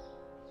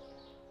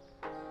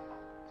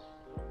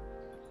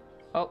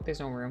 Oh, there's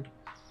no room.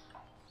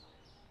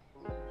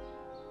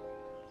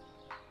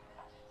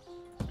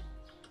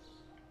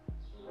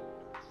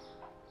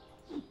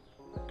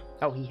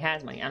 Oh, he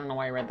has money. I don't know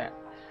why I read that.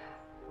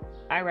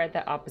 I read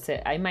that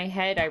opposite. In my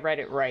head, I read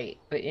it right,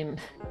 but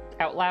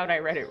out loud, I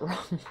read it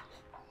wrong.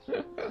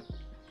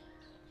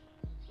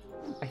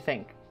 I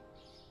think.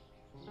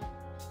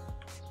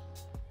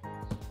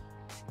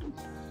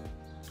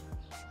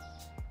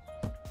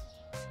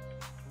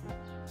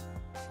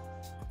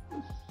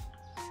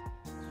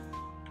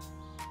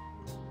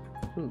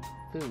 Food,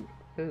 food,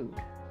 food.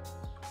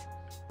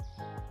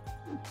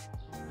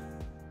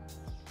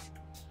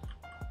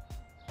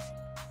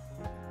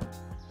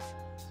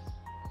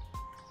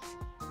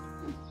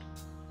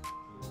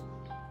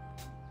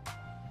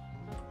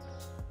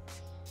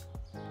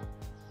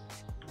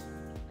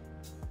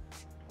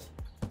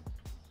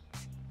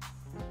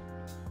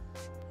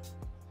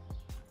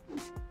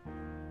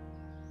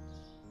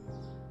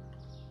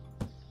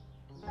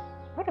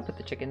 Why'd I put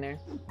the chicken there?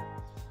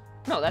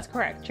 No, that's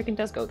correct. Chicken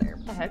does go there.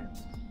 What the heck?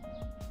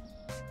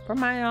 From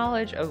my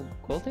knowledge of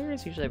gold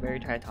diggers, usually a very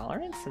high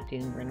tolerance of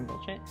dealing random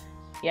bullshit.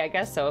 Yeah, I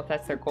guess so, if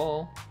that's their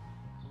goal.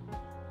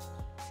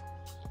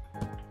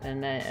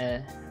 Then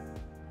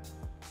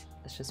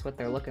that's just what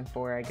they're looking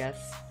for, I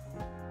guess,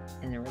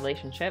 in a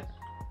relationship,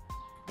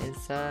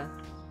 is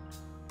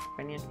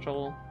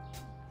financial.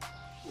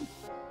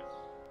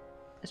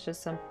 It's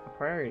just a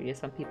priority of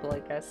some people, I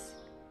guess.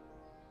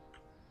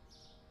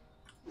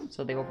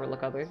 So they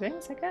overlook other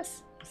things, I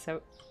guess? Is that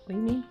what you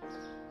mean?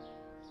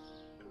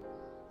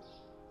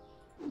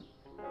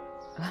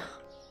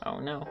 Oh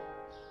no.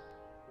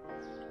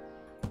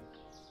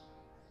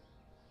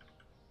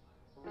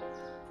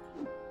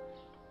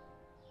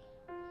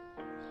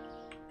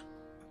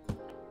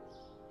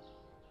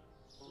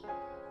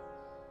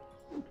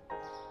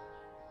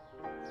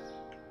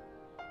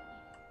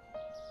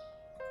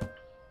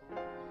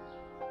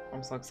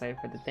 I'm so excited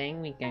for the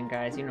dang weekend,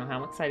 guys. You know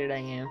how excited I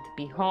am to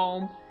be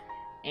home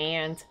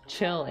and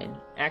chilling.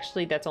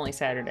 Actually, that's only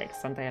Saturday,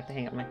 because Sunday I have to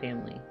hang out with my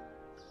family.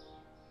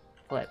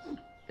 Flip.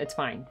 It's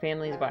fine.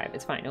 Family's vibe.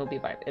 It's fine. It'll be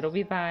vibe. It'll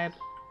be vibe.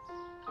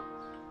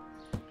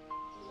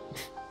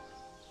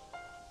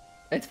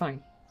 It's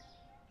fine.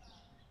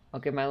 I'll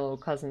give my little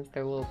cousins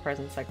their little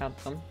presents I got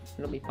them.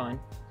 It'll be fun.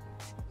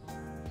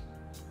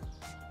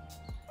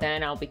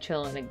 Then I'll be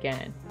chilling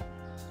again.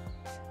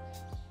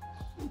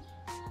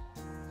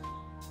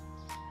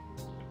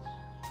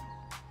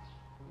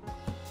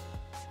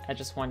 I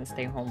just want to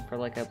stay home for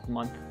like a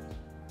month.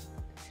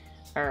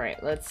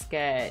 Alright, let's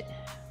get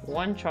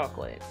 1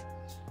 chocolate.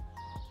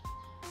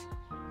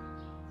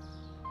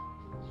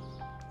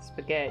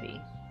 Spaghetti.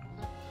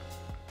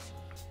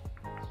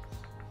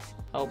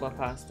 Elba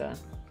pasta.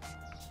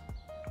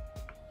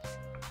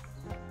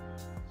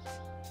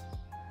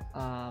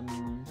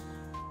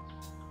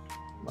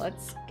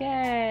 Let's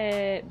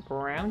get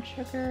brown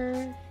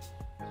sugar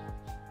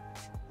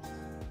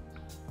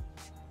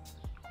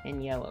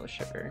and yellow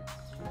sugar.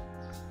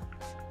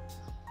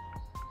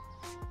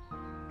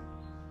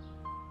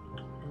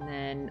 And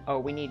then, oh,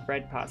 we need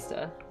red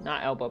pasta.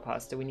 Not elbow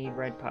pasta, we need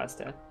red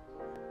pasta.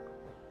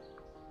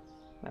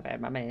 My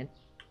bad, my man.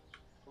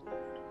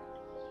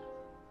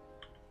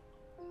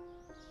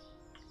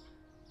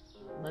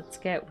 Let's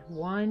get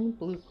 1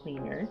 blue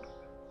cleaner.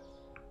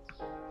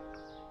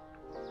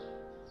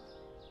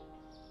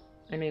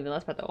 I know even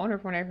less about the owner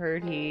from what I've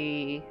heard.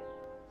 He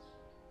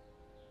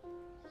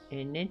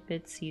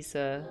admits he's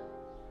a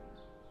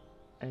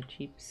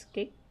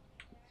cheapskate.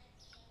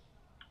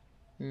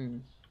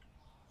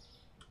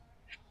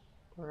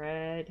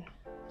 Bread.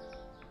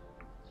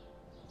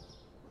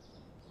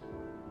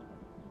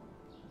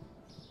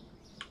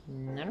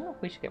 I don't know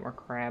if we should get more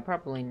crab.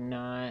 Probably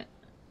not.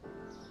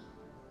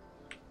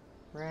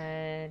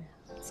 Bread.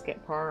 Let's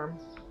get parm.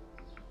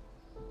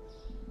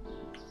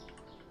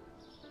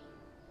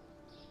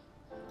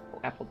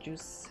 Apple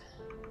juice.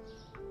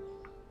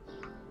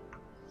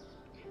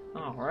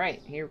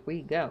 Alright, here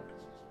we go.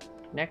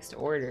 Next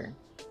order.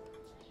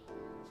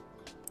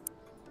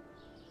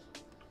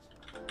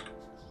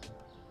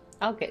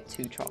 I'll get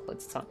 2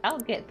 chocolates.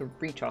 I'll get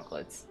 3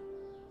 chocolates.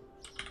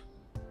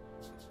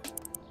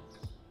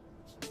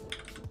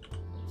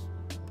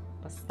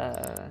 What's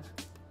the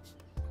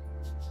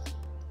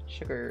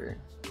sugar?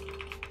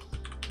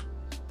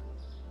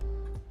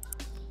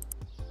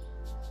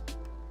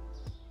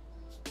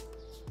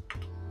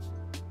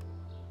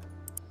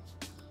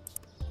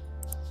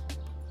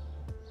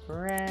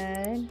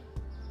 Red.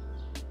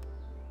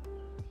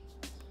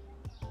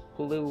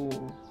 Blue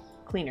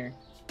cleaner.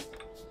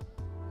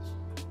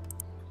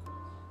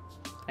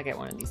 I get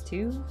 1 of these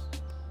too.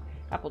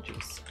 Apple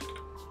juice.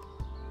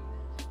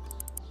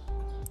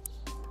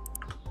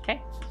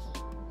 Okay.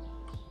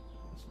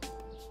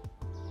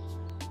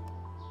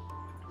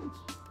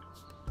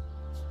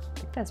 I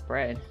think that's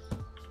bread.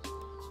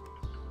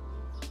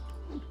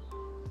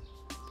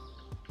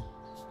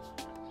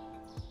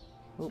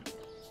 Oop.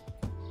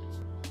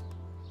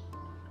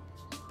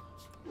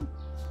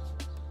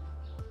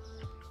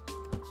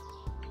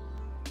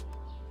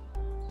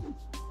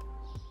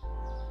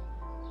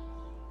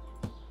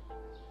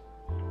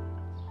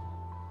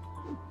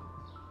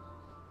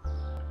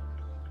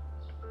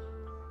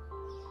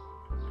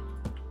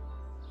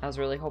 I was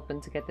really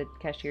hoping to get the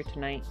cashier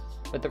tonight,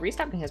 but the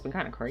restocking has been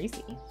kind of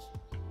crazy.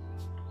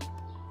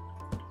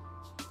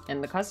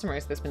 And the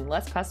customers, there's been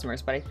less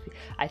customers, but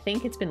I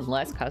think it's been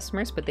less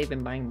customers, but they've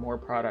been buying more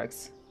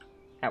products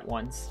at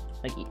once,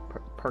 like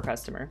per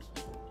customer.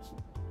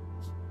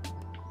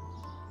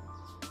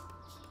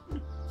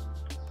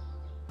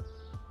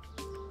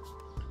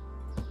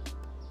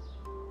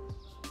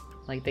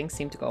 Like, things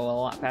seem to go a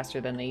lot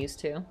faster than they used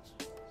to.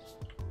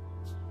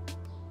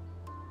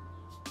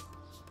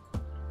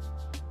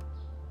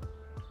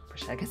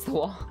 Push that against the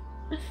wall.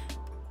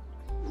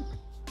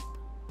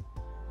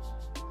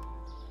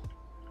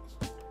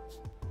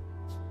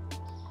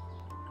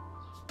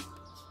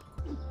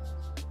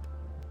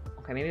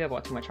 Okay, maybe I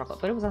bought too much chocolate,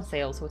 but it was on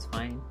sale, so it's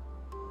fine.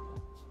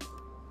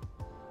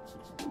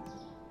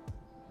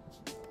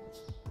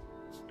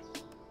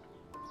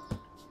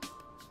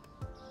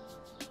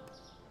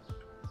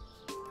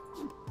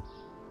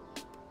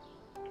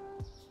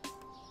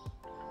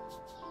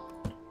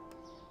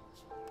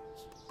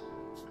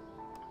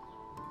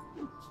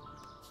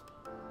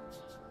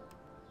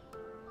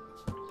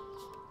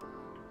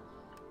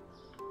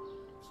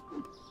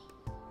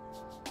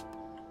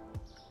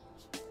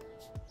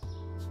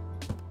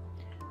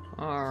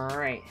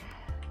 Alright.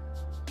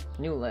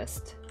 New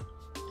list.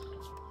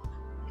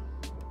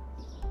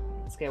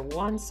 Let's get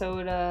 1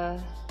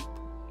 soda.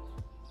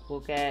 We'll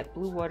get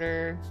blue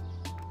water.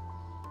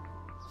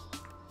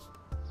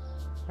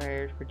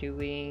 Fired for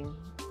doing...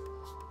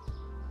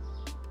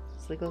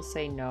 Is legal to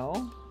say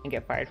no? And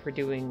get fired for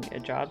doing a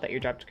job that your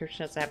job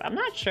description doesn't have? I'm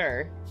not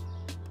sure.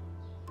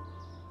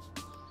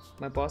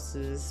 My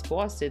boss's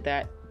boss did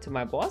that to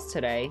my boss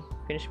today.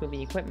 Finished moving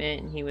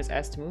equipment and he was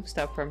asked to move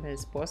stuff from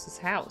his boss's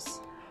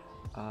house.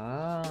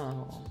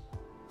 Oh.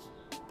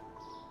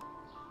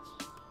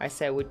 I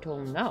said I would tell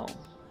him no.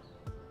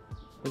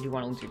 Would you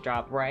want to lose your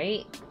job,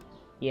 right?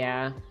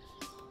 Yeah.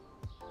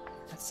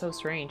 That's so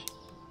strange.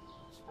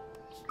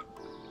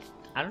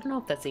 I don't know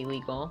if that's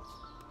illegal.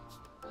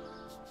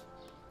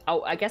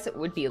 Oh, I guess it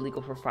would be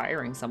illegal for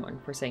firing someone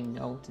for saying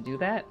no to do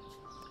that.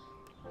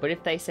 But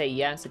if they say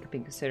yes, it could be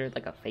considered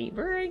like a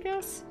favor, I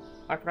guess?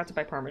 Oh, I forgot to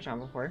buy Parmesan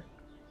before.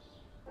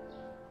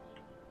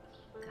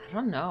 I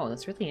don't know.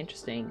 That's really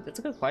interesting. That's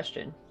a good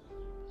question.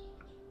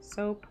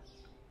 Soap.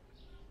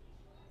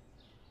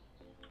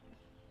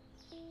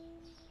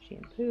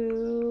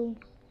 Shampoo.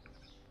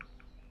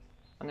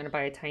 I'm gonna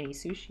buy a tiny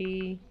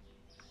sushi.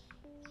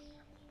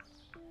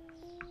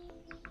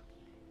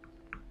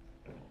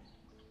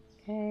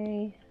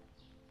 Okay.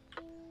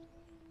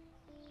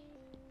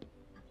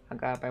 I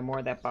gotta buy more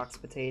of that boxed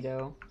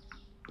potato.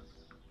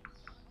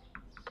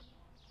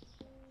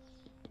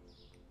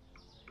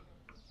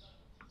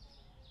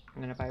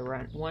 I'm gonna buy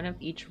one of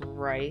each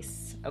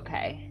rice.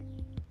 Okay.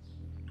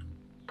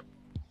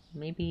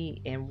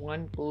 Maybe in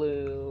one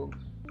blue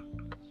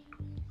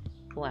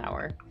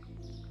flour.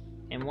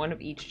 And one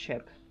of each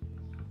chip.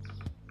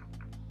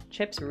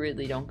 Chips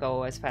really don't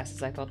go as fast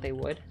as I thought they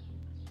would.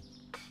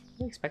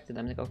 I expected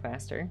them to go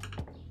faster.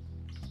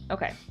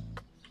 Okay.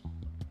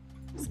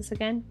 What's this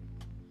again?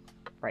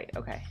 Right,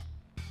 okay.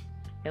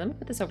 Okay, let me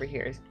put this over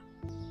here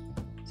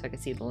so I can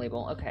see the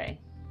label. Okay.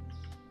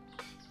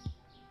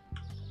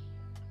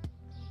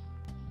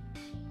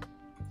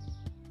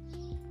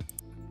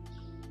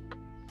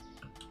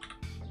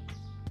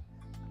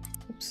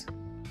 Oops.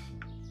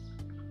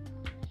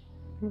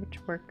 Which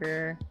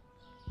worker?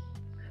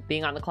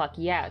 Being on the clock.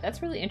 Yeah,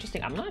 that's really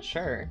interesting. I'm not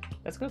sure.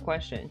 That's a good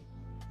question.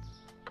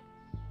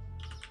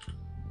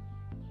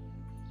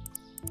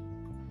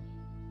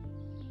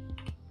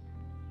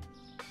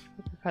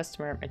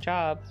 Customer at my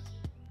job.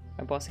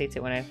 My boss hates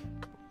it when I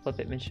flip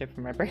it mid-shift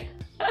from my break.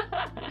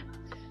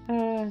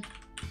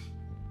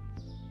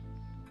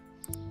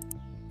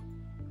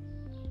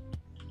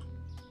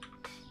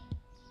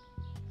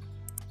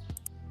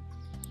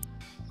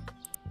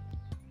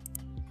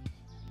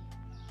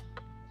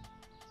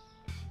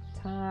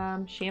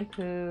 Tom,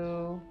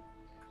 shampoo.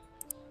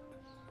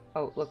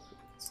 Oh, look,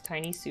 it's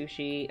tiny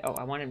sushi. Oh,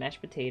 I wanted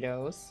mashed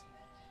potatoes.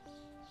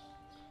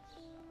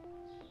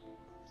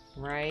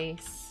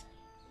 Rice.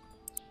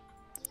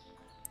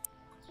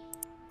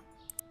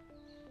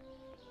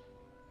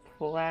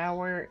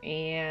 Flour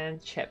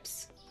and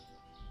chips.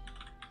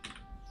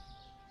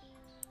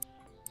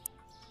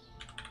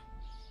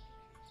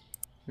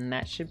 And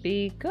that should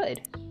be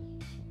good.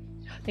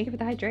 Thank you for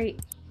the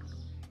hydrate.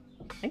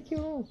 Thank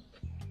you.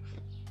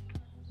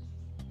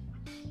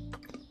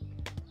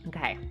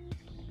 Okay.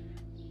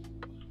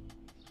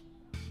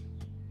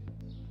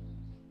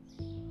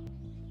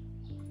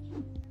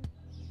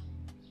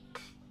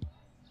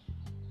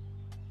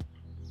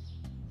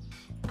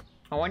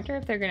 I wonder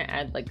if they're gonna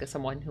add like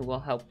someone who will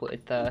help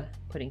with the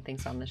putting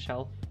things on the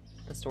shelf,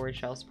 the storage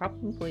shelves.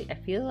 Probably. I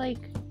feel like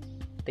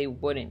they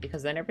wouldn't,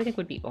 because then everything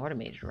would be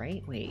automated,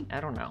 right? Wait,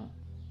 I don't know.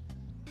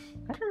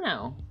 I don't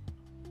know.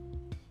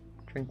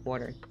 Drink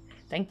water.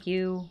 Thank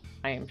you.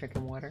 I am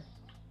drinking water.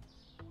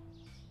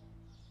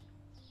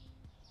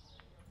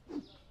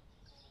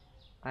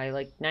 I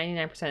like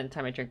 99% of the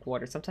time I drink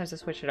water. Sometimes I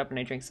switch it up and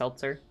I drink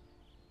seltzer.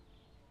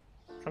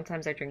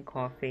 Sometimes I drink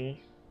coffee,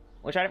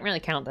 which I don't really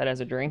count that as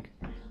a drink.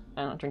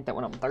 I don't drink that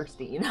when I'm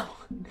thirsty, you know.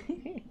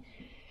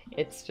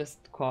 It's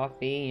just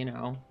coffee, you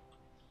know.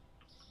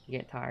 You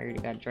get tired,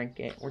 you gotta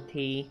drink it. Or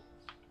tea.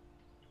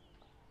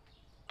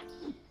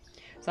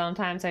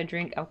 Sometimes I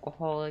drink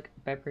alcoholic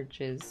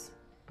beverages,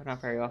 but not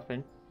very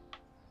often.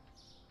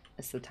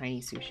 It's the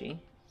tiny sushi.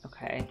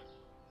 Okay.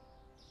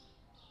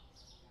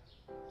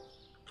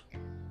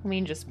 I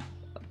mean, just...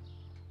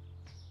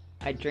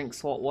 I drink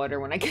salt water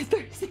when I get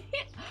thirsty.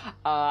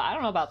 I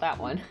don't know about that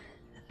one.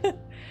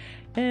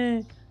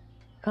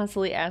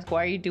 Constantly ask,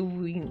 why are you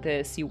doing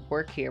this? You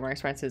work here. My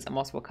response is, I'm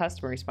also a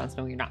customer. Response,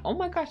 no, you're not. Oh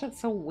my gosh, that's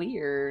so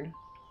weird.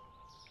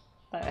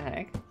 What the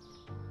heck?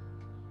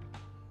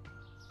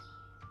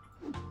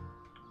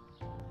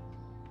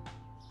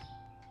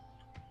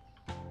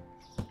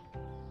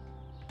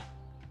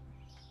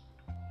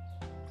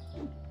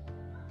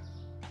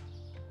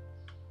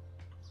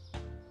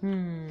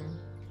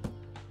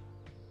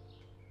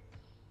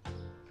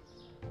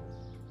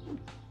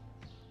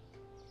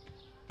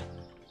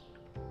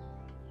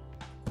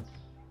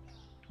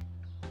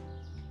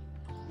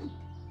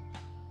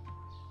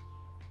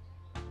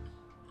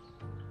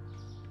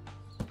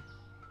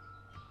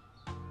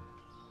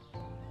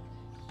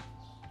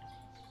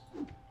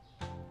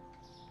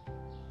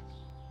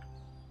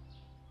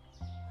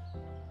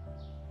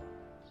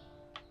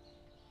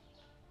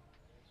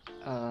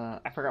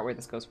 I forgot where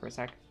this goes for a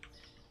sec.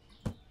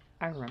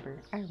 I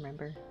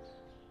remember.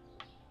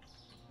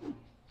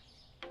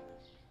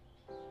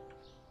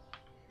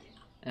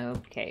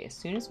 Okay, as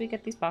soon as we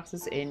get these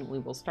boxes in, we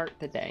will start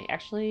the day.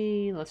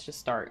 Actually, let's just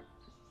start.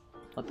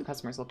 Let the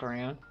customers look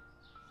around.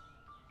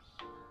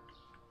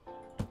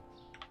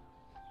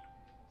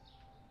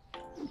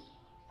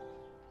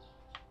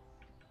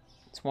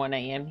 It's 1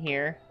 a.m.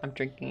 here. I'm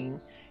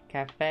drinking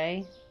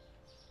cafe.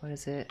 What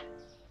is it?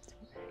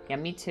 Yeah,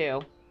 me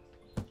too.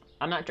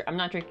 I'm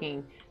not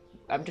drinking.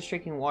 I'm just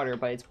drinking water,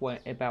 but it's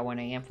about 1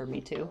 a.m. for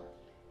me too.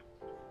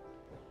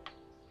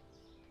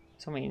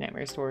 So many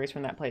nightmare stories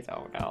from that place.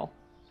 Oh no.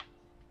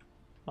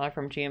 A lot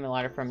from GM, a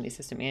lot from the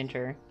assistant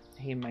manager.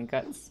 I hate my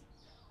guts.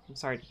 I'm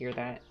sorry to hear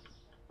that.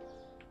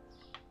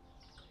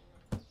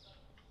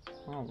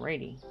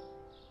 Alrighty.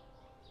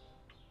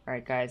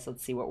 Alright guys,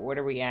 let's see, what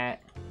are we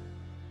at?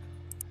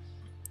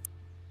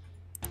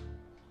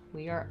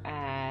 We are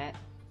at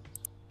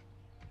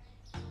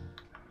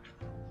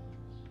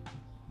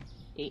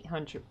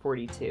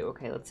 842.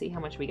 Okay, let's see how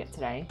much we get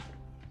today.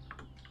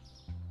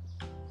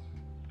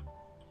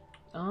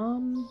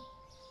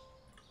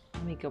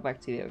 Let me go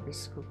back to the other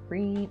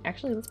screen.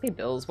 Actually, let's pay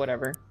bills,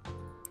 whatever.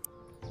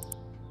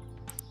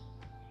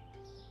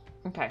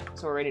 Okay,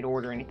 so we're ready to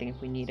order anything if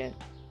we need it.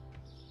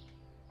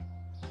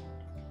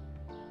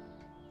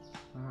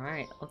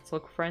 Alright, let's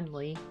look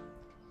friendly.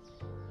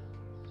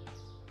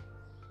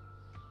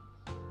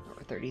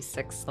 We're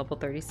 36, level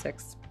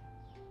 36.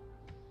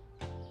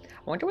 I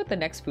wonder what the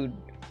next food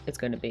is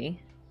going to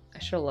be. I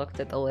should have looked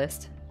at the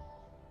list.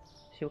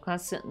 She will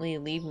constantly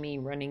leave me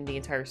running the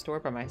entire store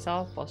by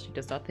myself while she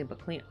does nothing but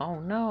clean. Oh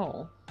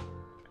no.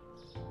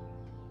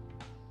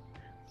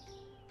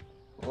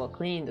 Well,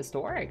 cleaning the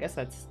store? I guess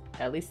that's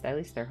at least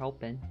they're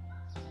helping.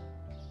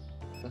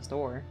 The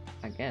store,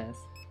 I guess.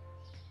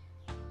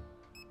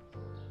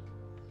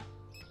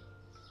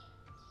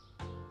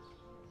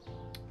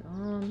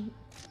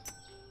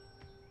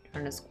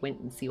 Trying to squint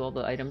and see all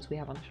the items we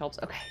have on the shelves.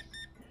 Okay.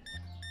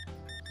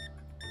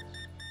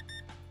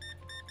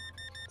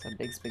 It's a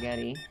big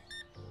spaghetti.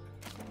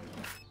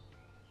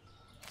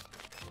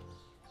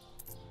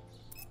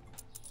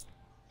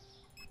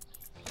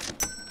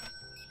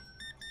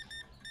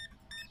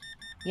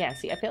 Yeah,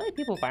 see, I feel like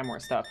people buy more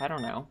stuff. I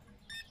don't know.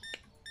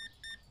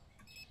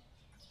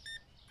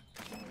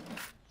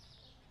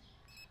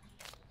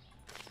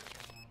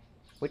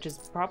 Which is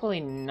probably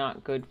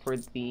not good for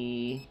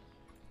the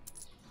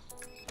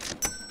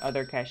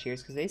other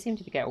cashiers because they seem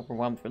to get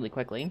overwhelmed really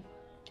quickly.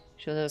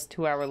 She was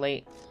 2 hours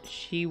late.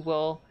 She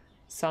will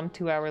some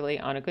 2 hours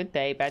late on a good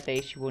day. Bad day,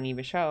 she won't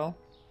even show.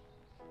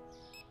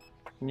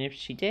 And if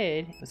she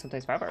did, it was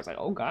sometimes 5 hours. Like,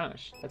 oh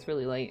gosh, that's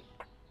really late.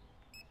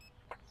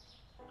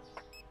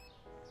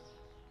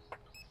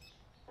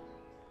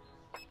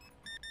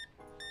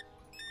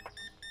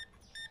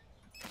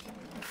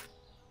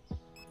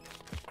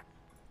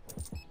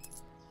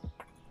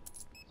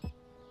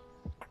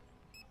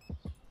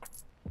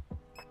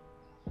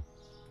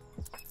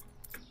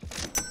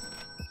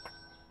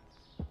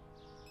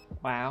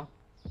 Wow.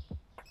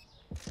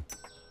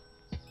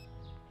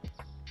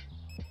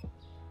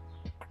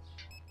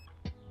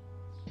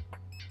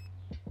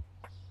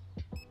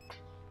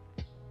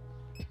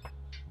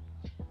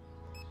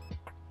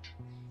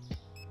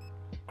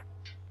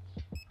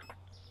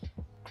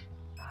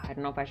 I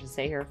don't know if I should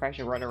stay here or if I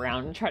should run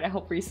around and try to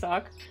help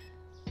restock.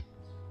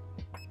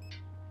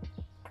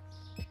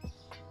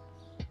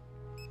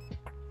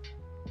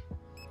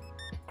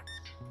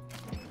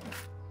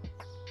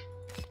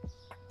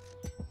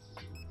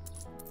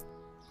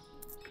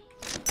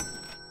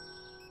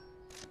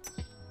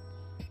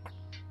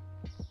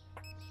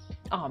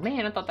 Oh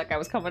man, I thought that guy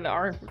was coming to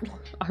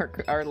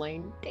our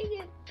lane. Dang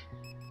it.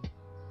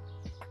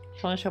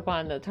 She only show up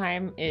on the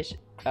time-ish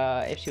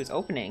if she was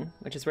opening,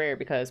 which is rare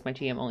because my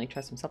GM only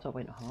trusts himself to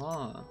win.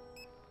 Oh.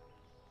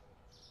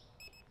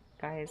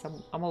 Guys,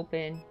 I'm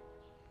open.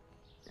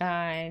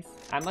 Guys.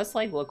 I must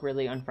like look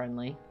really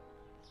unfriendly.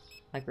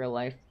 Like real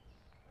life.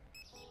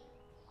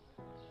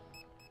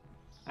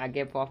 I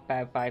give off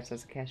bad vibes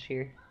as a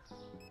cashier.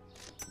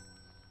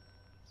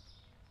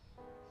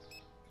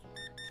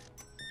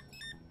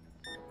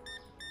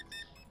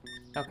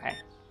 Okay.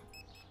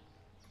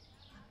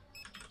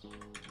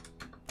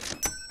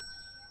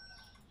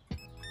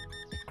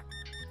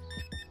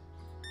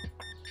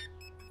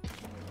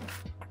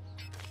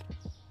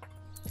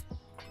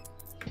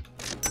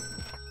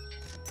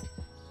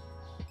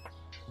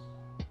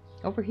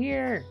 Over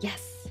here!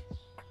 Yes!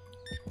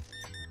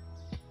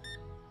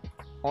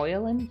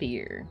 Oil and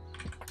beer.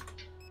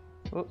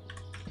 Oh.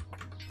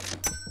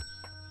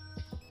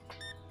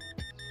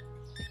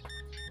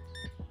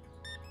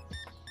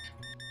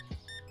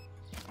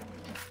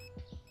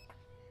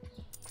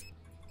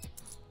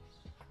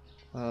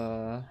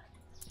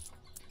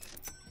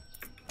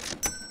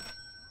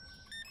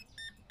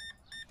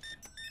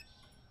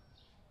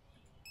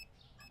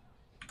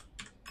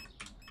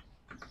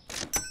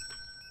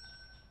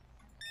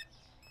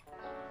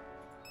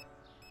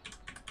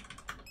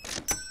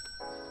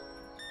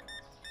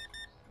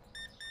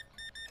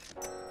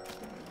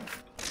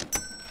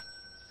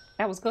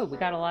 That was good. We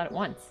got a lot at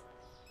once.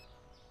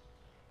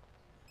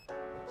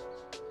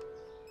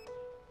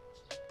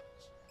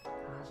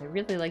 I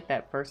really like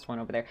that first one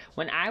over there.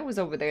 When I was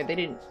over there, they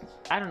didn't...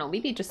 I don't know.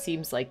 Maybe it just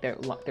seems like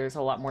there's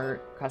a lot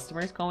more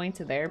customers going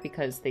to there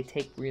because they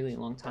take really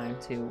long time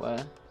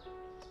to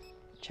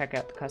check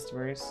out the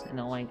customers and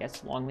the line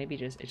gets long. Maybe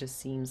it just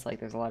seems like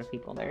there's a lot of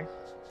people there.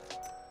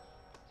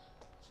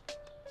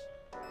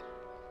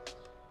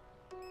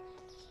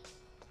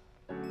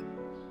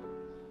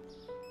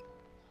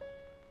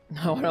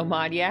 Auto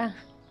mod, yeah.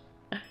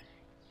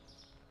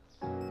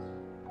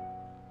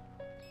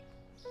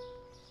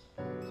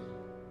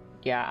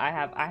 Yeah,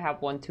 I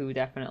have one too,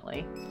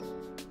 definitely.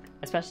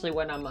 Especially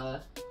when I'm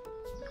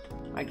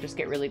I just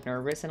get really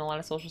nervous in a lot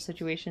of social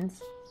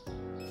situations.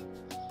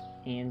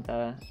 And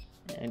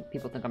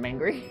people think I'm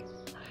angry.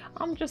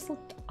 I'm just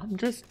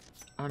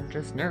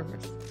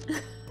nervous.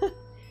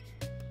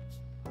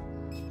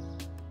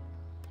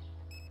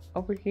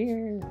 Over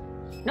here.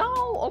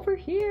 No, over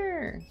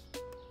here.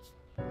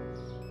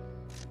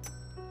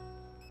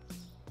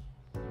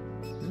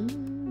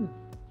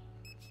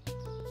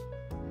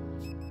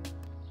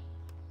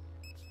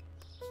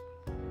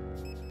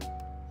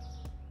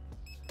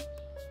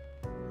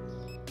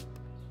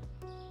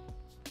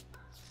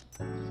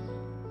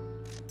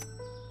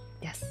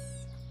 Yes.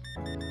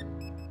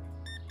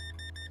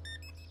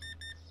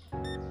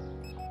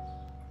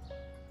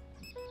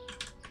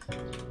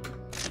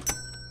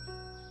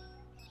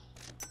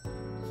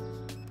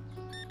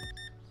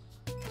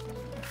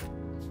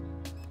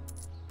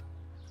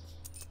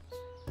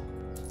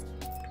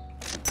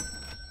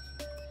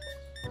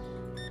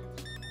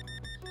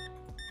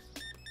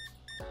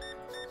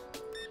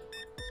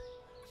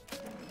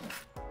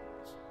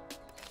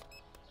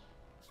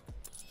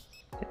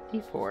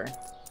 $54.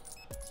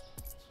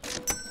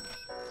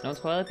 No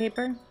toilet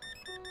paper?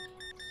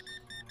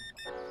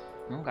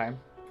 Okay.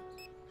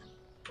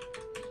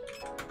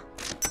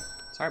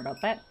 Sorry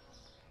about that.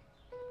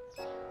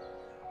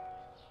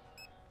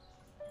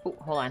 Oh,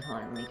 hold on.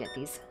 Let me get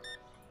these.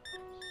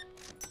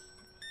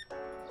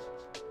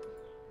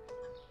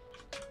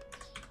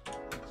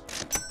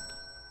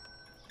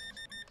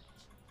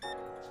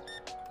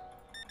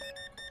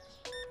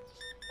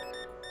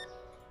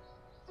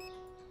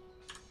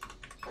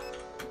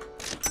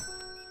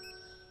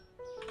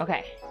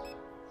 Okay.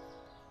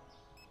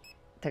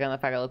 Take on the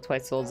fact I look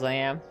twice as old as I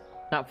am.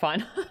 Not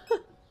fun.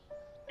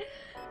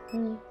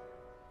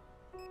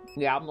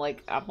 Yeah, I'm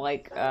like,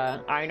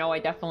 I know I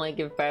definitely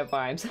give bad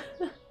vibes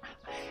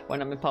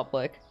when I'm in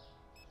public.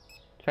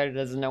 Treasure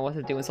doesn't know what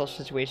to do in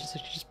social situations, so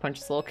she just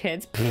punches little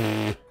kids.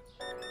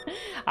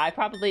 I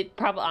probably,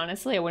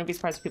 honestly, I wouldn't be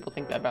surprised if people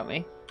think that about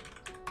me.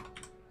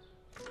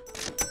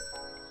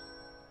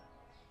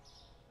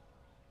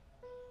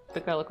 I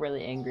think I look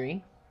really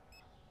angry.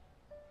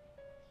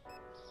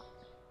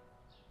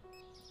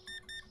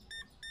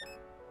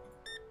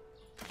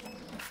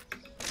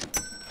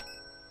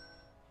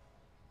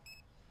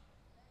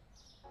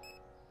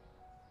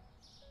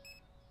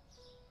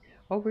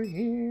 Over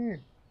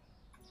here.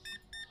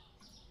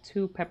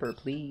 2 pepper,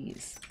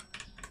 please.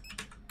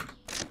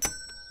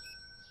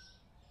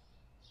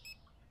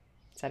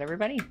 Is that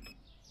everybody?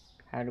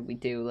 How did we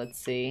do? Let's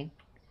see.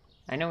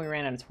 I know we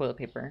ran out of toilet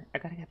paper. I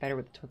gotta get better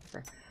with the toilet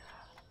paper.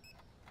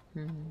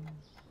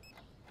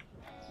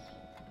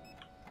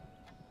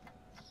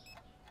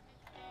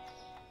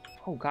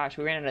 Oh gosh,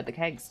 we ran out of the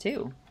kegs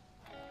too.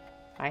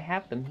 I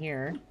have them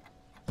here.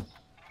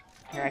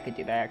 Here, I could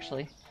do that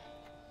actually.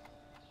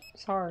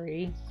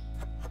 Sorry.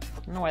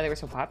 I don't know why they were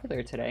so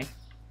popular today.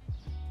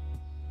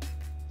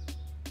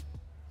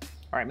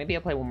 Alright, maybe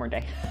I'll play one more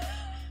day.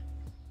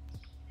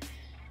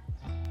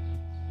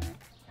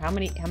 How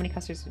many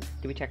customers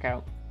do we check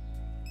out?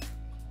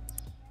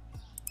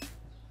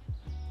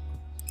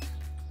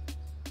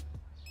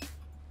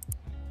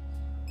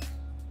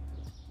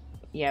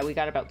 Yeah, we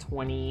got about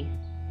 20.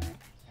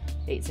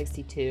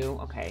 862.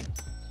 Okay.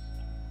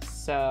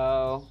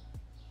 So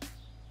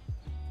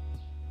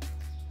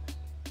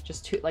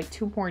just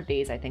two more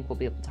days, I think we'll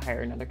be able to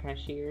hire another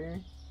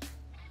cashier.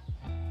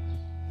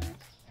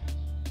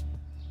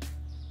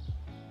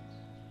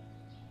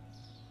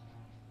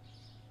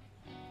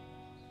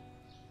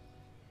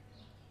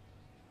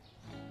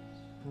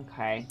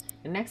 Okay.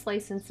 The next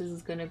license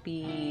is gonna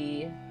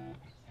be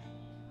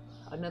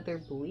another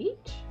bleach,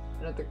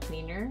 another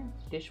cleaner,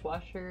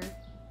 dishwasher,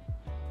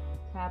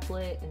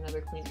 tablet,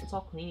 another cleaner. It's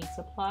all cleaning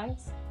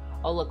supplies.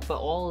 Oh look, but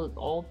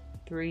all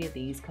 3 of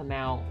these come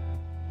out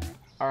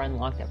are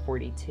unlocked at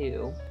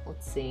 42.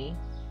 Let's see.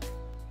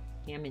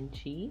 Ham and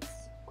cheese,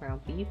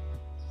 ground beef,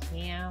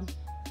 ham.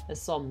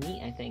 This is all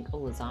meat, I think.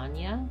 Oh,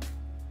 lasagna,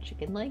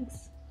 chicken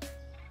legs.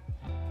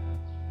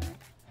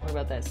 What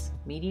about this?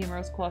 Medium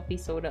roast coffee,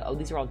 soda. Oh,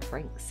 these are all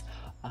drinks.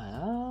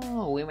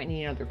 Oh, we might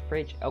need another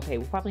fridge. Okay,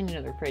 we'll probably need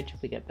another fridge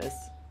if we get this.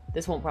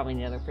 This won't probably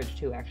need another fridge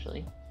too,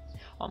 actually.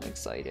 I'm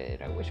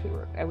excited. I wish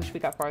we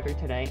got farther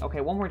today.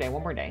 Okay, one more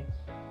day.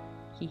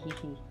 Hee hee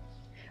hee.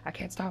 I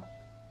can't stop.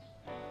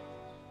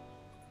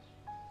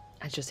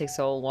 It just takes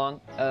so long.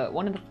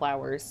 One of the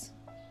flowers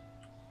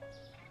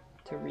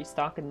to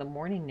restock in the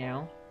morning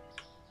now.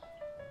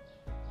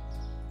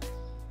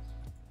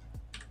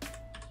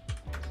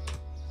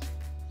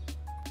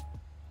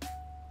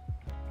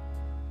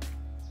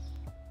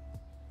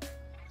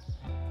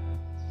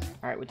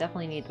 Alright, we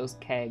definitely need those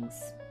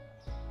kegs.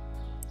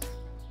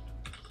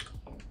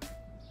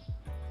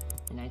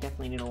 And I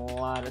definitely need a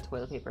lot of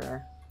toilet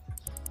paper.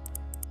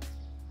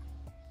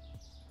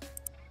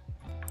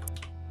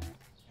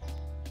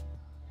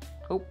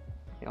 Oh,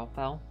 they all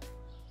fell.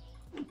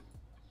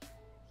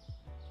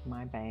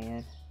 My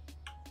bad.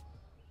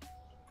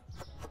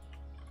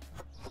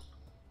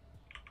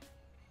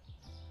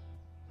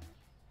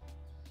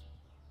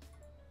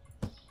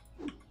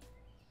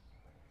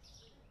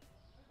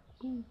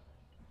 Ooh.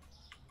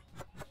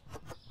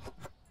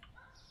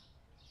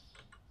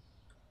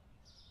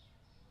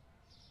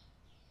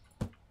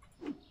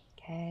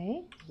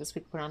 this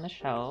we can put on the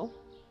shelf.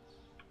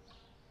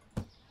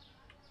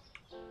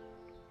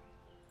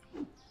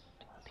 Toilet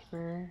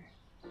paper.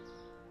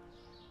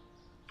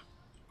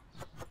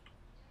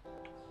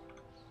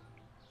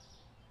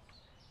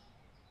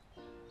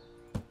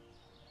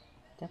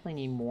 Definitely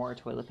need more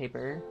toilet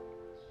paper.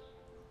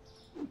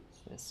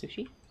 The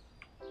sushi.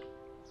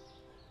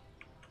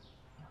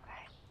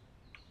 Okay.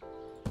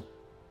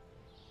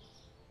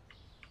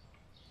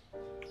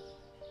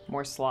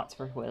 More slots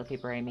for toilet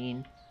paper, I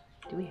mean.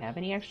 Do we have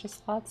any extra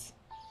slots?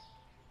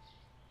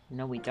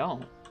 No, we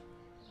don't.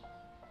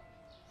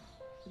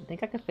 I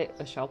think I could fit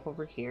a shelf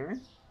over here.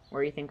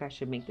 Or do you think I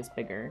should make this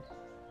bigger?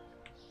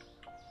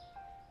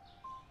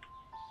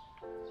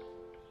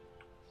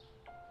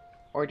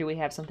 Or do we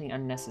have something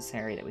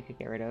unnecessary that we could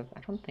get rid of? I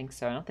don't think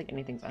so. I don't think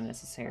anything's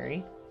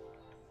unnecessary.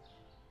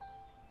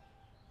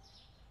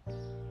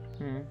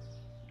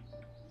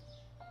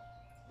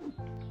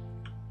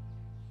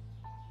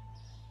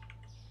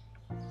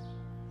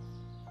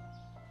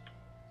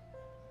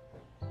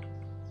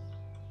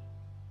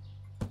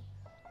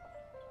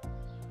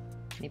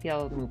 Maybe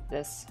I'll move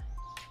this.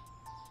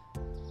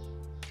 Oh,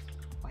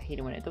 I hate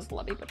it when it doesn't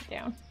let me put it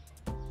down.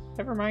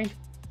 Never mind.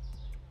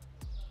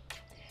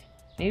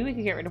 Maybe we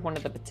could get rid of one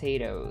of the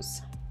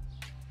potatoes.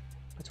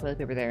 Put toilet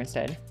paper there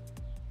instead.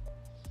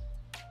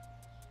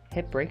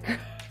 Hip breaker.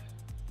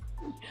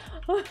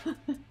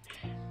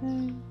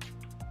 Kind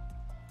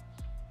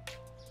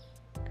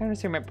of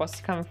understand where my boss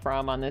is coming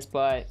from on this,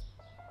 but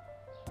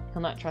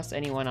he'll not trust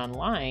anyone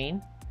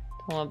online.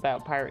 Tell him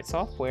about Pirate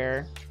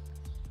Software,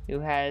 who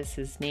has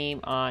his name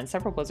on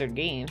several Blizzard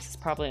games. He's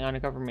probably on a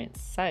government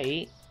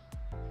site.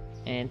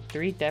 And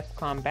 3 DEF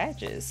CON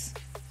badges.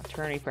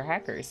 Attorney for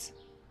hackers.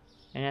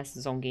 And has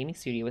his own gaming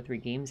studio with 3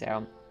 games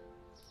out.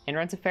 And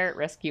runs a ferret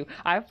rescue.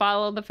 I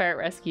follow the ferret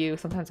rescue.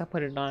 Sometimes I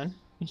put it on.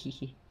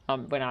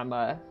 When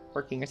I'm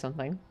working or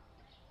something.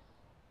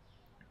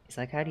 He's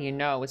like, how do you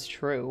know it's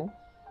true?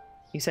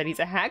 You said he's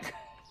a hacker?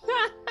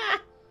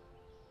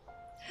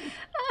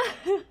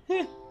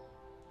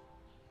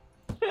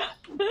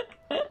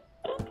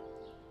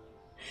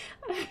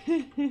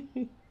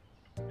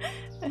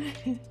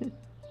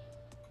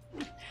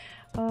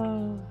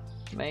 Oh,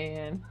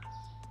 man.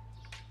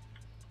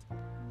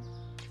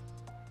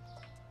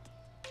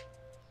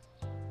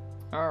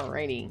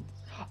 Alrighty.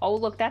 Oh,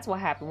 look, that's what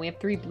happened. We have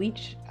 3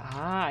 bleach.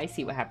 Ah, I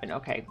see what happened.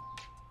 Okay.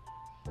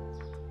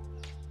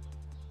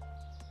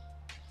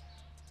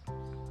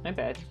 My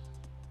bad.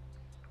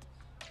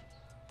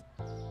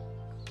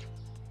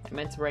 I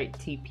meant to write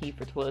TP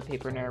for toilet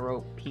paper and I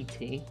wrote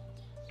PT.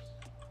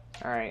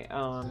 Alright,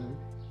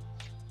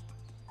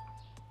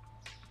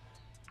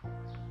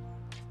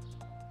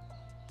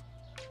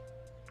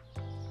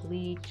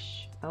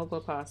 bleach, elbow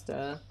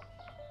pasta,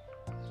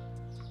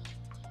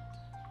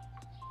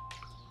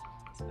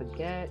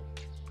 spaghetti.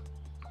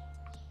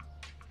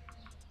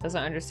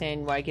 Doesn't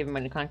understand why I give him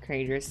money to content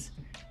creators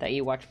that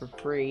you watch for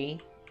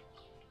free.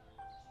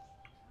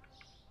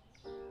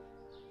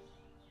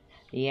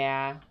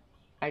 Yeah,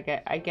 I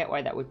get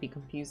why that would be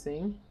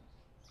confusing.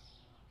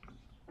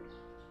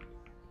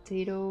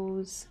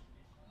 Potatoes,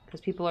 because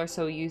people are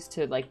so used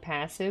to like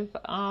passive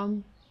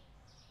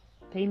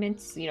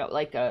payments, you know,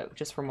 like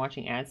just from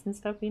watching ads and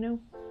stuff, you know.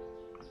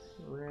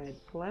 Red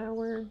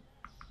flour,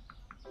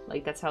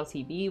 like that's how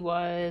TV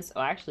was.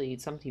 Oh, actually,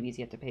 some TVs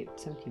you have to pay.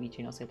 Some TV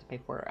channels you have to pay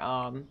for.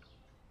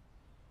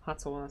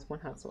 Hot sauce, one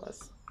hot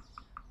sauce.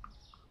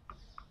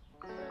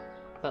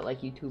 But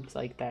like YouTube's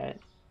like that.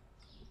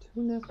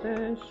 Tuna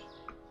fish.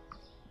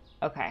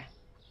 Okay.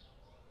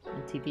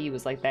 And TV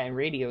was like that and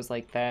radio was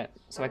like that,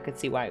 so I could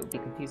see why it would be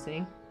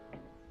confusing.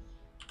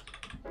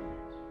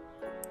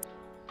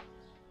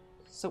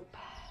 Soap.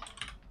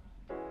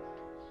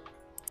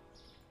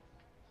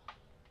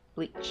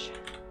 Bleach.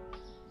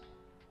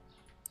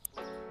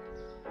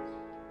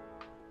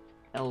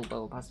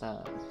 Elbow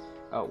pasta.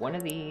 Oh, one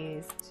of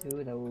these, 2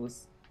 of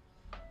those.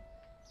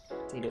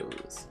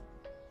 Potatoes.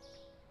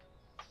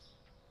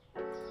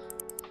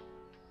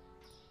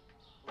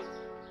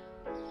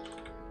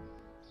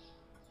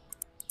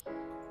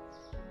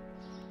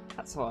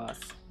 Hot sauce.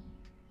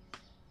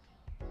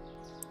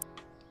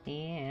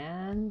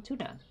 And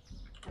tuna.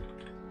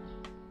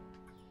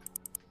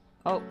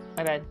 Oh,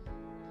 my bad.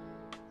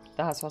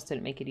 The hot sauce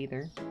didn't make it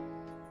either.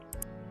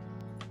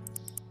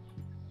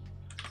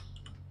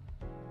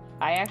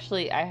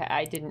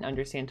 I didn't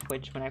understand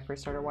Twitch when I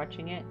first started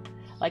watching it.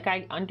 Like,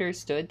 I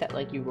understood that,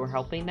 like, you were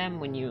helping them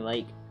when you,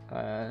 like,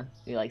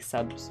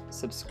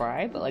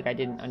 subscribe, but, like, I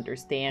didn't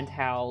understand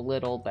how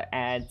little the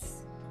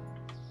ads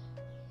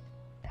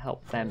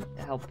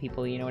help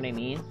people, you know what I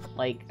mean?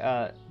 Like,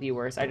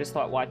 viewers. I just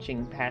thought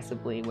watching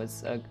passively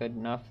was good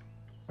enough.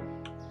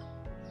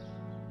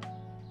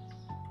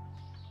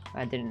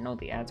 I didn't know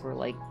the ads were,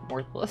 like,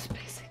 worthless,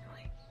 basically.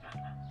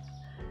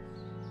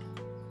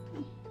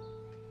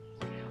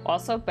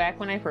 Also, back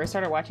when I first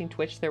started watching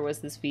Twitch, there was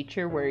this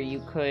feature where you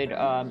could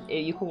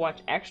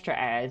watch extra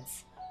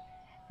ads,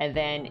 and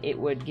then it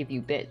would give you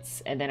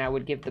bits, and then I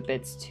would give the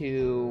bits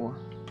to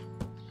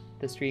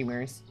the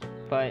streamers,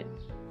 but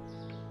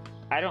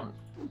don't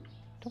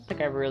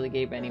think I really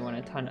gave anyone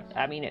a ton of,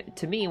 I mean,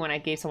 to me, when I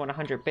gave someone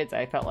 100 bits,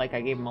 I felt like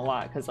I gave them a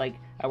lot, because, like,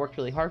 I worked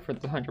really hard for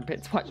the 100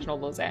 bits watching all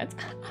those ads.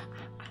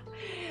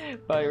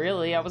 But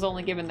really, I was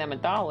only giving them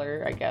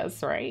 $1, I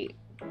guess, right?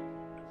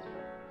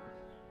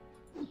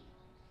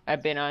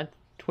 I've been on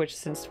Twitch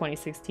since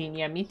 2016.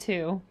 Yeah, me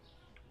too.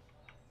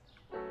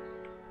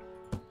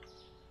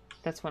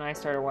 That's when I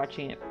started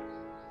watching it.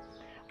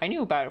 I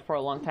knew about it for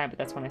a long time, but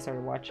that's when I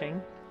started watching.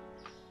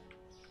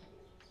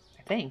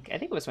 I think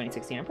it was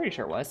 2016. I'm pretty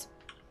sure it was.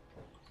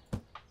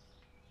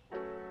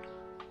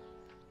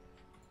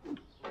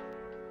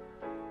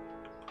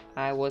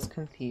 I was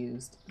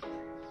confused.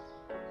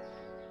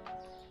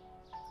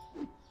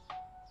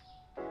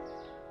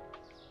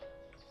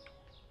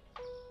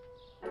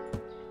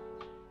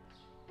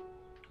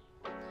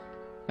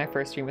 My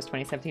first stream was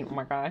 2017. Oh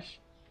my gosh.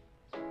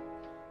 I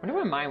wonder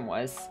what mine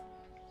was.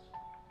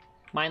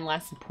 Mine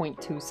lasted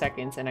 0.2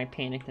 seconds and I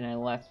panicked and I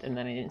left, and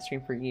then I didn't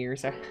stream for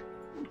years. I'm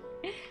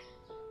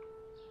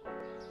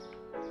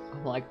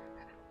like,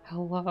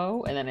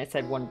 hello? And then I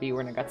said one viewer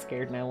and I got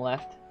scared and I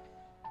left.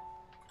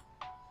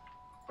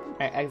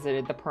 I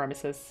exited the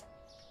premises.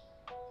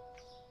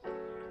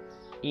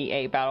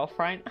 EA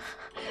Battlefront.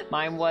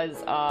 Mine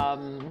was, I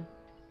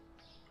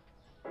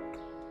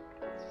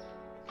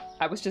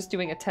was just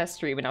doing a test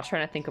stream and I was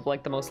trying to think of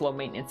like the most low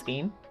maintenance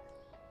game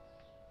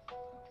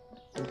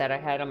that I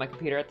had on my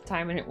computer at the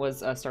time, and it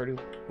was Stardew.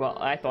 Well,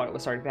 I thought it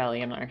was Stardew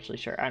Valley. I'm not actually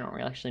sure. I don't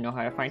really actually know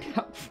how to find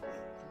out.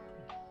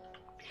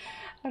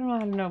 I don't know how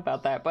to know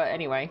about that, but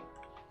anyway.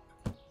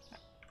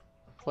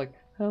 It's like,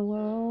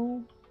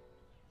 hello?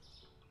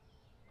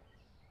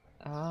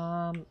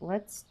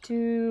 Let's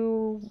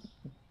do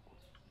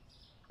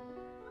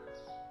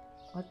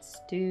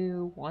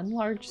one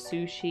large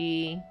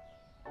sushi.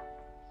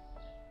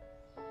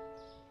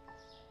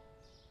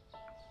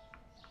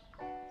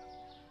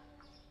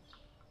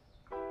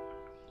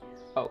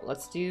 Oh,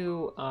 let's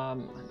do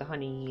the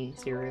honey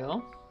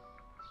cereal.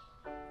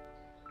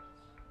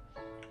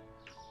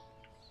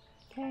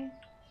 Okay.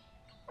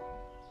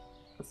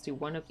 Let's do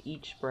one of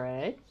each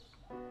bread.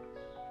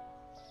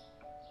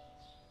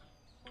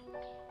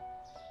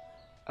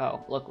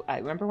 Oh, look, I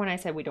remember when I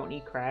said we don't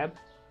need crab?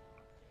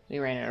 We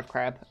ran out of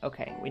crab.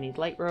 Okay, we need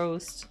light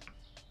roast.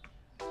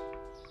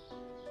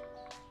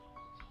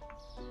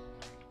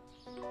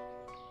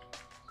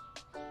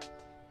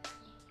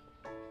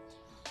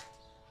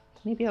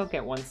 Maybe I'll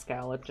get one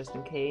scallop just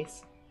in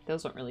case.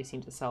 Those don't really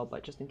seem to sell,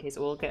 but just in case.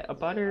 We'll get a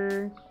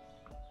butter.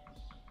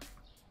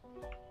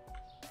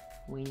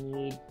 We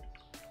need...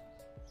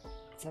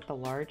 Is that the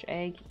large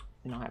egg?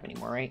 We don't have any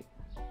more, right?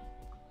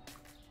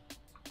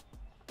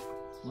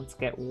 Let's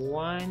get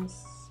one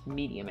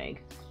medium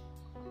egg.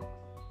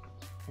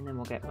 And then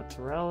we'll get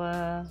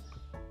mozzarella.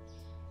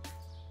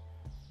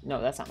 No,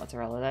 that's not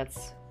mozzarella.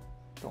 That's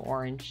the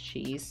orange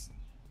cheese.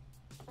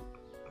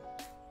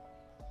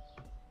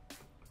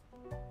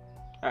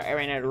 Alright, I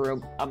ran out of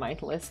room on my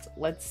list.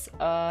 Let's,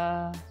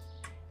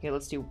 here,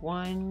 let's do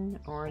one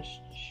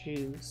orange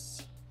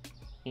juice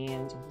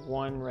and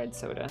one red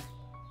soda.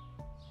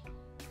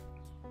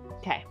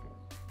 Okay.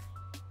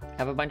 I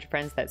have a bunch of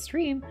friends that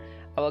stream.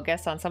 I will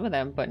guest on some of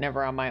them, but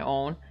never on my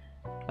own.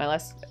 My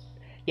last...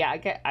 Yeah,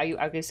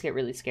 I just get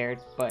really scared,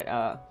 but,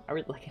 I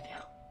really like it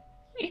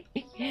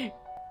now.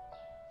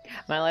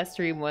 My last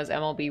stream was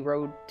MLB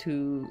Road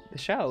to the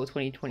Show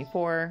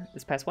 2024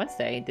 this past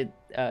Wednesday. It did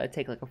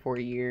take like a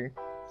 4-year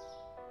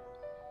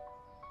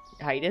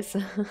hiatus.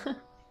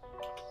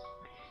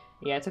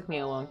 Yeah, it took me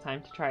a long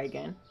time to try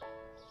again.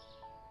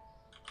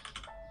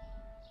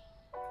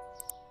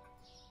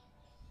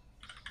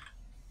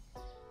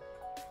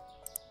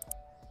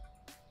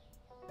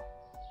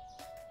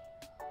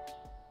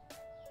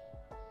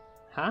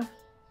 Huh?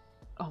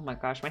 Oh my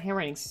gosh, my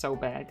handwriting's so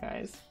bad,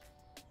 guys.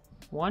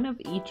 One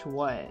of each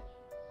what?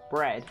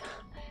 Bread.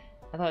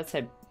 I thought it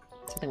said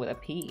something with a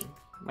P.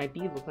 My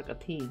B looked like a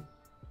P.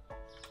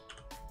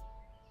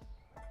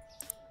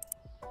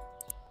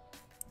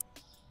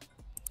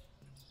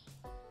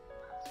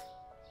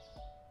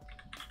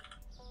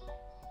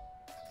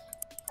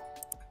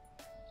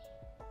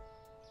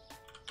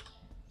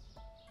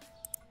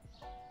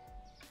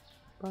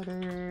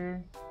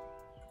 Butter.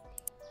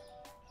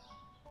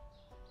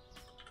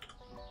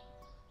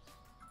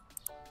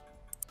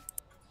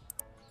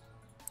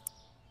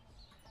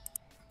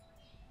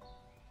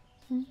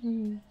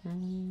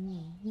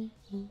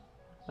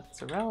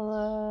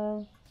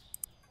 Mozzarella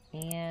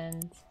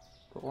and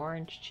the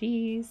orange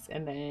cheese,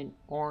 and then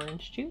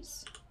orange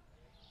juice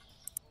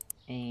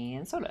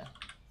and soda.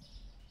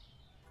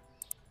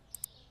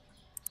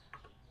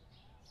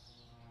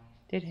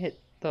 Did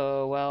hit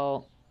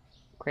the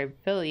Crave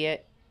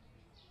affiliate,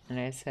 and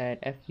I said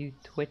F you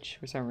Twitch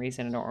for some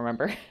reason. I don't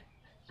remember.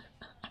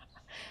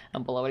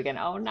 I'm below it again.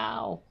 Oh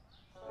no.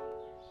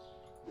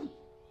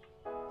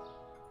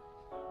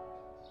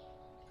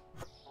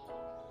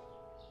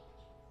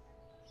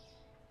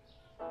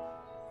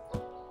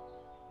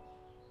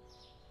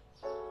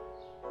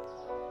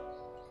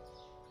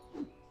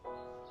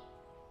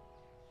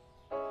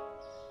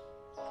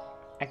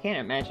 can't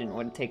imagine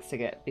what it takes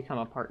to become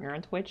a partner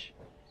on Twitch.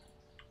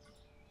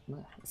 It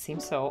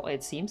seems so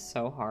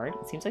hard.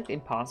 It seems like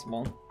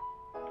impossible.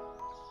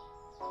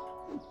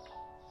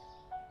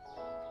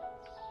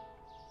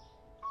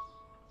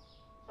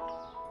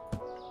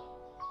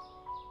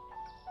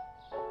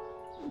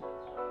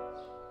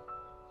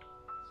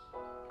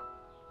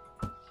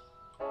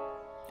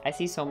 I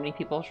see so many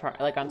people try,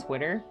 like on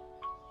Twitter,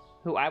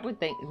 who I would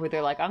think, where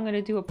they're like, I'm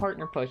gonna do a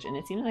partner push, and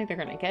it seems like they're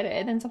gonna get it,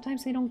 and then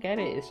sometimes they don't get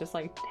it. It's just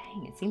like,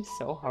 dang, it seems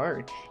so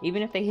hard.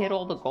 Even if they hit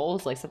all the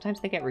goals, like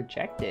sometimes they get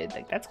rejected.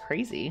 Like, that's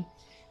crazy.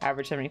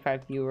 Average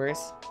 75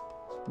 viewers.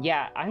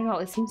 Yeah, I know,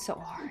 it seems so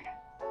hard.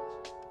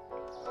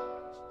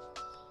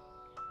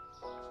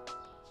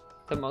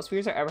 The most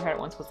viewers I ever had at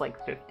once was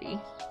like 50.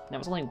 That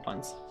was only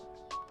once.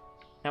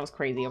 That was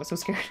crazy. I was so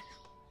scared.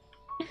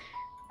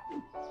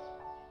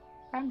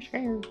 I'm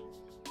scared.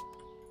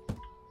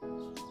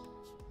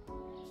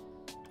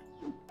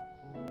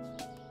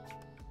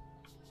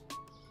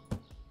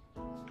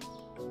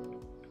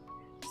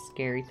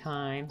 Scary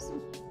times.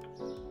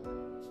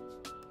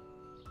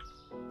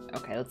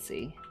 Okay, let's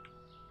see.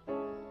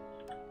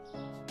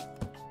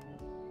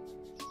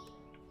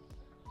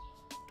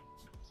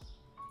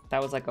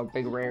 That was like a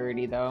big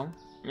rarity though.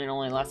 It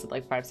only lasted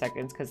like 5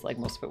 seconds because like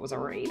most of it was a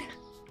raid.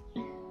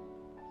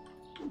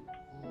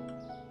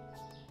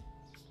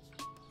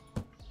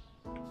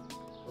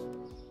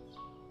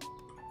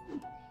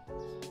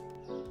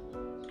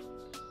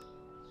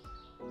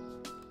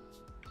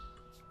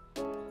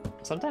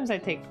 Sometimes I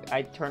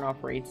turn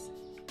off raids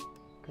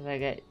because I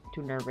get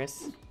too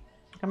nervous. I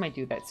think I might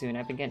do that soon.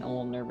 I've been getting a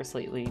little nervous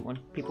lately when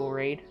people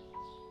raid.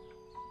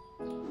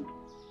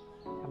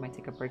 I might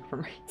take a break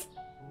from raids.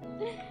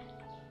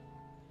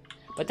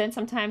 But then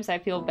sometimes I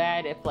feel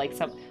bad if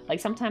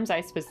sometimes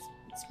I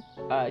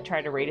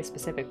try to raid a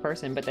specific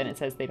person, but then it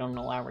says they don't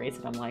allow raids,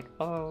 and I'm like,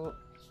 oh.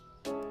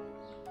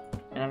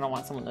 And I don't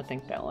want someone to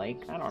think that,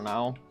 like, I don't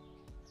know.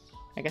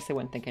 I guess they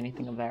wouldn't think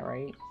anything of that,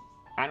 right?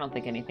 I don't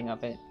think anything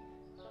of it.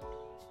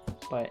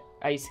 But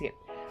I used to get,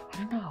 I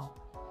don't know.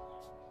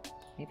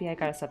 Maybe I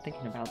gotta stop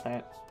thinking about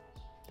that.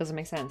 Doesn't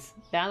make sense.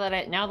 Now that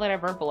I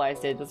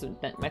verbalized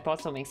it, my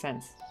thoughts don't make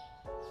sense.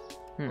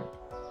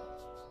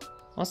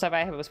 Most stuff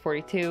I have was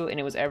 42, and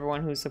it was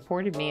everyone who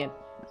supported me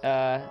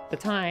at the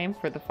time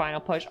for the final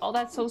push. Oh,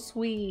 that's so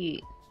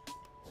sweet.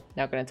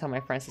 Now I'm gonna tell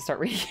my friends to start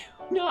reading.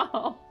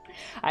 No,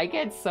 I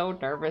get so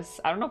nervous.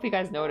 I don't know if you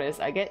guys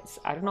notice. I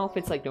don't know if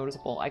it's like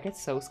noticeable. I get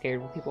so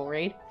scared when people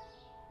raid.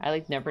 I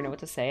like never know what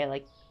to say. I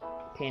like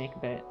panic a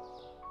bit.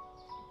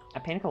 I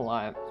panic a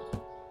lot.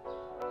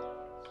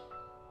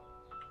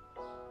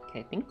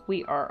 Okay, I think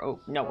we are. Oh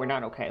no, we're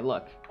not okay.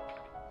 Look,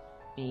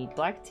 need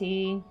black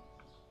tea.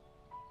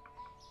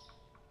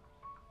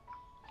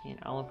 And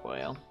olive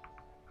oil.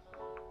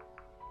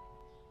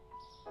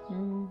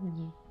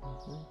 I'm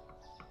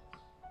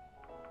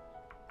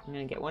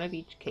gonna get one of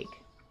each cake.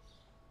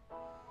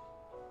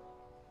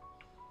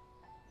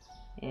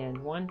 And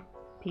one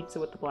pizza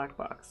with the black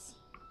box.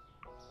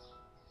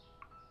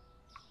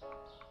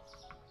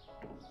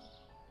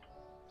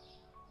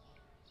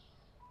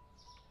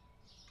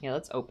 Yeah,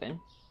 let's open.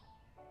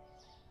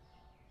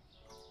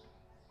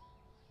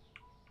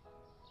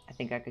 I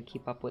think I could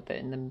keep up with it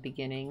in the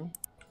beginning.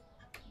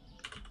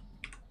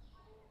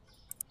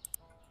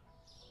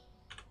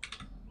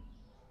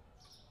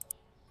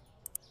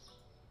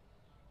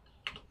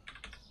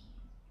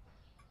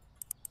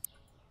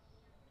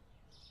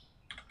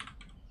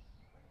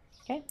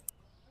 Okay.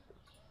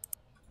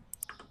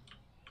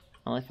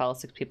 I only follow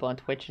 6 people on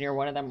Twitch and you're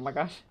one of them. Oh my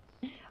gosh.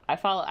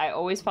 I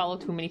always follow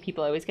too many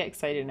people. I always get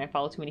excited and I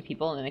follow too many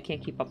people and then I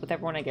can't keep up with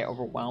everyone. I get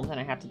overwhelmed and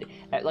I have to do,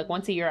 like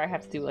once a year I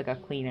have to do like a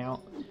clean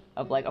out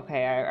of like,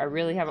 okay, I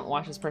really haven't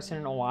watched this person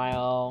in a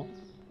while.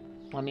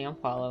 Let me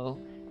unfollow.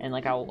 And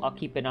like I'll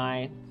keep an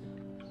eye.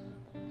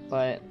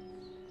 But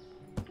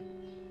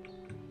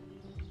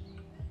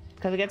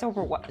because it gets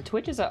over,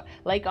 Twitch is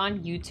like on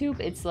YouTube,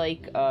 it's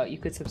like you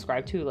could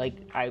subscribe to,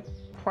 like I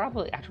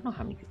don't know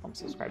how many people I'm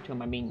subscribed to on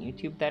my main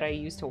YouTube that I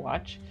use to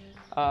watch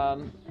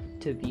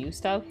to view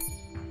stuff.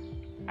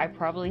 I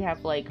probably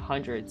have like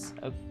hundreds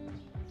of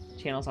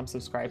channels I'm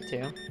subscribed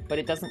to, but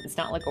it's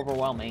not like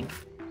overwhelming.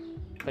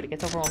 But it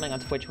gets overwhelming on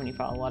Twitch when you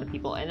follow a lot of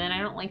people. And then I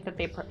don't like that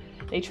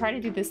they try to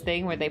do this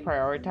thing where they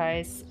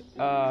prioritize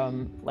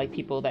like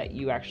people that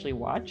you actually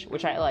watch,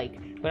 which I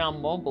like. But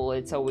on mobile,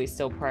 it's always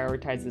still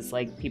prioritizes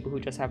like people who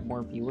just have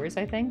more viewers,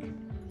 I think.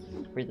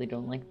 Really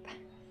don't like that.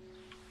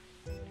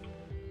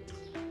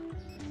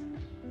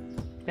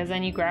 Because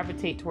then you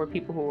gravitate toward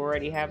people who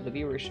already have the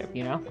viewership,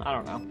 you know? I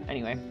don't know.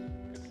 Anyway.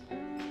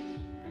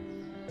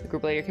 The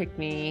group later kicked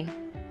me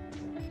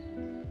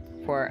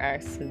for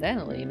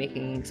accidentally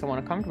making someone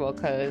uncomfortable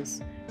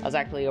because I was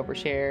actually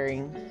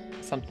oversharing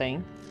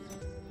something.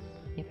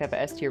 If I have an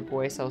S tier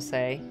voice, I'll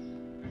say.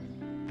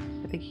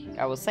 I think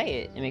I will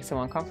say it. It makes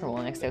someone uncomfortable.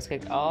 The next day I was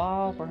kicked.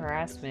 Oh, for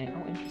harassment.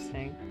 Oh,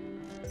 interesting.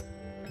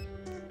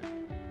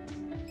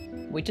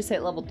 We just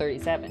hit level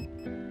 37.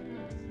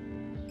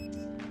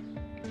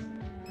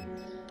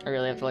 I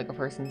really have to like a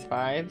person's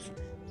vibes.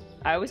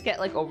 I always get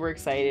like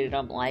overexcited and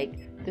I'm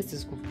like, this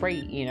is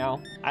great, you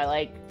know? I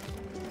like,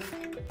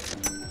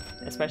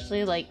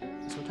 especially like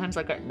sometimes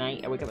like at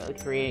night I wake up at like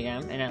 3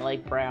 a.m. and I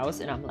like browse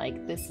and I'm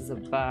like, this is a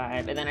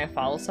vibe. And then I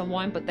follow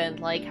someone, but then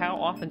like how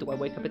often do I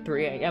wake up at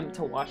 3 a.m.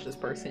 to watch this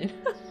person?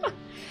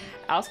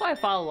 Also, I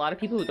follow a lot of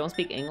people who don't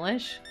speak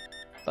English,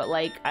 but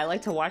like I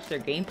like to watch their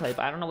gameplay, but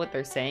I don't know what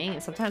they're saying.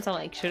 And sometimes I'm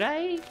like, should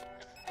I?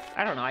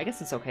 I don't know. I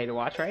guess it's okay to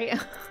watch, right?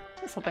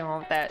 There's something wrong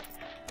with that,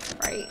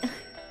 right?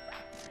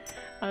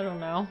 I don't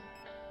know.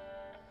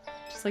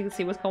 Just like to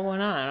see what's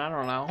going on. I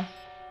don't know.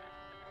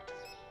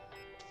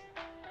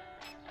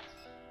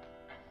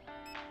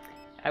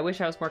 I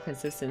wish I was more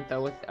consistent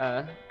though with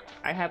I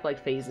have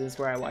like phases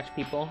where I watch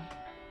people.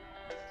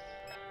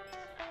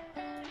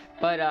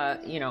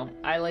 But you know,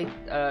 I like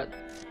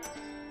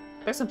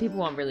there's some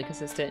people I'm really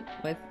consistent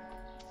with.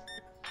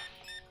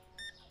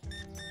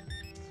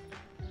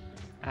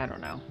 I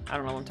don't know. I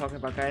don't know what I'm talking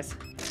about, guys.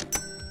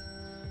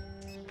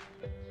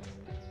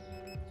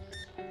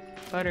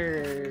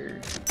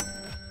 Butter.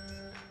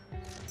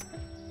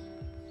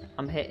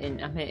 I'm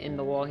hitting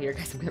the wall here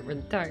because I'm getting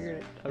really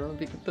tired. I don't know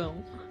if you can tell.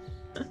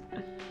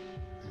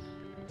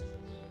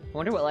 I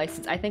wonder what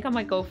license. I think I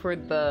might go for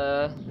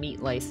the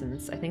meat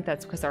license. I think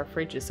that's because our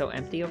fridge is so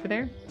empty over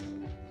there.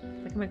 I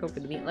think I might go for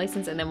the meat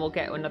license, and then we'll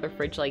get another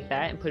fridge like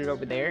that and put it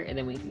over there, and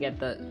then we can get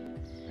the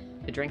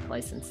drink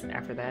license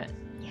after that.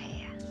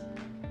 Yeah.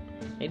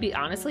 Maybe,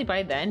 honestly,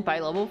 by then, by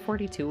level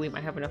 42, we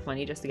might have enough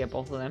money just to get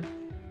both of them.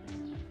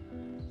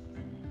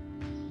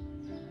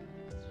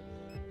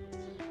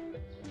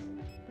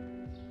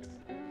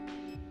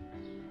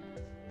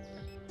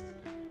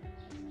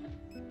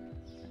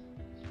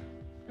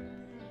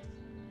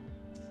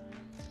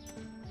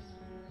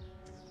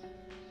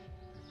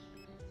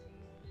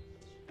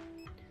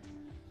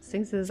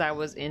 Since I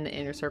was in the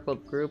inner circle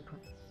group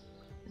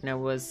and I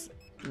was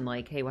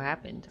like, hey, what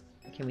happened?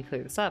 Can we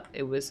clear this up?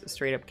 It was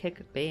straight up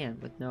kick ban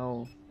with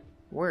no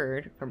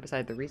word from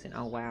beside the reason.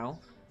 Oh, wow.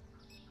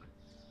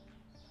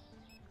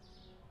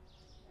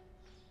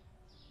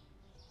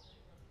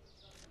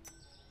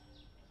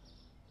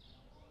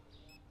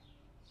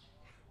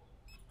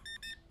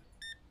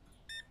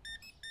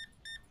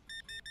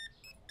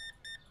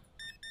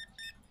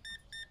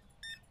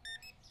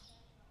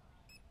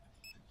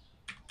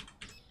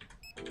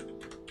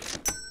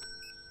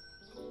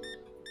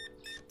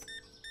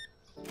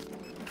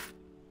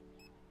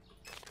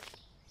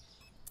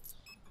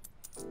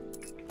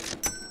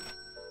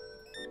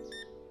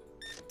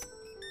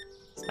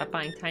 Stop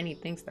buying tiny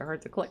things that are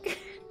hard to click.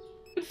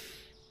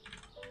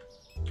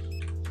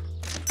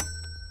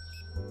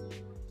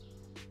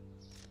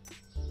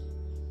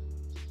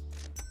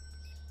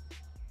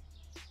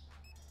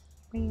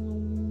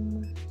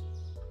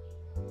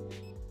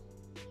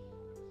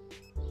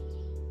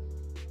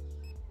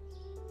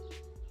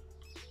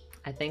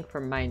 I think for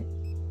my...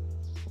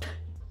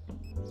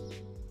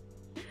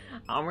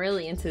 I'm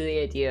really into the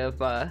idea of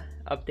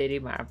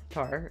updating my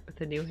avatar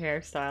with a new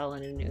hairstyle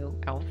and a new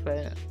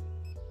outfit.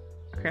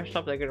 I can't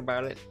stop thinking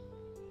about it.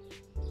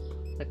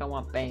 Like I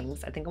want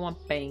bangs. I think I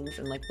want bangs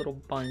and like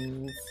little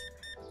buns.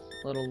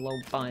 Little low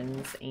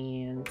buns,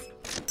 and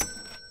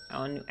I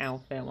want a new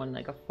outfit. I want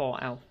like a fall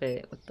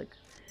outfit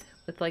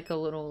with like a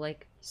little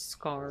like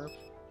scarf.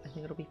 I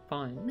think it'll be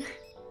fun.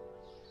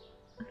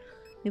 I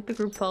think the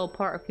group fell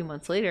apart a few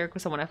months later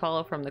because someone I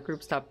follow from the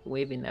group stopped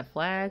waving that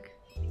flag.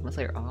 A few months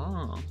later,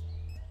 oh.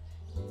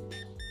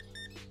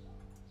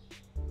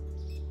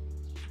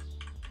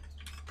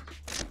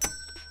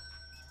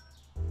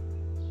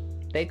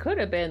 They could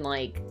have been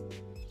like,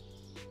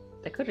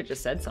 they could have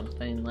just said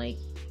something like,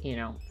 you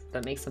know,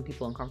 that makes some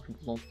people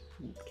uncomfortable.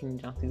 Can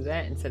you not do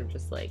that instead of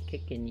just like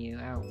kicking you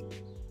out?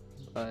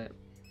 But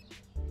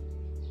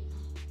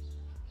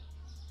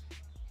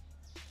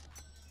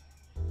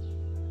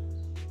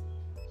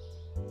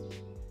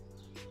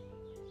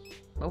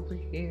over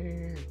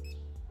here.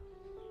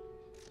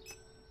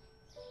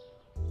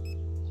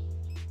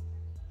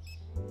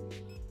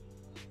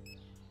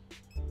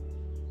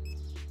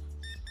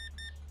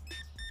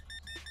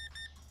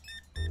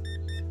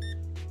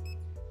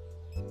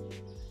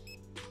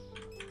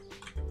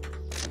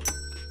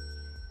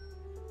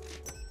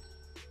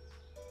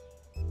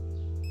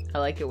 I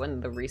like it when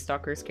the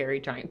restockers carry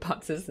giant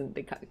boxes and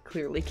they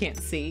clearly can't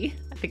see.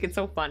 I think it's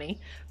so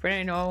funny. For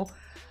I know,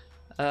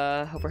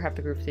 over half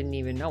the group didn't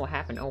even know what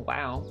happened. Oh,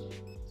 wow.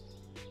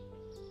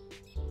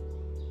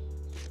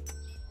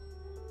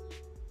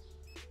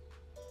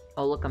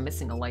 Oh, look, I'm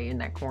missing a light in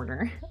that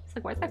corner. It's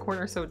like, why is that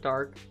corner so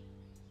dark?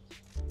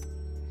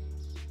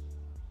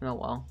 Oh,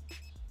 well.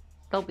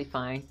 They'll be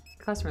fine.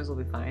 Customers will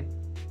be fine.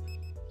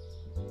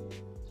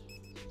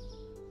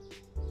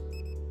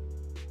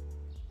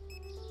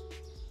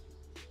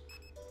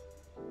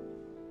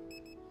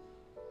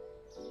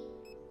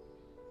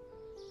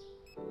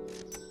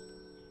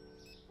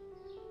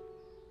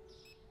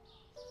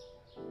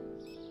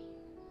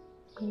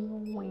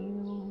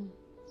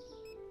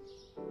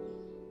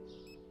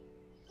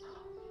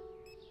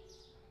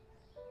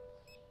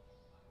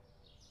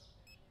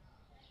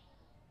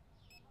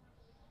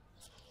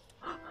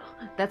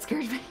 That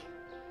scared me.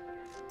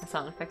 The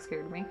sound effect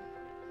scared me.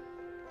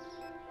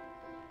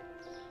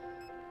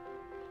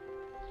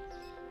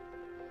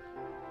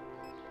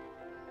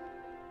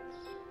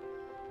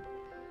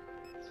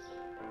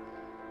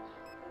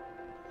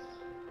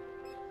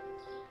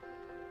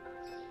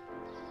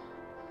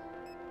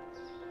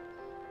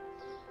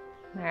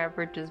 My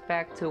average is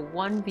back to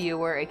 1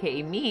 viewer,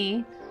 aka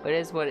me, but it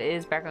is what it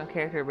is. Background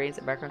character, raise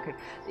it, background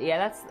character. Yeah,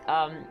 that's,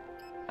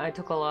 I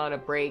took a lot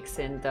of breaks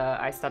and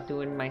I stopped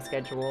doing my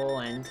schedule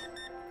and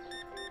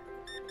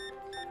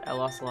I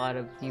lost a lot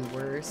of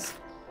viewers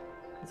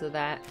because of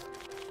that.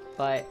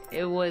 But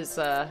it was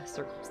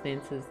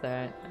circumstances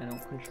that I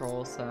don't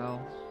control,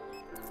 so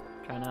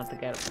try not to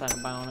get upset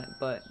about it.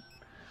 But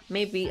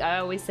maybe, I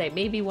always say,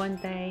 maybe one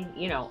day,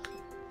 you know,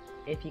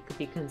 if you could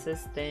be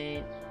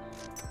consistent,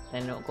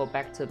 then it'll go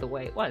back to the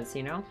way it was,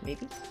 you know?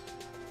 Maybe?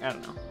 I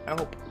don't know. I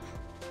hope.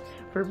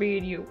 For me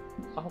and you.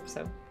 I hope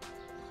so.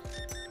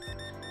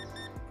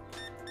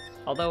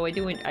 Although I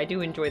do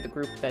enjoy the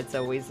group that's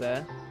always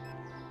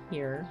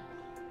here.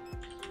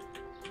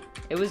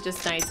 It was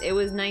just nice. It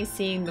was nice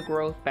seeing the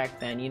growth back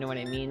then, you know what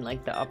I mean?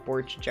 Like the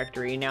upward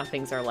trajectory. Now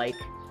things are like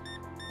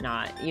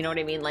not, you know what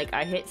I mean? Like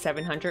I hit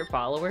 700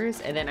 followers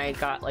and then I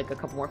got like a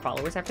couple more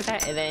followers after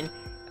that, and then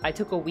I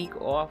took a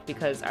week off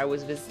because I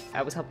was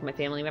helping my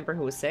family member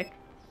who was sick,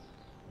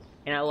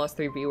 and I lost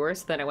 3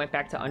 viewers. So then I went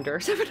back to under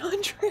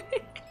 700,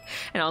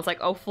 and I was like,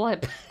 "Oh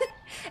flip!"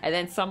 And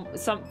then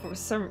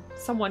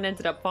someone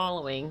ended up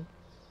following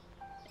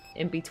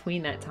in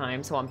between that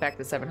time, so I'm back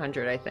to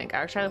 700. I think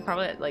actually I'm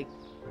probably at like,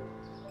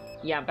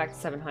 yeah, I'm back to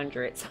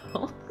 700.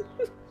 So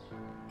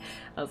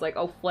I was like,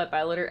 "Oh flip!"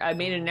 I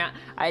made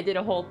I did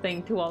a whole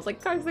thing too. I was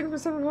like, "Guys, looking for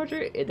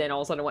 700," and then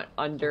all of a sudden I went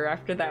under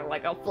after that. I'm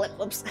like, "Oh flip,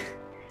 whoops."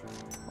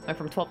 Went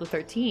from 12 to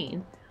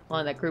 13. Well,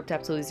 in that group to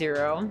absolutely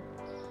 0.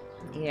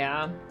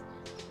 Yeah.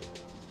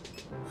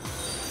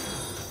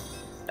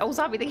 Oh,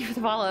 Zombie, thank you for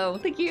the follow.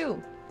 Thank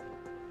you.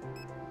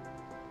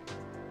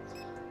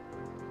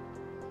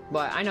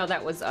 But I know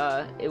that was,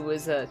 it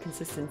was a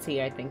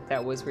consistency, I think,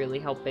 that was really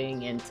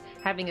helping, and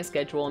having a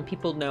schedule, and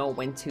people know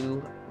when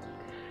to,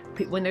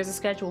 when there's a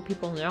schedule,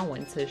 people know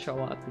when to show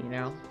up, you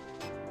know?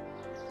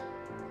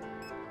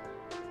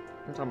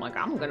 And so I'm like,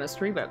 I'm gonna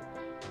stream at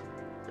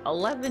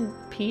 11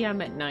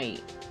 p.m. at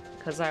night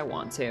because I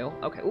want to.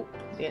 Okay, ooh,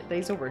 the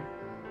day's over.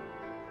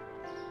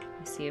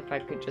 Let's see if I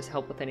could just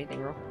help with anything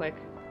real quick.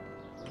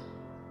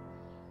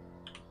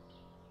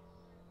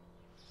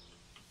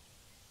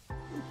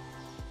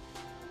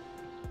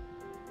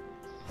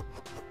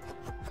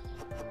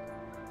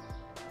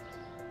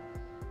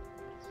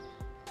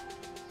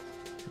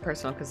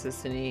 Personal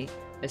consistency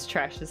is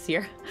trash this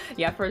year.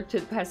 Yeah, for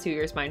the past 2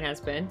 years, mine has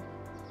been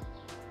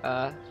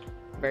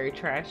very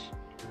trash.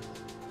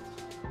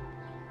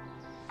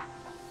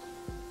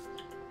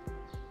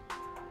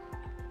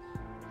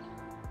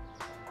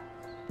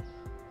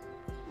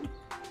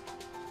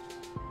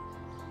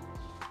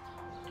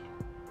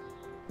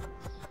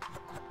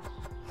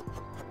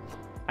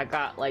 I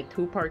got like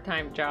 2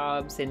 part-time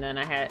jobs, and then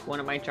I had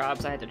one of my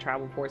jobs I had to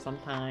travel for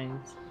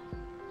sometimes.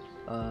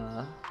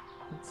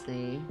 Let's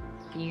see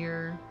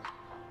here.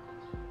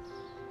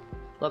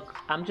 Look,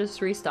 I'm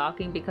just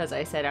restocking because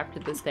I said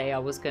after this day I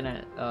was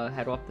gonna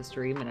head off the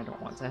stream, and I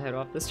don't want to head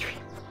off the stream.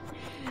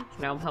 So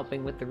now I'm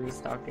helping with the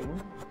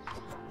restocking.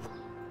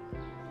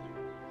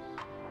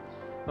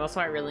 Also,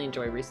 I really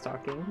enjoy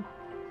restocking.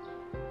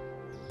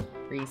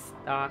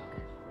 Restock.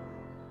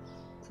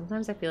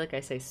 Sometimes I feel like I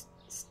say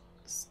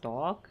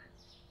stalk?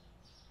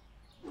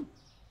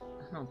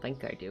 I don't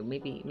think I do.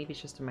 Maybe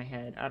it's just in my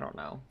head. I don't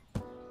know.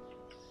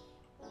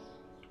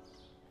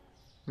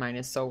 Mine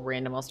is so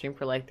random. I'll stream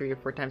for like 3 or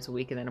 4 times a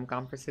week and then I'm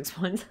gone for 6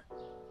 months.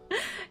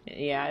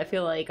 Yeah, I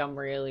feel like I'm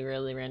really,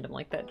 really random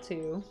like that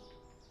too.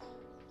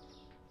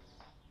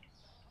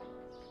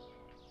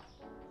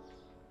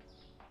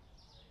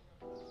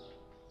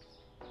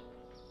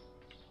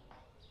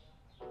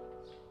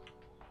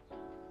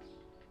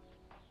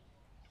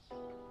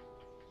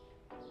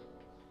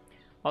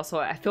 Also,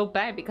 I feel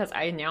bad because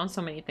I announced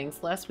so many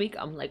things last week.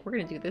 I'm like, we're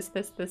gonna do this,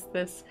 this, this,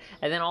 this,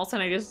 and then all of a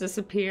sudden I just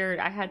disappeared.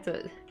 I had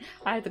to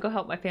go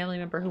help my family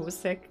member who was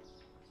sick.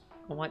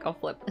 I'm like, I'll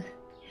flip.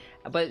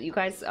 But you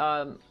guys,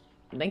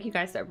 thank you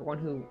guys to everyone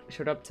who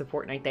showed up to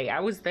Fortnite Day. I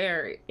was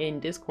there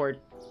in Discord.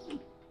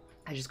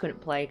 I just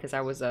couldn't play because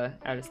I was out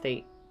of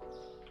state.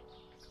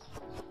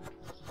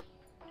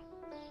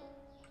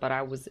 But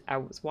I was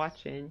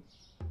watching,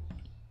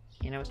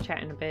 and I was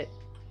chatting a bit.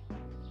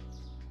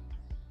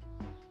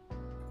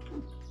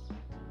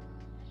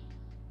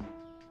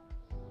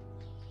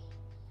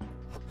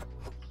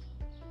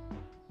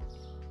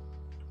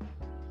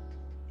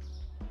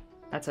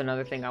 That's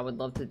another thing I would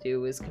love to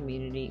do is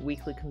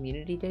weekly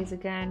community days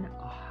again.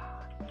 Oh,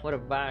 what a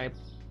vibe.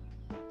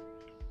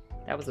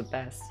 That was the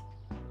best.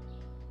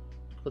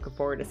 Looking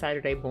forward to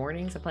Saturday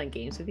mornings and playing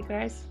games with you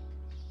guys.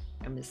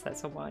 I miss that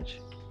so much.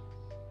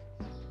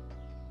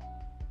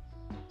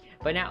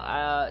 But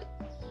now,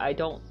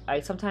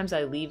 sometimes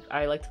I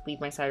like to leave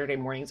my Saturday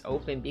mornings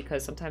open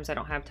because sometimes I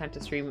don't have time to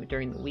stream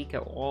during the week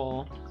at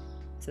all.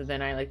 So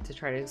then I like to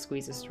try to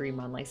squeeze a stream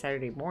on like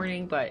Saturday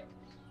morning, but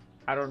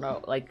I don't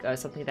know, like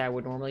something that I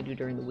would normally do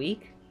during the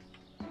week.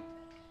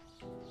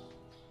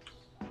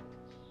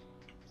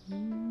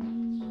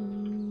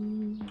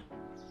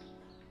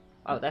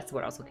 Oh, that's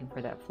what I was looking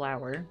for, that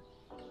flower.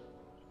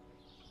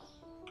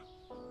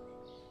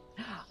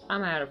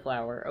 I'm out of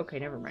flour. Okay,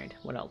 never mind.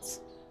 What else?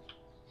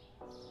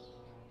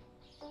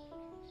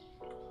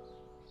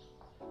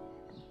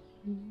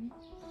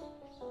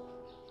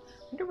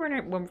 I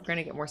wonder when we're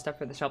gonna get more stuff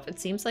for the shelf. It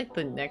seems like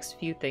the next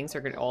few things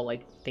are gonna all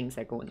like things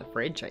that go in the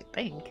fridge, I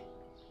think.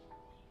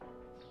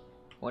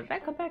 What did I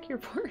come back here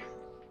for?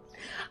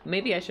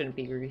 Maybe I shouldn't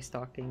be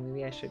restocking.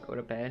 Maybe I should go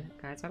to bed.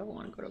 Guys, I don't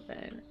want to go to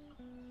bed.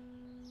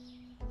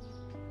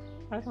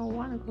 I don't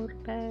want to go to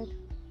bed.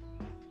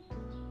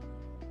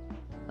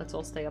 Let's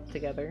all stay up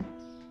together.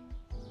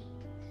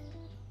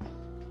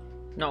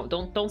 No,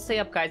 don't stay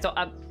up, guys.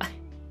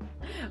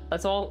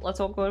 Let's all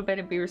go to bed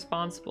and be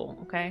responsible,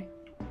 okay?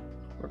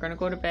 We're gonna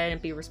go to bed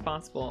and be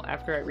responsible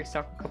after I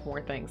restock a couple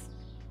more things.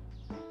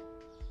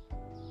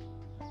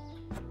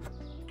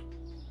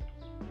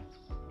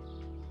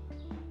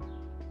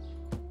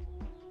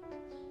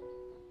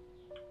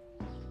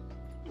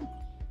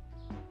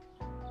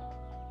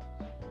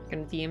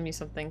 Gonna DM you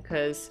something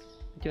because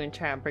I'm doing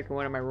chat. I'm breaking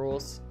one of my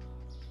rules.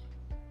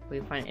 Will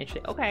you find it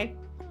interesting? Okay.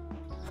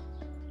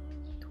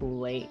 Too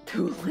late.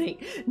 Too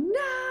late.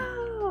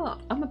 No!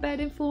 I'm a bad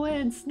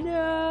influence.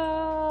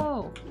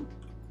 No!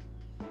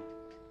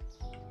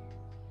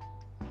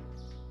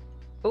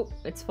 Oh,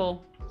 it's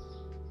full.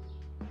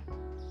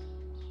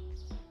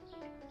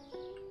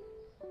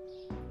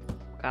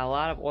 Got a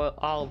lot of oil,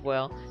 olive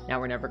oil. Now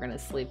we're never gonna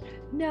sleep.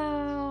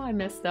 No, I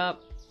messed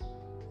up.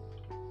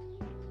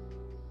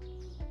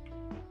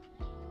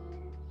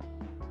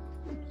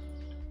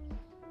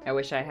 I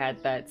wish I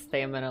had that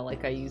stamina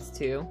like I used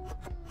to.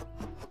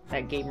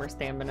 That gamer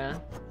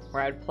stamina.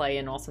 Where I'd play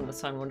and also the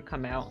sun would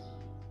come out.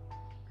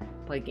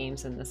 Play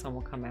games and the sun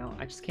will come out.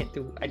 I just can't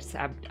do... I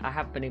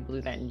haven't been able to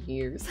do that in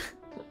years.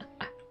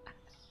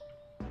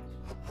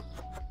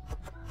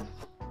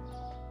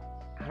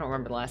 I don't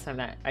remember the last time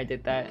that I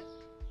did that.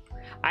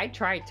 I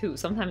try too.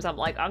 Sometimes I'm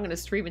like, I'm gonna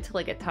stream until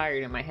I get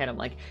tired. In my head I'm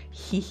like,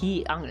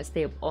 hee, I'm gonna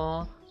stay up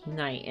all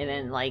night. And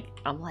then like,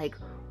 I'm like,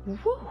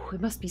 whew,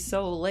 it must be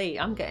so late.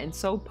 I'm getting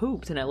so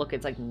pooped. And I look,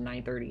 it's like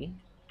 9:30.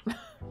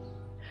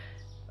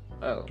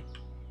 Oh.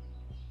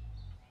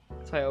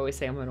 So I always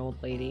say I'm an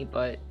old lady,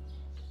 but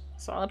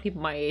so a lot of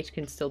people my age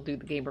can still do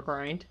the gamer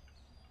grind.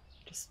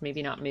 Just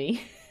maybe not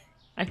me,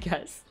 I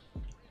guess.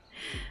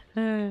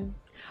 Alright,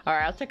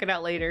 I'll check it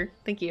out later.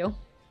 Thank you.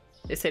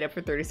 They stayed up for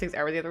 36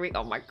 hours the other week.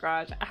 Oh my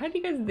gosh, how do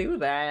you guys do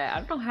that? I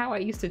don't know how I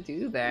used to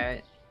do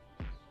that.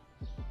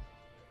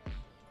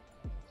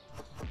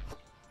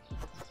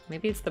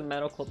 Maybe it's the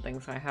medical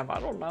things I have. I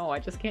don't know. I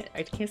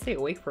can't stay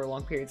awake for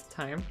long periods of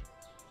time.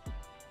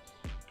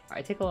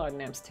 I take a lot of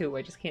naps too.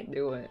 I just can't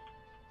do it.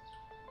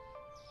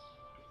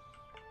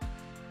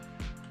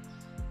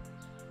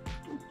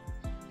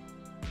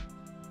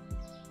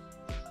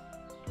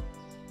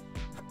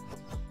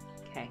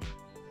 Okay.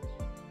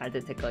 I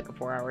did take like a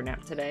 4-hour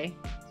nap today.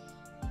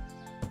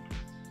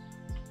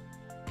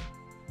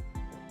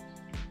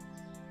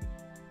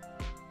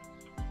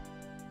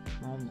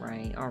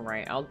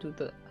 Alright. I'll do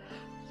the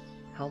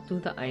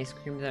ice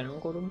cream, then I'll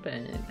go to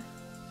bed.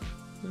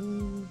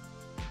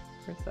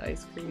 Where's the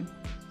ice cream?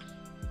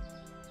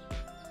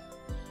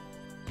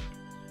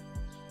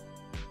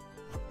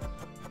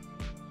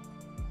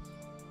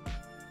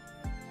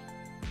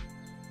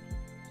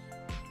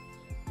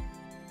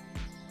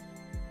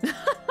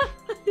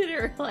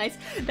 Realize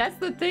that's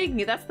the thing,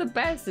 that's the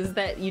best, is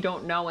that you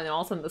don't know and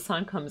all of a sudden the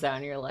sun comes out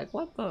and you're like,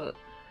 what the,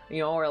 you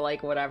know, or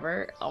like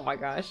whatever. Oh my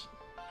gosh.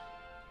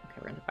 Okay,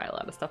 we're gonna buy a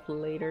lot of stuff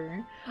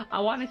later. I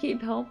want to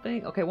keep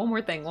helping. Okay, one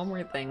more thing.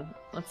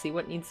 Let's see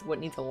what needs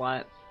a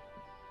lot.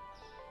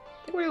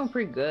 I think we're doing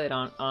pretty good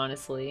on,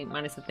 honestly,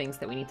 minus the things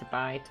that we need to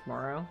buy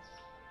tomorrow.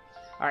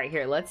 All right,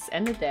 here, let's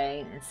end the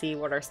day and see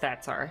what our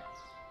stats are.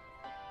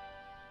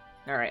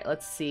 All right,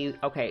 let's see.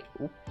 Okay,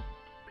 oop.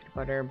 Peanut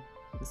butter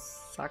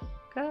Saka.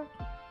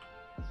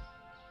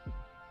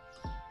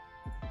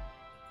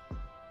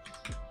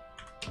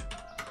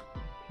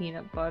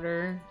 Peanut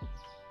butter.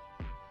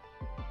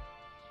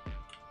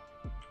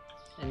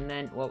 And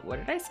then what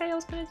did I say I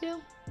was gonna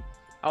do?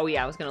 Oh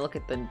yeah, I was gonna look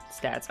at the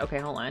stats. Okay,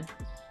 hold on.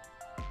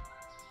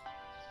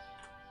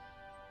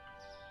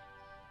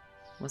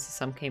 Once the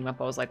sun came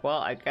up, I was like, well,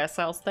 I guess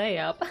I'll stay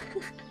up.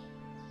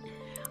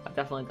 I've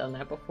definitely done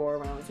that before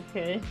when I was a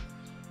kid.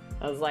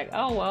 I was like,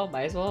 oh well,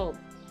 might as well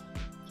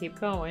keep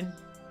going.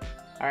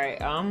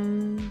 Alright,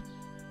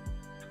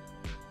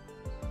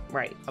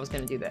 right, I was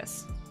gonna do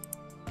this.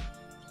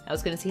 I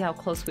was gonna see how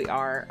close we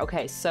are.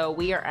 Okay, so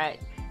we are at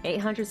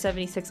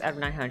 876 out of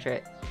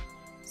 900.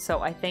 So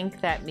I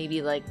think that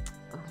maybe like,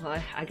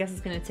 I guess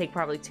it's gonna take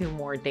probably 2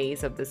 more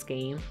days of this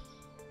game.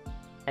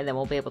 And then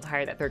we'll be able to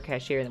hire that 3rd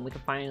cashier, and then we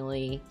can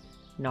finally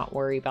not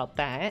worry about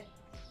that.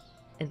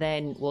 And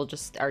then we'll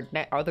just, our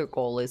other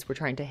goal is we're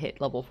trying to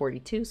hit level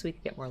 42 so we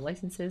can get more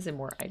licenses and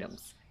more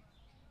items.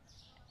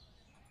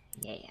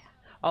 Yeah.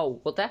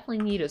 Oh, we'll definitely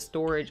need a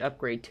storage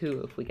upgrade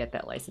too if we get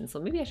that license. So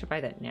maybe I should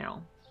buy that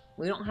now.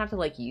 We don't have to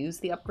like use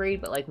the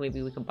upgrade, but like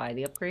maybe we can buy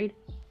the upgrade.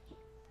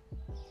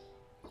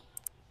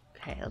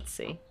 Okay, let's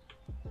see.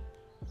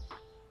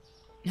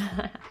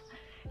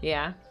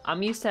 Yeah,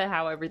 I'm used to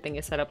how everything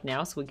is set up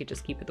now, so we could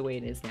just keep it the way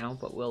it is now,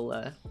 but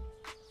we'll,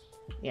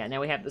 yeah, now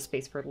we have the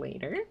space for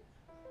later.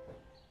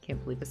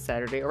 Can't believe it's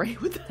Saturday already.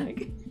 What the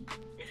heck?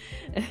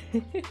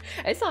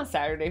 It's not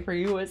Saturday for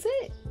you, is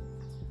it?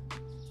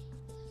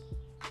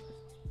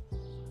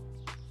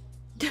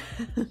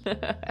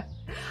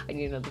 I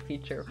need another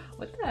feature.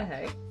 What the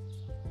heck?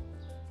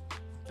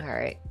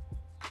 Alright.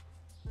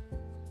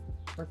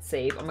 Let's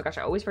save. Oh my gosh,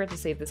 I always forget to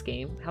save this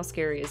game. How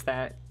scary is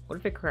that? What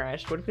if it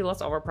crashed? What if we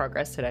lost all our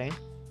progress today?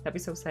 That'd be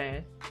so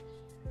sad.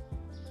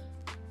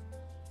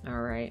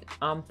 Alright.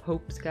 I'm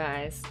Popes,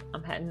 guys.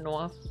 I'm heading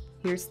off.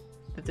 Here's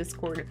the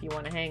Discord if you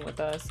want to hang with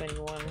us,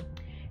 anyone.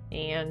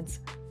 And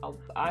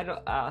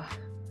I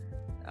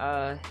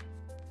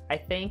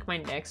think my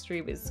next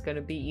stream is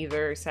gonna be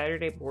either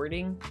Saturday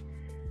morning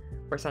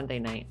or Sunday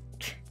night.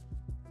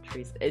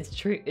 Trees.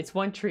 It's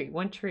one tree.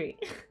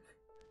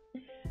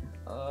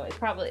 It's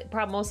probably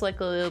most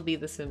likely it'll be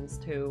The Sims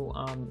 2,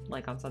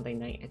 like on Sunday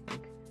night. I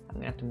think I'm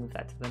gonna have to move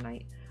that to the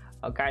night.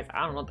 Oh, guys,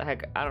 I don't know what the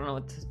heck. I don't know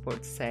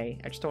what to say.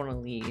 I just don't want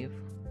to leave.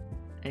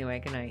 Anyway,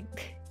 good night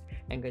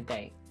and good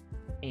day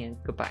and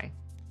goodbye.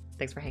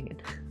 Thanks for hanging.